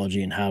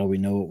epistemology and how do we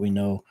know what we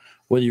know.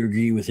 Whether you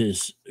agree with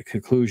his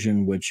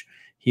conclusion, which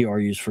he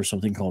argues for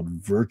something called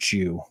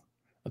virtue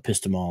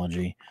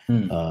epistemology,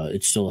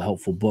 it's still a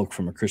helpful book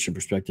from a Christian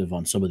perspective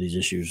on some of these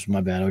issues.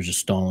 My bad, I was just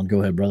stalling.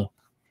 Go ahead, brother.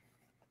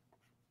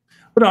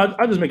 But no,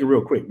 I'll just make it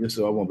real quick, just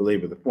so I won't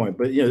belabor the point.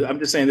 But I'm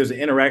just saying there's an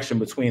interaction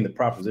between the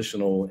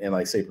propositional and,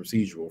 like, say,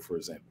 procedural, for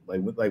example.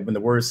 Like when the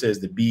word says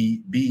to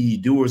be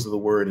doers of the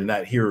word and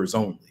not hearers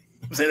only.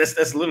 I'm saying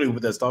that's literally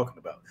what that's talking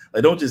about.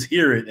 Like, don't just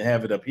hear it and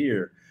have it up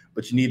here,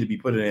 but you need to be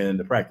putting it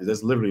into practice.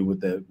 That's literally what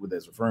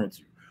that's referring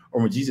to.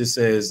 Or when Jesus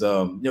says,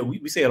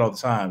 we say it all the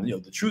time.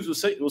 The truth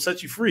will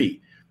set you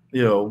free.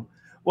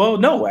 Well,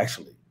 no,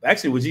 actually,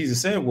 what Jesus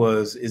said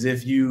is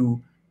if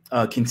you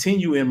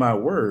continue in my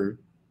word,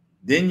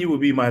 then you will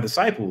be my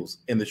disciples,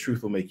 and the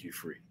truth will make you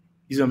free.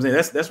 You see what I'm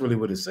saying? That's really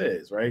what it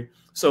says, right?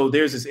 So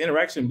there's this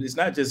interaction. It's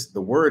not just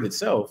the word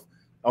itself,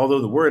 although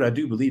the word I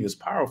do believe is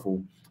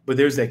powerful, but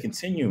there's that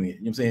continuing. You know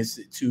what I'm saying?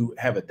 It's to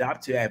have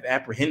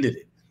apprehended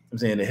it. I'm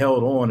saying to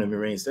held on and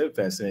remain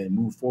steadfast and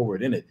move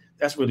forward in it.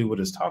 That's really what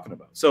it's talking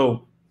about.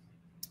 So,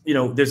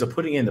 there's a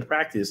putting into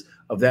practice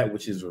of that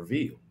which is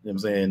revealed. You know what I'm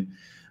saying?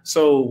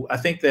 So I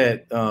think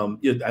that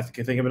I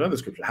can think of another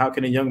scripture. How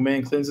can a young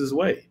man cleanse his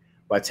way?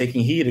 By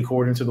taking heed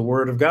according to the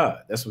word of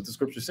God. That's what the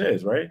scripture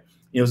says, right?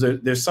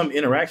 There's some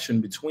interaction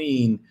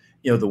between,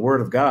 the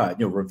word of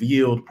God,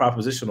 revealed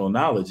propositional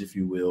knowledge, if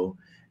you will,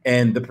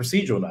 and the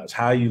procedural knowledge,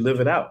 how you live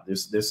it out.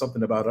 There's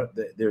something about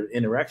their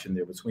interaction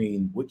there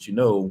between what you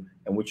know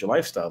and what your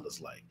lifestyle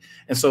is like.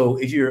 And so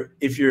if you're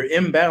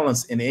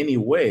imbalanced in any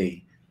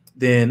way,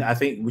 then I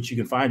think what you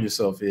can find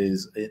yourself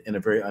is in a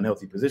very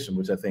unhealthy position,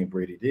 which I think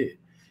Brady did.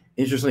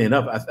 Interestingly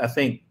enough, I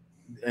think,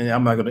 and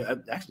I'm not going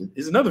to actually,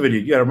 it's another video.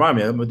 You got to remind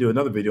me, I'm going to do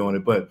another video on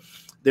it. But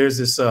there's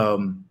this,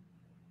 when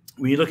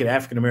you look at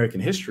African-American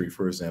history,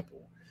 for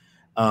example,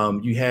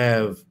 you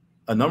have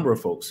a number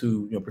of folks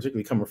who,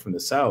 particularly coming from the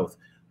South,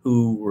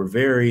 who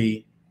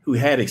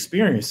had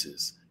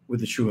experiences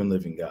with the true and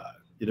living God.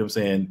 You know what I'm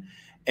saying?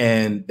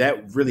 And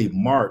that really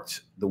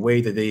marked the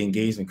way that they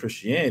engaged in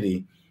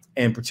Christianity,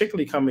 and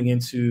particularly coming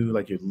into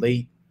like your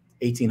late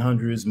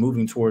 1800s,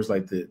 moving towards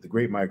like the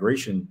Great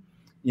Migration,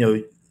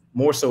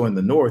 more so in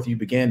the North, you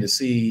began to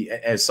see,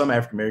 as some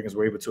African Americans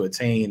were able to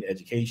attain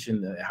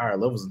education at higher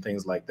levels and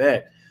things like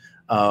that,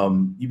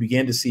 you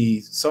began to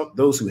see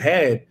those who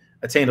had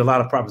attained a lot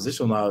of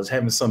propositional knowledge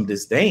having some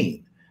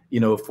disdain,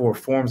 for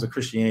forms of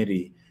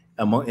Christianity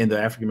in the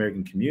African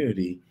American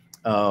community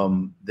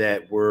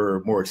that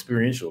were more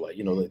experiential, like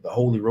the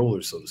holy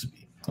rollers, so to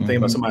speak. I'm thinking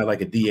about somebody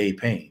like a D.A.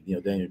 Payne,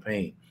 Daniel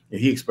Payne.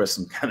 He expressed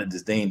some kind of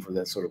disdain for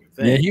that sort of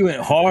thing. Yeah, he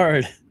went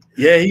hard.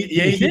 Yeah,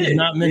 he did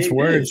not mince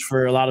words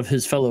for a lot of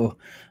his fellow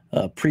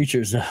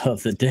preachers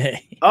of the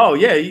day. Oh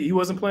yeah, he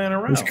wasn't playing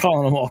around. He was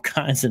calling them all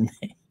kinds of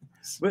names.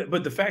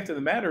 But the fact of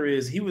the matter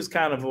is, he was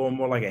kind of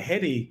more like a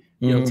heady,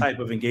 type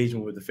of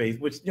engagement with the faith.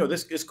 Which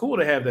it's cool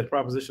to have that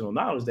propositional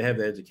knowledge, to have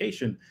that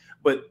education.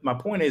 But my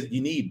point is,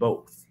 you need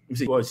both.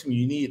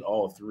 You need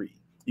all three.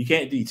 You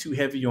can't be too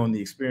heavy on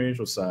the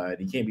experiential side.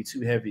 You can't be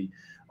too heavy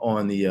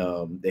on the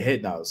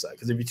head knowledge side.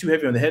 Because if you're too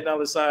heavy on the head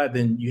knowledge side,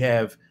 then you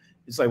have,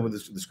 it's like what the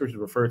scripture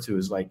refer to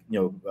as like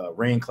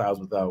rain clouds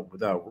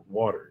without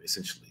water,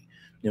 essentially.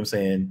 You know what I'm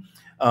saying?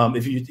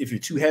 If you're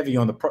too heavy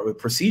on the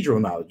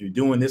procedural knowledge, you're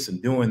doing this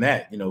and doing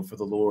that, for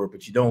the Lord,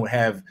 but you don't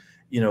have,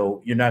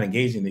 you're not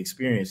engaging in the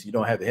experience. You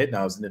don't have the head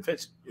knowledge,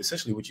 and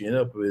essentially what you end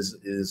up with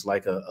is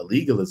like a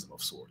legalism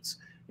of sorts.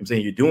 You know what I'm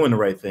saying? You're doing the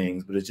right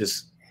things, but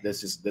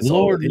that's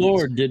Lord,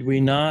 did we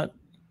not?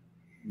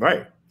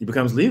 Right. It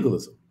becomes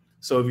legalism.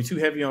 So if you're too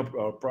heavy on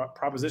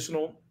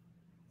propositional,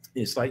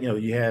 it's like,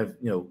 you have,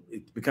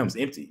 it becomes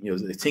empty,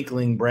 the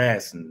tinkling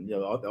brass and,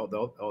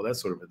 all that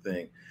sort of a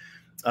thing.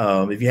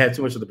 If you have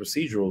too much of the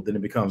procedural, then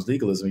it becomes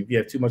legalism. If you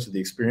have too much of the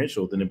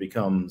experiential, then it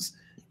becomes,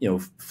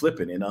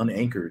 flippant and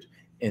unanchored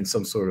in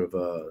some sort of,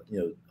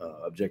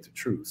 objective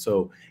truth.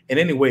 So in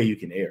any way you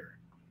can err.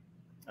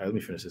 All right, let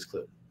me finish this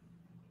clip.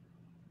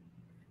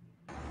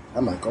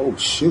 I'm like, oh,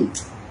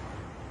 shoot.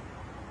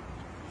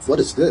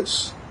 What is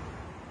this?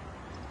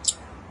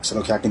 I said,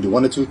 okay, I can do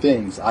one of two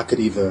things. I could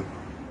either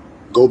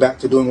go back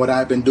to doing what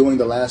I've been doing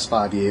the last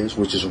 5 years,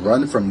 which is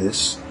run from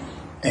this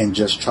and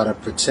just try to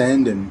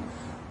pretend and,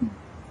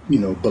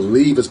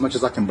 believe as much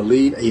as I can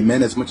believe,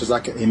 amen as much as I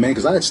can amen,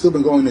 because I had still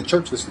been going to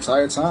church this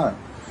entire time,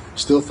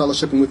 still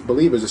fellowshipping with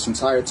believers this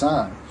entire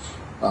time.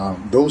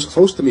 Those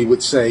close to me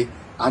would say,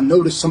 I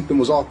noticed something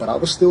was off, but I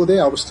was still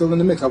there. I was still in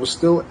the mix. I was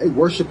still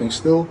worshiping,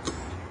 still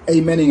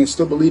amening, and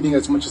still believing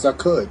as much as I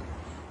could.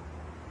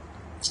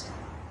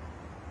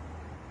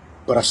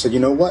 But I said, you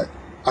know what?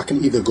 I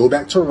can either go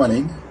back to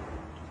running,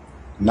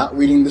 not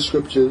reading the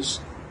scriptures,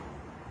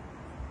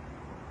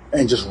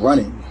 and just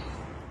running,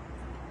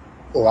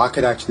 or I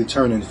could actually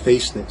turn and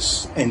face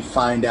this and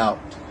find out,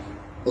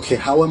 okay,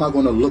 how am I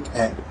going to look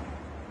at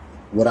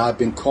what I've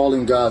been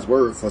calling God's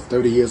word for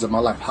 30 years of my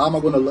life? How am I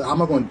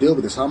going to deal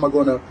with this? How am I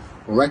going to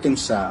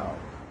reconcile?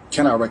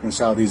 Can I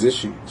reconcile these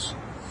issues?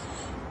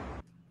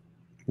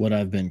 What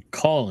I've been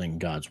calling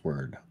God's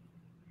word.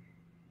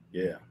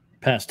 Yeah.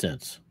 Past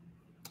tense.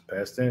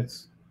 Past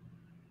tense.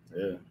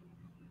 Yeah.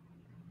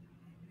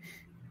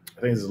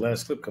 I think it's the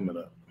last clip coming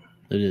up.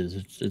 It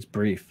is. It's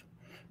brief,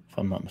 if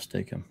I'm not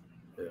mistaken.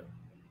 Yeah.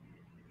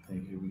 I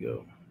think here we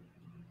go.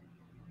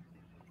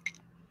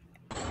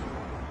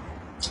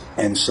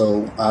 And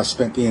so I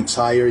spent the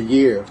entire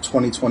year of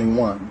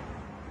 2021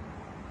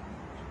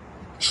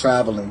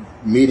 traveling,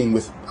 meeting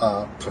with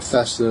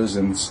professors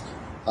and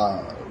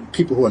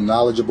people who are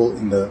knowledgeable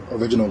in the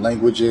original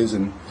languages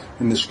and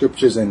in the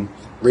scriptures, and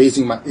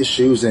raising my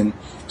issues, and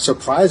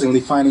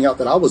surprisingly finding out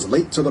that I was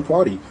late to the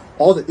party.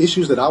 All the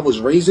issues that I was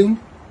raising,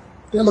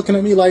 they're looking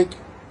at me like,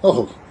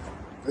 oh,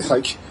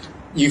 like,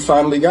 you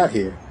finally got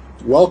here.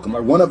 Welcome.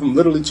 Like, one of them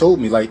literally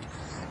told me, like,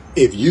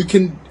 if you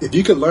can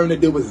learn to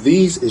deal with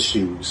these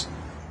issues,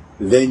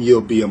 then you'll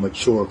be a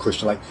mature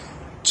Christian. Like,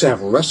 to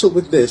have wrestled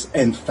with this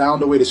and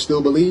found a way to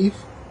still believe,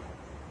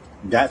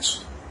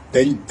 that's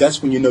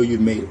when you know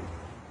you've made it.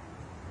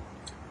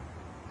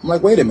 I'm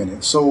like, wait a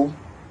minute. So,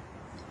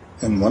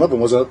 and one of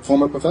them was a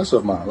former professor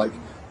of mine. Like,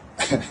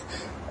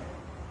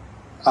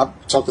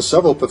 I've talked to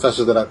several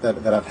professors that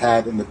I've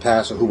had in the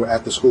past, or who were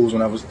at the schools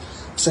when I was.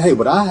 I say, hey,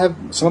 but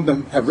some of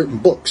them have written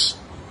books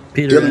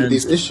dealing with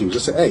these issues. I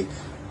say, hey,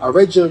 I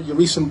read your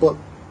recent book.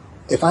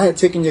 If I had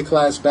taken your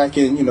class back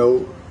in,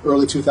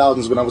 early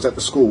 2000s when I was at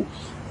the school,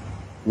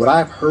 would I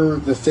have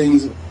heard the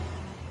things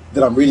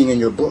that I'm reading in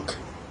your book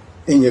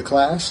in your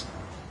class?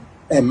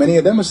 And many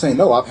of them are saying,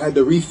 no, I've had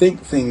to rethink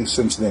things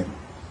since then.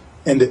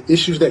 And the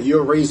issues that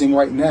you're raising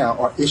right now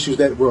are issues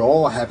that we're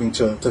all having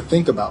to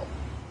think about,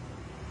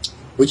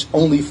 which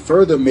only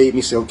further made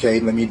me say, okay,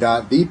 let me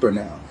dive deeper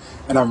now.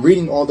 And I'm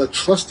reading all the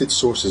trusted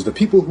sources, the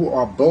people who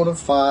are bona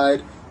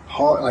fide,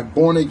 like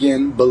born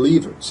again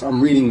believers.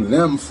 I'm reading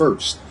them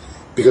first,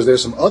 because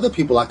there's some other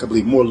people I could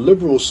believe, more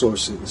liberal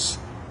sources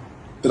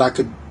that I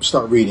could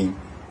start reading,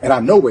 and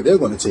I know where they're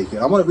going to take it.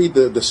 I want to read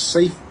the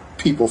safe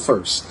people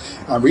first.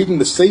 I'm reading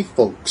the safe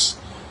folks,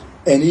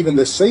 and even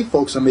the safe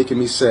folks are making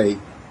me say,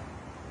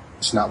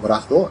 it's not what I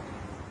thought.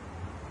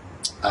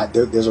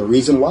 There's a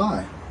reason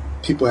why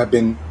people have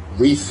been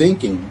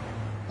rethinking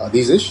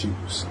these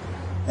issues,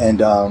 and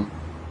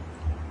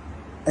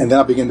then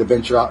I begin to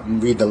venture out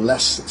and read the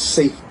less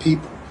safe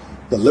people,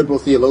 the liberal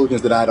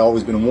theologians that I'd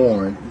always been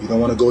warned, you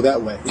don't want to go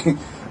that way.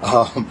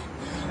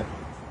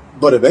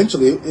 But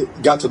eventually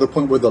it got to the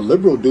point where the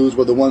liberal dudes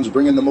were the ones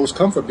bringing the most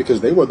comfort,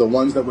 because they were the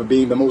ones that were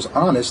being the most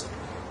honest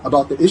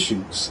about the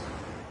issues.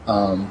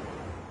 All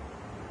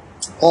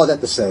that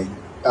to say,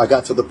 I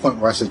got to the point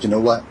where I said, you know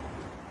what?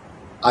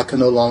 I can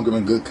no longer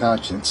in good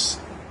conscience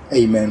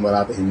amen what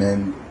I've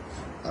amen,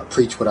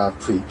 preach what I've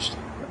preached,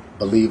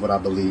 believe what I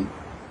believe.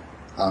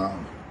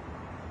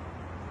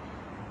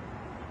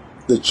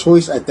 The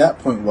choice at that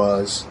point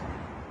was,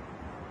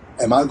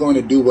 am I going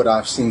to do what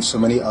I've seen so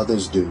many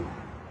others do,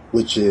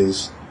 which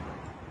is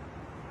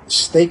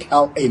stake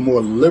out a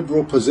more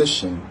liberal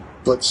position,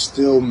 but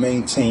still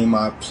maintain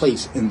my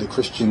place in the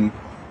Christian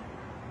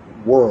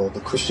world,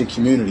 the Christian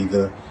community,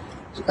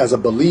 as a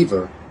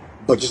believer,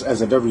 but just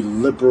as a very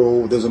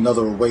liberal, there's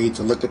another way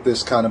to look at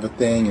this kind of a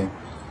thing.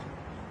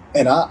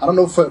 And I don't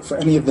know for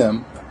any of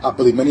them. I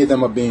believe many of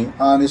them are being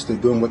honest. They're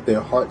doing what their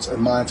hearts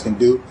and minds can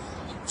do.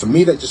 For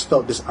me, that just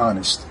felt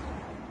dishonest.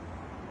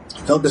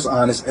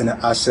 And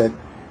I said,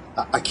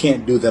 I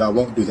can't do that. I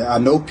won't do that. I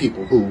know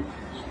people who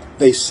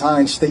they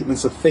sign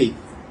statements of faith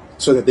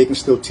so that they can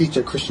still teach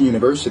at Christian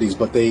universities,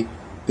 but they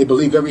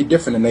believe very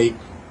different, and they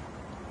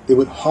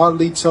would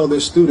hardly tell their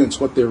students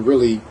what they're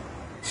really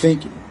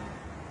thinking.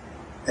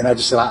 And I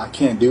just said, I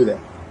can't do that.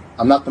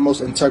 I'm not the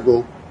most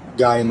integral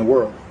guy in the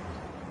world,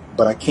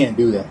 but I can't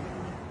do that.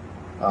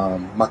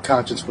 My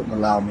conscience wouldn't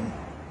allow me.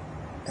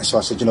 And so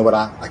I said, you know what,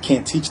 I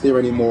can't teach there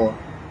anymore.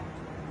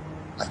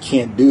 I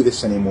can't do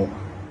this anymore.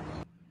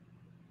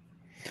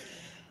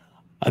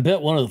 I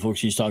bet one of the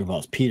folks he's talking about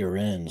is Peter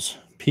Enns.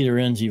 Peter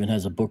Enns even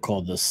has a book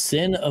called The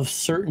Sin of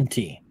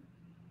Certainty,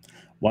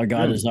 Why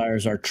God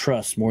Desires Our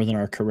Trust More Than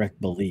Our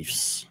Correct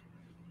Beliefs.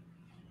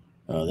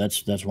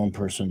 That's one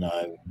person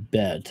I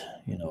bet,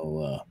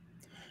 and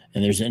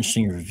there's an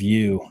interesting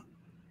review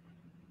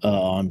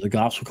on the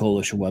Gospel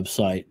Coalition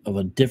website of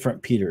a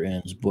different Peter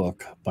Enns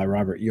book by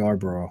Robert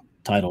Yarbrough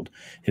titled,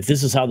 If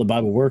This Is How the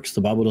Bible Works,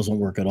 the Bible Doesn't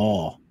Work at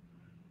All.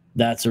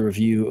 That's a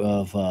review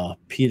of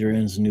Peter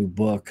Enns' new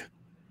book,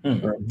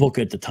 or a book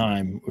at the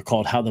time,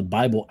 called How the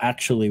Bible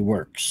Actually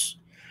Works.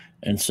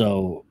 And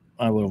so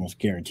I would almost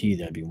guarantee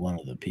that'd be one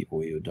of the people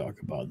we would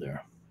talk about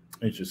there.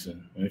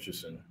 Interesting.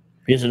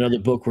 He has another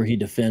book where he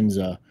defends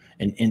an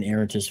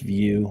inerrantist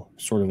view,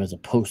 sort of as a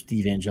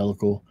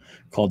post-evangelical,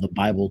 called The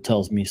Bible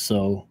Tells Me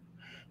So.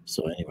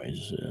 So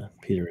anyways,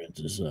 Peter Enns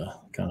is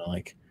kind of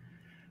like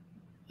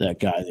that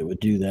guy that would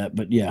do that.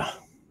 But yeah,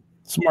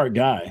 smart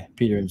guy.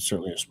 Peter Enns is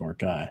certainly a smart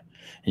guy.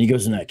 And he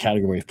goes in that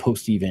category of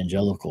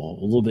post-evangelical,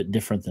 a little bit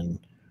different than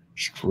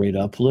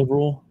straight-up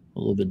liberal, a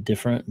little bit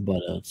different,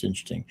 but it's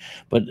interesting.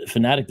 But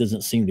Phanatik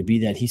doesn't seem to be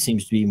that. He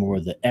seems to be more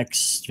of the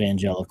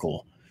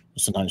ex-evangelical.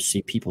 Sometimes you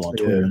see people on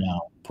Twitter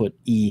now put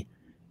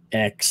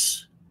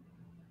EX,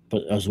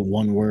 but as a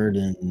one word,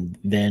 and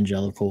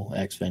evangelical,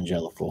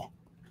 ex-evangelical,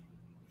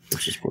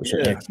 which is, of course,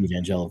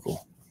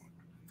 ex-evangelical.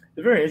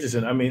 It's very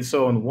interesting. I mean,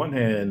 so on the one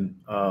hand,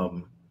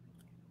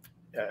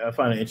 I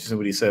find it interesting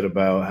what he said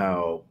about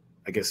how,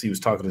 I guess he was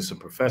talking to some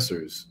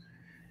professors,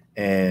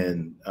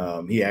 and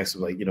he asked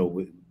them, like,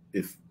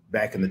 if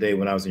back in the day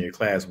when I was in your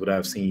class, would I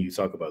have seen you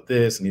talk about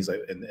this? And he's like,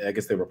 and I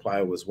guess their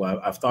reply was,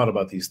 well, I've thought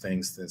about these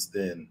things since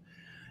then.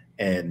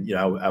 And,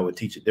 I would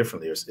teach it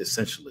differently,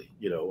 essentially,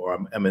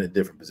 or I'm in a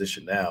different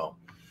position now.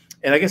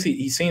 And I guess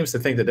he seems to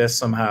think that that's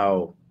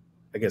somehow,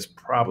 I guess,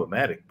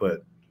 problematic.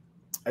 But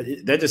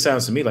that just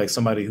sounds to me like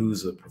somebody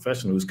who's a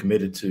professional who's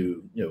committed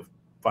to,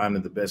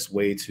 finding the best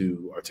way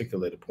to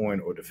articulate a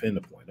point or defend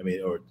a point. I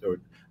mean, or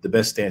the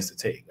best stance to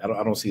take. I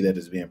don't see that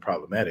as being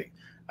problematic.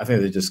 I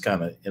think they're just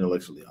kind of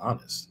intellectually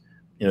honest.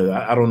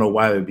 I don't know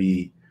why it would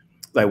be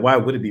like, why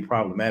would it be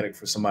problematic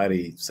for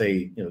somebody,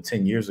 say,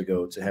 10 years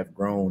ago to have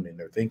grown in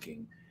their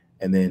thinking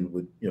and then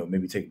would,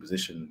 maybe take a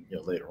position,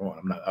 later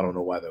on. I don't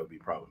know why that would be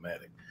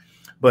problematic.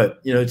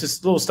 But,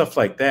 just little stuff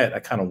like that. I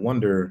kind of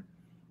wonder,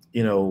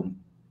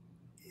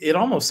 it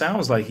almost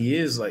sounds like he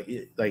is like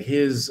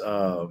his,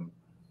 I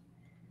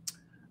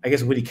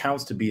guess what he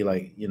counts to be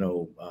like,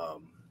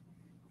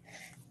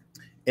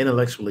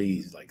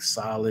 intellectually like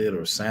solid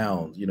or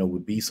sound,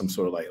 would be some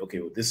sort of like, okay,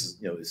 well, this is,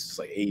 it's just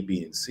like A,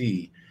 B, and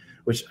C,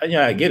 which,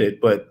 I get it.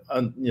 But,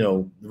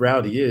 the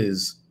reality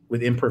is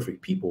with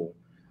imperfect people,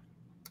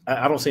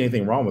 I don't see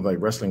anything wrong with like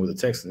wrestling with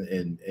the text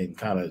and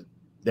kind of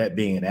that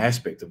being an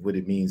aspect of what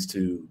it means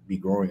to be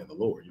growing in the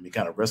Lord. You mean,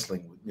 kind of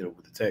wrestling with,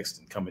 with the text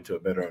and coming to a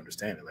better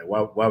understanding. Like,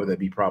 why would that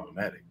be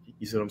problematic?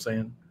 You see what I'm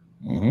saying?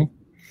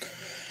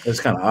 Mm-hmm. It's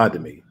kind of odd to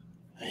me.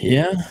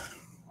 Yeah.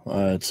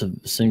 It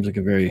seems like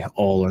a very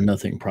all or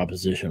nothing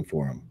proposition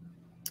for him.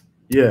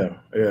 Yeah.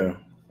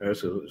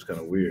 It's kind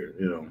of weird,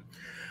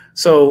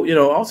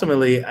 So,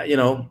 ultimately,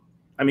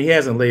 he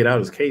hasn't laid out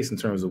his case in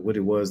terms of what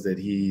it was that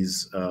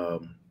he's,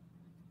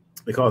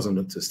 it caused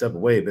him to step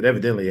away, but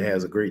evidently it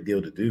has a great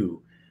deal to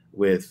do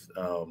with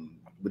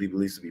what he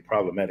believes to be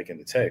problematic in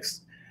the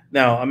text.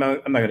 Now, I'm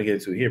not going to get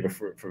into it here, but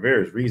for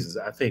various reasons,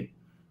 I think,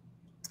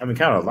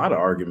 kind of a lot of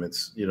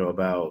arguments,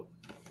 about,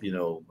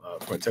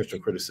 from a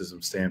textual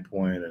criticism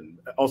standpoint, and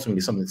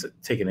ultimately something that's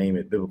taking aim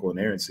at biblical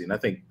inerrancy. And I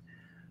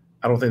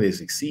don't think they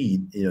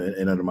succeed,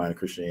 in undermining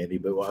Christianity,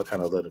 but I'll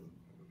kind of let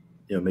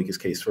him, make his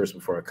case first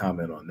before I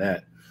comment on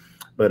that.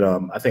 But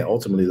I think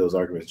ultimately those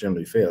arguments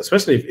generally fail,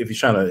 especially if he's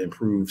trying to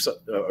improve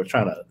or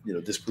trying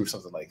to, disprove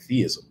something like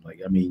theism.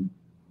 Like,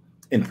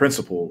 in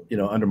principle,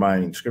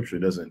 undermining scripture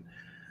doesn't,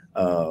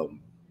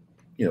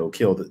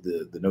 kill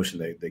the notion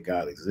that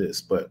God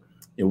exists. But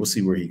we'll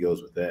see where he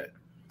goes with that.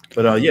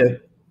 But yeah,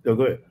 go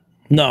ahead.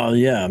 No,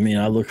 yeah, I mean,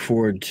 I look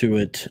forward to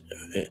it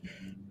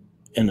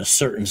in a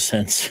certain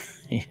sense.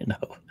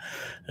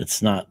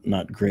 It's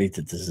not great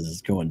that this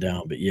is going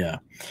down, but yeah,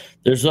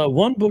 there's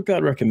one book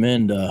I'd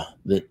recommend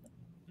that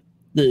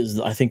is,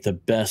 I think, the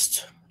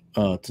best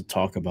to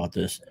talk about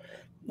this.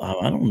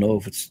 I don't know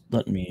if it's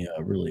letting me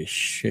really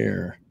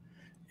share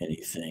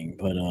anything,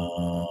 but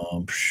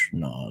no,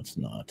 it's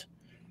not.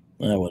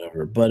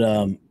 Whatever.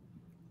 But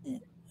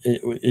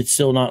it's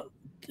still not.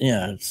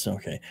 Yeah, it's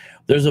okay.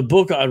 There's a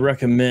book I'd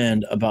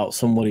recommend about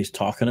somebody's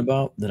talking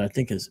about that I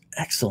think is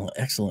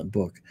excellent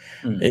book.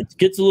 It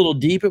gets a little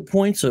deep at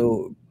points,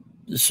 so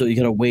you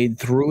got to wade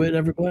through it,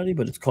 everybody.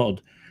 But it's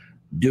called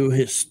 "Do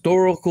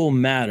Historical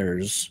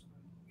Matters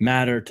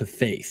Matter to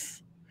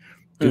Faith?"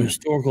 Do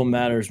historical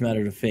matters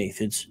matter to faith?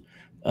 It's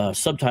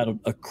subtitled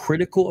 "A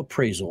Critical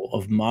Appraisal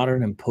of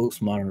Modern and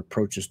Postmodern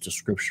Approaches to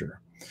Scripture,"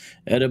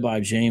 edited by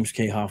James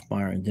K.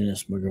 Hoffmeyer and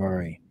Dennis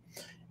McGarry.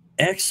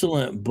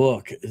 Excellent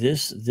book.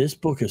 This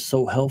book is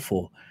so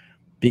helpful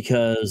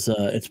because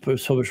it's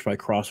published by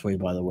Crossway,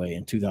 by the way,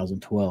 in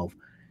 2012.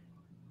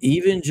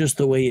 Even just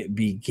the way it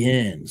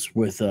begins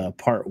with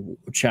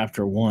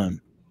chapter 1.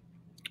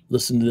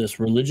 Listen to this: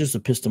 religious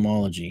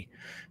epistemology,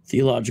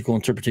 theological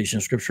interpretation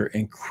of Scripture,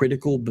 and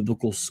critical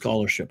biblical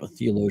scholarship, a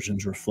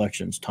theologian's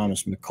reflections,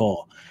 Thomas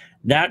McCall.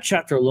 That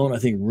chapter alone, I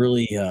think,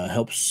 really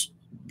helps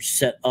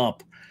set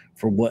up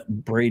for what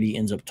Brady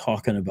ends up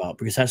talking about,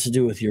 because it has to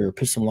do with your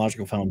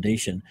epistemological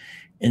foundation,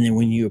 and then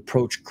when you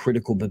approach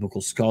critical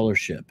biblical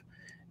scholarship.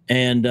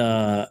 And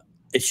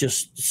it's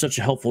just such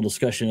a helpful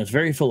discussion. It's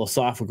very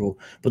philosophical,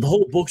 but the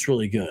whole book's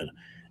really good.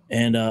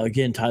 And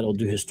again, titled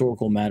 "Do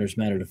Historical Matters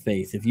Matter to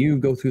Faith?" If you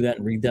go through that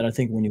and read that, I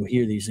think when you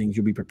hear these things,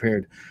 you'll be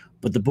prepared.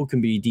 But the book can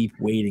be deep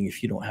wading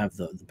if you don't have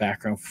the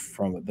background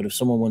from it. But if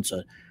someone wants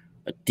a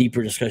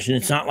deeper discussion,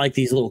 it's not like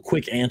these little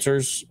quick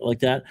answers like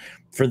that.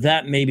 For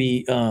that,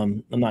 maybe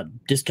I'm not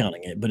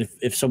discounting it, but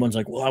if someone's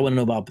like, well, I want to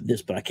know about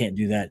this, but I can't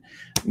do that,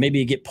 maybe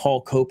you get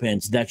Paul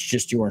Copan's "That's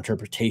Just Your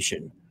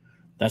Interpretation."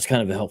 That's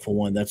kind of a helpful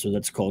one. That's what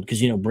that's called, because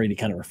Brady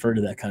kind of referred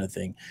to that kind of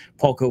thing.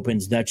 Paul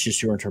Copan's "That's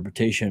Just Your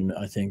Interpretation,"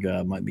 I think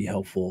might be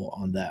helpful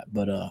on that.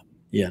 But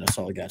yeah, that's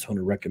all I got. I just want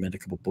to recommend a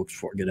couple books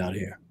before I get out of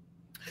here.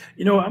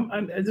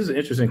 This is an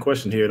interesting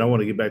question here, and I want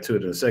to get back to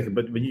it in a second.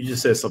 But you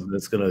just said something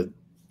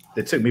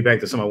that took me back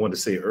to something I wanted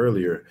to say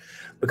earlier,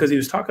 because he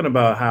was talking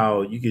about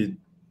how you could,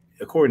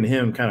 according to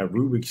him, kind of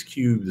Rubik's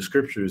Cube the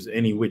scriptures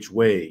any which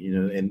way,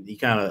 and he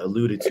kind of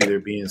alluded to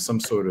there being some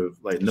sort of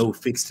like no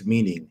fixed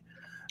meaning,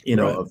 right,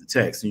 of the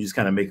text, and you just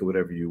kind of make it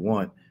whatever you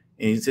want.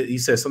 And he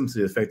said something to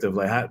the effect of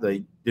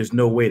like there's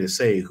no way to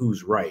say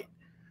who's right.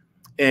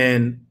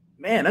 And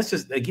man, that's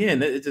just, again,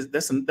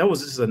 that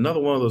was just another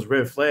one of those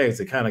red flags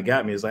that kind of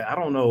got me. It's like, I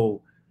don't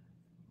know.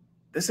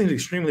 This seems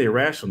extremely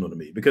irrational to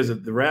me, because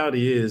the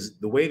reality is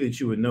the way that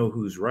you would know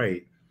who's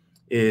right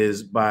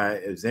is by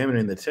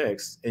examining the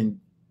text. And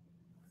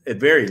at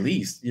very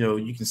least,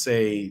 you can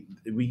say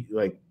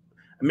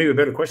maybe a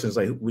better question is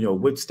like,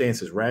 what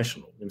stance is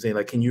rational? I'm saying,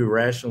 like, can you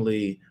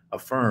rationally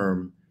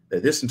affirm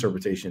that this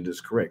interpretation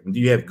is correct? And do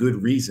you have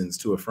good reasons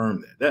to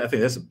affirm that? I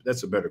think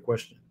that's a better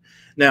question.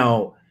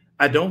 Now,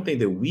 I don't think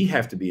that we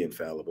have to be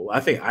infallible. I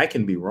think I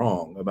can be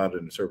wrong about an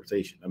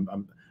interpretation.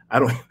 I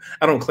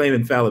don't claim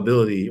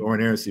infallibility or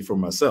inerrancy for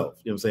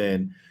myself. You know what I'm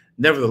saying?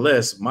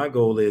 Nevertheless, my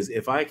goal is,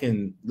 if I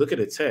can look at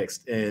a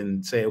text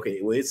and say, okay,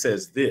 well, it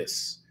says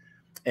this,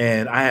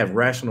 and I have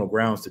rational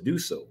grounds to do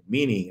so,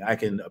 meaning I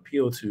can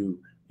appeal to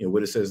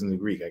what it says in the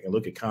Greek. I can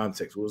look at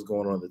context, what was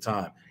going on at the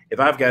time. If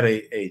I've got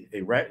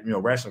a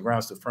rational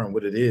grounds to affirm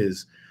what it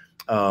is,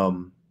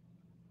 that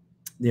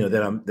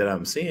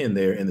I'm seeing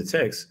there in the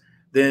text,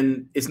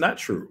 then it's not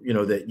true,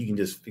 that you can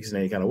just fix it in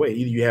any kind of way.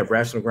 Either you have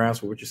rational grounds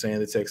for what you're saying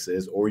the text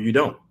says, or you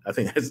don't. I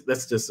think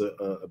that's just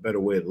a better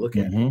way to look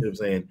at it. You know what I'm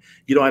saying?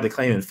 You don't have to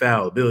claim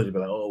infallibility, but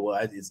like, oh, well,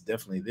 it's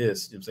definitely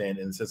this. You know what I'm saying?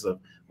 In the sense of,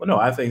 well, no,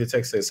 I think the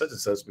text says such and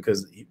such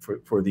because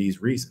for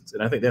these reasons.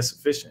 And I think that's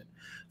sufficient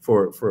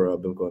for a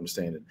biblical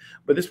understanding.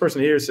 But this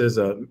person here says,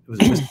 it was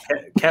Mr.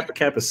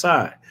 Kappa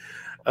Psi.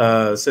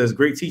 Says,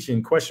 great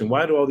teaching. Question: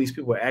 why do all these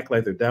people act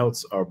like their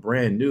doubts are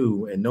brand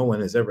new and no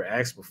one has ever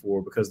asked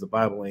before? Because the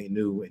Bible ain't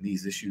new and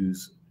these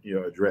issues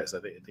addressed. I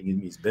think it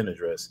means been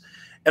addressed.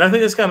 And I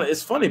think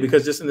it's funny,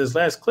 because just in this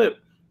last clip,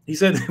 he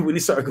said when he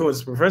started going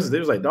to professors, they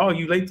was like, dog,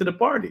 you late to the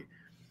party.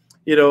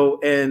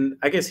 And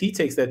I guess he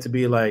takes that to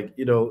be like,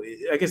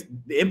 I guess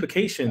the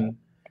implication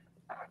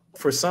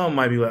for some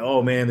might be like,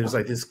 oh man, there's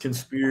like this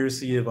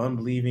conspiracy of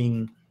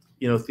unbelieving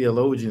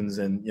theologians,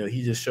 and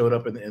he just showed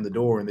up in the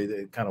door and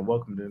they kind of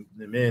welcomed him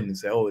in and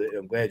said, oh,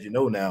 I'm glad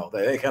now,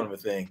 that kind of a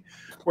thing.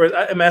 Whereas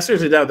I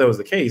seriously doubt that was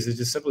the case. It's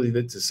just simply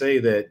to say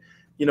that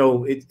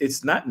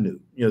it's not new.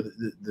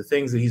 The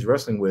things that he's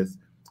wrestling with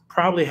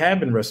probably have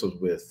been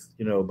wrestled with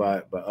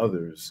by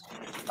others,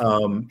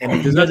 and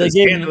there's nothing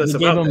scandalous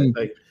about that.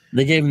 Like,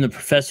 they gave him the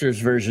professor's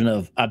version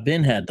of, I've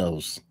been had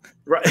those.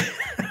 Right.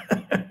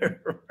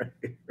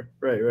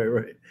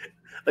 Right.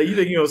 Like you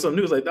think you know something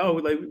new? It's like, no,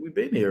 like we've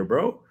been here,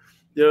 bro.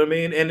 You know what I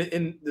mean?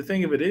 And the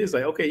thing of it is,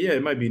 like, okay, yeah,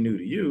 it might be new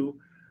to you,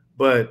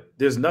 but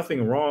there's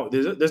nothing wrong.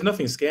 There's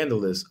nothing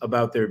scandalous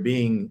about there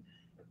being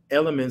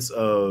elements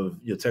of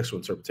your textual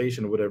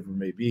interpretation or whatever it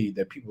may be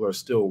that people are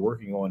still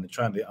working on and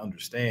trying to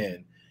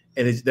understand.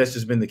 And that's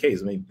just been the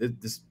case. I mean,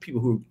 this people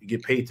who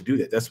get paid to do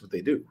that. That's what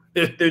they do.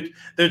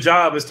 Their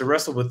job is to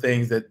wrestle with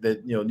things that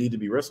need to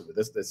be wrestled with.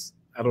 That's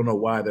I don't know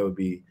why that would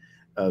be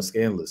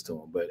scandalous to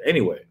them. But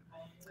anyway,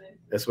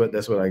 that's what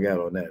I got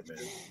on that, man.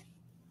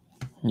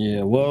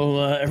 Yeah.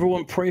 Well,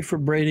 everyone pray for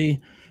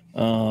Brady,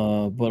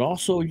 but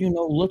also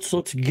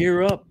let's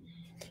gear up.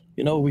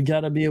 We got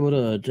to be able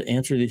to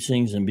answer these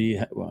things and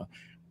be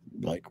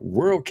like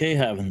we're okay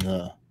having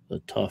the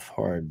tough,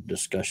 hard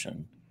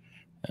discussion,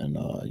 and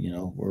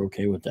we're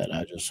okay with that.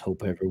 I just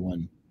hope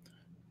everyone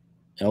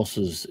else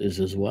is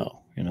as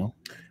well.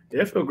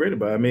 Yeah, I feel great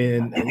about it. I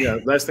mean, and yeah,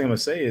 last thing I'm gonna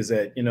say is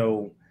that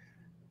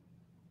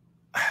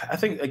I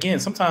think again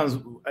sometimes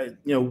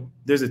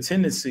there's a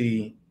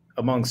tendency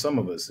among some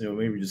of us,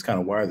 maybe we're just kind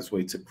of wired this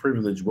way to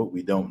privilege what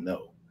we don't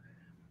know.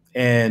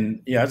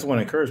 And yeah, I just want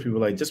to encourage people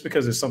like just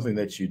because there's something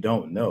that you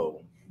don't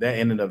know, that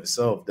in and of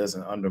itself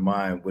doesn't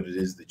undermine what it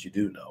is that you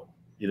do know.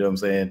 You know what I'm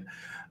saying?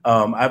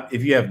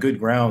 If you have good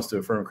grounds to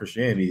affirm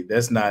Christianity,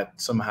 that's not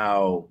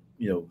somehow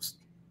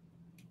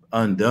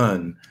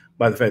undone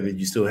by the fact that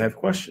you still have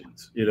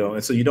questions.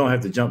 And so you don't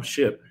have to jump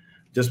ship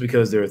just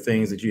because there are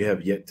things that you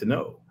have yet to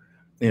know.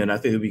 And I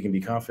think that we can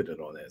be confident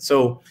on that.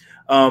 So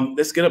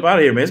let's get up out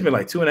of here, man. It's been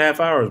like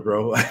 2.5 hours,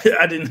 bro.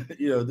 I didn't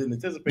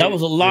anticipate. That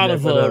was a lot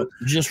of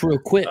just real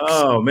quick.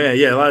 Oh man,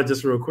 yeah, a lot of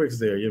just real quicks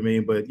there. You know what I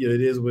mean? But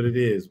it is what it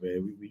is,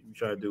 man. We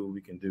try to do what we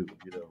can do,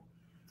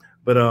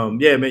 But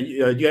yeah, man,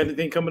 you got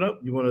anything coming up?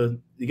 You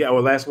got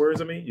our last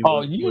words? I mean, you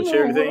want to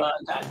share anything? What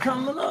I got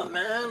coming up,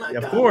 man. Yeah,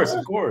 of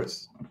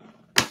course.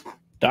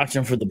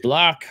 Doctrine for the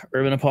Block,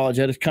 Urban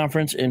Apologetics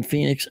Conference in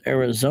Phoenix,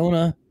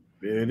 Arizona.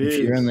 There it is.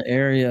 If you're in the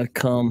area,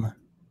 come.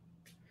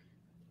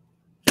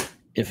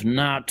 If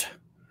not,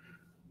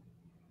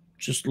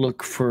 just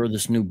look for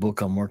this new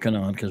book I'm working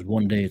on because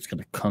one day it's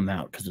going to come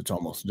out because it's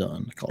almost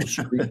done. It's called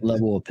Street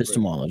Level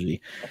Epistemology.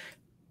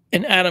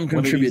 And Adam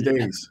contributed.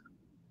 Days.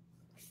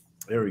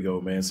 There we go,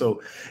 man.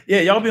 So,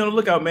 yeah, y'all be on the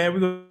lookout, man. We're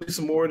going to do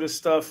some more of this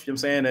stuff, you know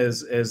what I'm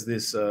saying, as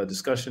this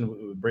discussion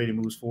with Brady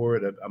moves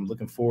forward. I'm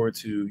looking forward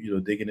to,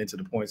 digging into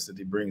the points that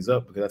he brings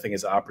up because I think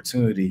it's an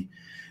opportunity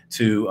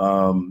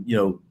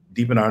to,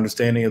 deepen our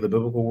understanding of the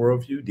biblical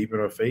worldview, deepen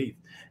our faith,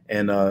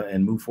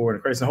 and move forward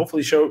in Christ. And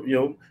hopefully show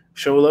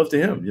love to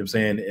him, you know what I'm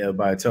saying,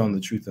 by telling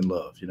the truth in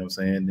love, you know what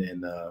I'm saying,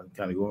 and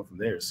kind of going from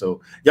there.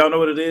 So, y'all know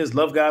what it is.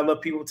 Love God, love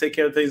people, take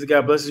care of things that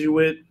God blesses you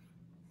with.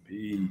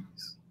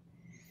 Peace.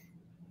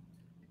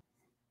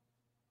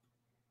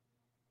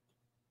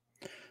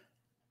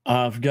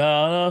 I've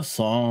got a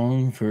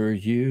song for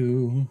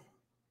you.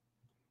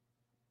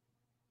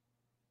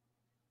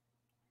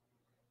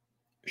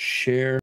 Share.